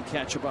good throwing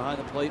catcher behind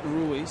the plate in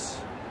Ruiz.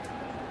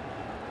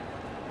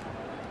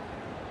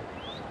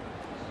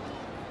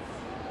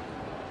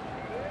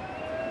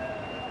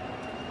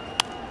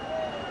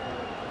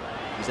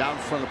 He's out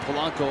in front of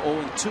Polanco,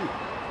 0-2.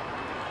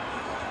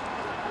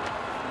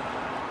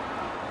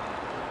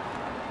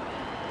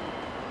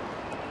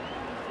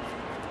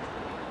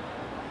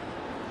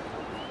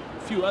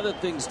 A few other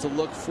things to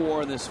look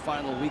for in this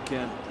final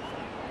weekend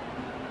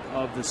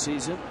of the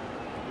season.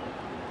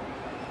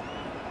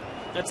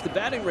 That's the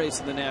batting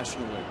race in the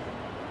National League.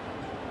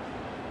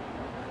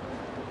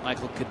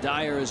 Michael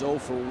Kadire is 0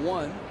 for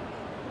 1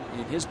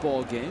 in his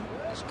ball game.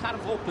 He's kind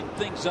of opened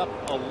things up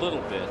a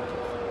little bit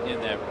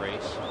in that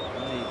race.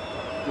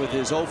 With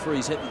his 0 for,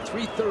 he's hitting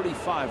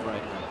 .335 right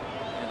now.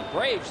 And the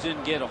Braves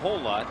didn't get a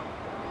whole lot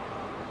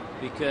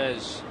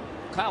because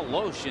Kyle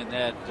Loesch in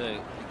that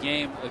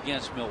game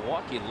against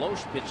Milwaukee,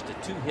 Loesch pitched a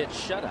 2-hit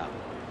shutout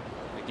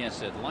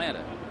against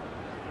Atlanta.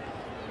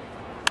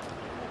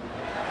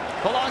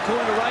 Polanco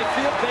into right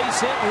field,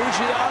 base hit.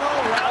 Ruggiano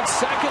around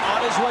second,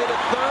 on his way to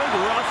third.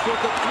 Ruff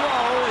with the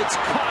throw. It's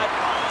cut.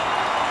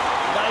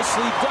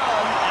 Nicely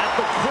done at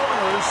the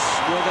corners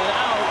with an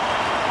out.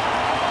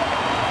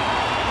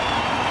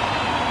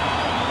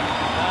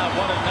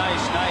 What a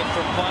nice night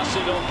for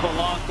Placido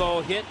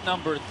Polanco. Hit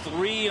number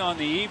 3 on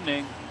the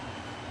evening.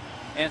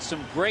 And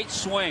some great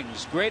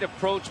swings. Great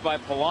approach by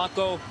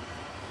Polanco.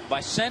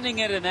 By sending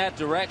it in that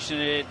direction,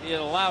 it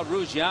allowed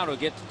Ruggiano to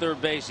get to third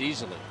base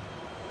easily.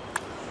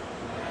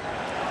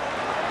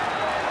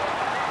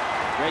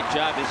 Great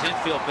job. His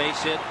infield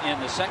base hit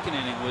in the second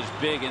inning was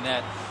big in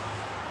that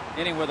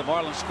inning where the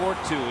Marlins scored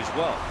 2 as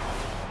well.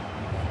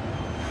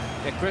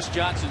 And Chris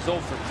Johnson's 0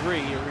 for 3,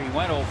 or he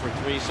went 0 for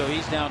 3, so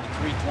he's down to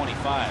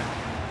 325.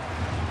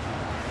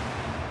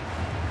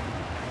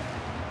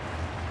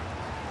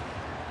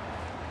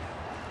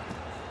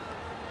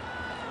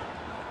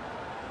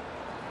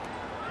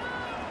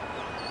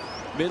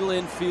 Middle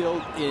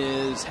infield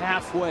is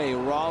halfway.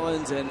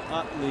 Rollins and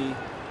Utley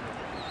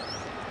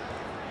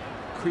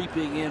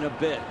creeping in a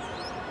bit.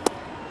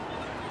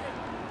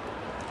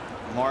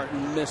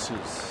 Martin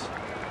misses.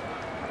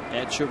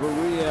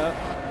 Echeverria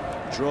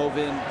drove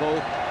in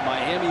both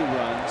Miami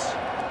runs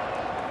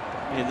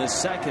in the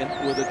second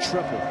with a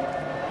triple.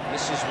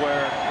 This is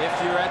where,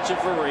 if you're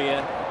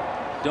Echeverria,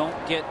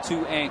 don't get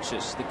too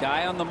anxious. The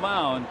guy on the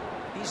mound,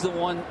 he's the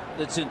one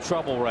that's in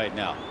trouble right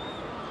now.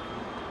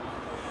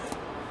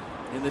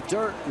 In the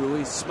dirt,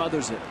 Ruiz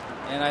smothers it.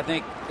 And I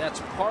think that's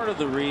part of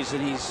the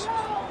reason he's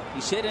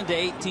hit into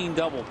 18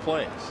 double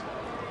plays,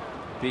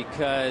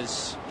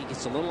 because he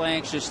gets a little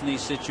anxious in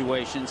these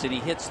situations and he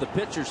hits the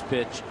pitcher's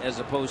pitch as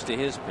opposed to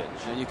his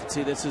pitch. And you can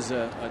see this is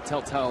a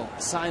telltale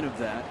sign of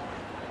that.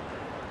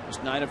 It's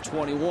 9 of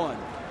 21.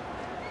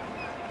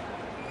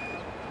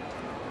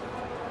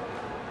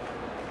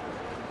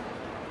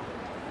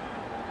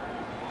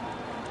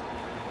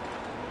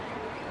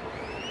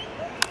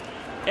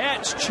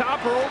 Etch,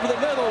 chopper over the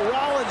middle.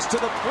 Rollins to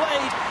the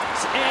plate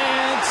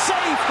and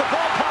safe. The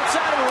ball pops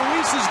out of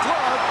Ruiz's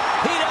glove.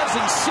 He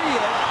doesn't see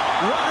it.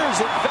 Runners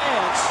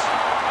advance.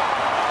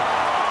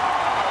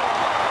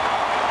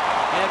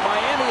 And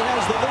Miami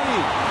has the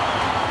lead.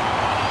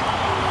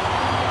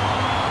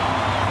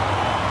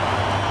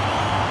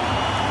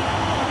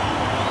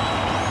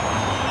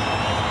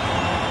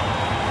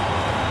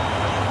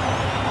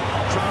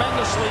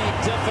 Tremendously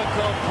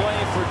difficult play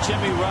for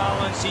Jimmy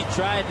Rollins. He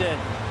tried to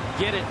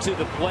get it to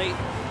the plate.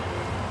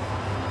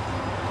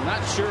 I'm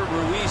not sure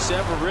Ruiz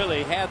ever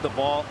really had the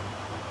ball.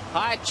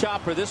 High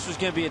chopper. This was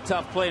going to be a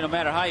tough play no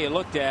matter how you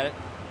looked at it.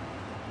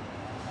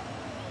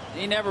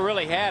 He never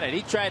really had it.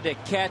 He tried to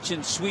catch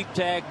and sweep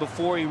tag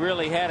before he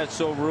really had it.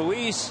 So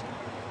Ruiz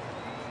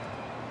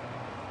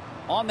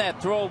on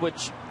that throw,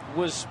 which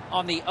was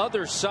on the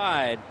other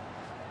side,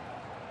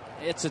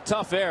 it's a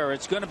tough error.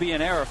 It's going to be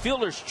an error.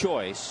 Fielder's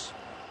choice,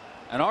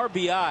 an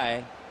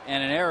RBI,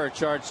 and an error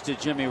charged to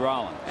Jimmy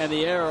Rollins. And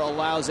the error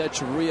allows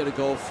Echeverria to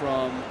go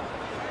from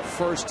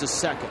first to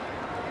second.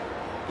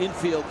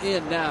 Infield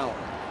in now.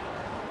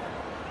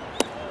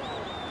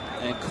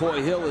 And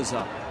Coy Hill is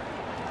up.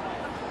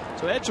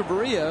 So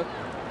Echeverria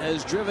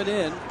has driven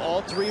in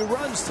all 3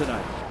 runs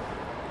tonight.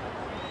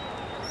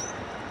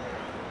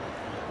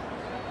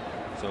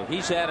 So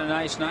he's had a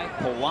nice night.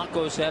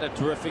 Polanco's had a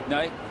terrific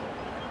night.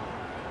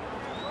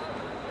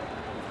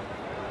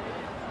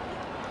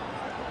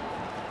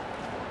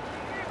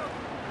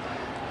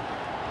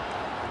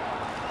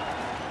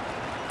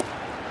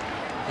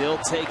 Hill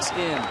takes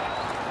in.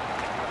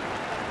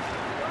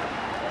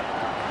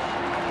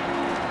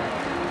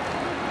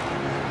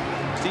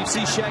 Steve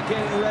Cishek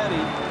getting ready.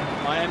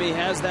 Miami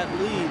has that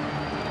lead,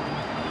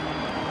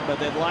 but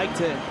they'd like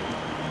to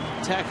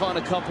tack on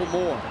a couple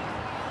more.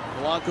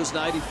 Polanco's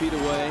 90 feet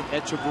away.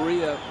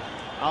 Echeverria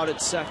out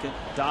at second.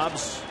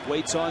 Dobbs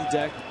waits on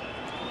deck.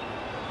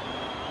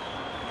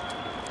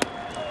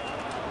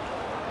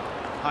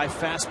 High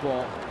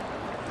fastball.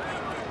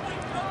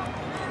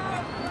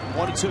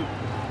 1-2.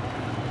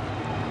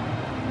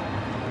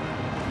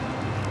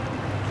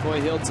 Troy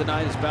Hill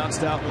tonight has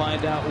bounced out,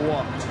 lined out,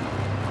 walked.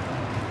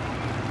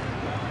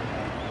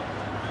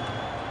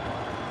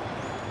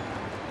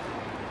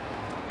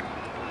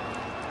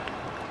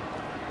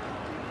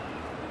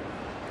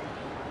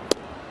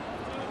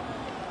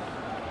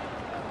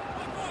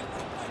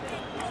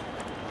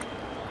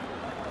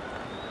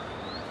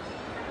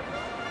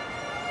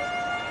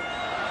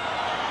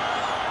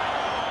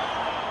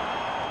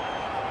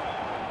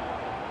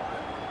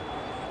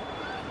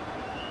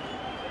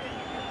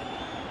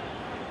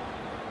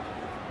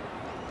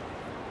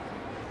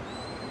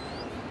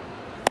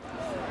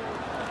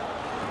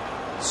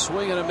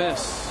 Swing and a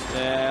miss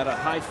at a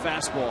high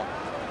fastball.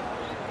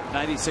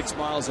 96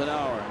 miles an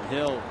hour. And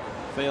Hill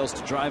fails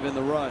to drive in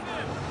the run.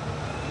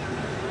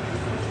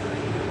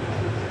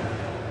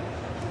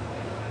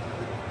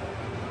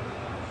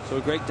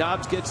 So Greg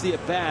Dobbs gets the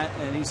at bat,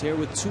 and he's here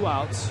with 2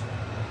 outs.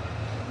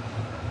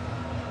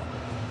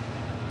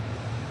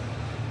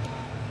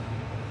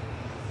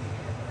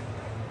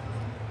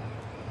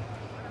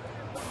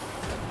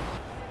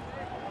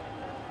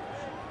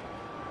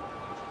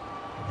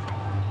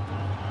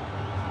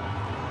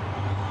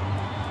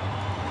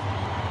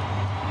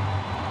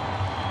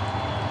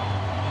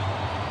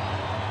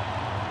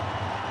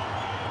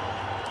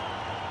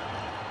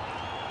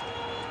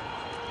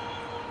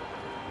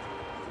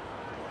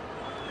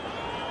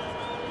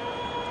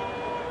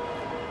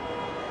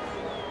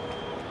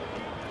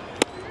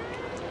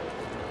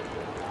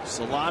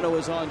 Solano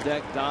is on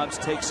deck. Dobbs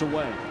takes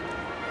away.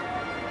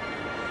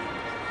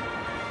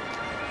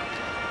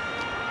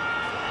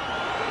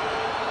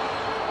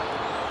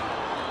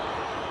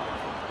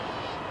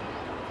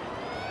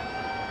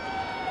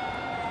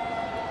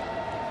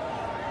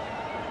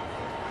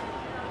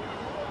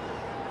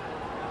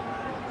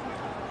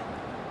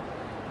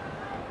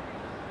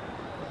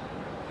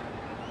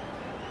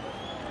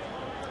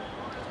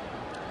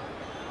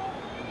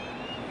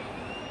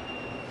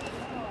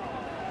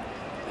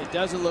 It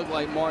doesn't look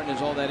like Martin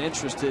is all that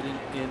interested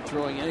in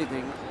throwing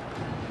anything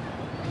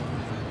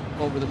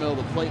over the middle of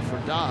the plate for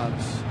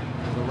Dobbs,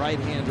 the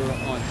right-hander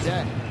on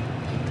deck.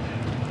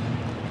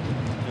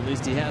 At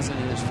least he hasn't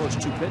in his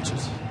first 2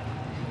 pitches.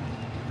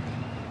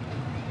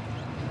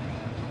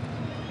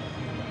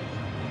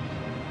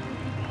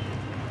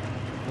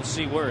 We'll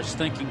see where his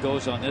thinking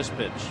goes on this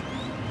pitch.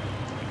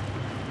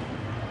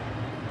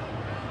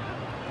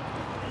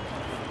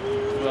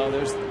 Well,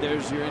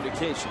 there's your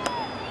indication.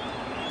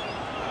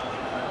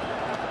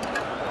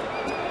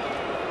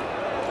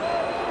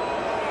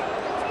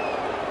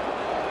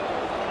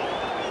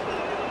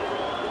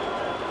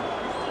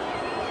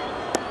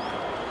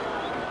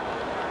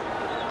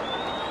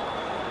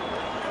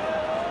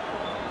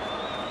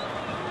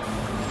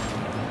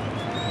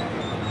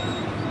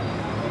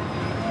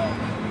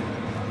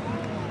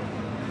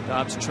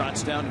 Dobbs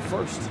trots down to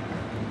first.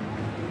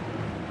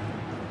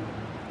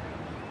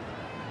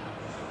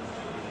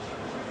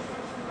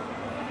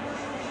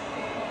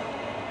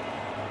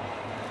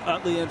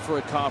 Utley in for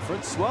a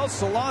conference. Well,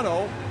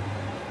 Solano,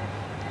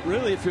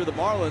 really, if you're the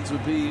Marlins,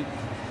 would be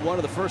one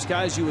of the first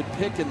guys you would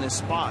pick in this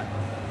spot.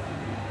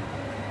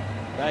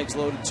 Bags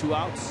loaded, 2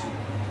 outs.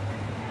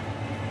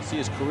 See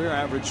his career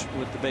average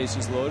with the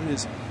bases loaded.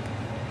 His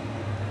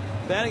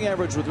batting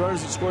average with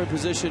runners in scoring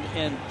position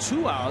and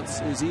 2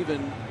 outs is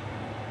even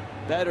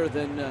better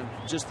than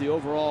just the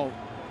overall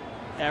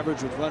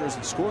average with runners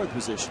in scoring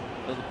position.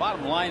 So the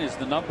bottom line is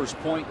the numbers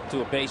point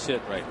to a base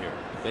hit right here.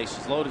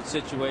 Bases loaded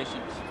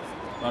situations,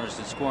 runners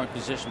in scoring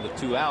position with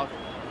 2 out.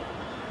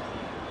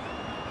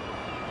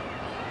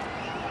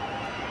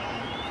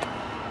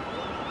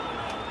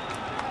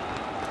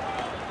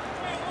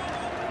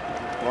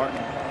 Martin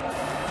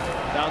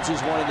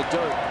bounces one in the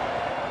dirt.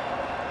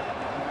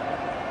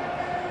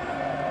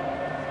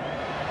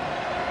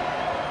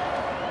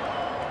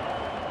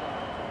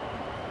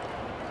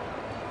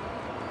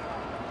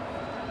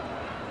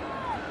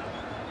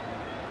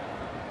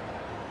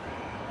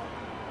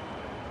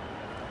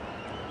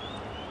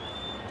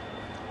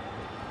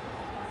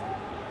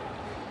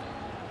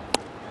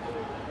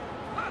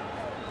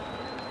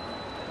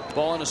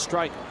 Ball and a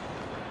strike.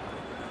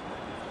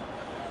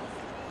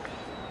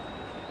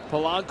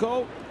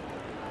 Polanco,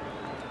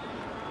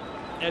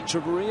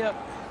 Echeverria,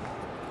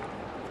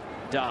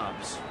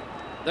 Dobbs.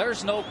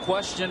 There's no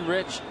question,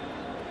 Rich.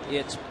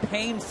 It's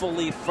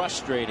painfully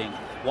frustrating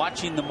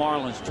watching the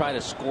Marlins try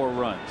to score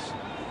runs.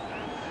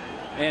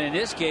 And in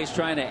this case,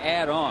 trying to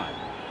add on.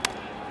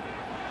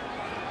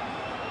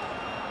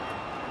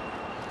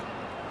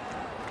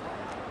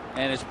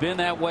 and it's been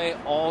that way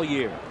all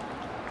year.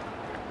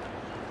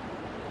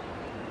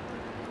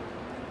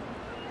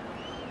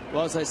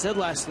 Well, as I said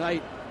last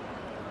night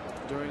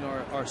during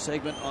our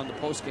segment on the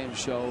postgame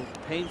show,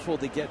 painful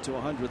to get to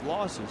 100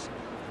 losses.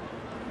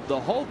 The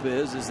hope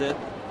is that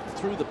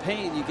through the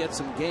pain you get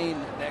some gain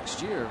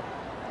next year.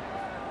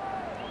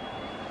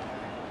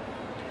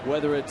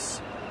 Whether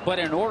it's... But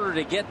in order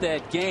to get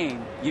that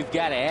gain, you've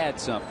got to add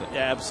something.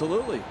 Yeah,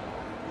 absolutely.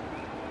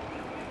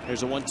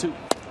 Here's a 1-2.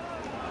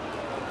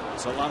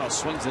 Solano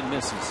swings and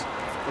misses.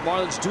 The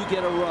Marlins do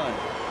get a run,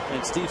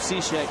 and Steve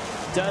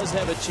Cishek does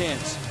have a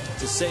chance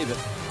to save it.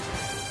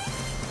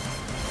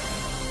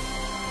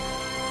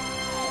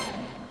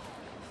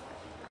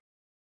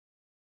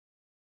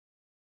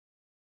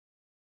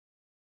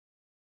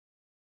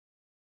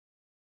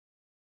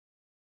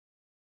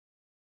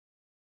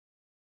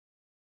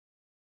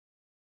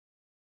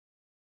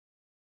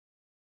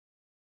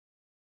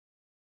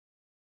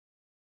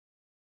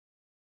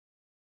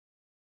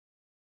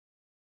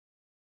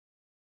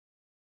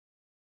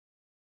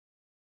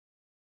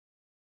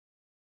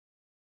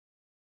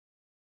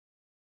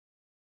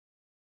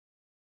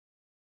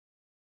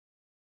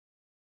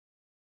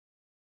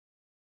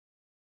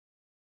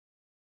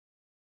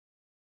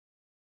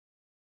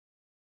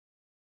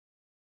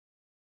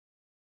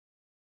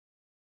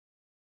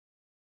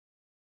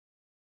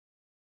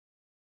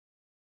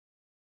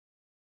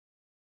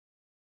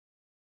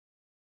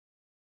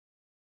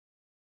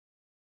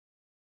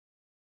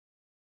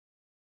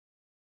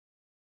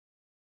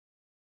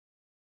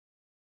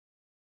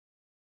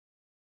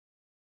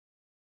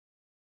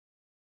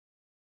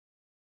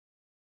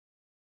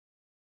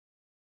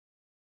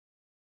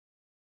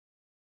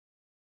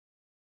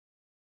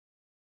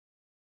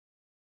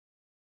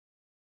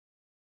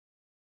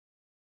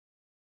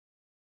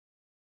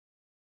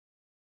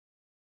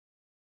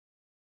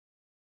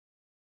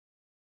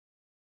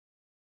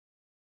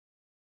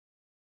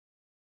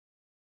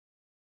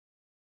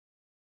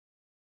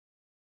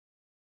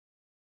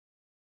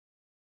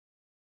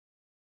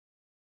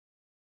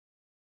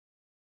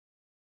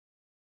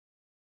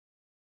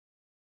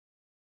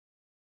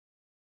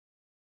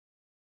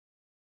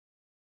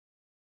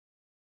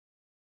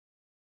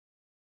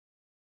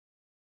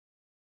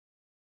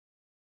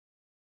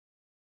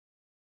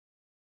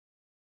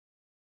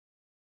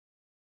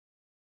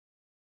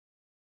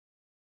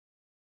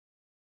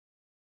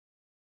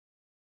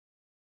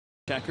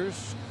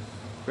 Checkers.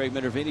 Greg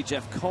Minervini,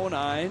 Jeff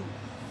Conine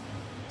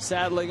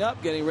saddling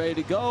up, getting ready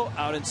to go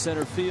out in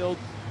center field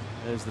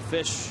as the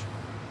Fish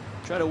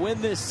try to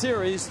win this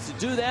series. To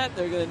do that,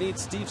 they're going to need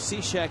Steve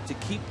Cishek to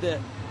keep that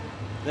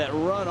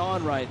run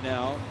on right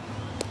now.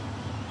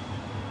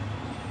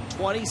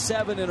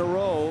 27 in a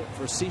row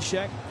for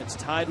Cishek. It's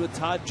tied with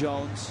Todd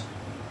Jones.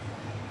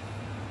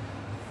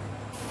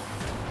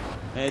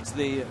 It's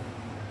the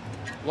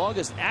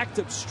longest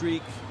active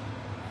streak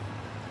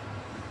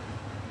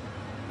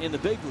in the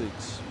big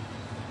leagues.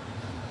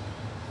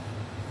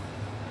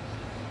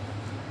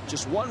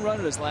 Just one run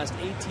in his last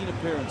 18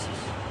 appearances.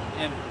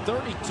 And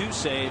 32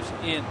 saves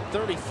in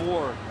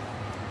 34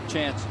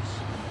 chances.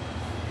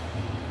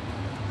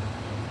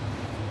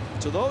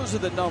 So those are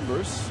the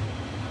numbers.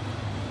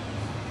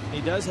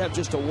 He does have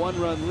just a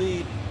one-run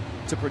lead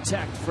to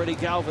protect. Freddie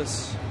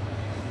Galvis.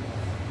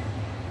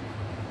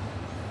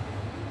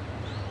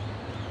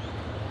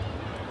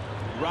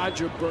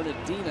 Roger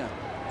Bernardina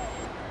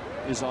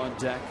is on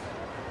deck.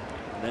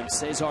 And then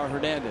Cesar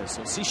Hernandez.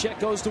 So Cishek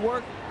goes to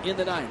work in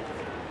the ninth.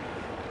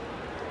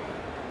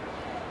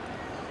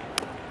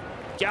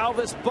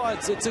 Galvis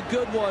bunts. It's a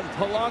good one.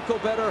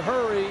 Polanco better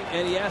hurry,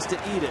 and he has to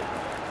eat it.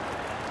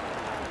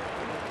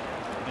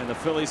 And the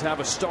Phillies have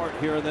a start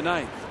here in the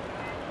ninth.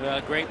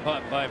 Great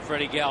putt by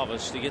Freddie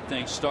Galvis to get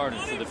things started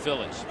for the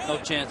Phillies. No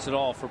chance at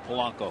all for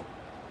Polanco.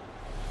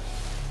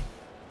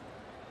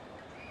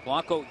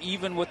 Polanco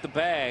even with the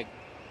bag,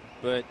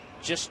 but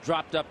just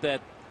dropped up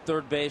that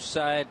third base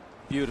side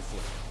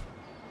beautifully.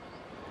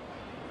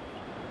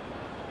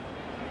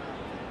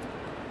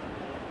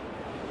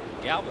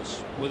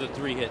 Galvis with a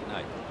 3-hit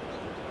night.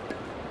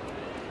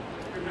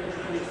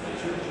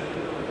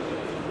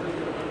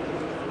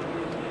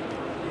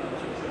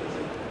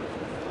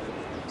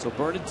 So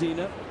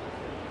Bernardina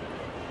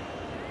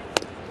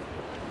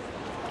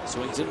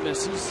swings and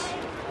misses.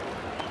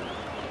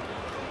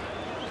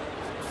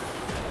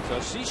 So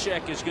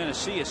Cishek is going to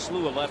see a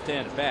slew of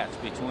left-handed bats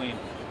between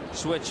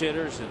switch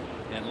hitters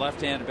and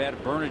left-handed batter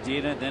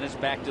Bernardina. Then it's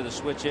back to the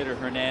switch hitter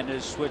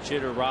Hernandez, switch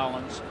hitter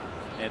Rollins,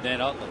 and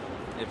then Utley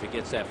if it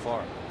gets that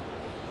far.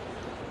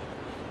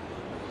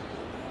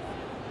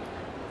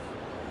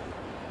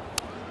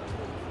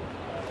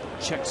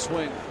 Check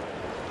swing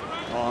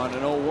on an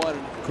 0-1.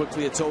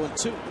 Quickly it's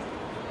 0-2.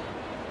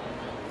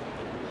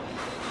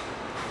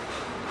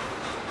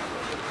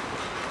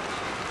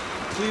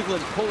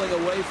 Cleveland pulling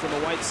away from the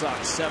White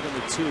Sox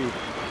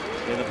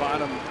 7-2 in the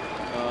bottom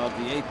of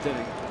the 8th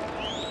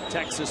inning.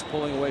 Texas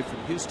pulling away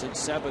from Houston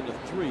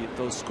 7-3. If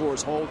those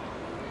scores hold,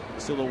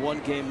 still a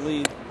one-game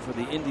lead for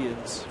the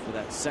Indians for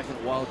that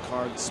second wild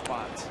card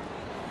spot.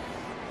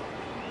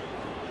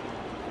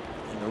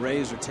 The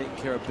Rays are taking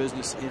care of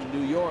business in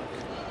New York.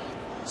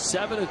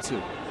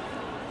 7-2.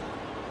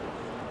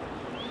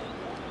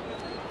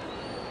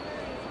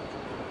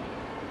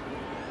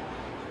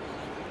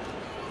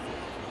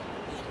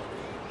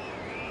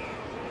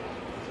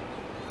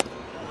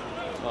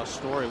 A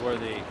story where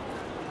the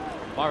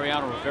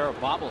Mariano Rivera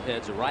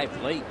bobbleheads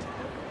arrived late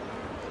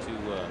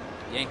to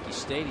Yankee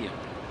Stadium.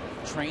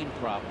 Train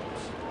problems,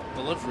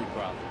 delivery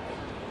problems.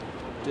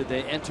 Did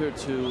they enter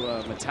to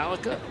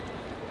Metallica?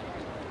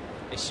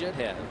 They should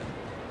have.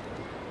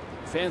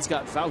 Fans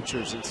got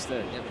vouchers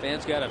instead. Yeah,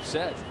 fans got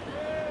upset.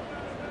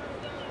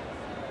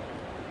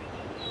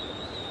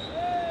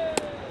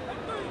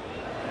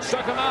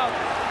 Struck him out.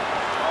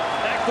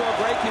 Backdoor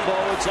breaking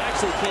ball, which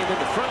actually came in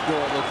the front door,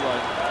 it looked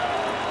like.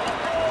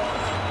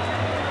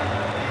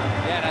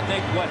 Yeah, and I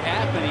think what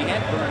happened, he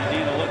had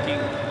Bernardino looking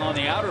on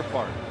the outer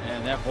part.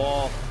 And that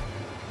ball,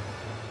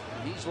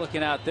 he's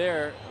looking out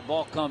there. The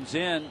ball comes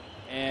in,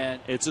 and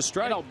it's a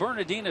strike. You know,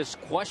 Bernardino's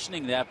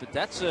questioning that, but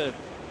that's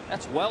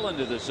well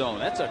into the zone.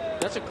 That's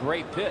a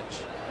great pitch.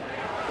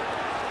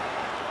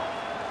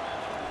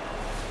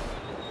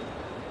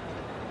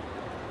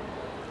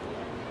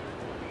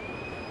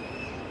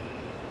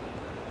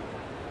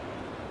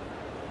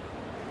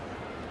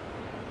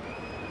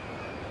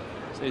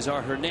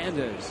 Cesar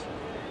Hernandez.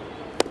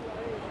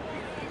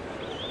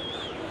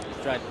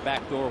 Tried to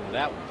backdoor with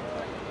that one.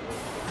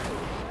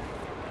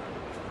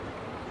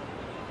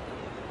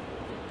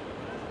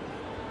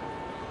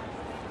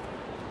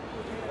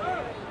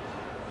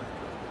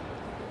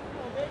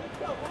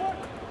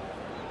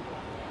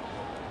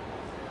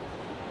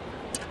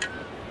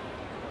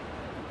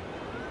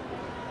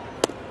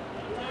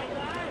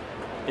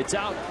 It's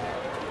out.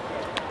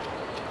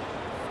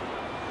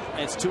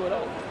 And it's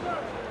 2-0.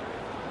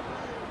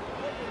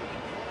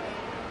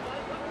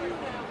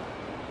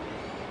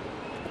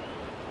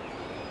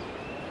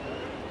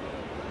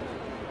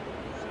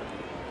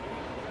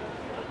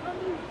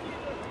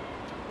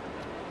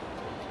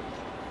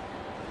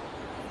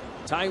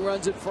 Tying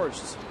runs at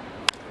first.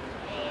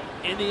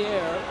 In the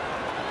air.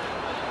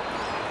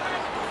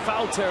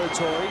 Foul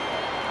territory.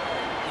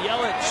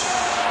 Yelich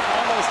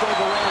almost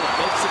overran it.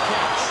 Makes the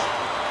catch.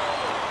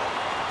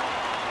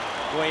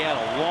 Boy, he had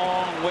a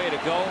long way to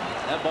go.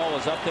 That ball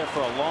was up there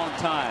for a long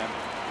time.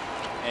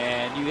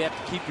 And you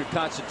have to keep your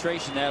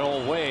concentration that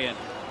whole way and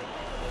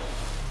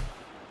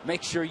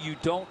make sure you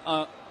don't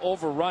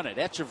overrun it.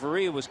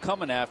 Echeverria was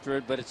coming after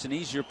it, but it's an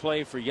easier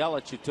play for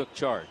Yelich, who took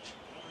charge.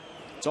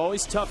 It's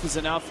always tough as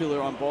an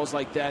outfielder on balls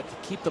like that to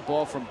keep the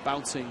ball from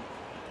bouncing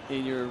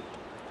in your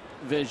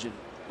vision,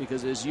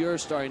 because as you're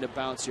starting to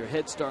bounce, your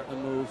head's starting to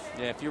move.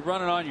 Yeah, if you're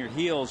running on your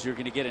heels, you're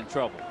going to get in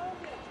trouble.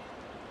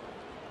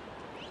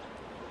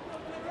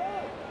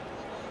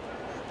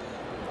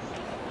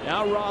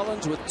 Now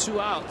Rollins with 2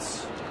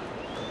 outs.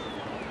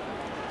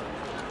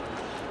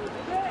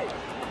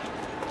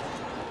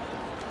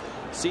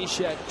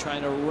 Cishek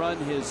trying to run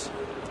his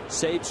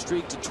save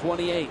streak to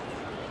 28.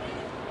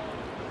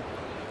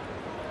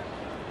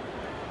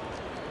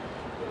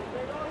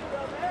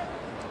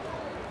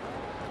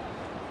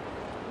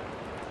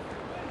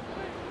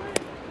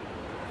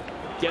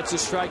 Gets a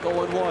strike,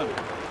 0-1.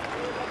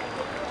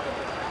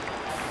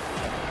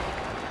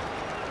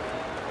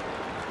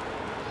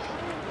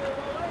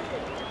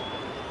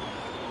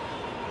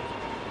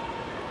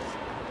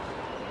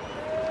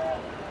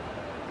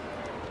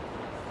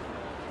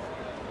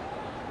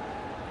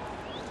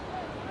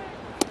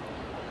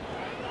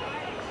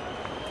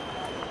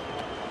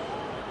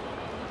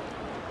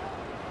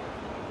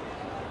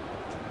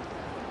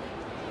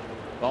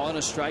 Ball and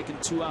a strike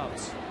and 2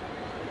 outs.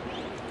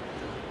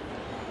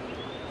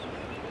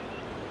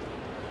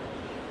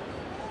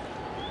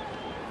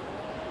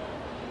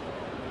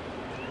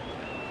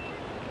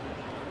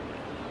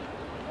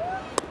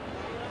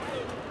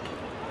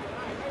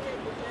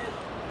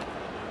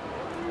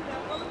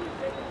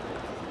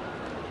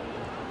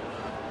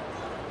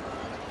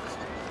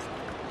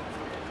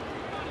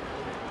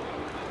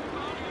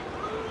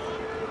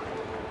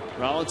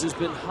 Rollins has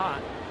been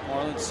hot.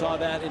 Marlins saw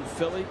that in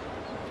Philly.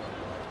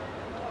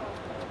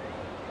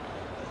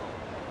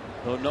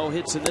 Though no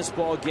hits in this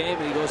ball game,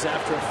 and he goes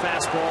after a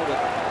fastball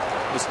that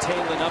was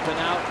tailing up and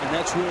out, and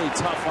that's really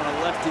tough on a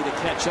lefty to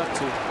catch up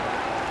to.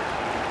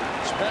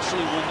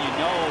 Especially when you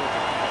know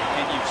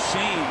and you've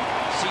seen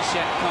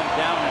Cishek come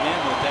down and in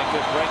with that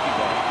good breaking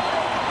ball.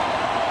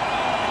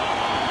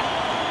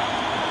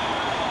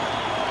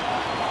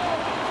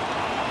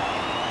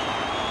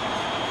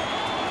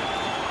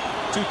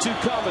 2-2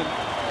 coming.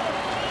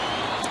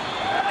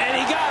 And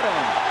he got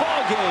him.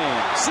 Ball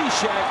game.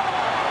 Cishek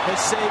has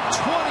saved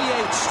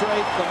 28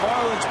 straight. The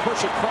Marlins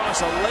push across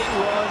a late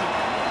run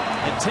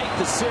and take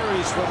the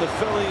series from the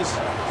Phillies.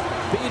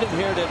 Beat him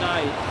here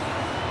tonight.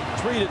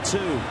 3-2.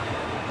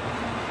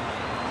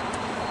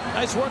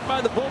 Nice work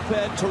by the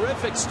bullpen.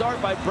 Terrific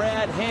start by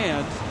Brad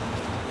Hand.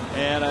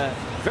 And a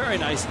very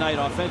nice night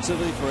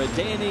offensively for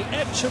Adeiny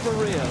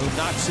Echeverria, who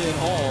knocks in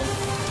all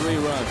 3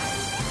 runs.